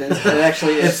 It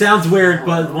actually It is. sounds weird,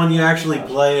 but when you actually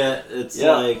play it, it's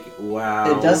like,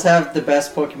 wow. It does have the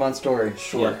best Pokemon story.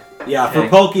 Sure. Yeah, Okay.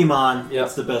 for Pokemon, Yep.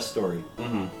 it's the best story.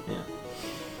 Mm-hmm.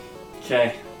 Yeah.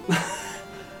 Okay. And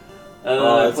then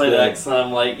Oh, I that's played good. X, and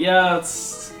I'm like, "Yeah,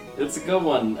 it's a good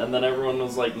one." And then everyone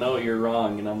was like, "No, you're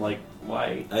wrong," and I'm like,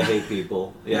 "Why?" I hate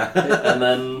people. Yeah. And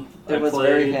then I It was played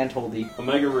very handholdy.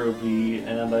 Omega Ruby,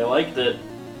 and I liked it,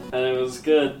 and it was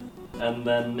good. And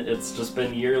then it's just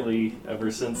been yearly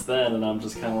ever since then, and I'm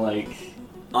just kind of like,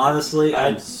 Honestly,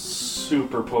 I'm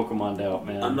super Pokemon'd out,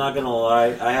 man. I'm not gonna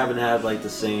lie, I haven't had like the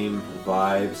same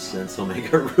vibes since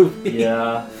Omega Ruby.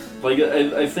 Yeah, like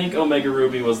I think Omega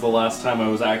Ruby was the last time I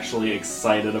was actually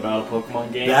excited about a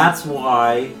Pokemon game. That's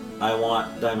why I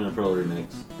want Diamond and Pearl remix.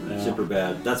 Yeah. Super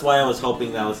bad. That's why I was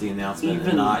hoping that was the announcement Even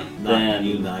and not then-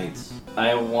 Unites.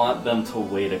 I want them to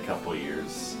wait a couple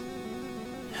years.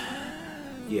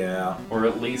 Yeah. Or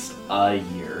at least a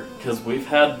year, because we've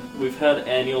had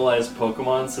annualized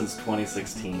Pokemon since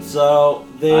 2016. So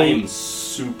they I'm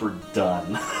super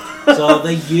done. so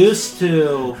they used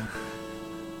to.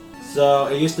 So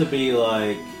it used to be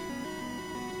like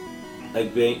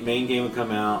main game would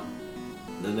come out,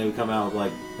 then they would come out with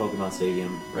like Pokemon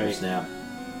Stadium or Right. Snap,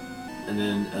 and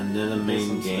then a Do main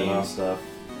some game. spin-off stuff.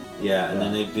 Yeah, and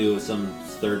then Yeah. they do some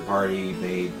third party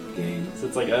made game. So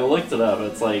it's like I looked it up.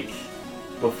 It's like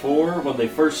before when they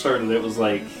first started, it was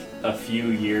like a few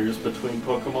years between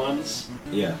Pokemons,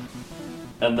 Yeah.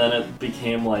 and then it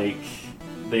became like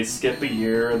they skip a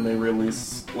year and they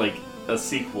release like a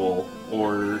sequel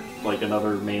or like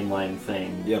another mainline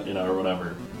thing, Yep. you know, or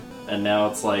whatever. And now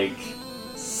it's like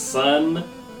Sun,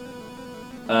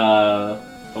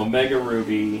 Omega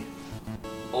Ruby,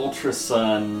 Ultra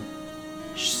Sun,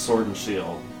 Sword and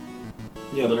Shield.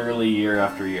 Yeah. Literally year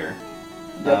after year.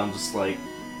 And Yep. I'm just like,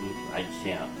 I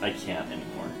can't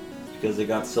anymore. Because they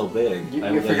got so big. You,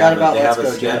 I- you they forgot about they Let's have a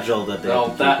Go, Jeff. schedule that they Oh,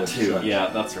 have to that keep with too. such. Yeah,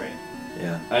 that's right.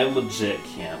 Yeah. I legit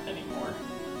can't anymore.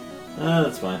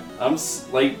 That's fine.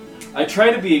 Like, I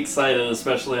try to be excited,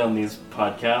 especially on these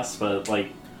podcasts, but like, I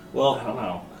Well, don't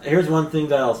know. here's one thing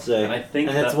that I'll say. And I think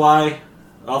and that, it's why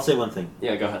I'll say one thing.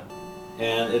 yeah, go ahead.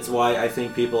 And it's why I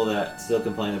think people that still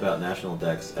complain about national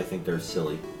decks, I think they're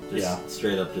silly. Just Yeah.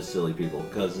 straight up just silly people.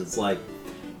 Because it's like,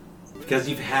 because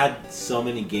you've had so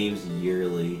many games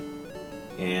yearly,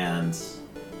 and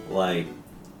like,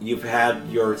 you've had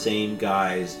your same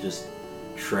guys just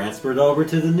transferred over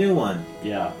to the new one.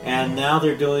 Yeah, And now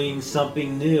they're doing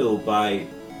something new by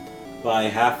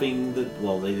halving the,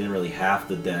 well, they didn't really half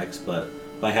the decks, but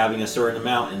by having a certain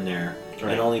amount in there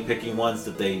Right. and only picking ones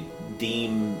that they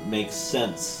deem make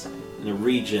sense in a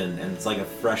region, and it's like a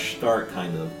fresh start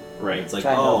kind of. right. It's like,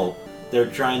 Kind of. oh, they're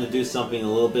trying to do something a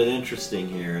little bit interesting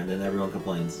here, and then everyone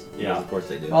complains. Because Yeah. of course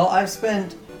they do. Well, I've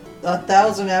spent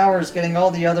 1,000 hours getting all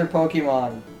the other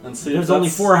Pokemon. And see, There's only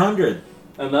 400.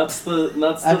 And that's the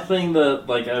thing that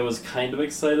like I was kind of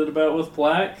excited about with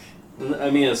Black. I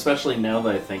mean, especially now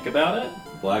that I think about it.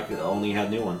 Black only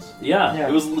had new ones. Yeah, Yeah.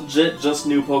 it was legit just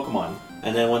new Pokemon.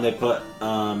 And then when they put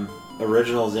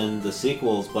originals in the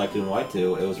sequels, Black 2 and White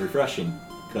 2, it was refreshing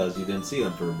because you didn't see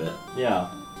them for a bit. Yeah.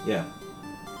 Yeah.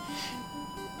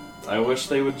 I wish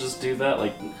they would just do that.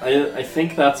 Like, I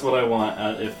think that's what I want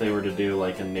if they were to do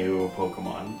like a new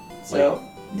Pokemon. So,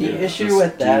 the Yeah, issue just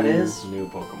with that do is new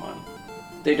Pokemon.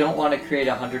 they don't want to create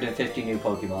 150 new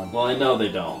Pokemon. Well, I know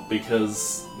they don't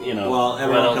because you know. Well, what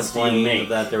everyone else do you complained make?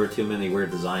 that there were too many weird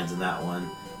designs in that one.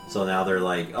 So now they're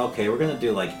like, okay, we're going to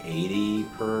do like 80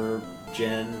 per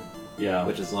gen, Yeah.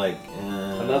 which is like...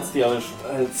 And that's the other.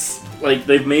 It's like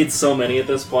they've made so many at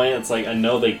this point. It's like I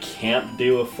know they can't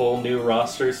do a full new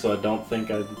roster, so I don't think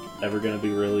I'm ever going to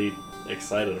be really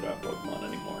excited about Pokemon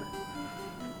anymore.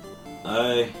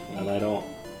 And I don't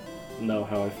know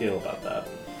how I feel about that.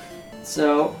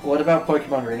 So, what about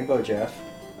Pokemon Rainbow, Jeff?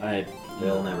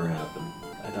 It'll never happen.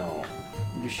 I don't.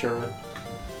 You sure?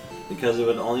 Because it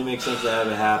would only make sense to have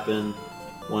it happen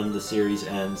when the series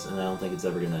ends, and I don't think it's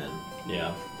ever going to end.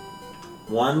 Yeah.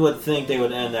 One would think they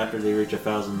would end after they reach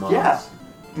 1,000 mobs. Yeah.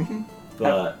 Mm-hmm.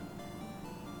 But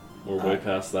We're way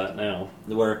past that now.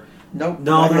 we're... Nope.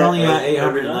 No, not they're yet. only at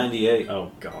Are we done? 898.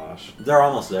 Oh gosh. They're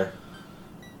almost there.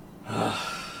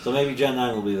 So maybe Gen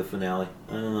 9 will be the finale.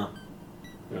 I don't know.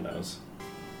 Who knows?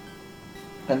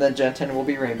 And then Gen 10 will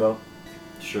be Rainbow.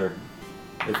 Sure.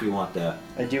 If you want that.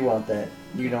 I do want that.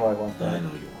 You know I want I that. know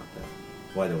you want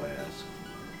that. Why do I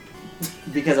ask?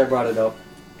 Because I brought it up.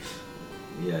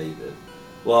 Yeah, you did.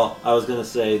 Well, I was gonna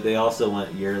say they also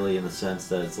went yearly in the sense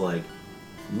that it's like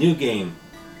new game,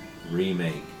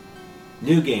 remake,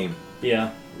 new game,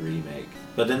 Yeah. remake.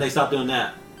 But then they stopped doing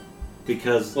that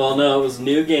because Well, no, it was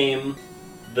new game,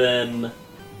 then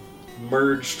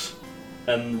merged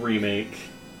and remake.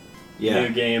 yeah, New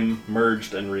game,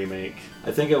 merged and remake.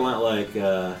 I think it went like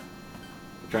I'm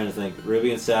trying to think,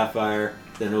 Ruby and Sapphire.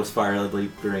 Then it was Fire Leaf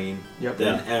Green. Yep.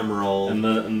 Then Emerald.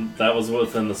 And that was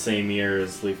within the same year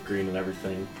as Leaf Green and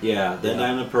everything. Yeah, then Yeah.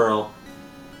 Diamond and Pearl.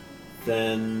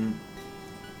 Then,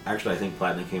 actually, I think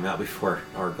Platinum came out before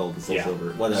our Gold and Soul Yeah.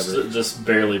 Silver. Whatever. Just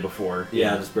barely before.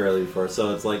 Yeah, just barely before.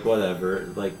 So it's like whatever.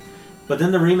 Like, but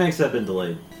then the remakes have been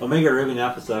delayed. Omega Ruby and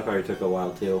Alpha Sapphire took a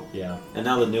while too, Yeah. and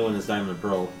now the new one is Diamond and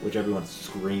Pearl, which everyone's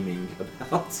screaming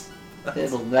about.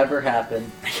 It'll never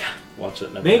happen. Watch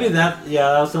it. Never Maybe mind. that. Yeah,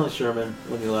 I was telling Sherman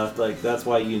when he left. Like that's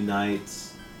why Unite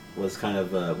was kind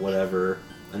of a whatever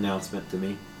announcement to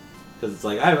me, because it's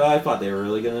like I thought they were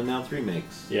really going to announce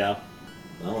remakes. Yeah.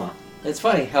 Oh well. It's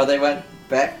funny how they went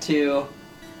back to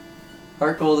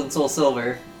Heart Gold and Soul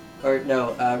Silver, or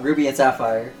no, Ruby and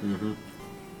Sapphire, Mm-hmm.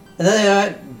 and then they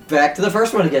went back to the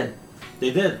first one again.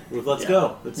 They did with Let's Yeah.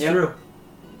 Go. It's Yep. true.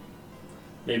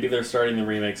 Maybe they're starting the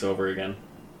remakes over again.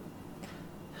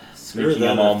 Screw Making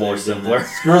them all if more they're doing simpler. that.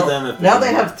 Screw Well, them if Now they're they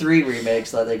doing have 3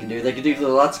 remakes that they can do. They can do the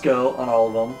Let's Go on all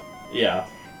of them. Yeah.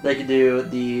 They can do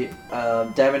the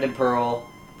Diamond and Pearl,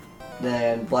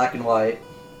 then Black and White,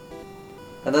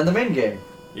 and then the main game.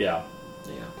 Yeah.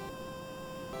 that. Yeah.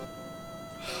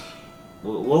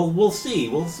 We'll see.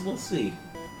 We'll see.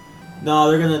 No,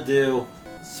 they're gonna do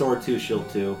Sword 2, Shield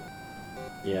 2.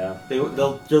 Yeah.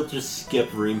 They'll just skip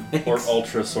remakes. Or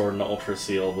Ultra Sword and Ultra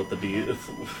Shield with the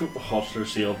Ultra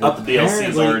Shield with the DLCs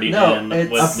Apparently- already No, in it's-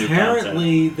 with new content.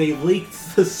 Apparently, they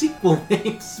leaked the sequel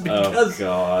names Oh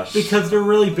gosh. because they're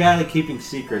really bad at keeping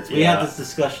secrets. We Yeah. had this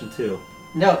discussion too.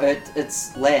 No,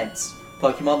 it's Lance.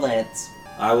 Pokemon Lance.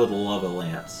 I would love a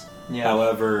Lance. Yeah.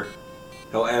 However,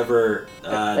 And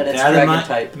it's Data dragon Mi-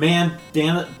 type. Man,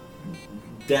 damn it.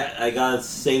 I gotta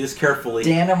say this carefully.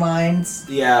 Danamines.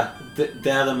 Yeah,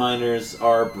 data miners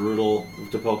are brutal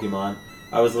to Pokemon.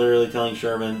 I was literally telling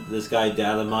Sherman this guy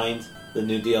data mined the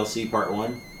new DLC Part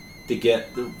 1 to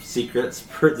get the secrets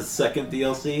for the second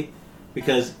DLC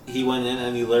because he went in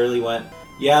and he literally went,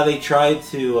 yeah, they tried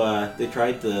to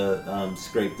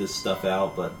scrape this stuff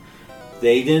out, but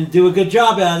they didn't do a good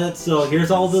job at it, so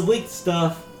here's all the leaked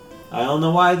stuff. I don't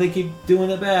know why they keep doing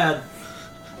it bad.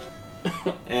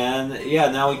 And yeah,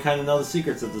 now we kind of know the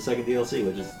secrets of the second DLC,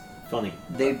 which is funny.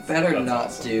 They better That's not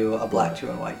awesome. do a Black 2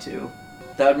 and White 2.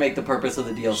 That would make the purpose of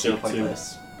the DLC Shield 2.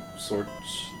 pointless. Sword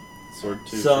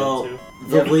 2, So Shield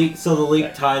 2. the leak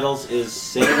Okay. titles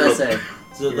is What did I Sacred. say?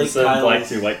 So the You leak said titles. Black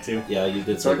 2, White 2. Yeah, you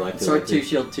did say Black 2. Sword White 2,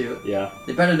 Shield 2. Yeah.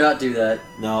 They better not do that.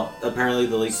 No, apparently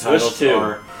the leak Switch titles 2.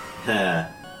 are.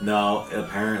 No,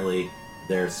 apparently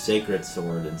they're Sacred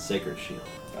Sword and Sacred Shield.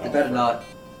 They better not.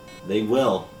 They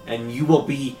will, and you will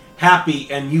be happy,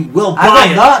 and you will buy I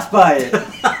will it. not buy it.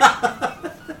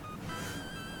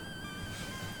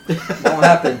 Won't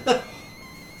happen.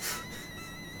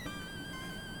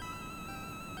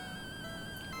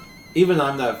 Even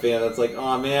I'm not a fan. It's like,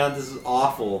 oh man, this is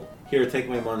awful. Here, take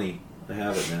my money. I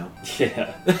have it now.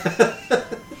 Yeah.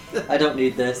 I don't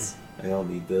need this. I don't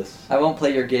need this. I won't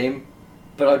play your game,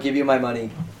 but I'll give you my money.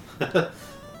 I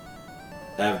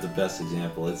have the best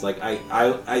example. It's like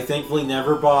I thankfully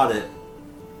never bought it,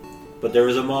 but there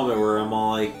was a moment where I'm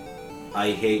all like,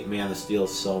 I hate Man of Steel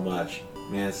so much.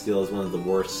 Man of Steel is one of the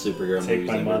worst superhero Take movies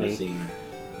my I've money. ever seen.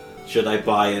 Should I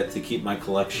buy it to keep my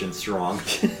collection strong?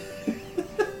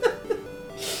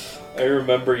 I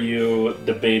remember you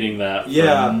debating that for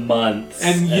Yeah. months.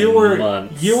 And you were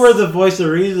months. the voice of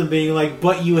reason, being like,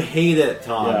 but you hate it,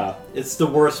 Tom. Yeah. It's the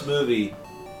worst movie.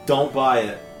 Don't buy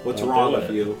it. What's Don't wrong do with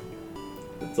it. you?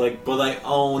 It's like, but I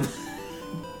own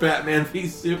Batman v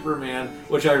Superman,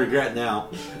 which I regret now.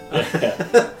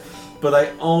 But I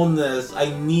own this. I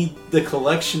need the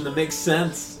collection to make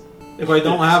sense. If I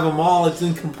don't have them all, it's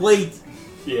incomplete.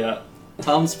 Yeah.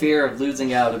 Tom's fear of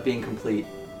losing out of being complete.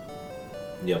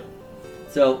 Yep.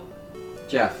 So,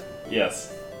 Jeff,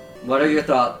 Yes. what are your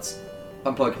thoughts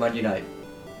on Pokemon Unite?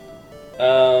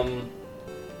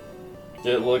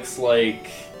 It looks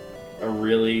like a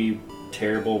really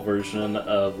terrible version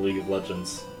of League of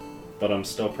Legends, but I'm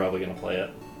still probably gonna play it.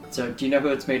 So, do you know who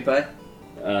it's made by?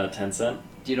 Tencent.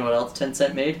 Do you know what else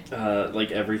Tencent made?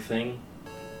 Like everything.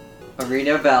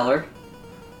 Arena of Valor.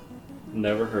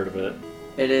 Never heard of it.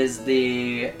 It is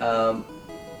the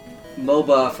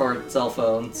MOBA for cell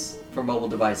phones, for mobile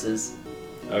devices.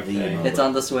 Okay. MOBA. It's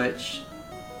on the Switch.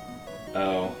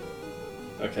 Oh.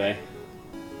 Okay.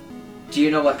 Do you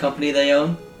know what company they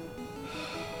own?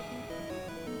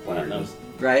 Platinum.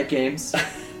 Riot Games.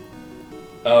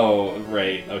 Oh,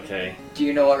 right. Okay. Do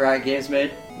you know what Riot Games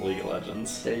made? League of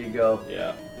Legends. There you go.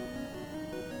 Yeah.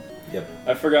 Yep.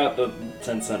 I forgot that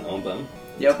Tencent owned them.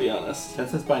 Yep. To be honest.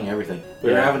 Tencent's buying everything. We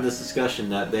were Yeah. having this discussion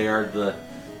that they are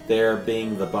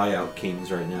being the buyout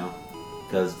kings right now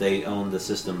because they own the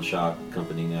System Shock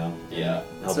company now. Yeah.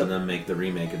 Helping So- them make the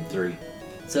remake in 3.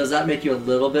 So does that make you a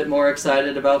little bit more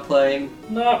excited about playing?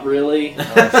 Not really.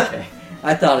 Oh, okay.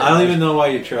 I thought it I don't might. even know why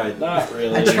you tried. Not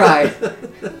really. I tried.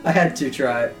 I had to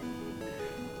try.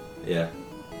 Yeah.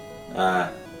 I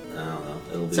don't know.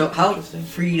 It'll be So how interesting.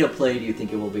 free to play do you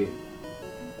think it will be?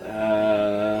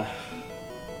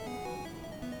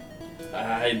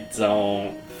 I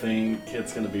don't think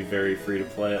it's going to be very free to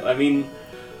play. I mean,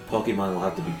 Pokemon will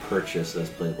have to be purchased as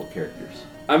playable characters.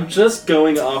 I'm just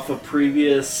going off of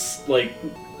previous, like,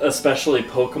 especially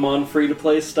Pokemon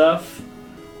free-to-play stuff.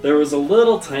 There was a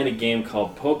little tiny game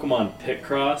called Pokemon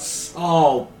Picross.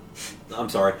 Oh, I'm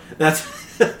sorry. That's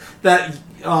that.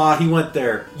 Oh, he went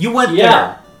there. You went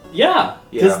Yeah. Yeah,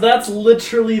 because Yeah. that's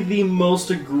literally the most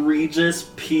egregious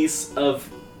piece of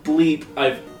bleep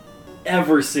I've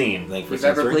ever seen. there. Thank you You've for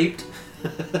ever censoring.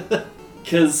 bleeped?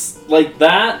 Because, like,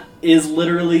 that is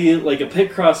literally, like, a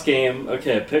Picross game.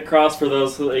 Okay, Picross, for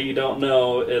those that you don't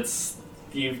know, it's...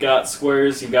 You've got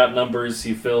squares, you've got numbers,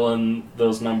 you fill in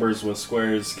those numbers with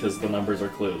squares because the numbers are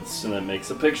clues, and it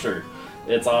makes a picture.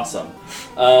 It's awesome.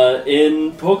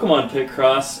 In Pokemon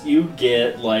Picross, you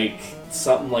get, like,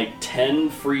 something like 10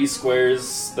 free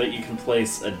squares that you can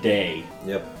place a day,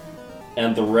 Yep.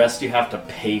 and the rest you have to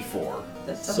pay for.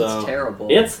 That sounds So, terrible.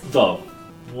 It's the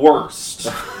worst.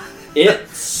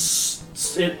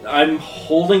 I'm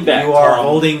holding back. You are Tom.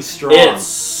 holding strong. It's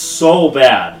so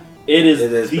bad. It is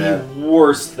It the bad.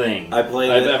 worst thing I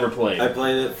played I've it. ever played. I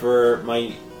played it for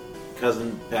my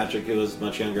cousin Patrick, who was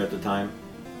much younger at the time.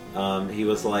 He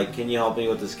was like, "Can you help me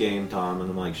with this game, Tom?" And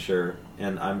I'm like, "Sure."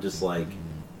 And I'm just like,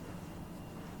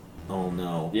 "Oh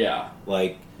no!" Yeah,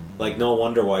 Like no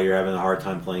wonder why you're having a hard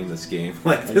time playing this game.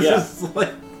 Like this Yeah. is like,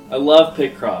 I love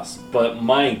Picross, but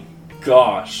my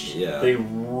gosh, Yeah. they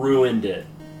ruined it.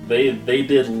 They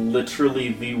did literally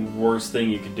the worst thing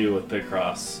you could do with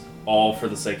Picross, all for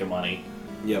the sake of money.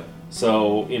 yep.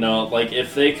 So, you know, like,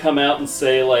 if they come out and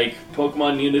say, like,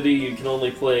 Pokemon Unity, you can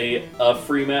only play a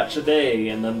free match a day,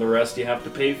 and then the rest you have to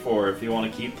pay for if you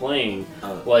want to keep playing.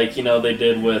 Like, you know, they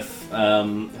did with,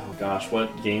 oh gosh,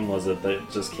 what game was it that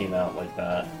just came out like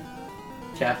that?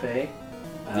 Cafe.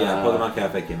 Yeah, Pokemon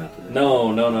Cafe came out today.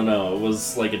 No. It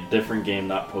was, like, a different game,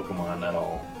 not Pokemon at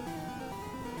all.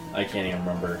 I can't even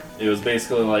remember. It was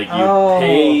basically like,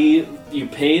 you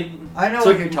paid I know to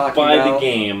what you're talking buy about. the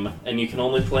game, and you can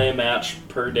only play a match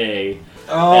per day,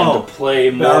 Oh, and to play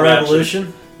more Battle matches.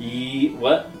 Revolution.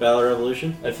 What? Battle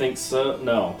Revolution. I think so.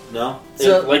 No. No.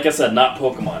 So- Like I said, not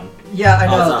Pokemon. Yeah, I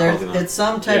Oh, know. it's not There's, Pokemon. it's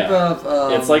some type Yeah.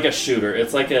 of. It's like a shooter.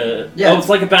 It's like a. Yeah, Oh, it's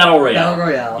like a battle royale. Battle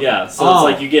Royale. Yeah. So Oh.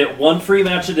 it's like you get one free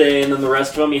match a day, and then the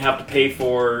rest of them you have to pay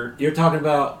for. You're talking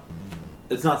about.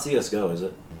 It's not CS:GO, is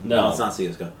it? No. it's not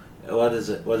CS:GO. What is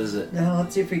it? What is it? Now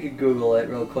let's see if we can Google it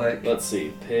real quick. Let's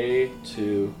see. Pay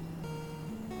to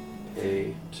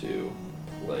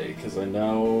play, because I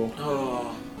know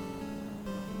Oh.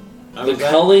 the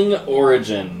Culling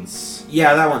Origins.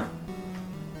 Yeah, that one.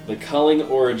 The Culling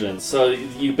Origins. So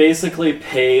you basically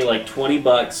pay like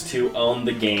 $20 to own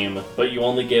the game, but you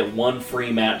only get one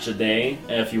free match a day.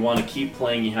 And if you want to keep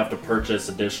playing, you have to purchase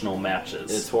additional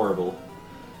matches. It's horrible.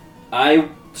 I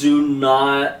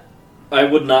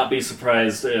would not be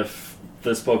surprised if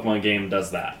this Pokemon game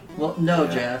does that. Well, no,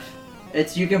 Yeah. Jeff.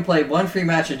 It's you can play one free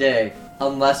match a day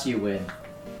unless you win.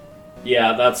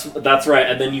 Yeah, that's right.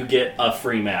 And then you get a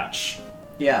free match.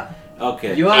 Yeah.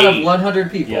 Okay. You out of 8.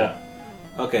 100 people. Yeah.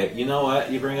 Okay, you know what?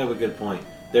 You bring up a good point.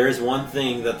 There is one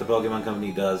thing that the Pokemon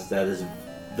Company does that is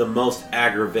the most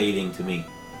aggravating to me.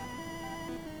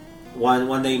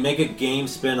 When they make a game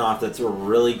spin-off that's a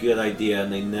really good idea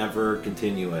and they never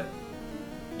continue it.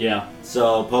 Yeah.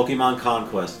 So, Pokemon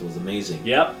Conquest was amazing.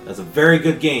 Yep. That's a very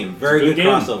good game. Very It's a good good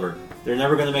game. crossover. They're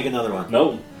never going to make another one.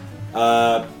 No.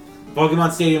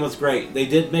 Pokemon Stadium was great. They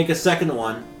did make a second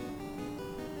one,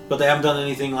 but they haven't done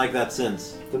anything like that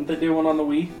since. Didn't they do one on the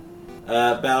Wii?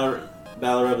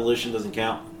 Battle Revolution doesn't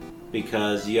count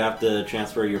because you have to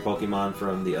transfer your Pokemon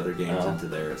from the other games Oh. into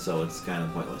there, so it's kind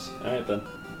of pointless. Alright then.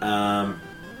 I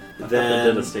thought they Then,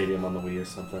 did a stadium on the Wii or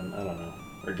something. I don't know.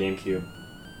 Or GameCube.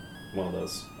 One of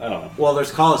those. I don't know. well,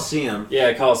 there's Coliseum,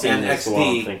 Yeah, Coliseum And is the one I'm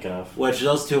XD. thinking of. which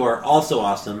those two are also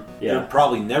awesome. Yeah. They're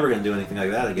probably never going to do anything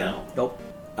like that again. No. Nope.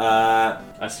 Uh,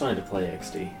 I still need to play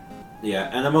XD. Yeah,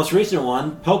 and the most recent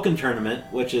one, Pokken Tournament,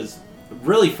 which is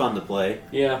really fun to play.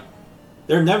 Yeah.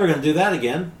 They're never going to do that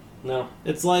again. No.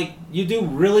 It's like you do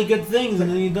really good things and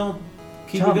then you don't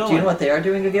keep Tom, it going. do you know what they are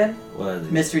doing again? What is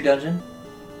it? Mystery Dungeon.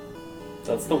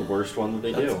 That's the worst one that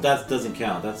they do. That doesn't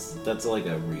count. That's like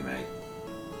a remake.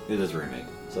 It is a remake,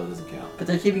 so it doesn't count. But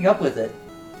they're keeping up with it.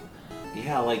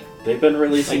 Yeah, like They've been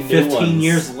releasing 15 new ones.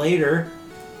 years later.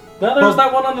 No, there was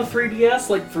that one on the 3DS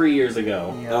like 3 years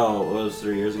ago. Yeah. Oh, it was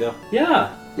 3 years ago?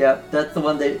 Yeah. Yeah, that's the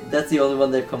one that's the only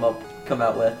one they've come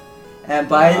out with. And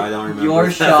by No, I don't remember your that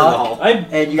at shock, all.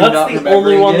 and you're That's not the only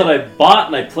remembering one it. that I bought,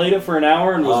 and I played it for an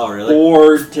hour and was Oh, really?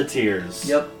 bored to tears.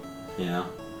 Yep. Yeah.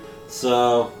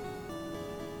 So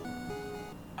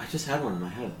I just had one in my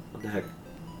head. What the heck?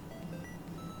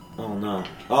 Oh no.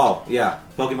 Oh yeah,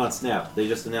 Pokemon Snap. They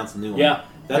just announced a new one. Yeah.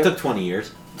 That took 20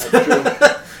 years. That's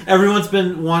true. Everyone's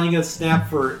been wanting a Snap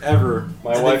forever.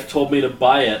 My And wife told me to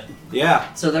buy it.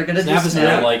 Yeah. So they're gonna Snap do is And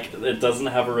I'm Snap, like, it doesn't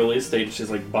have a release date. And she's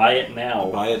like, buy it now.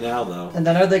 Buy it now though. and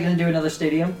then are they gonna do another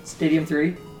Stadium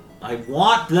 3, I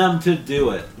want them to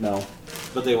do it, No,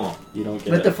 but they won't. you don't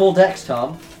get with it. the full decks,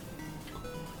 Tom?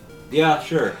 Yeah,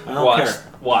 sure. I don't Watch. care.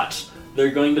 Watch.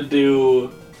 They're going to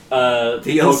do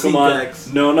DLC Pokemon. decks.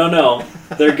 No.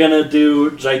 They're gonna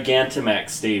do Gigantamax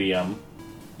Stadium.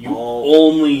 You Oh.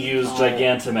 only use Oh.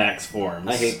 Gigantamax forms.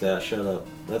 I hate that. Shut up.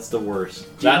 That's the worst.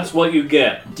 That's what you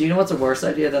get. Do you know what's a worse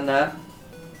idea than that?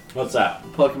 What's that?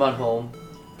 Pokemon Home.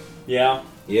 Yeah.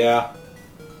 Yeah.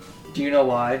 Do you know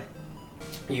why?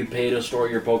 You pay to store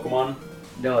your Pokemon.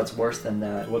 No, it's worse than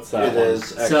that. What's that? It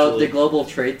is actually. So the global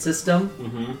trade system,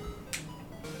 Mm-hmm.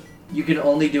 you can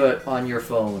only do it on your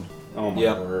phone. Oh my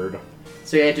Yep. word.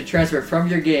 So you have to transfer from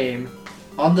your game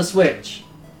on the Switch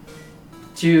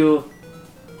to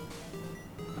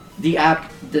the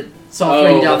app, the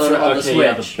software you that's download right. on the Okay,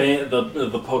 Switch. yeah,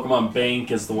 the Pokemon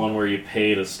Bank is the one where you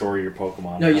pay to store your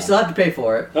Pokemon. No, you still have to pay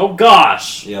for it. Oh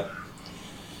gosh! Yep.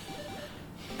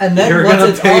 And then You're once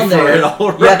gonna it's pay on for there, it,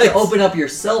 all you have to right. open up your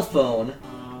cell phone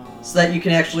so that you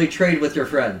can actually trade with your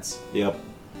friends. Yep.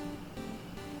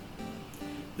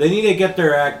 They need to get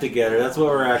their act together. That's what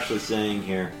we're actually saying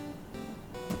here.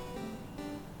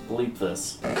 Bleep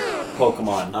this.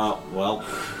 Pokemon. Oh, well.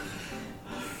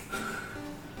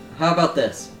 How about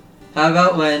this? How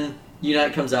about when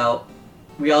Unite comes out,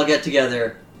 we all get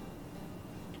together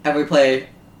and we play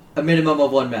a minimum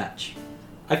of one match?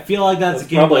 I feel like that's, That's a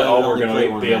game probably that all would we're only going play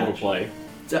to one be able match.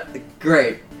 to play.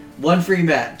 Great. One free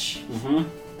match.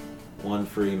 Mm-hmm. One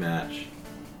free match.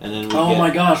 And then we Oh get... my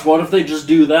gosh, what if they just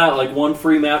do that? Like one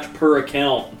free match per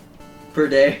account? Per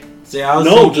day. See, I was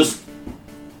No, thinking just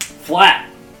flat.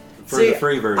 for See, the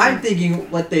free version. I'm thinking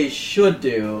what they should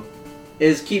do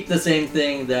is keep the same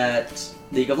thing that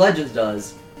League of Legends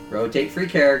does. Rotate free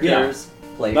characters,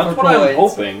 play That's for what I'm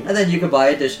points, hoping. and then you can buy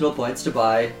additional points to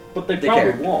buy. But they the probably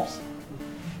characters. won't.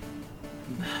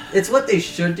 It's what they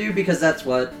should do because that's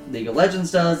what League of Legends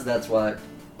does, that's what...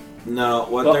 No,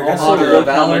 what But they're also gonna Honor do... of look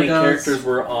how Valor many does. characters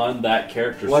were on that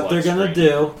character What they're select gonna screen.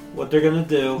 do... What they're gonna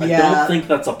do... I Yeah. don't think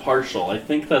that's a partial. I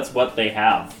think that's what they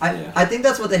have. Yeah. I think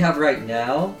that's what they have right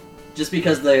now, just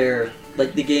because they're...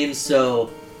 Like, the game's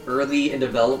so early in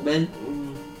development.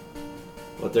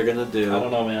 What they're gonna do... I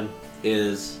don't know, man.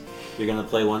 is you're gonna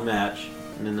play one match,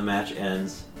 and then the match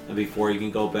ends, and before you can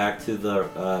go back to the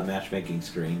matchmaking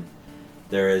screen,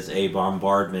 there is a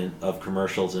bombardment of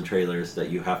commercials and trailers that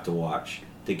you have to watch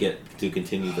to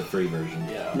continue the free version.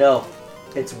 Yeah. No,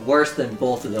 it's worse than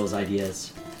both of those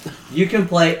ideas. You can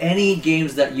play any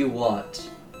games that you want,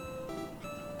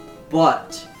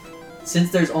 but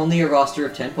since there's only a roster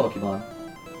of 10 Pokemon,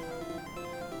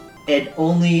 and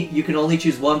you can only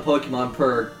choose one Pokemon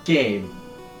per game,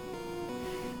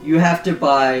 you have to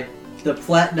buy the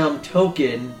Platinum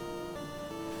token,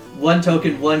 one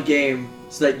token, one game,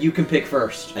 so that you can pick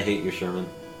first. I hate you, Sherman.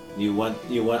 You went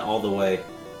all the way.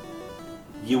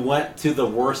 You went to the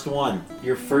worst one.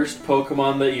 Your first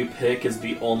Pokemon that you pick is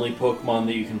the only Pokemon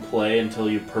that you can play until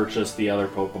you purchase the other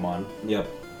Pokemon. Yep.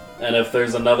 And if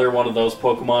there's another one of those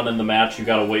Pokemon in the match, you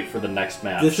gotta wait for the next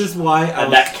match. This is why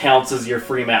and that counts as your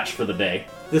free match for the day.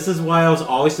 This is why I was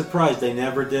always surprised they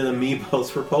never did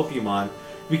amiibos for Pokemon,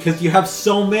 because you have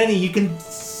so many. You could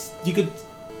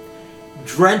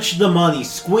drench the money,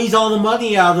 squeeze all the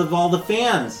money out of all the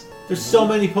fans. There's so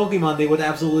many Pokemon they would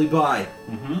absolutely buy.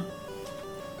 Mm-hmm.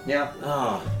 Yeah.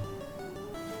 Oh.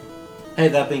 Hey,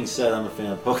 that being said, I'm a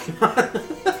fan of Pokemon.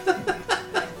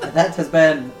 And that has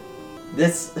been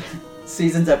this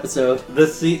season's episode.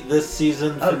 this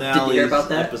season Oh, did you finale hear about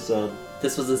that? episode.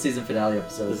 This was the season finale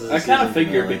episode. This is I a kind of season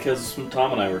figured finale. because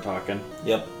Tom and I were talking.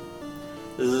 Yep.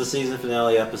 This is a season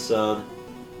finale episode.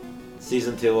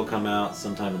 Season 2 will come out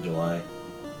sometime in July.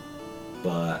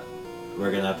 But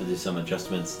we're going to have to do some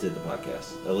adjustments to the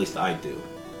podcast. At least I do.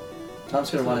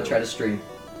 Tom's going to want to try to stream.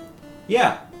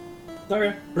 Yeah,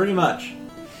 Okay. pretty much.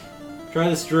 Try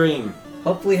to stream.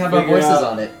 Hopefully have our Figure voices out-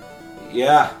 on it.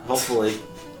 Yeah, hopefully.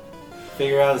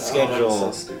 Figure out a schedule. Oh,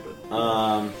 that's so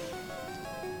stupid.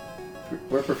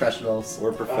 We're professionals.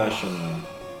 We're professional.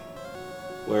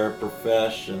 We're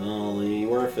professionally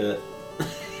worth it.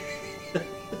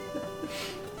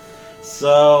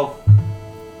 So,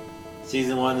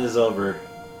 season 1 is over.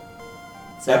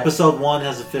 Sad. Episode 1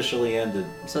 has officially ended.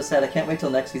 I'm so sad. I can't wait till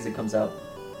next season comes out.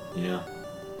 Yeah,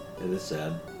 it is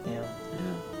sad. Yeah.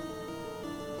 Yeah.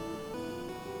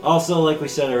 Also, like we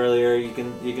said earlier, you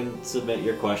can submit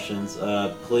your questions.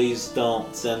 Please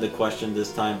don't send a question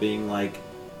this time being like,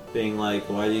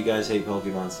 why do you guys hate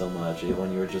Pokemon so much?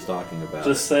 When you were just talking about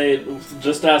Just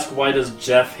ask, why does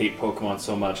Jeff hate Pokemon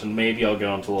so much, and maybe I'll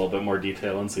go into a little bit more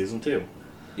detail in season 2. it.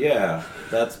 Yeah,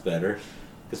 that's better.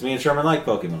 Because me and Sherman like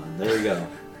Pokemon. There we go.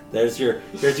 Here's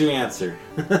your answer.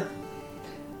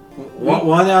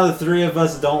 One out of 3 of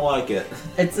us don't like it.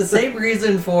 It's the same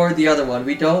reason for the other one.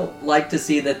 We don't like to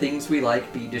see the things we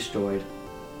like be destroyed.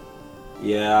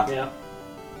 Yeah. Yeah.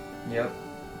 Yep.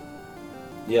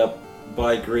 Yep.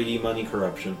 By greedy money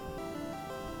corruption.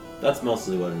 That's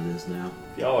mostly what it is now.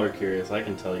 If y'all are curious, I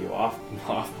can tell you off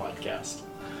podcast.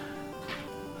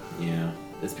 Yeah.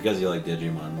 It's because you like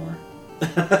Digimon more.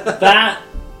 That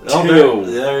Oh,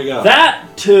 too. there we go. That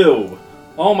too.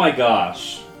 Oh my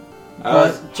gosh.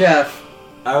 I Jeff,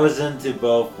 was into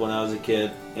both when I was a kid,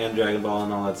 and Dragon Ball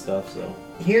and all that stuff, so...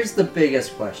 here's the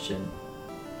biggest question.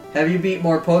 Have you beat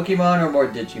more Pokemon or more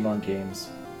Digimon games?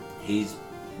 He's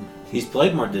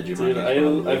played more Digimon Dude,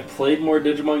 games, probably. I've played more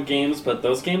Digimon games, but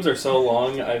those games are so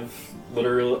long. I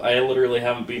literally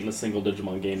haven't beaten a single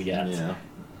Digimon game yet.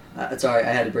 Yeah. Sorry,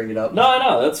 I had to bring it up.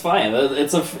 No, that's fine.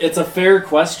 It's a fair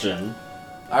question.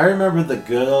 I remember the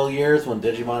good old years when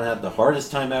Digimon had the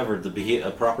hardest time ever to beat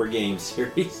a proper game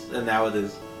series, and now it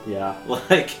is. Yeah.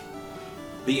 Like,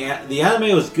 the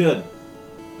anime was good.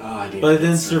 Oh, But it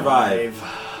didn't survive.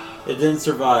 It didn't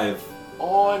survive.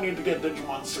 Oh, I need to get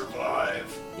Digimon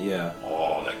Survive. Yeah.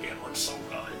 Oh, that game looks so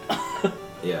good.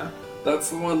 Yeah. That's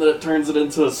the one that turns it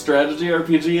into a strategy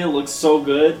RPG. It looks so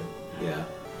good. Yeah.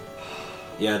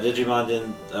 Yeah, Digimon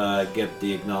didn't get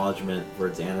the acknowledgement for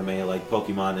its anime like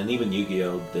Pokemon and even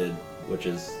Yu-Gi-Oh! Did, which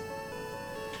is...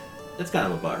 It's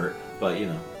kind of a butthurt, but you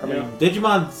know. I mean,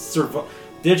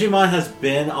 Digimon has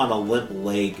been on a limp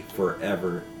leg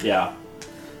forever. Yeah.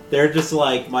 They're just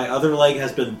like, my other leg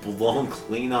has been blown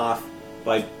clean off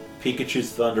by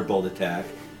Pikachu's Thunderbolt attack.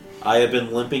 I have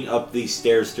been limping up these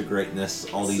stairs to greatness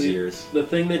all these years. The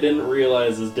thing they didn't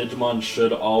realize is Digimon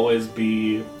should always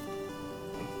be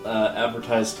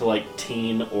advertised to like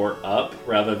teen or up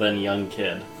rather than young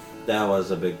kid, That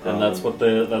was a big problem.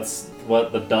 and that's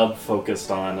what the dub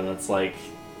focused on, and it's like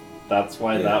that's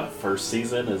why that first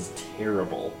season is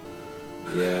terrible.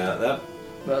 Yeah, that...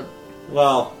 but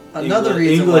Well, Another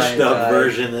reason why English I dub died.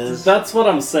 version is... That's what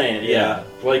I'm saying. Yeah.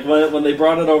 Yeah, like when they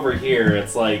brought it over here,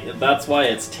 it's like that's why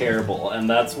it's terrible, and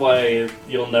that's why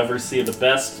you'll never see the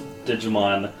best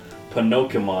Digimon,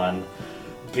 Pinocchimon,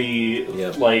 be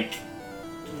Yep. like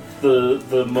the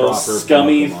Proper most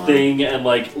scummy Pinocchimon. thing, and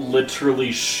like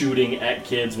literally shooting at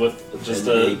kids with just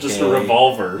An a AK.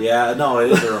 revolver. Yeah, no,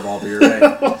 it is a revolver, you're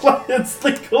right. It's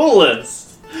the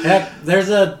coolest. Heck, there's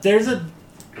a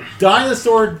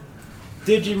dinosaur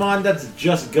Digimon that's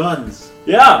just guns.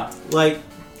 Yeah. Like,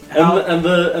 how... And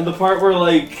the part where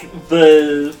like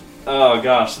the Do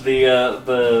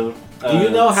you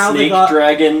know how they snake got-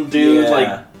 dragon dude Yeah.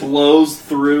 like blows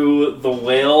through the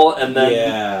whale and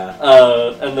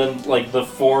then like the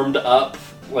formed up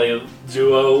like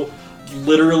duo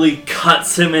literally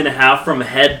cuts him in half from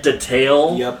head to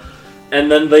tail. Yep. And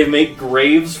then they make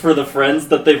graves for the friends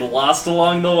that they've lost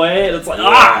along the way, and it's like,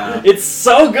 Yeah. it's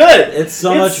so good! It's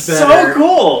so It's much better. so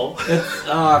cool! It's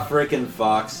freaking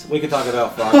Fox. We could talk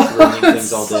about Fox ruining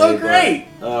things all day. so great!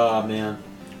 But, oh man.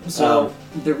 so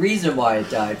the reason why it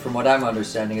died, from what I'm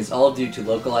understanding, is all due to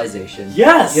localization.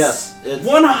 Yes! Yes, it's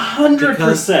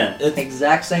 100%! It's,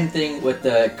 Exact same thing with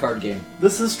the card game.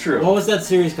 This is true. what was that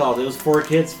series called? It was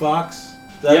 4Kids Fox.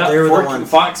 They were the ones.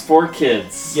 Fox 4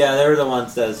 Kids. Yeah, they were the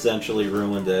ones that essentially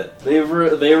ruined it. They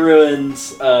ruined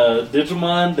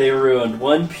Digimon, they ruined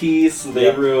One Piece, they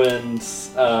Yep. ruined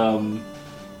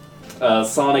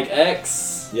Sonic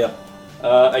X. Yep.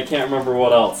 I can't remember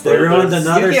what else. They ruined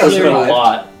another Yu-Gi-Oh! There's been a survived.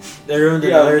 lot. They ruined Yeah,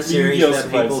 another series Yu-Gi-Oh! that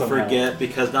survived people somehow. forget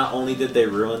because not only did they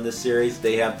ruin the series,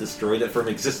 they have destroyed it from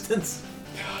existence.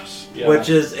 Gosh. Yeah. which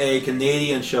is a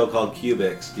Canadian show called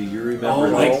Cubics. Do you remember?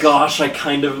 Oh my this? gosh, I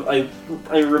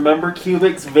remember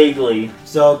Cubics vaguely.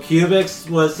 So Cubics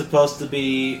was supposed to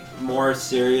be more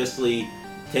seriously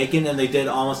taken, and they did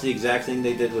almost the exact thing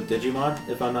they did with Digimon,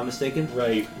 if I'm not mistaken,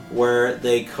 Right. where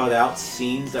they cut out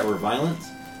scenes that were violent,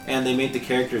 and they made the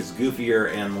characters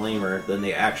goofier and lamer than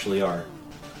they actually are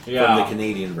from the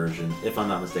Canadian version, if I'm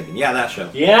not mistaken. Yeah, that show.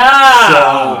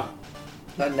 Yeah!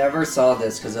 I never saw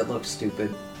this because it looks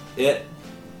stupid. It,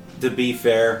 to be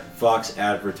fair, Fox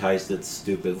advertised it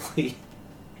stupidly.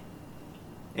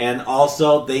 And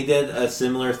also, they did a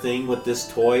similar thing with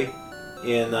this toy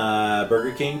in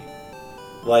Burger King.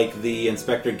 Like the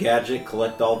Inspector Gadget,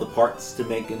 collect all the parts to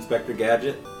make Inspector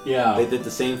Gadget. Yeah. They did the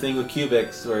same thing with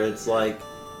Cubics, where it's like,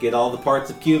 get all the parts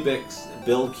of Cubics,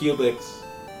 build Cubics.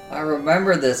 I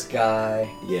remember this guy.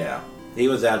 Yeah. He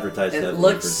was advertised It heavily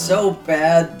looks for some. so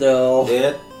bad, though.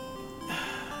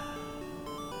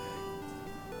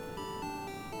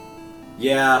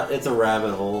 Yeah, it's a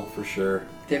rabbit hole for sure.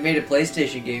 They made a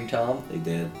PlayStation game, Tom. They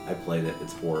did. I played it.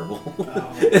 It's horrible.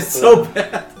 Oh, it's so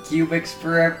bad. Cubics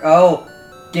Forever. Oh,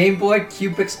 Game Boy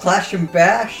Cubics Clash and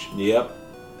Bash. Yep.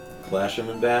 Clash 'em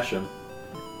and bash 'em.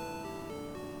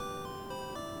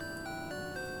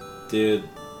 Dude,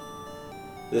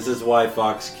 this is why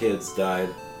Fox Kids died.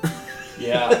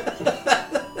 Yeah.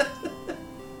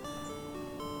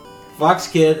 Fox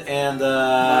Kid and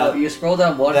Wow, you scroll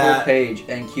down one that- whole page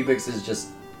and Cubics is just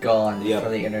gone Yep.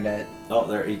 from the internet. oh,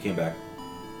 there he came back.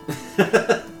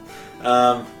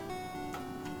 Oh,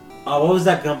 what was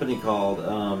that company called?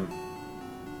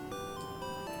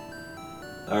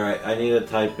 All right, I need to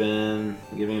type in.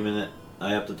 Give me a minute. I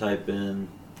have to type in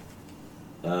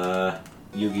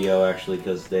Yu-Gi-Oh! Actually,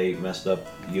 because they messed up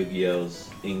Yu-Gi-Oh's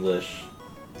English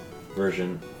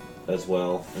version as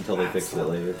well until they fixed it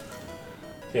later.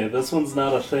 Okay, this one's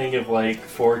not a thing of like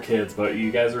 4 kids, but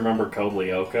you guys remember Code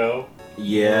Lyoko?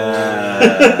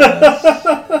 Yes,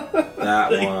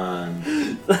 that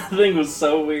one. That thing was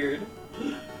so weird.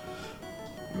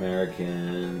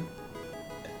 American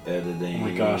editing. Oh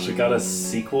my gosh, it got a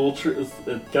sequel.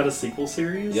 It got a sequel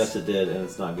series. Yes, it did, and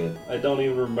it's not good. I don't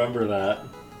even remember that.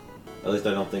 At least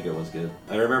I don't think it was good.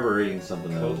 I remember reading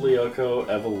something that Code was... Lyoko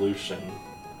Evolution.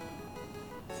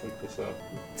 Let's look this up.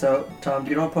 So, Tom, do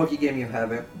you know what Pokemon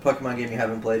game you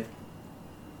haven't played?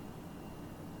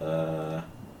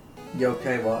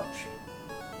 Yokai Watch.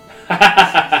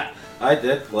 I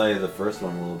did play the first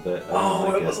one a little bit. I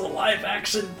didn't like it was a live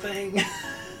action thing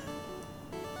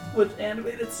with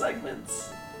animated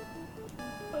segments.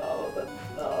 Oh,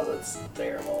 that's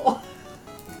terrible.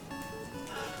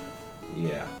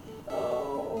 Yeah.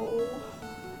 Oh.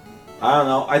 I don't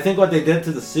know. I think what they did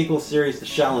to the sequel series to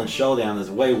Shaolin Showdown is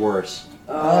way worse.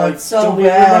 Oh, it's so I don't even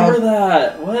bad. remember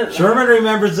that. What? Sherman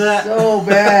remembers that. So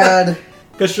bad.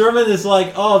 Because Sherman is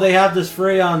like, oh, they have this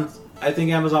free on, I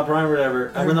think, Amazon Prime or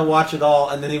whatever. I'm going to watch it all.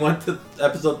 And then he went to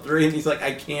episode 3 and he's like,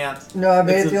 I can't. No, I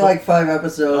made It's it through impo- like 5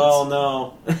 episodes. Oh,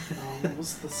 no. What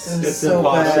was this? It was It's so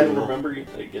I impossible. remember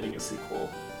getting a sequel.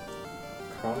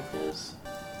 Chronicles.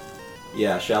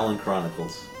 Yeah, Shaolin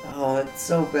Chronicles. Oh, it's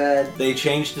so bad. They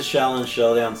changed the Shaolin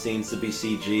Showdown scenes to be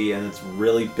CG, and it's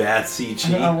really bad I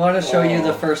CG. want to show you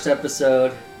the Oh. first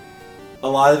episode. A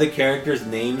lot of the characters'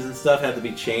 names and stuff had to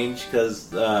be changed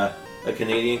because a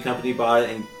Canadian company bought it,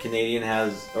 and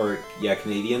Canadians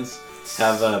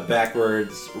have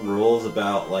backwards rules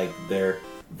about like their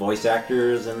voice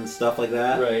actors and stuff like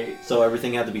that. Right. So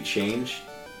everything had to be changed.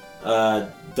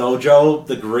 Dojo,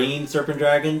 the green serpent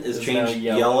dragon, is Is changed now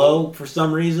yellow yellow. for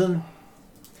some reason.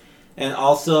 And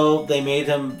also, they made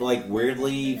him like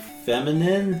weirdly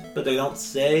feminine, but they don't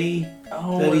say.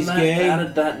 Oh, That and he's that gay?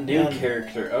 added that new And-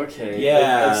 character. Okay.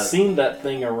 Yeah. I've seen that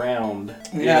thing around.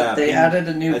 Yeah, they Ping- added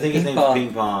a new I think his ping name's pong.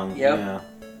 Ping Pong. Yep. Yeah.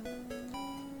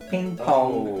 Ping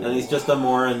pong. And he's just a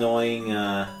more annoying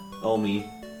Omi.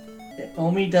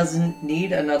 Omi doesn't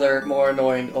need another more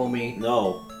annoying Omi.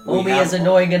 No. we Omi have- is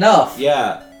annoying enough.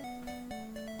 Yeah.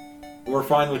 We're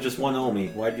fine with just one Omi.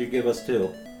 Why'd you give us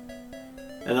 2?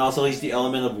 And also, he's the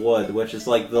element of wood, which is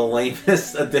like the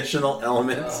lamest additional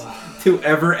element to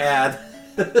ever add.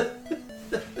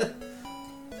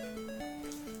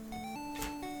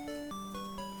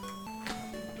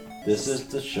 This is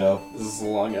the show. This is a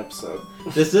long episode.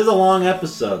 This is a long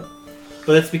episode,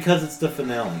 but it's because it's the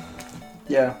finale.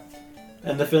 Yeah.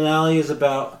 And the finale is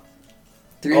about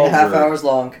 3.5 Over. hours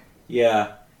long.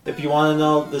 Yeah. If you want to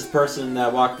know this person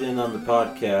that walked in on the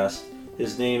podcast,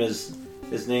 his name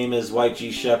is White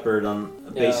G Shepherd on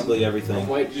basically everything.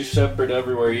 White G Shepherd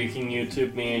everywhere. You can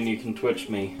YouTube me and you can Twitch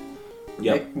me.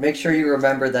 Yep. Make sure you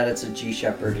remember that it's a G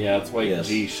Shepherd. Yeah, it's White Yes.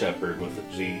 G Shepherd with a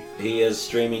G. He is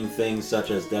streaming things such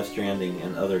as Death Stranding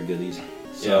and other goodies.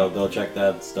 So Yeah. go check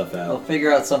that stuff I'll out.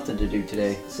 figure out something to do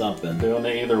today. Something. Doing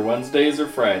it either Wednesdays or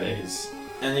Fridays.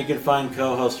 And you can find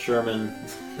co-host Sherman,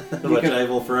 which can- I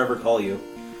will forever call you.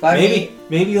 Find me-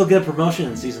 Maybe you'll get a promotion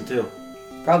in season 2.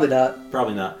 Probably not.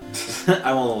 Probably not.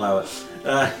 I won't allow it.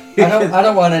 I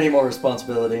don't want any more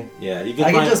responsibility. Yeah, you can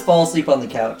I find. can just fall asleep on the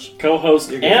couch.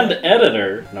 Co-host You're good. and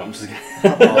editor. No, I'm just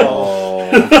kidding.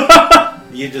 Oh,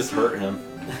 you just hurt him.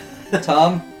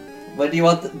 Tom, when do you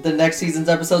want the next season's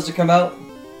episodes to come out?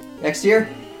 Next year?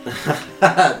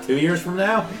 2 years from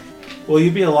now, will you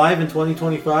be alive in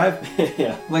 2025?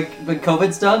 Yeah. When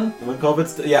COVID's done? When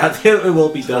COVID's yeah, it will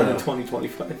be done in True.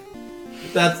 2025.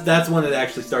 That's when it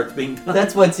actually starts being done.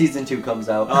 That's when season 2 comes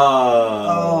out.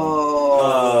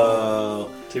 Oh.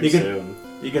 Too You can- soon.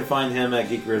 You can find him at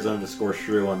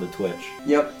GeekRiz_Shrew on the Twitch.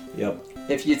 Yep. Yep.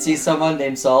 If you'd see someone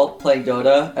named Salt playing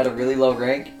Dota at a really low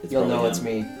rank, It's you'll know probably it's him.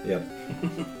 me. Yep.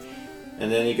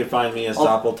 And then you can find me as Oh.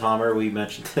 Doppeltomer. We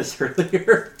mentioned this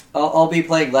earlier. I'll be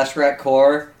playing Leshrat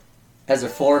Core as a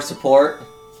 4 support.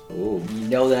 Ooh. You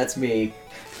know that's me.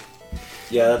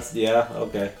 Yeah,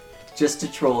 okay. Just to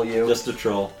troll you. Just a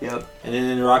troll. Yep. And then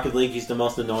in Rocket League, he's the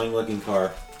most annoying looking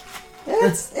car.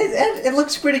 It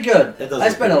looks pretty good. It does I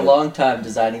look spent pretty a good. long time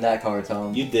designing that car,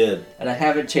 Tom. You did. And I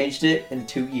haven't changed it in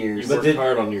 2 You years. But worked did-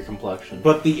 hard on your complexion.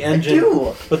 But the I engine.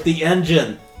 do. But the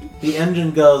engine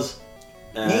goes.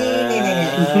 I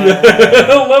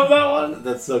love that one.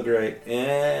 That's so great.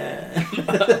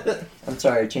 I'm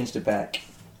sorry, I changed it back.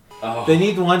 Oh. They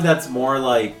need one that's more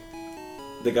like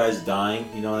the guy's dying.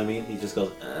 You know what I mean? He just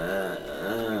goes.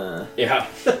 Yeah.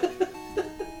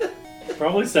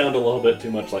 Probably sound a little bit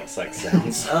too much like sex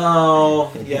sounds.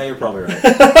 Oh, yeah, you're probably right.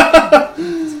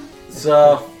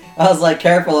 So, I was like,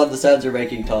 careful on the sounds you're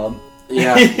making, Tom.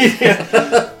 yeah.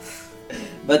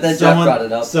 But then Jeff brought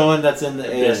it up. Someone that's in the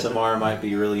did. ASMR might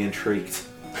be really intrigued.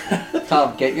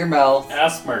 Tom, get your mouth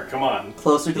Asthma, come on.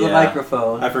 closer to the Yeah.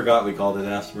 microphone. I forgot we called it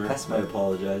ASMR. ASMR. I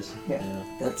apologize. Yeah.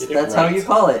 That's Get it how right. you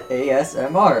call it.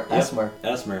 ASMR. Yep. ASMR.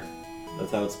 ASMR.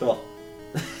 That's how it's spelled.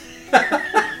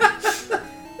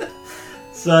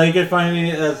 So you can find me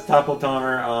as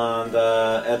Toppeltomer on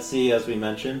the Etsy, as we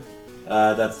mentioned.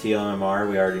 That's TLMR.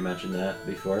 We already mentioned that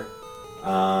before.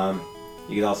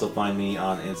 You can also find me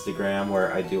on Instagram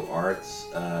where I do arts.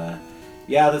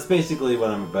 Yeah, that's basically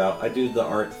what I'm about. I do the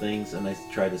art things and I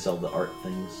try to sell the art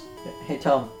things. Hey,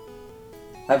 Tom.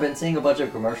 I've been seeing a bunch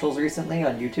of commercials recently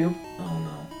on YouTube Oh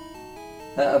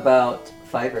no. about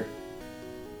Fiverr.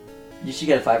 You should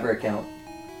get a Fiverr account.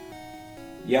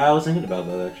 Yeah, I was thinking about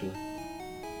that actually.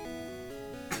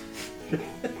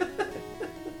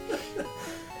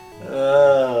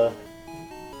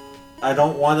 I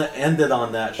don't want to end it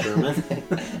on that, Sherman.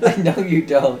 I know you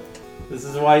don't. This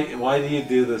is why do you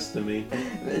do this to me?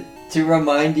 To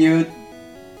remind you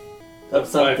That of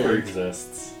something. cipher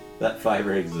exists. That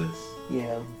fiber exists.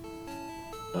 Yeah.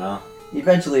 Well,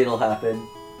 Eventually it'll happen.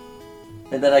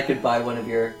 And then I could buy one of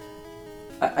your...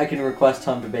 I can request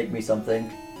Tom to bake me something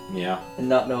yeah. and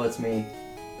not know it's me.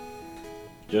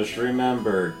 Just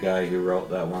remember, guy who wrote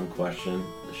that one question,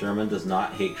 Sherman does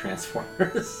not hate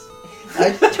Transformers.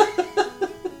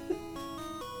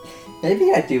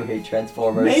 Maybe I do hate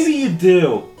Transformers. Maybe you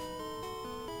do.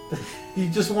 You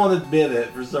just won't admit it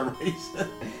for some reason.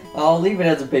 I'll leave it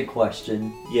as a big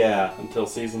question. Yeah. Until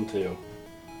season 2.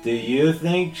 Do you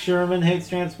think Sherman hates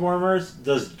Transformers?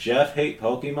 Does Jeff hate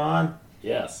Pokemon?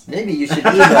 Yes. Maybe you should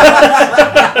email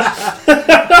us.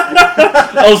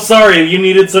 Oh, sorry. You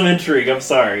needed some intrigue. I'm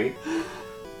sorry.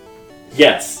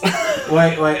 Yes.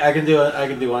 Wait, I can do it. I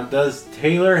can do one. Does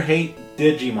Taylor hate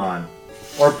Digimon?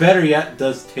 Or better yet,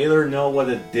 does Taylor know what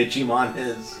a Digimon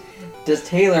is? Does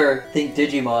Taylor think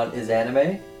Digimon is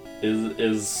anime?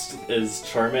 Is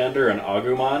Charmander an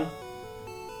Agumon?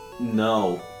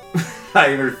 No.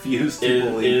 I refuse to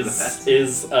believe that.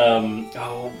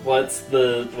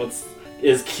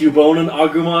 Is Cubone an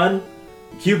Agumon?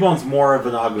 Cubone's more of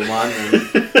an Agumon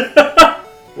than...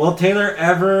 Will Taylor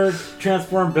ever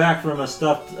transform back from a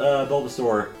stuffed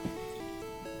Bulbasaur?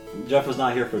 Jeff was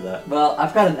not here for that. Well,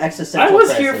 I've got an existential I was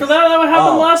crisis. here for that. That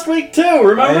happened Oh. last week too. Oh,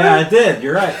 Remember? yeah, I did.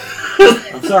 You're right.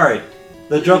 I'm sorry.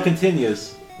 The joke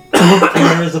continues.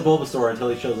 Taylor is a Bulbasaur until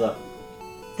he shows up.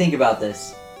 Think about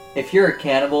this. If you're a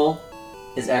cannibal,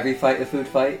 is every fight a food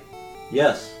fight?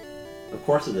 Yes, of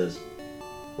course it is.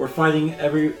 We're fighting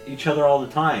each other all the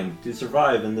time to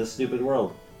survive in this stupid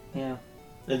world. Yeah.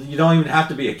 And you don't even have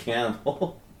to be a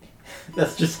cannibal.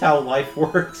 That's just how life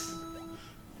works.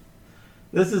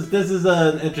 This is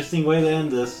an interesting way to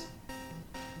end this.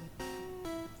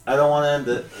 I don't want to end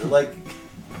it. Like,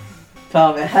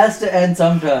 Tom, it has to end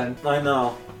sometime. I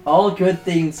know. All good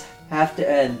things have to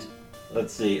end.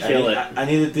 Let's see. Kill it. I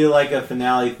need to do like a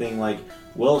finale thing. Like,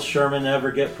 will Sherman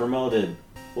ever get promoted?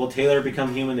 Will Taylor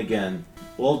become human again?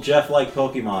 Will Jeff like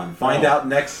Pokemon? Find Oh. out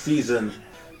next season.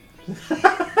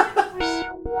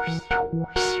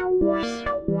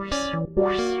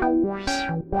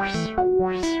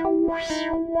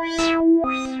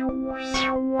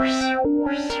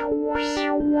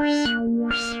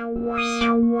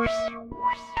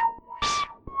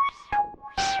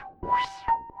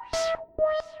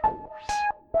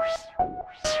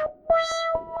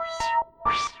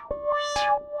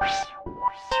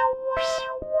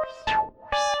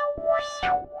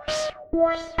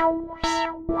 What?